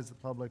utilize the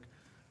public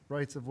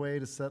rights-of-way,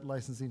 to set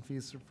licensing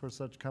fees for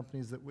such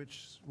companies that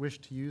wish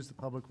to use the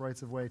public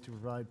rights-of-way, to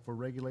provide for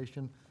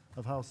regulation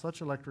of how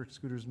such electric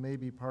scooters may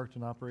be parked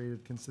and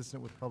operated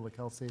consistent with public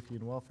health, safety,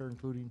 and welfare,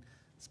 including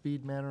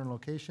speed, manner, and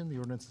location. The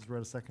ordinance is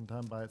read a second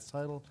time by its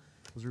title,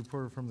 was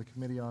reported from the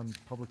Committee on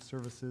Public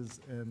Services,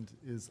 and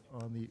is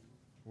on the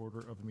order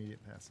of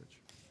immediate passage.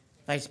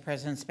 Vice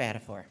President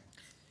Spatafor.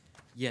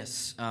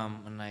 Yes,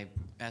 and I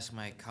ask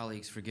my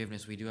colleagues'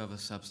 forgiveness. We do have a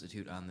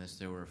substitute on this.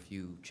 There were a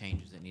few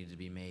changes that needed to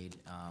be made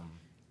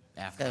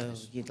after So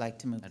this. you'd like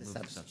to move I'd the move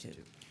the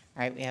substitute.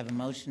 All right, we have a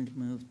motion to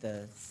move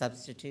the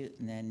substitute,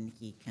 and then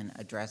he can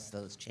address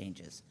those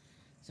changes.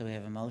 So we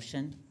have a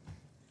motion.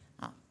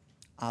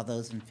 All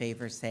those in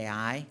favor say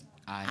aye.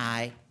 Aye.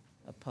 Aye.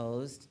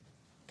 Opposed?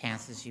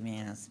 Passes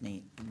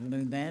unanimously.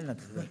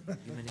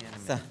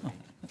 So,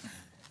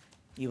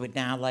 you would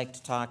now like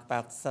to talk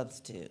about the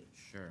substitute.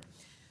 Sure.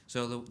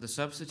 So the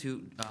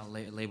substitute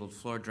labeled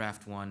Floor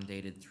Draft 1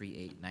 dated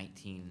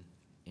 3/8/19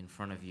 in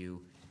front of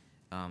you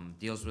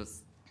deals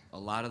with a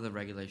lot of the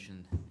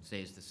regulation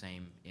stays the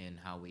same in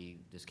how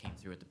this came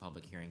through at the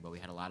public hearing, but we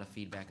had a lot of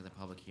feedback at the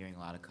public hearing, a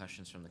lot of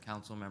questions from the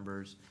council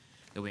members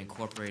that we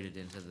incorporated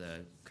into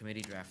the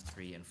committee draft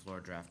 3 and floor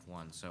draft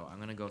 1. So I'm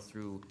gonna go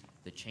through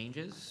the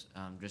changes.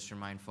 Just to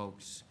remind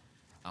folks,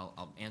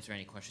 I'll answer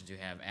any questions you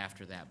have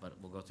after that, but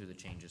we'll go through the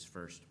changes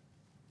first.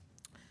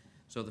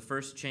 So the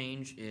first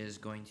change is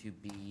going to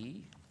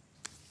be,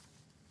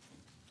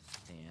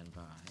 stand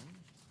by.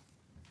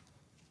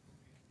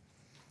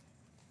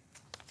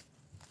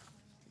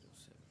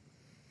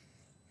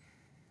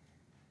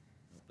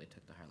 Nope, they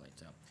took the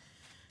highlights out.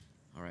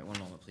 All right, one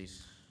moment,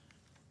 please.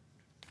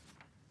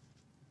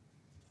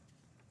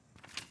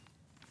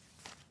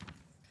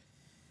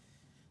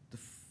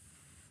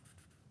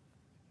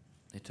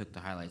 They took the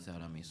highlights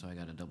out on me, so I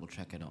gotta double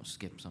check I don't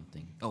skip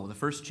something. Oh, the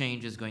first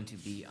change is going to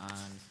be on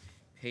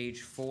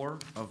page 4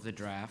 of the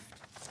draft.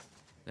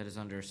 That is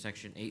under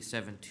section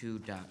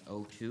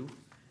 872.02.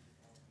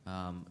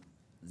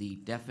 The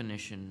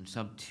definition,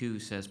 sub 2,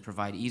 says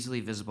provide easily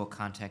visible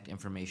contact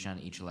information on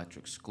each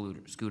electric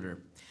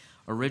scooter.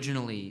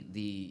 Originally,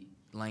 the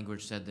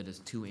language said that it's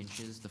 2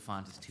 inches. The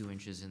font is 2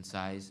 inches in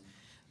size.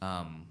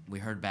 We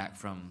heard back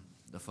from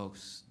the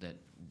folks that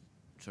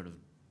sort of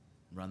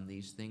run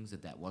these things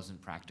that wasn't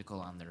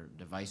practical on their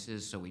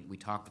devices. So we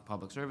talked with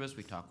public service,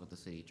 we talked with the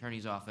city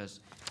attorney's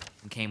office,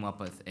 and came up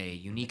with a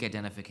unique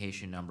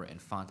identification number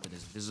and font that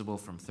is visible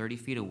from 30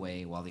 feet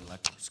away while the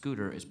electric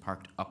scooter is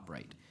parked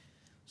upright.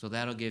 So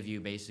that'll give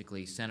you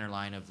basically center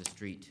line of the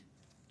street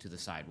to the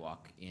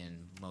sidewalk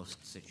in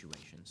most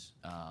situations,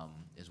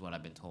 is what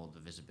I've been told the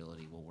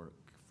visibility will work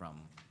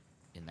from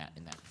in that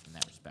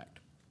respect.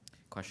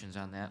 Questions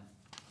on that?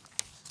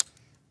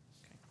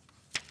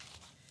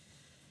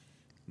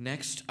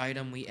 Next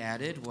item we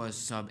added was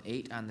sub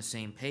 8 on the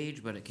same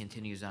page, but it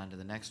continues on to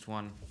the next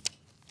one.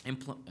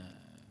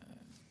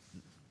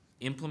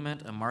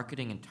 Implement a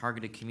marketing and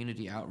targeted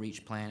community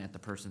outreach plan at the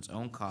person's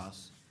own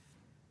cost.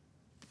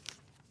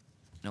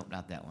 Nope,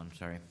 not that one,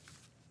 sorry.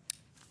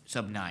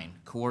 Sub 9,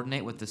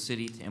 coordinate with the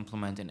city to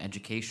implement an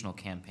educational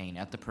campaign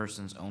at the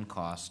person's own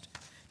cost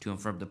to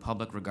inform the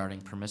public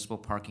regarding permissible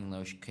parking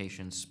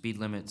locations, speed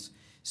limits,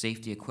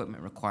 safety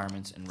equipment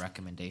requirements, and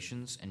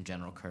recommendations, and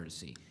general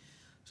courtesy.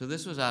 So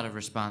this was out of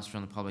response from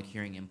the public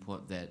hearing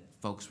input that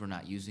folks were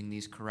not using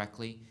these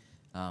correctly.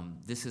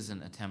 This is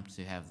an attempt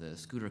to have the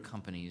scooter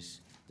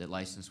companies that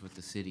license with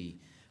the city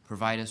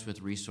provide us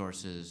with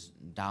resources,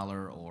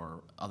 dollar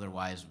or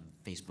otherwise,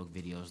 Facebook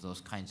videos,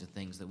 those kinds of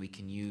things that we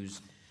can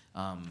use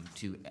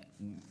to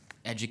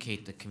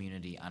educate the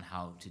community on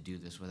how to do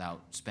this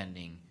without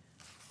spending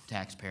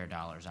taxpayer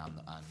dollars on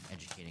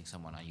educating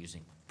someone on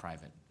using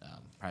private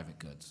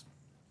goods.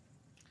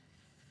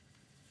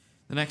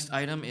 The next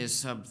item is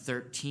sub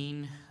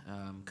 13,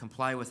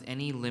 comply with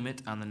any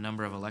limit on the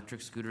number of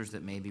electric scooters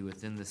that may be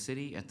within the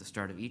city at the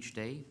start of each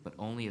day, but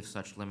only if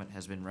such limit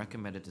has been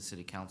recommended to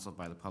City Council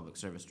by the Public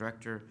Service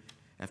Director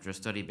after a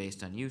study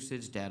based on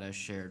usage data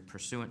shared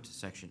pursuant to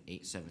section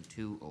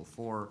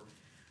 87204.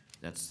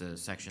 That's the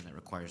section that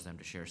requires them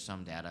to share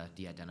some data,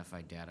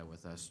 de-identified data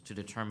with us, to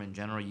determine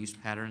general use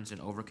patterns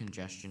and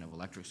over-congestion of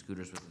electric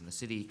scooters within the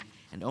city,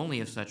 and only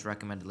if such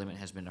recommended limit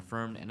has been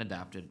affirmed and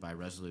adopted by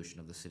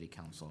resolution of the City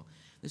Council.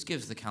 This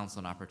gives the council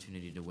an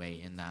opportunity to weigh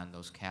in on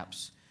those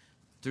caps.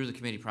 Through the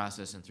committee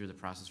process and through the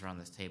process around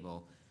this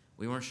table,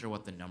 we weren't sure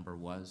what the number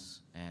was,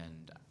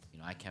 and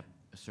I kept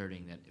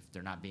asserting that if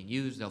they're not being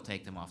used, they'll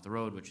take them off the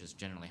road, which is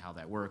generally how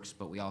that works.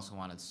 But we also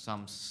wanted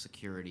some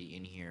security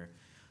in here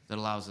that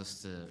allows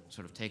us to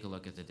sort of take a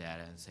look at the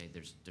data and say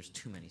there's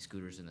too many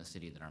scooters in the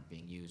city that aren't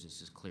being used.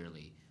 This is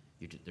clearly,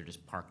 they're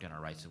just parked in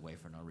our rights of way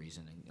for no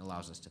reason, and it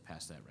allows us to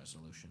pass that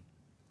resolution.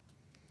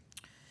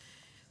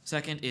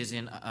 Second is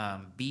in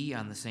B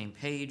on the same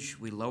page.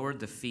 We lowered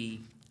the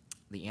fee,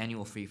 the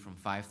annual fee, from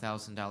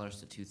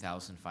 $5,000 to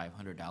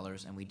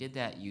 $2,500, and we did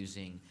that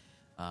using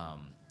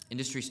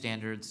industry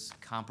standards,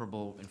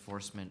 comparable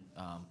enforcement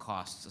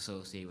costs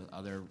associated with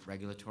other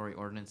regulatory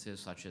ordinances,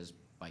 such as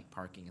bike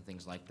parking and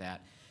things like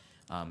that,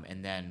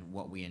 and then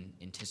what we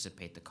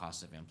anticipate the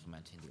cost of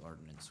implementing the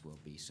ordinance will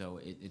be.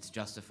 So it's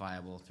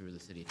justifiable through the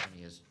city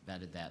attorney has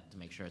vetted that to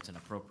make sure it's an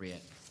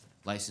appropriate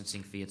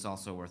licensing fee. It's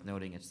also worth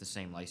noting it's the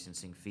same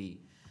licensing fee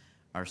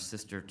our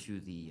sister to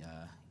the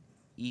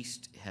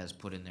east has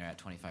put in there at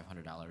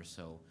 $2,500.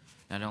 So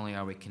not only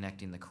are we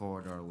connecting the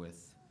corridor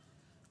with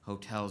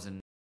hotels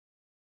and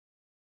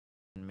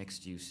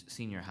mixed-use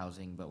senior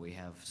housing, but we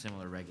have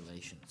similar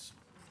regulations.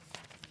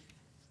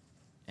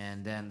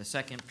 And then the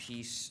second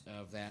piece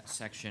of that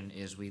section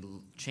is we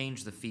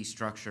changed the fee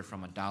structure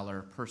from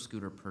 $1 per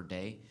scooter per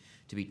day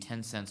to be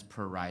 10 cents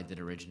per ride that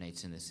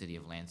originates in the city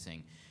of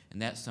Lansing.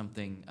 And that's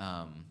something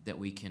that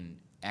we can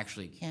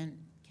actually... Can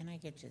I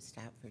get you to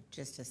stop for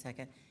just a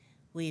second?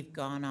 We've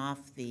gone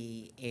off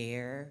the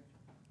air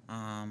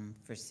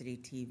for City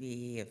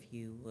TV. If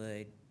you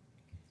would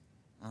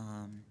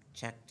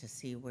check to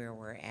see where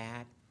we're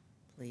at,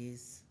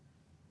 please.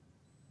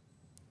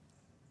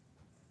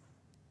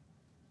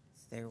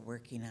 So they're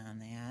working on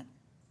that.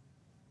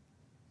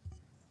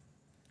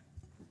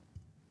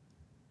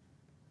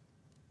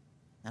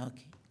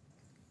 Okay.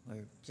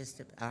 We're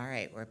just, all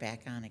right, we're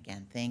back on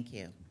again. Thank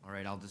you. All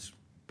right, I'll just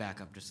back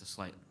up just a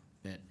slight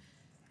bit.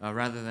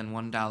 Rather than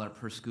 $1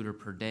 per scooter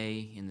per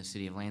day in the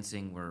city of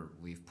Lansing,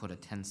 we've put a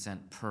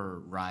 10-cent per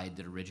ride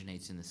that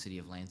originates in the city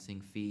of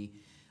Lansing fee.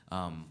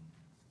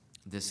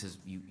 This is,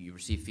 you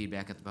received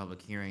feedback at the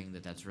public hearing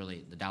that that's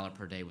really, the $1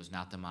 per day was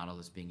not the model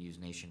that's being used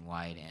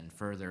nationwide, and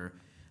further,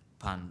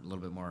 upon a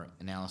little bit more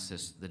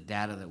analysis, the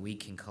data that we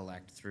can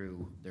collect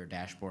through their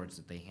dashboards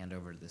that they hand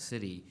over to the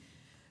city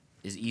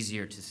is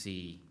easier to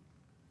see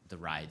the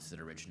rides that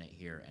originate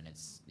here, and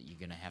you're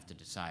gonna have to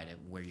decide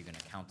where you're gonna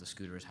count the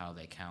scooters, how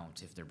they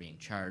count, if they're being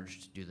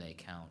charged, do they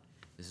count.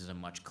 This is a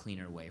much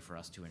cleaner way for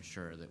us to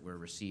ensure that we're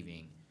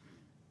receiving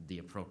the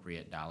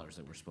appropriate dollars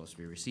that we're supposed to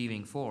be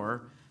receiving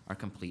for our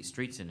Complete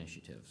Streets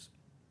initiatives.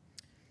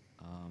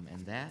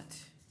 And that,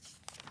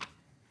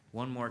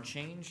 one more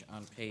change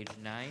on page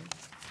 9.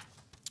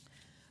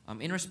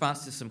 In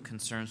response to some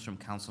concerns from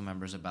council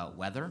members about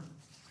weather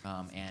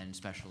and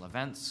special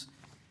events,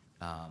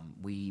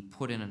 we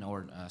put in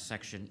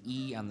section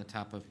E on the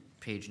top of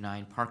page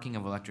 9, parking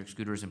of electric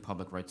scooters in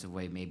public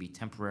rights-of-way may be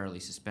temporarily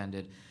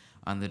suspended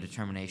on the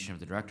determination of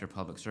the Director of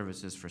Public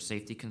Services for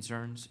safety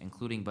concerns,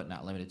 including but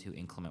not limited to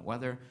inclement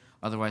weather,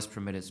 otherwise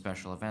permitted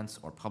special events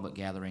or public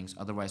gatherings,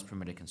 otherwise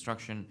permitted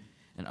construction,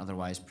 and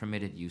otherwise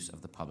permitted use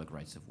of the public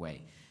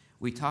rights-of-way.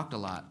 We talked a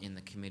lot in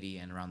the committee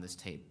and around this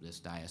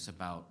dais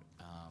about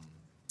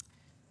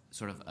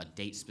sort of a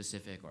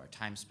date-specific or a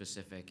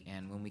time-specific,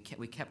 and when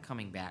we kept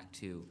coming back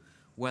to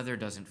weather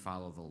doesn't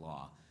follow the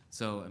law.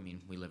 So, I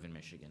mean, we live in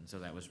Michigan, so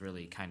that was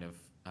really kind of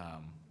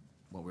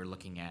what we're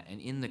looking at. And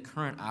in the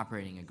current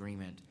operating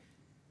agreement,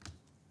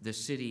 the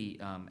city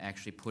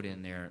actually put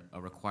in there a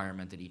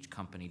requirement that each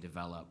company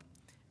develop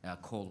a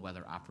cold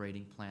weather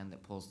operating plan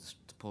that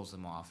pulls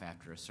them off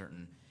after a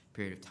certain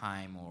period of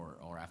time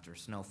or after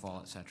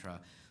snowfall, et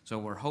cetera. So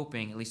we're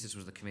hoping, at least this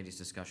was the committee's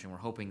discussion, we're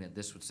hoping that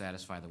this would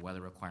satisfy the weather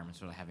requirements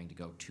without having to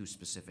go too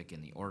specific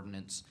in the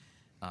ordinance.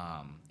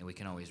 And we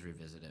can always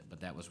revisit it,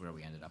 but that was where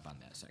we ended up on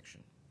that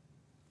section.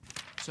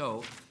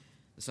 So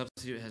the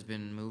substitute has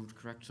been moved,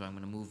 correct? So I'm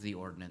going to move the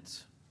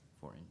ordinance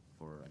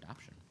for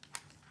adoption.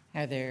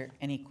 Are there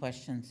any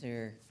questions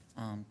or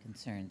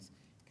concerns?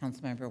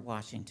 Councilmember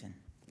Washington.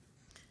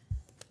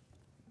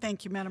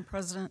 Thank you, Madam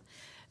President.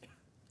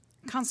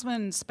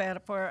 Councilman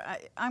Spatafor,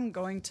 I'm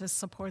going to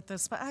support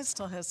this, but I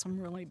still have some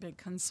really big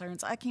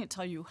concerns. I can't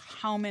tell you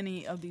how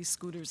many of these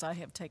scooters I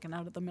have taken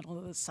out of the middle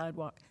of the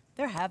sidewalk.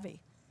 They're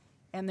heavy,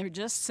 and they're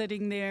just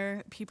sitting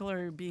there. People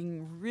are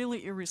being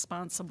really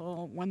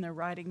irresponsible when they're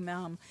riding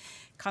them,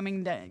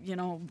 coming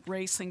down,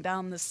 racing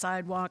down the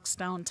sidewalks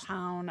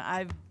downtown.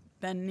 I've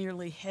been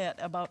nearly hit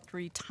about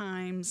 3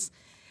 times.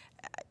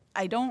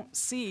 I don't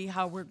see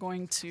how we're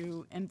going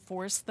to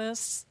enforce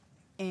this,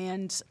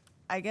 and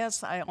I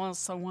guess I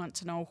also want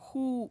to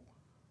know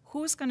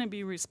who's going to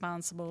be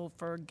responsible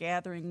for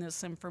gathering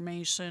this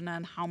information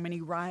on how many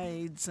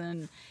rides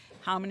and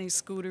how many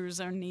scooters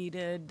are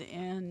needed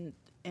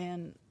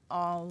and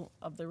all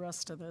of the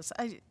rest of this.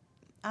 I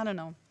don't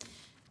know.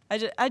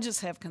 I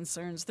just have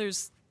concerns.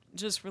 There's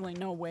just really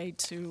no way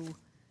to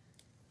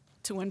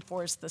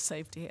enforce the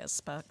safety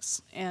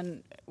aspects.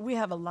 And we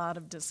have a lot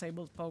of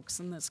disabled folks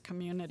in this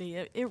community.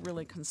 It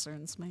really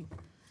concerns me.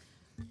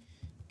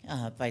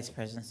 Vice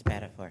President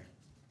Spatafor.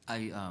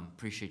 I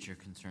appreciate your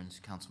concerns,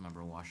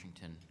 Councilmember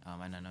Washington,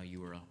 and I know you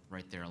were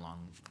right there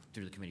along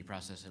through the committee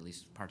process, at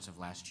least parts of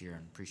last year,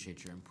 and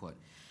appreciate your input.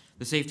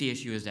 The safety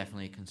issue is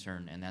definitely a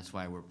concern, and that's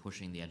why we're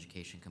pushing the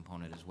education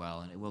component as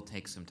well, and it will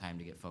take some time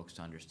to get folks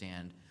to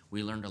understand.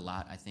 We learned a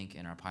lot, I think,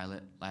 in our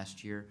pilot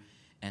last year,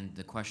 and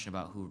the question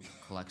about who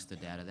collects the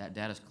data, that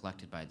data is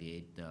collected by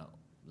the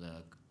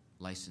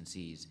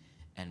licensees,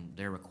 and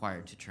they're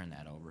required to turn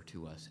that over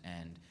to us,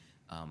 and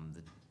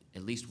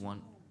at least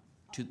one,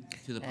 to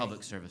the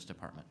Public Service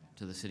Department,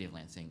 to the City of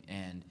Lansing,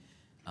 and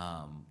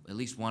at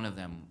least one of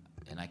them,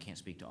 and I can't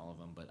speak to all of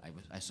them, but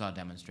I saw a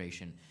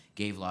demonstration,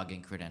 gave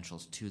login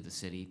credentials to the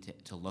city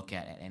to look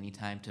at any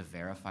time to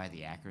verify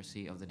the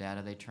accuracy of the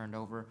data they turned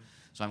over.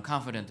 So I'm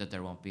confident that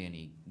there won't be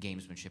any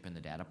gamesmanship in the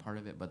data part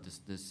of it, but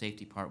the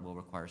safety part will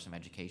require some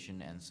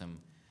education and some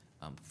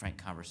frank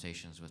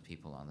conversations with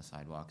people on the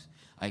sidewalks.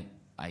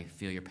 I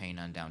feel your pain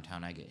on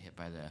downtown. I get hit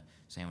by the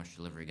sandwich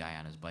delivery guy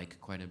on his bike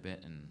quite a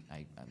bit, and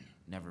I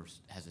never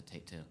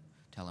hesitate to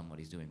tell him what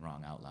he's doing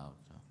wrong out loud.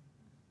 So.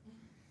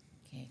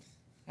 Okay.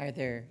 Are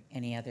there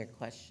any other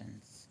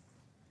questions?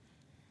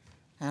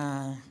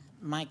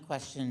 My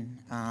question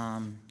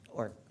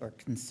or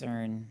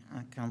concern,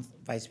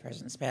 Vice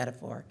President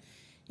Spatafor,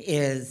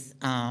 is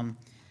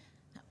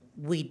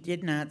we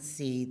did not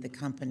see the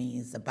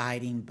companies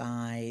abiding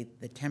by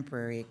the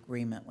temporary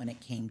agreement when it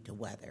came to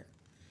weather.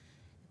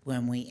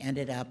 When we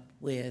ended up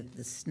with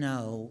the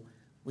snow,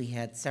 we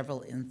had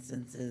several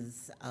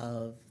instances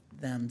of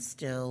them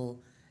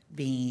still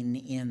being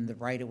in the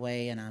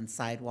right-of-way and on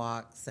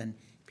sidewalks and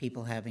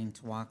people having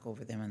to walk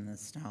over them in the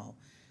snow.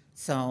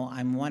 So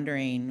I'm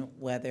wondering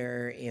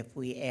whether if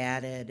we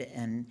added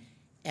an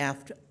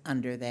F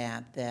under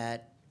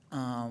that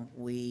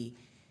we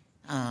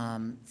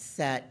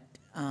set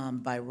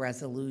by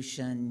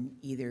resolution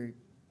either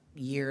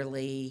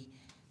yearly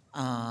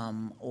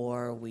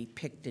or we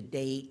picked a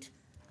date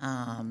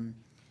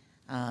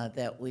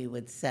that we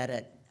would set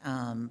it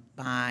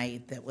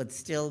by, that would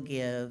still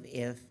give,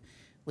 if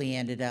we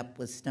ended up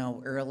with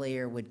snow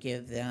earlier, would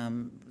give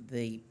them,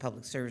 the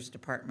Public Service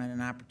Department,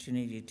 an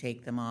opportunity to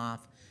take them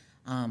off,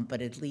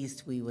 but at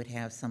least we would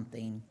have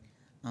something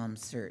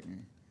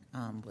certain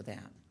with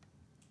that.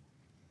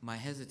 My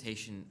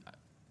hesitation,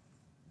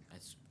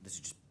 this is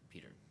just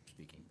Peter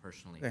speaking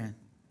personally. Go ahead.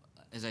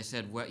 As I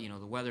said,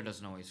 the weather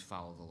doesn't always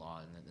follow the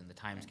law, and the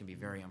times can be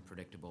very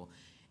unpredictable.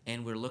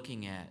 And we're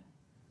looking at,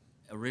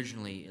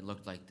 originally it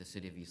looked like the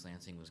City of East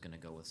Lansing was going to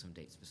go with some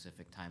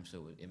date-specific time,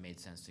 so it made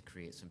sense to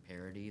create some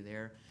parity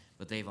there.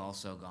 But they've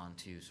also gone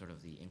to sort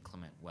of the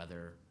inclement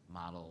weather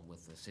model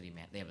with the city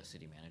they have a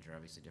city manager,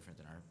 obviously different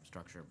than our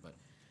structure, but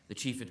the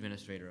chief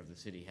administrator of the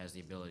city has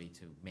the ability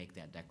to make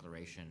that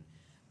declaration.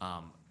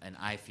 And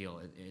I feel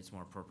it's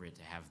more appropriate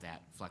to have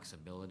that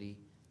flexibility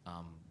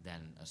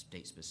than a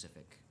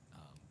state-specific,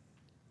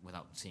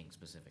 without seeing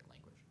specific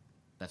language.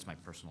 That's my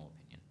personal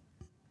opinion.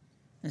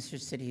 Mr.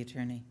 City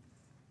Attorney.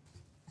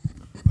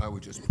 I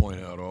would just point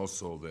out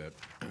also that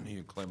in the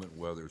inclement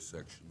weather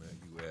section that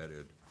you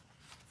added,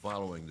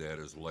 following that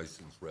is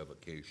license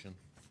revocation.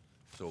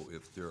 So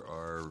if there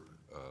are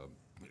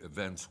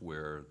events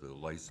where the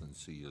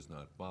licensee is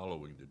not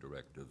following the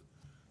directive,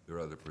 there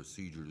are other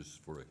procedures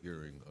for a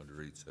hearing under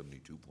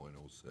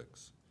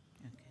 872.06,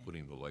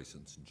 putting the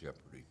license in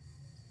jeopardy.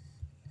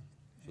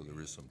 So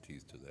there is some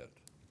teeth to that.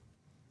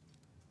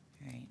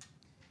 All right.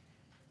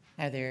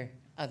 Are there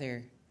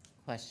other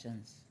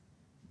questions?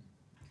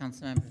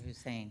 Councilmember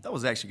Hussein. That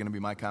was actually going to be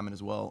my comment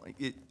as well.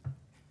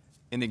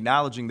 In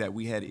acknowledging that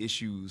we had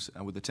issues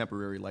with the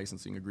temporary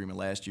licensing agreement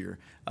last year,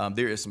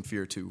 there is some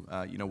fear too.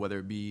 Whether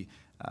it be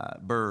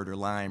Bird or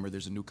Lime or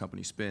there's a new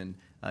company Spin,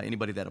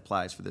 anybody that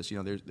applies for this,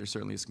 there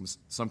certainly is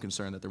some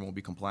concern that there won't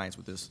be compliance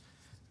with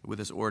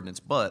this ordinance.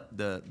 But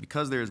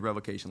because there is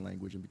revocation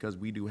language and because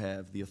we do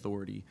have the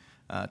authority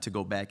to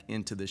go back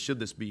into this, should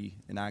this be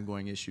an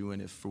ongoing issue,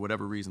 and if for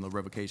whatever reason the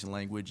revocation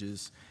language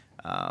is,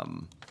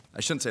 I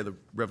shouldn't say the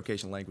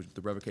revocation language, but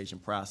the revocation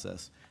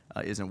process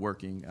isn't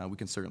working, we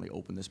can certainly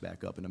open this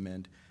back up and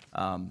amend.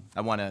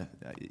 I want to,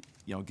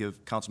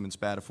 give Councilman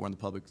Spatafor and the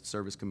Public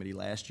Service Committee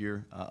last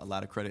year a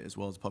lot of credit, as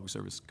well as the Public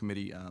Service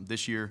Committee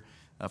this year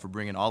for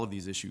bringing all of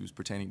these issues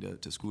pertaining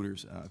to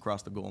scooters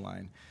across the goal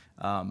line.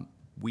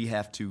 We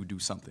have to do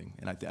something,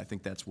 and I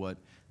think that's what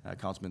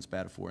Councilman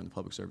Spatafor and the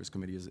Public Service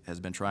Committee has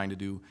been trying to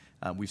do.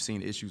 We've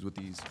seen issues with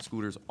these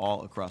scooters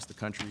all across the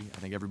country. I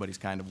think everybody's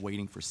kind of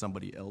waiting for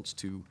somebody else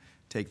to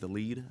take the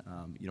lead.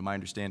 My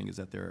understanding is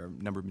that there are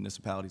a number of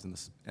municipalities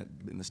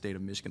in the state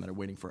of Michigan that are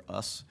waiting for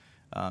us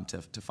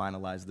to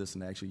finalize this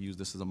and actually use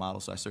this as a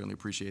model, so I certainly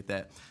appreciate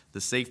that.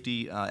 The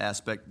safety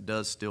aspect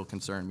does still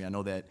concern me. I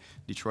know that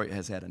Detroit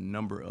has had a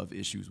number of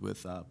issues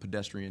with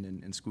pedestrian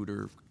and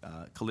scooter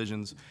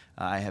collisions.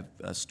 I have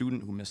a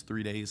student who missed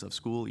 3 days of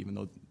school, even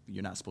though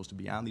you're not supposed to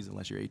be on these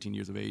unless you're 18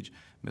 years of age,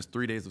 missed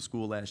 3 days of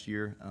school last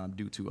year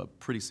due to a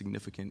pretty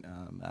significant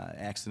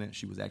accident.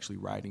 She was actually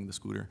riding the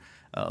scooter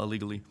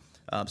illegally.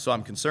 So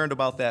I'm concerned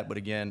about that, but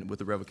again, with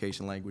the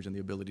revocation language and the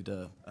ability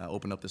to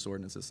open up this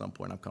ordinance at some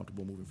point, I'm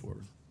comfortable moving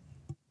forward.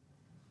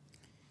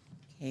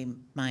 Okay,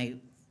 my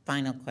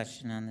final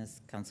question on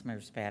this,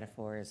 Councilmember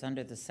Spatafor, is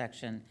under the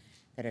section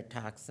that it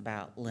talks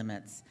about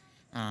limits.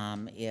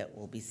 It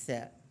will be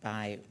set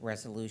by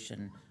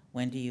resolution.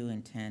 When do you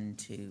intend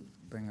to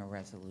bring a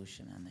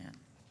resolution on that?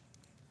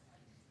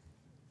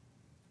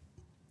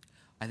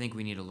 I think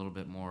we need a little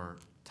bit more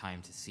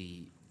time to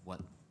see what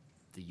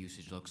the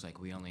usage looks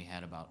like. We only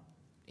had about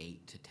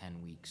 8 to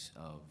 10 weeks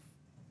of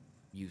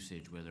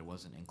usage where there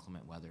wasn't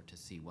inclement weather to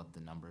see what the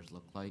numbers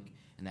looked like,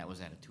 and that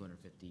was at a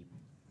 250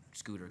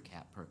 scooter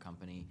cap per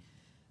company.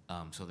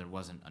 So there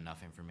wasn't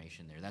enough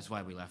information there. That's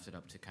why we left it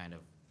up to kind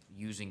of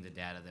using the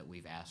data that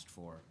we've asked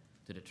for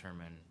to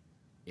determine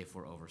if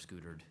we're over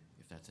scootered,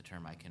 if that's a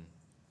term I can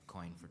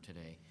coin for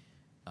today,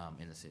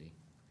 in the city.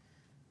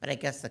 But I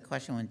guess the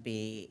question would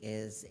be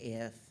is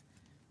if,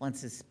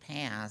 once it's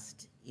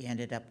passed, you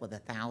ended up with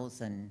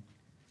 1,000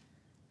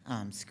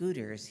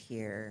 scooters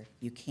here,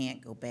 you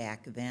can't go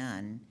back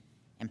then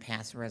and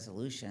pass a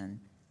resolution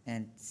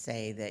and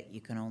say that you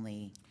can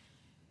only.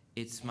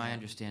 It's my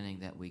understanding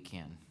that we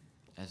can,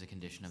 as a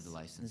condition of the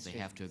license. They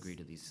have to agree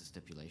to these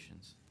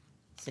stipulations.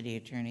 City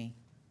Attorney?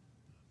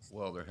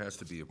 Well, there has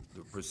to be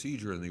the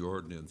procedure in the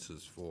ordinance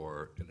is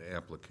for an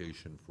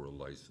application for a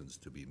license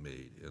to be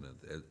made, and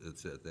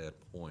it's at that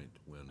point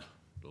when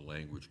the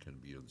language can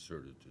be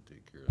inserted to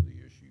take care of the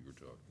issue you're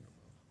talking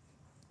about.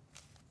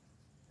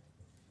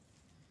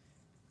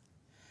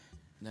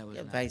 That was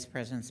Yeah, not- Vice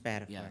President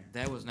Spatafor. Yeah,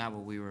 that was not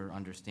what we were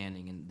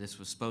understanding, and this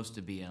was supposed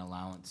to be an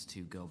allowance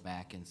to go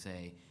back and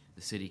say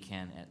the city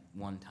can, at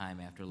one time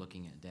after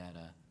looking at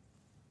data,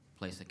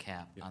 place a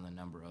cap on the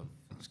number of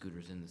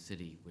scooters in the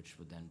city, which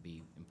would then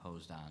be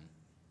imposed on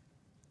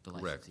the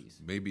Correct.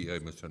 licensees. Maybe I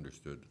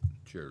misunderstood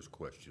Chair's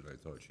question. I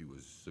thought she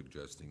was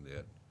suggesting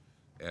that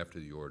after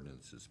the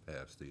ordinance is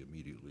passed, they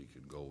immediately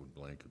can go and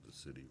blanket the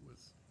city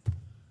with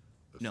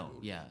a No,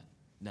 scooter. yeah,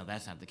 no,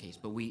 that's not the case,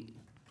 but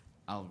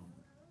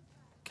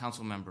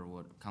Council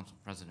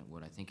President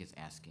Wood, I think, is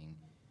asking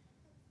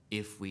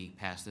if we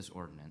pass this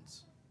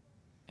ordinance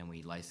and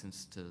we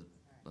license to,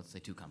 let's say,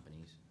 2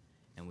 companies,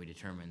 and we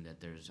determine that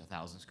there's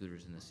 1,000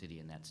 scooters in the city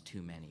and that's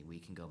too many, we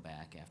can go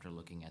back after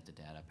looking at the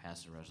data,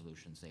 pass a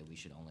resolution, say we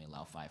should only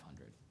allow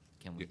 500.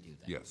 Can we do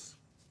that? Yes.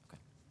 Okay.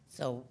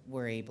 So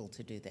we're able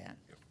to do that?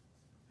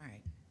 All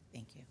right,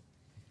 thank you.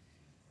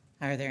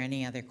 Are there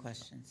any other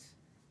questions?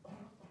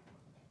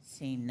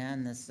 Seeing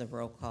none, this is a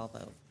roll call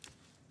vote.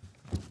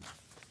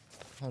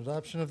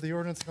 Adoption of the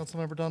ordinance,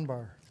 Councilmember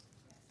Dunbar.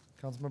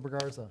 Councilmember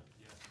Garza.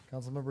 Yes.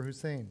 Councilmember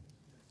Hussein.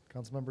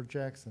 Councilmember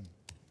Jackson.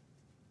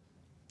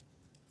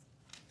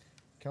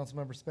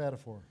 Councilmember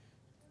Spatafor.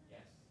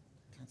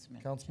 Yes.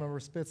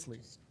 Councilmember Spitzley.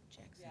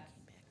 Jackson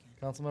came back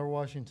in. Councilmember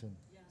Washington.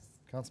 Yes.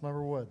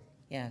 Councilmember Wood.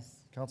 Yes.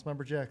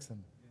 Councilmember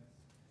Jackson.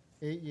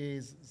 8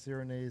 yeas,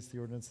 0 nays, the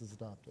ordinance is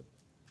adopted.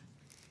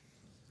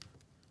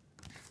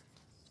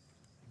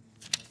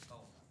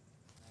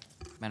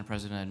 Madam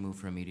President, I'd move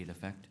for immediate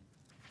effect.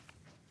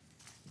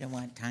 You don't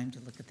want time to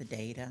look at the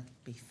data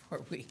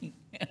before we?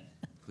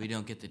 We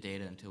don't get the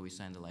data until we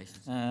sign the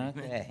license.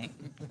 Okay.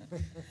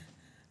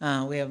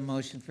 We have a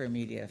motion for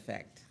immediate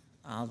effect.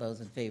 All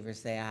those in favor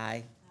say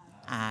aye.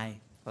 Aye.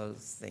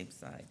 Opposed, same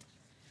side.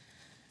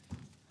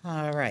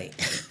 All right.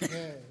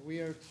 Okay, we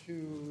are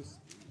to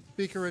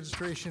speaker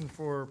registration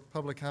for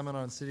public comment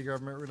on city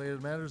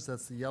government-related matters.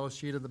 That's the yellow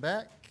sheet at the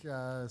back.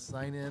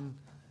 Sign in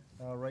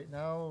right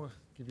now.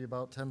 Give you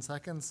about 10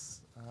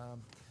 seconds.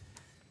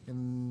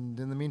 In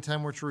the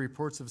meantime, we're to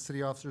reports of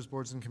city officers,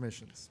 boards, and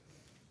commissions.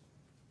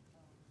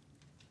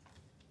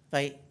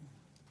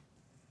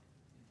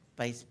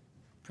 Vice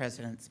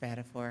President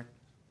Spatafor.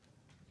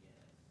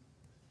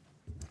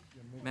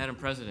 Madam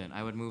President,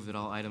 I would move that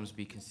all items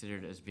be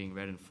considered as being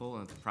read in full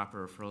and that the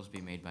proper referrals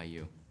be made by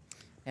you.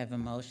 Have a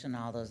motion.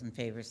 All those in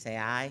favor say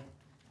aye.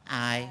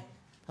 Aye.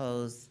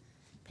 Opposed,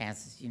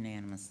 passes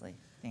unanimously.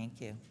 Thank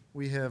you.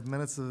 We have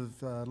minutes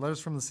of letters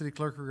from the city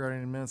clerk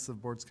regarding minutes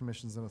of boards,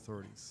 commissions, and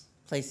authorities.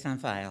 Placed on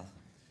file.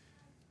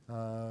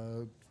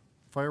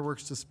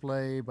 Fireworks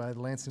display by the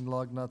Lansing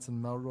Log Nuts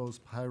and Melrose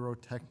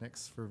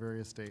Pyrotechnics for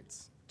various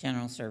dates.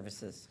 General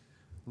services.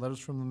 Letters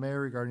from the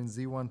mayor regarding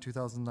Z1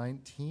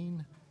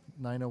 2019,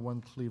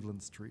 901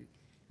 Cleveland Street.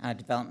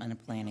 Development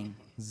and planning.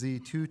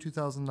 Z2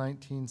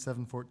 2019,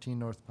 714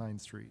 North Pine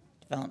Street.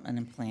 Development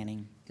and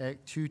planning.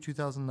 Act 2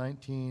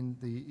 2019,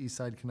 the East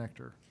Side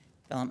Connector.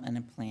 Development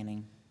and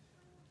planning.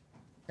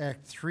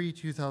 Act 3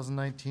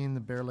 2019, the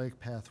Bear Lake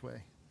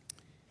Pathway.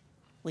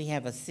 We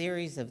have a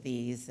series of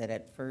these that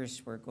at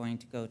first were going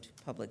to go to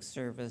public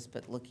service,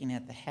 but looking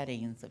at the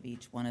headings of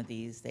each one of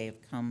these, they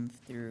have come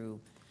through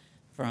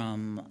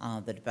from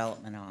the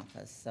development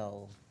office,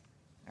 so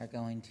are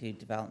going to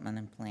development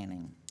and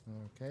planning.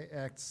 Okay,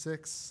 Act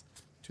 6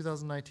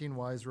 2019,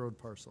 Wise Road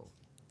Parcel.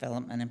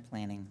 Development and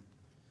planning.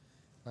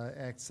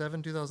 Act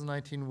 7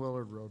 2019,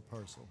 Willard Road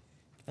Parcel.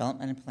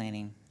 Development and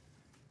planning.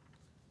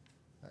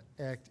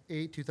 Act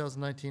 8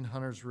 2019,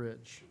 Hunter's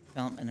Ridge.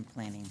 Development and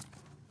planning.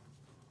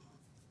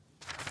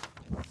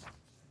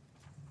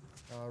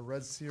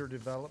 Red Cedar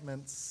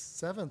Development's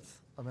 7th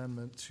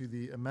amendment to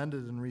the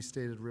amended and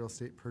restated real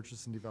estate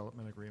purchase and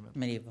development agreement.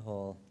 Committee of the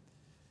Whole.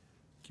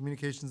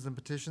 Communications and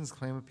petitions,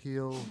 claim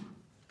appeal,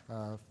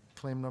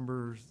 claim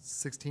number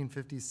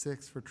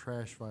 1656 for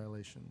trash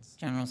violations.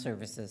 General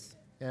Services.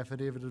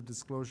 Affidavit of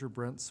disclosure,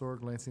 Brent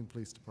Sorg, Lansing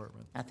Police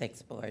Department.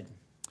 Ethics Board.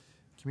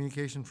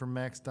 Communication from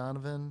Max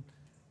Donovan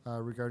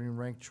regarding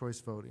ranked choice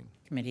voting.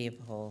 Committee of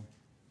the Whole.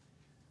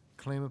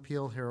 Claim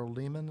appeal, Harold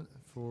Lehman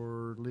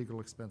for legal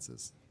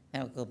expenses.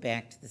 That will go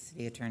back to the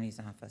City Attorney's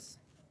Office.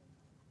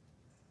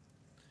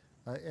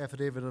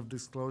 Affidavit of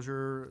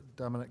disclosure,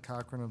 Dominic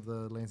Cochran of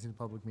the Lansing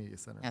Public Media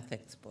Center.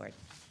 Ethics Board.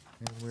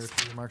 And we're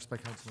to remarks by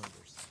council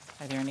members.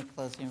 Are there any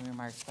closing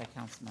remarks by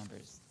council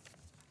members?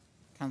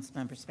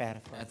 Councilmember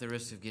Spatafor. At the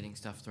risk of getting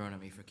stuff thrown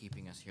at me for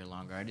keeping us here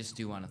longer, I just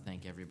do want to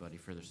thank everybody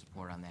for their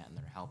support on that and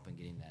their help in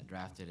getting that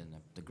drafted and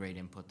the great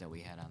input that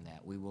we had on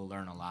that. We will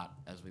learn a lot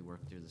as we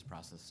work through this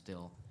process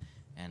still,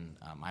 and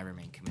I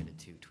remain committed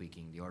to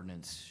tweaking the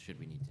ordinance should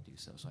we need to do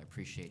so. So I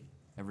appreciate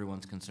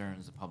everyone's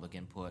concerns, the public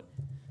input,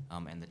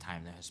 and the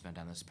time that has spent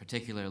on this,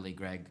 particularly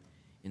Greg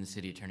in the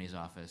City Attorney's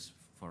Office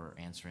for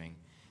answering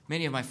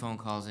many of my phone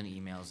calls and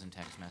emails and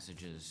text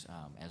messages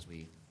as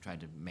we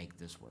tried to make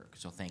this work.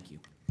 So thank you.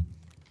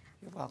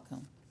 You're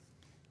welcome.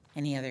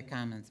 Any other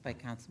comments by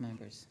council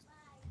members?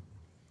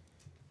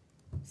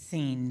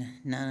 Seeing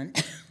none,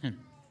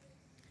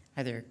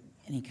 are there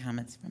any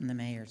comments from the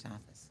mayor's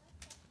office?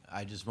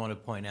 I just want to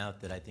point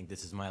out that I think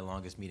this is my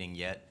longest meeting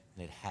yet,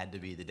 and it had to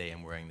be the day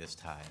I'm wearing this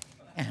tie.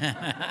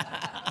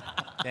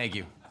 Thank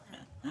you.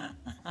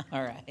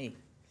 All right.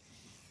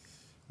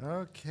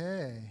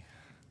 Okay.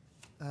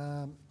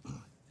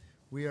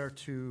 We are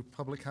to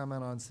public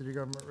comment on city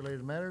government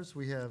related matters.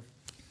 We have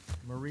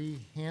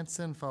Marie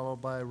Hansen,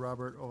 followed by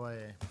Robert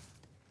Ovalle.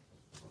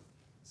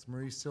 Is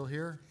Marie still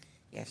here?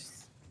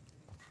 Yes.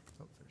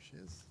 Oh, there she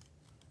is.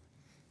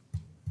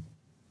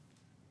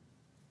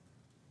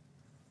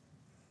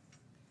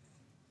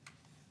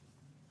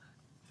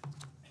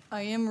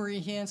 I am Marie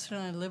Hansen.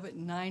 I live at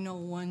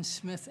 901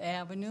 Smith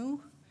Avenue,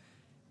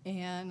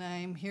 and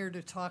I'm here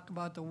to talk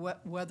about the wet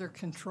weather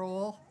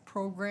control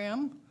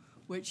program,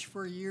 which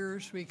for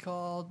years we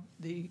called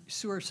the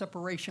sewer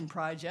separation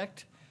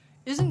project.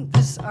 Isn't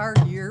this our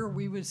year,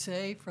 we would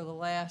say, for the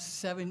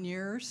last 7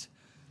 years?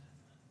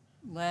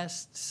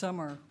 Last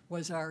summer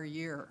was our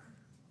year.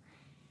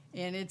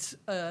 And it's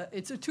a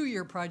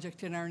 2-year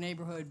project in our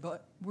neighborhood,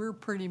 but we're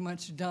pretty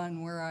much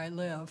done where I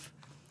live.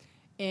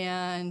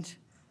 And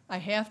I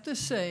have to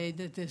say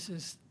that this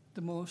is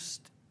the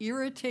most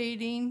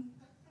irritating,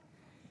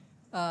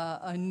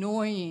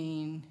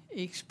 annoying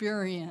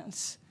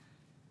experience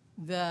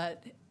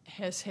that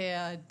has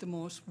had the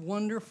most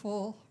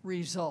wonderful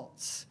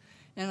results.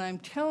 And I'm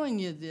telling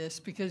you this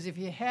because if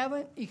you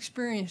haven't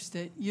experienced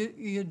it,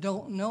 you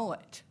don't know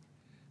it.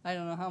 I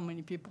don't know how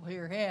many people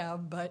here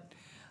have, but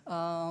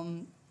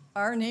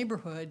our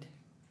neighborhood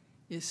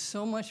is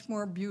so much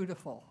more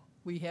beautiful.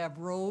 We have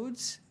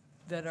roads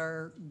that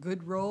are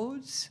good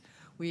roads.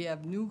 We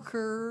have new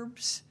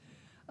curbs.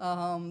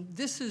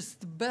 This is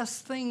the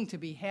best thing to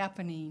be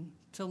happening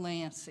to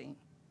Lansing.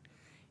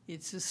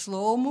 It's a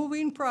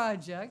slow-moving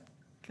project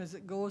because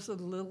it goes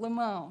in little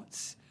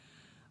amounts,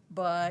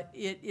 but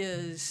it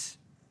is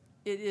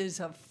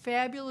a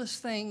fabulous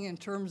thing in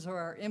terms of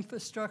our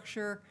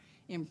infrastructure,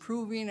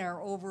 improving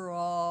our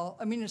overall,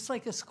 I mean, it's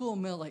like a school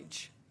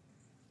millage.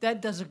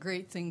 That does a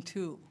great thing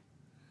too.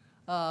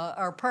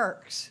 Our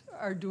parks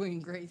are doing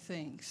great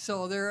things.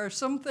 So there are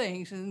some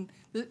things, and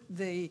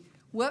the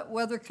wet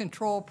weather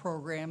control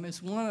program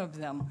is one of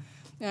them.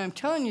 And I'm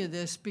telling you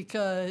this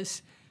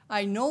because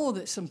I know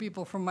that some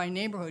people from my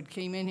neighborhood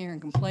came in here and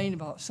complained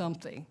about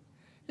something.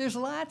 There's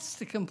lots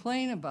to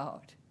complain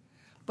about,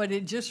 but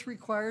it just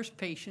requires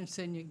patience,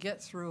 and you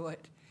get through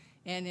it,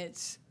 and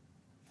it's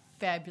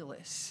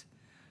fabulous.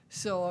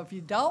 So if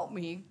you doubt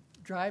me,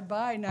 drive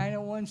by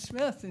 901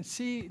 Smith and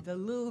see the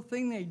little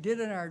thing they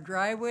did in our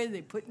driveway.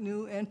 They put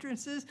new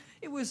entrances.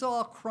 It was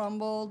all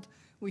crumbled.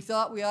 We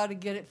thought we ought to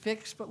get it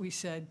fixed, but we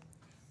said,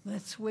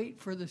 let's wait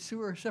for the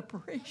sewer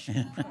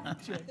separation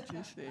project,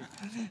 you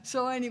see.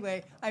 So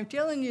anyway, I'm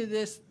telling you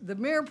this, the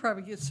mayor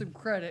probably gets some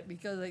credit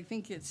because I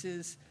think it's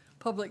his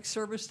public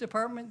service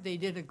department. They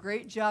did a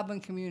great job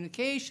in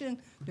communication.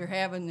 They're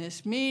having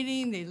this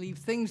meeting. They leave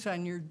things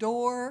on your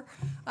door.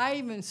 I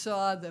even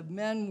saw the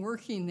men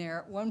working there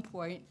at one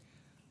point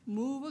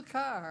move a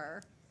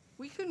car.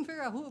 We couldn't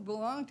figure out who it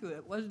belonged to.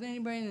 It wasn't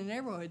anybody in the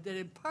neighborhood that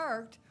had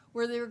parked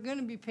where they were going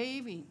to be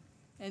paving.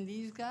 And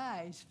these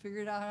guys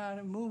figured out how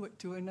to move it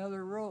to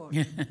another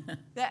road.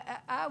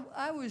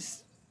 I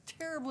was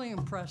terribly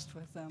impressed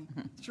with them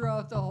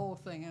throughout the whole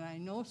thing. And I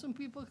know some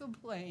people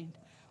complained,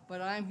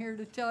 but I'm here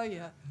to tell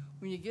you,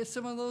 when you get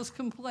some of those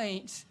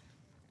complaints,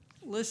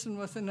 listen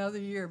with another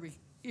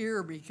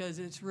ear because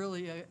it's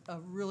really a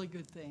really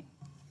good thing.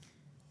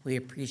 We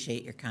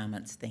appreciate your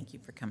comments. Thank you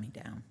for coming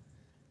down.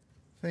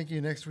 Thank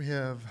you. Next we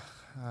have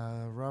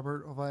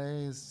Robert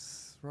Ovalle.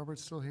 Is Robert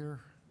still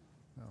here?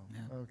 No.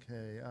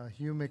 Okay.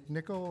 Hugh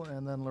McNichol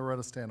and then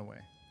Loretta Stanaway.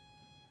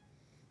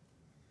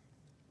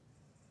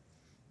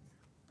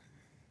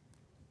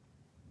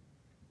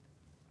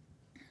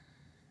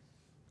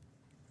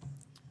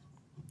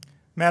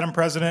 Madam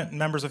President and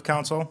members of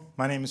council,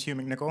 my name is Hugh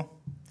McNichol.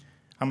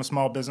 I'm a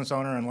small business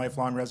owner and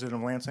lifelong resident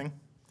of Lansing.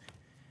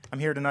 I'm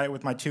here tonight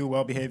with my two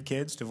well-behaved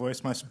kids to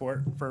voice my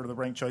support for the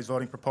ranked choice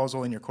voting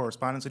proposal in your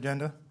correspondence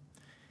agenda.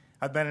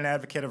 I've been an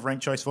advocate of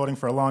ranked choice voting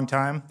for a long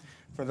time.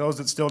 For those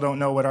that still don't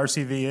know what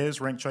RCV is,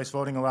 ranked choice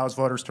voting allows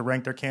voters to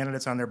rank their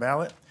candidates on their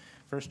ballot,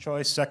 first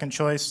choice, second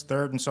choice,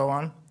 third, and so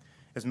on,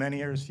 as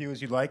many or as few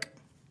as you'd like.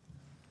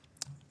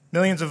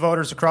 Millions of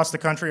voters across the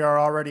country are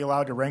already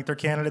allowed to rank their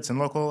candidates in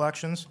local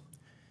elections.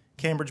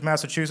 Cambridge,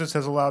 Massachusetts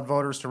has allowed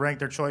voters to rank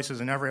their choices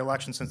in every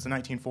election since the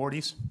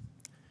 1940s.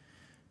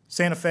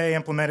 Santa Fe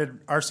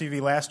implemented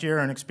RCV last year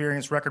and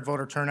experienced record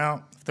voter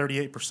turnout,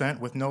 38%,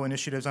 with no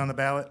initiatives on the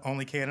ballot,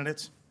 only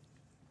candidates.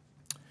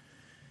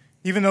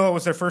 Even though it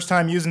was their first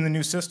time using the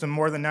new system,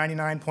 more than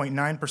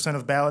 99.9%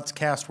 of ballots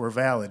cast were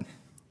valid.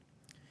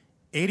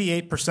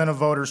 88% of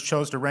voters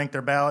chose to rank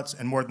their ballots,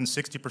 and more than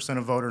 60%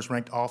 of voters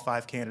ranked all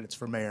 5 candidates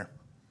for mayor.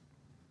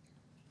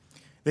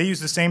 They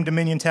use the same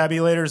Dominion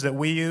tabulators that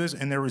we use,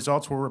 and their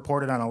results were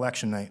reported on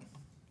election night.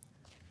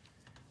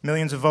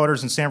 Millions of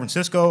voters in San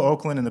Francisco,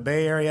 Oakland, and the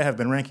Bay Area have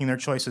been ranking their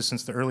choices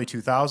since the early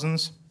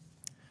 2000s.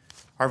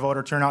 Our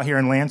voter turnout here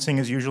in Lansing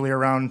is usually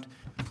around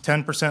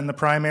 10% in the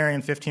primary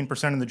and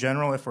 15% in the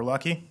general, if we're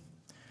lucky,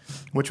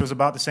 which was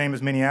about the same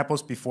as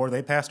Minneapolis before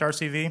they passed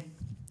RCV.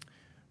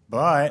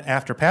 But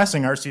after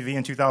passing RCV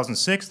in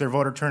 2006, their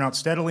voter turnout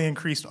steadily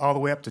increased all the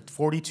way up to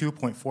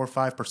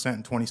 42.45%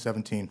 in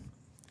 2017.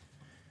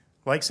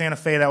 Like Santa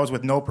Fe, that was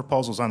with no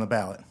proposals on the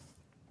ballot.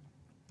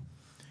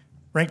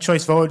 Ranked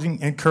choice voting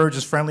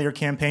encourages friendlier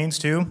campaigns,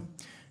 too.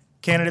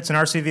 Candidates in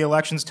RCV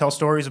elections tell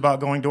stories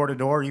about going door to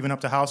door, even up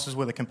to houses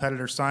with a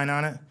competitor's sign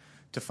on it,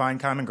 to find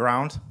common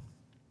ground.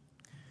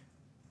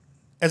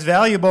 As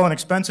valuable and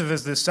expensive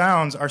as this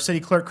sounds, our city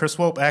clerk, Chris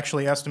Swope,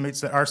 actually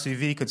estimates that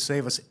RCV could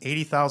save us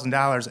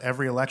 $80,000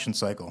 every election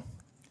cycle.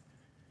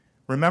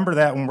 Remember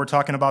that when we're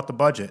talking about the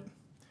budget.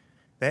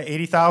 That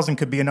 $80,000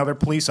 could be another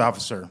police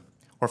officer,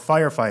 or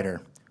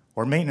firefighter,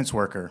 or maintenance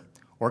worker,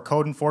 or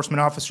code enforcement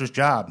officer's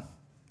job.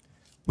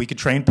 We could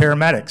train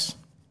paramedics.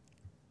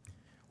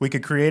 We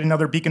could create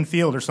another Beacon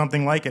Field or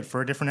something like it for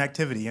a different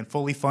activity and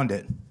fully fund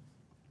it.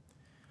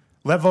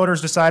 Let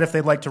voters decide if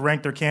they'd like to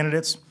rank their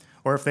candidates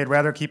or if they'd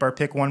rather keep our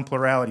pick one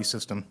plurality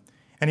system.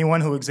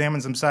 Anyone who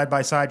examines them side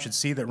by side should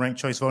see that ranked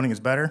choice voting is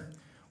better.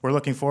 We're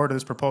looking forward to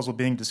this proposal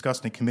being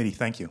discussed in committee.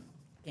 Thank you.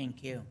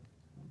 Thank you.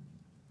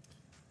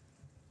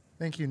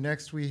 Thank you.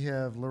 Next, we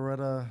have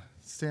Loretta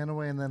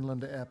Stanaway and then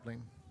Linda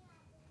Appling.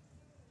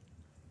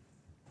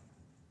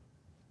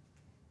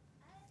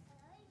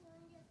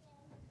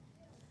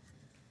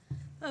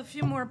 A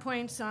few more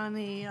points on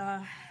the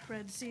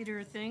Red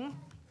Cedar thing.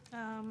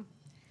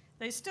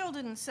 They still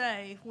didn't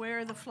say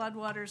where the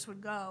floodwaters would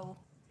go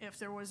if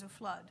there was a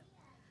flood.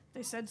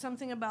 They said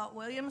something about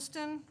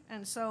Williamston,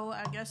 and so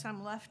I guess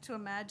I'm left to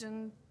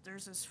imagine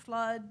there's this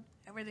flood,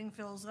 everything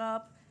fills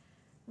up,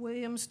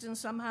 Williamston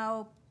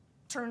somehow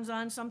turns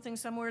on something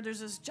somewhere,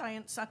 there's this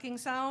giant sucking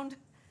sound,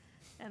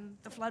 and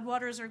the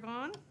floodwaters are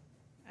gone.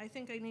 I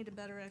think I need a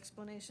better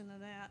explanation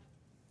of that.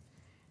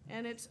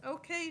 And it's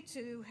okay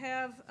to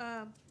have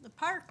the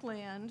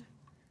parkland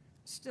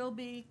still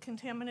be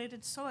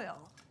contaminated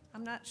soil.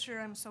 I'm not sure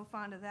I'm so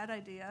fond of that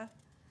idea.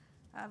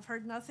 I've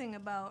heard nothing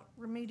about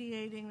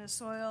remediating the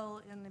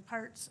soil in the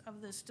parts of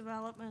this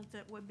development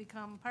that would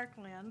become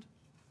parkland.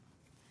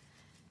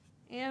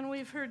 And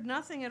we've heard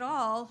nothing at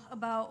all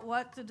about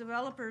what the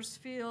developers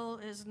feel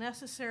is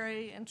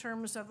necessary in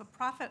terms of a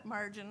profit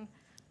margin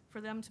for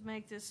them to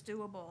make this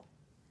doable.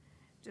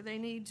 Do they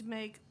need to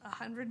make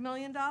 $100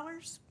 million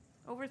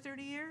over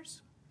 30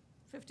 years?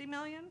 50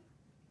 million?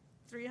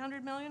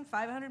 300 million?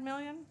 500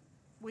 million?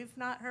 We've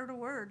not heard a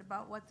word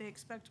about what they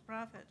expect to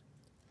profit.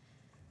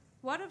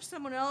 What if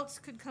someone else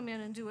could come in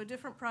and do a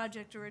different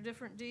project or a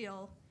different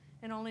deal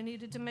and only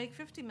needed to make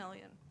 50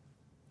 million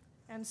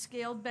and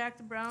scaled back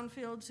the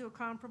brownfield to a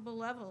comparable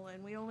level,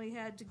 and we only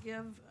had to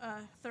give a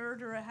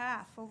third or a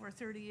half over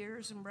 30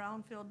 years in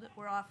brownfield that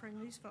we're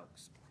offering these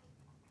folks?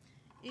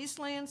 East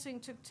Lansing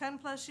took 10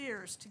 plus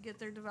years to get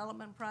their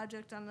development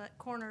project on that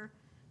corner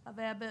of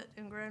Abbott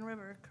and Grand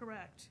River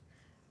correct.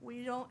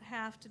 We don't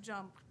have to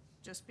jump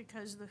just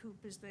because the hoop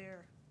is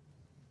there.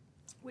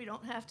 We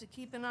don't have to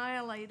keep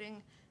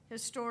annihilating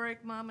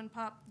historic mom and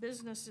pop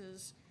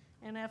businesses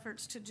in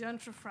efforts to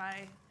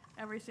gentrify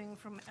everything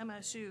from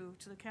MSU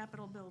to the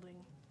Capitol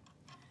building.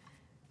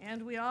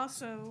 And we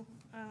also,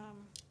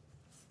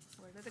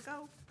 where did it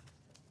go?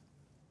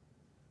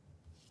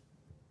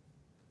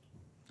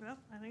 Well,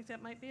 I think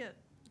that might be it,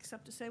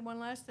 except to say one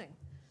last thing.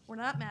 We're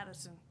not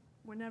Madison.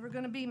 We're never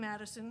going to be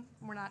Madison.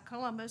 We're not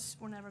Columbus.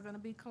 We're never going to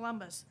be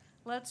Columbus.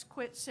 Let's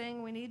quit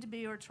saying we need to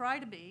be or try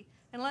to be,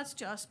 and let's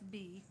just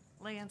be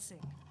Lansing.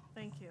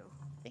 Thank you.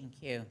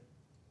 Thank you.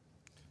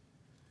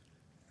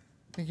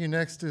 Thank you.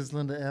 Next is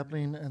Linda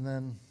Appling and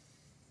then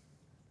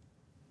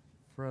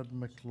Fred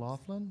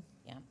McLaughlin.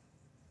 Yeah.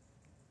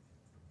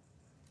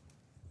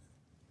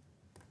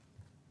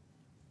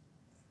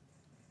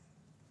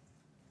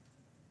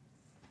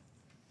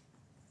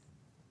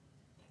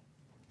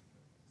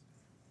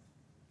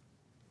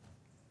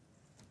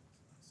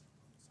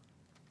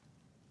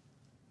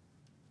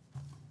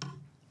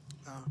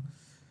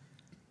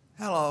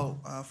 Hello.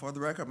 For the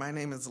record, my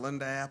name is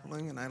Linda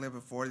Appling, and I live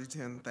at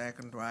 4010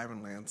 Thackeray Drive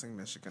in Lansing,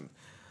 Michigan.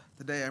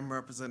 Today I'm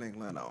representing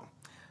Leno.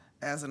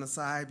 As an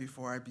aside,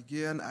 before I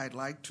begin, I'd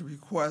like to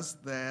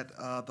request that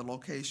the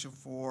location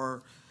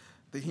for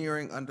the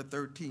hearing under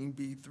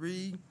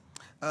 13B3,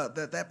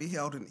 that be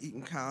held in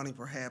Eaton County,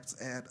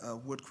 perhaps at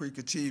Wood Creek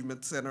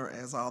Achievement Center,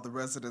 as all the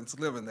residents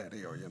live in that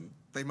area, and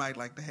they might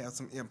like to have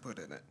some input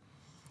in it.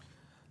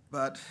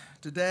 But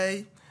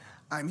today,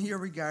 I'm here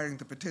regarding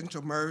the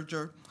potential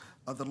merger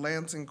of the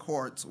Lansing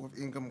courts with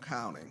Ingham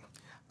County.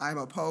 I'm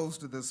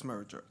opposed to this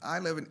merger. I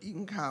live in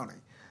Eaton County,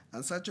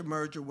 and such a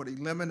merger would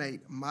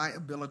eliminate my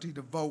ability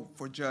to vote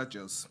for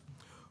judges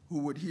who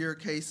would hear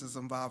cases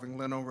involving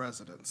Leno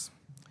residents.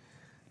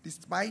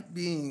 Despite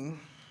being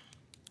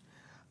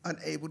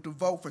unable to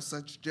vote for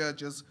such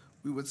judges,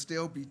 we would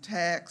still be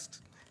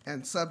taxed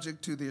and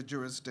subject to their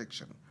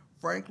jurisdiction.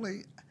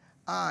 Frankly,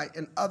 I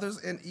and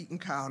others in Eaton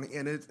County,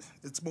 and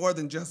it's more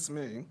than just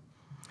me,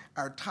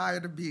 are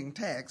tired of being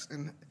taxed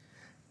and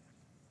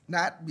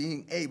not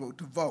being able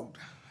to vote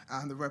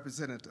on the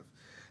representative.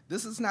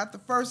 This is not the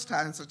first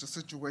time such a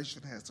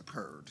situation has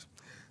occurred.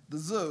 The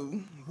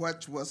zoo,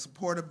 which was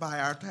supported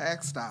by our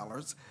tax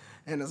dollars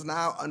and is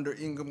now under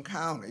Ingham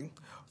County,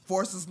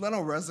 forces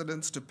Leno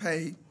residents to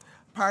pay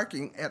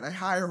parking at a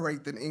higher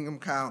rate than Ingham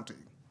County.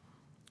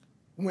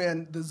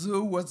 When the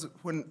zoo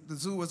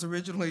was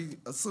originally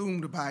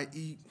assumed by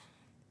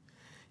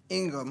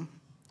Ingham,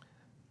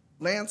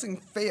 Lansing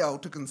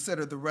failed to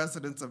consider the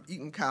residents of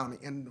Eaton County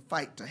in the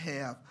fight to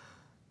have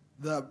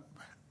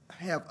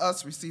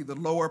us receive the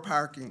lower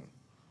parking.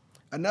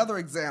 Another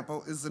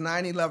example is the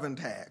 9/11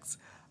 tax.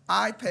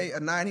 I pay a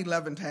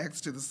 9/11 tax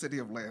to the city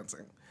of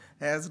Lansing,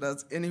 as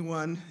does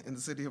anyone in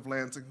the city of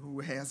Lansing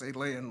who has a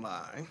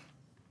landline.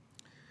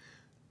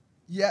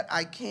 Yet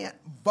I can't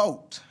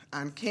vote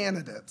on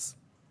candidates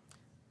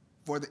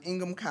for the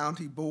Ingham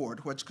County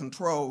Board, which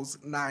controls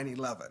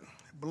 9/11.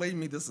 Believe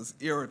me, this is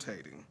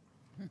irritating.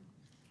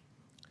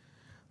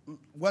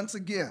 Once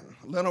again,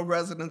 Leno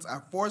residents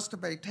are forced to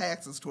pay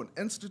taxes to an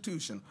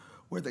institution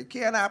where they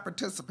cannot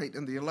participate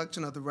in the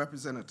election of the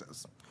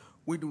representatives.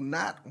 We do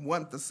not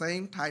want the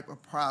same type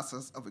of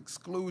process of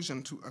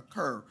exclusion to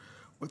occur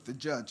with the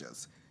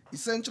judges.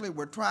 Essentially,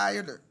 we're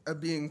tired of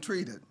being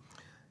treated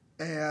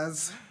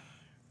as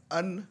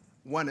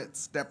unwanted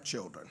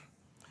stepchildren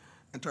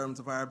in terms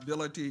of our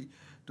ability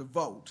to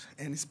vote,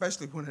 and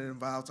especially when it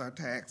involves our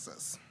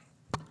taxes.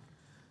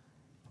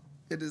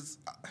 It is,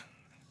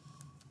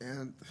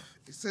 and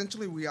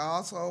essentially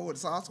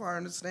it's also our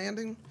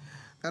understanding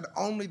that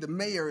only the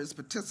mayor is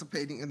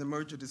participating in the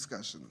merger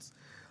discussions.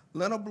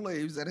 Leno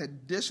believes that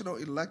additional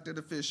elected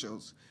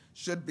officials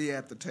should be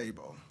at the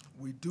table.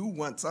 We do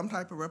want some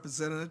type of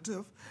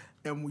representative,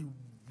 and we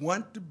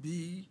want to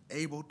be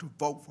able to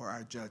vote for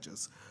our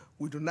judges.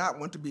 We do not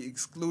want to be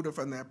excluded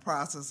from that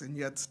process and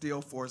yet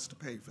still forced to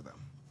pay for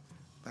them.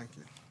 Thank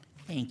you.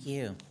 Thank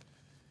you.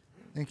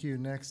 Thank you.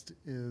 Next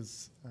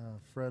is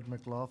Fred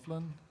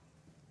McLaughlin.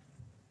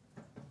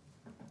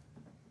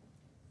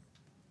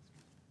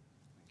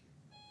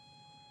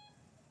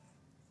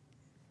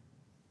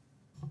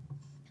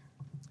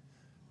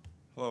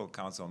 Hello,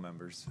 council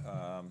members.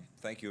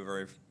 Thank you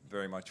very,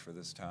 very much for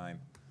this time.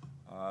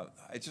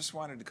 I just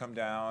wanted to come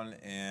down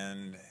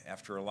and,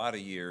 after a lot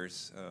of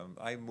years,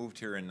 I moved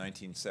here in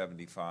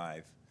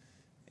 1975,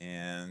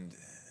 and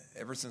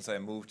ever since I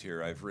moved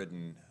here, I've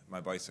ridden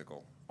my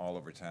bicycle all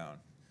over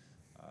town.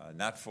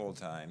 Not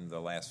full-time.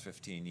 The last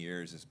 15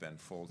 years has been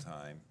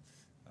full-time.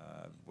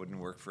 Wouldn't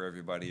work for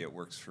everybody. It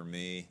works for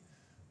me.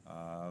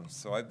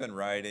 So I've been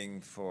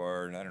riding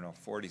for,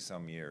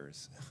 40-some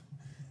years.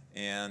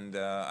 And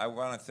I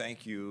want to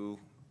thank you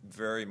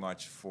very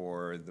much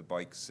for the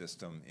bike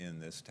system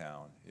in this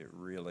town. It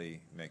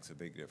really makes a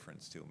big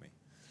difference to me.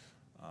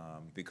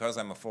 Because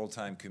I'm a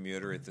full-time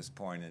commuter at this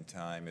point in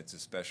time, it's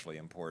especially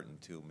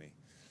important to me.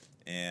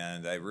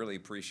 And I really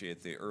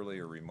appreciate the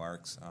earlier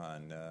remarks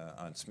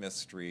on Smith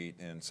Street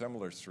and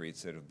similar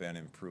streets that have been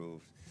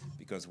improved,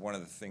 because one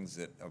of the things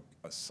that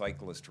a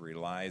cyclist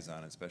relies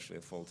on, especially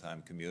a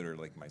full-time commuter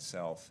like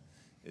myself,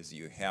 is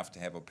you have to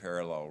have a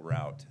parallel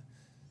route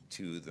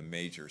to the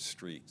major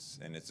streets,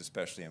 and it's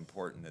especially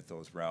important that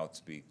those routes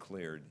be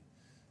cleared,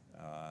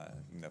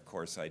 and of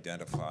course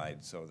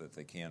identified so that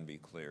they can be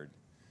cleared.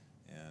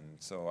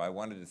 And so I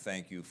wanted to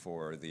thank you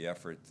for the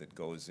effort that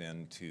goes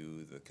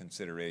into the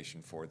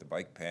consideration for the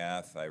bike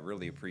path. I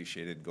really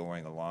appreciated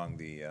going along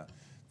the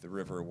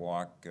river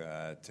walk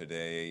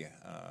today.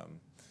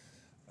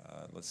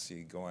 Let's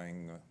see,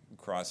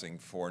 crossing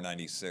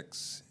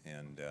 496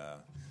 and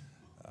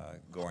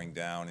going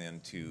down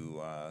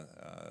into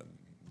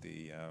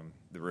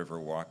the river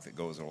walk that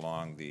goes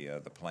along the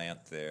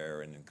plant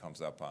there and then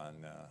comes up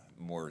on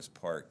Moores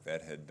Park.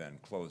 That had been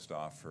closed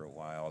off for a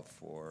while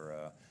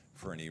for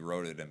an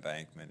eroded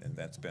embankment, and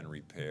that's been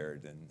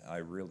repaired, and I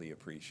really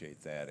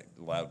appreciate that. It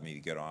allowed me to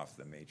get off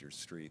the major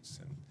streets,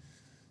 and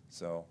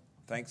so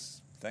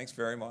thanks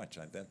very much.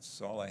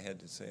 That's all I had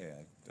to say.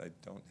 I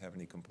don't have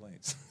any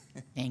complaints.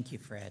 Thank you,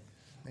 Fred.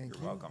 Thank you.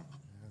 You're welcome.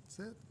 That's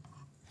it.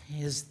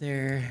 Is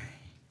there,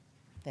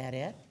 that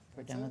it?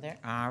 We're done with that?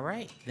 All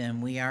right, then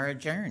we are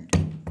adjourned.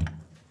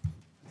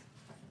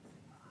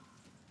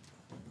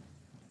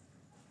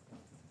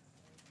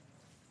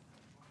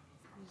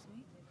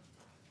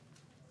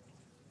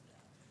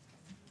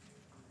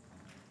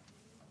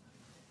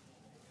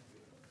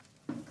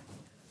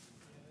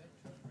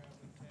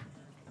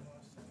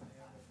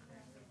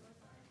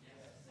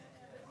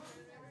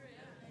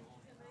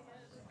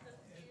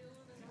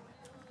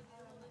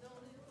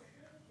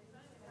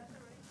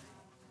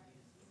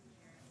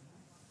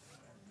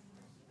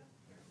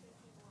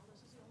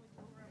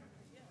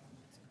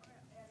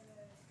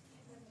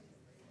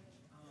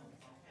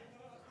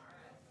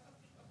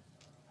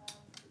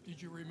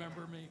 Did you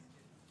remember me?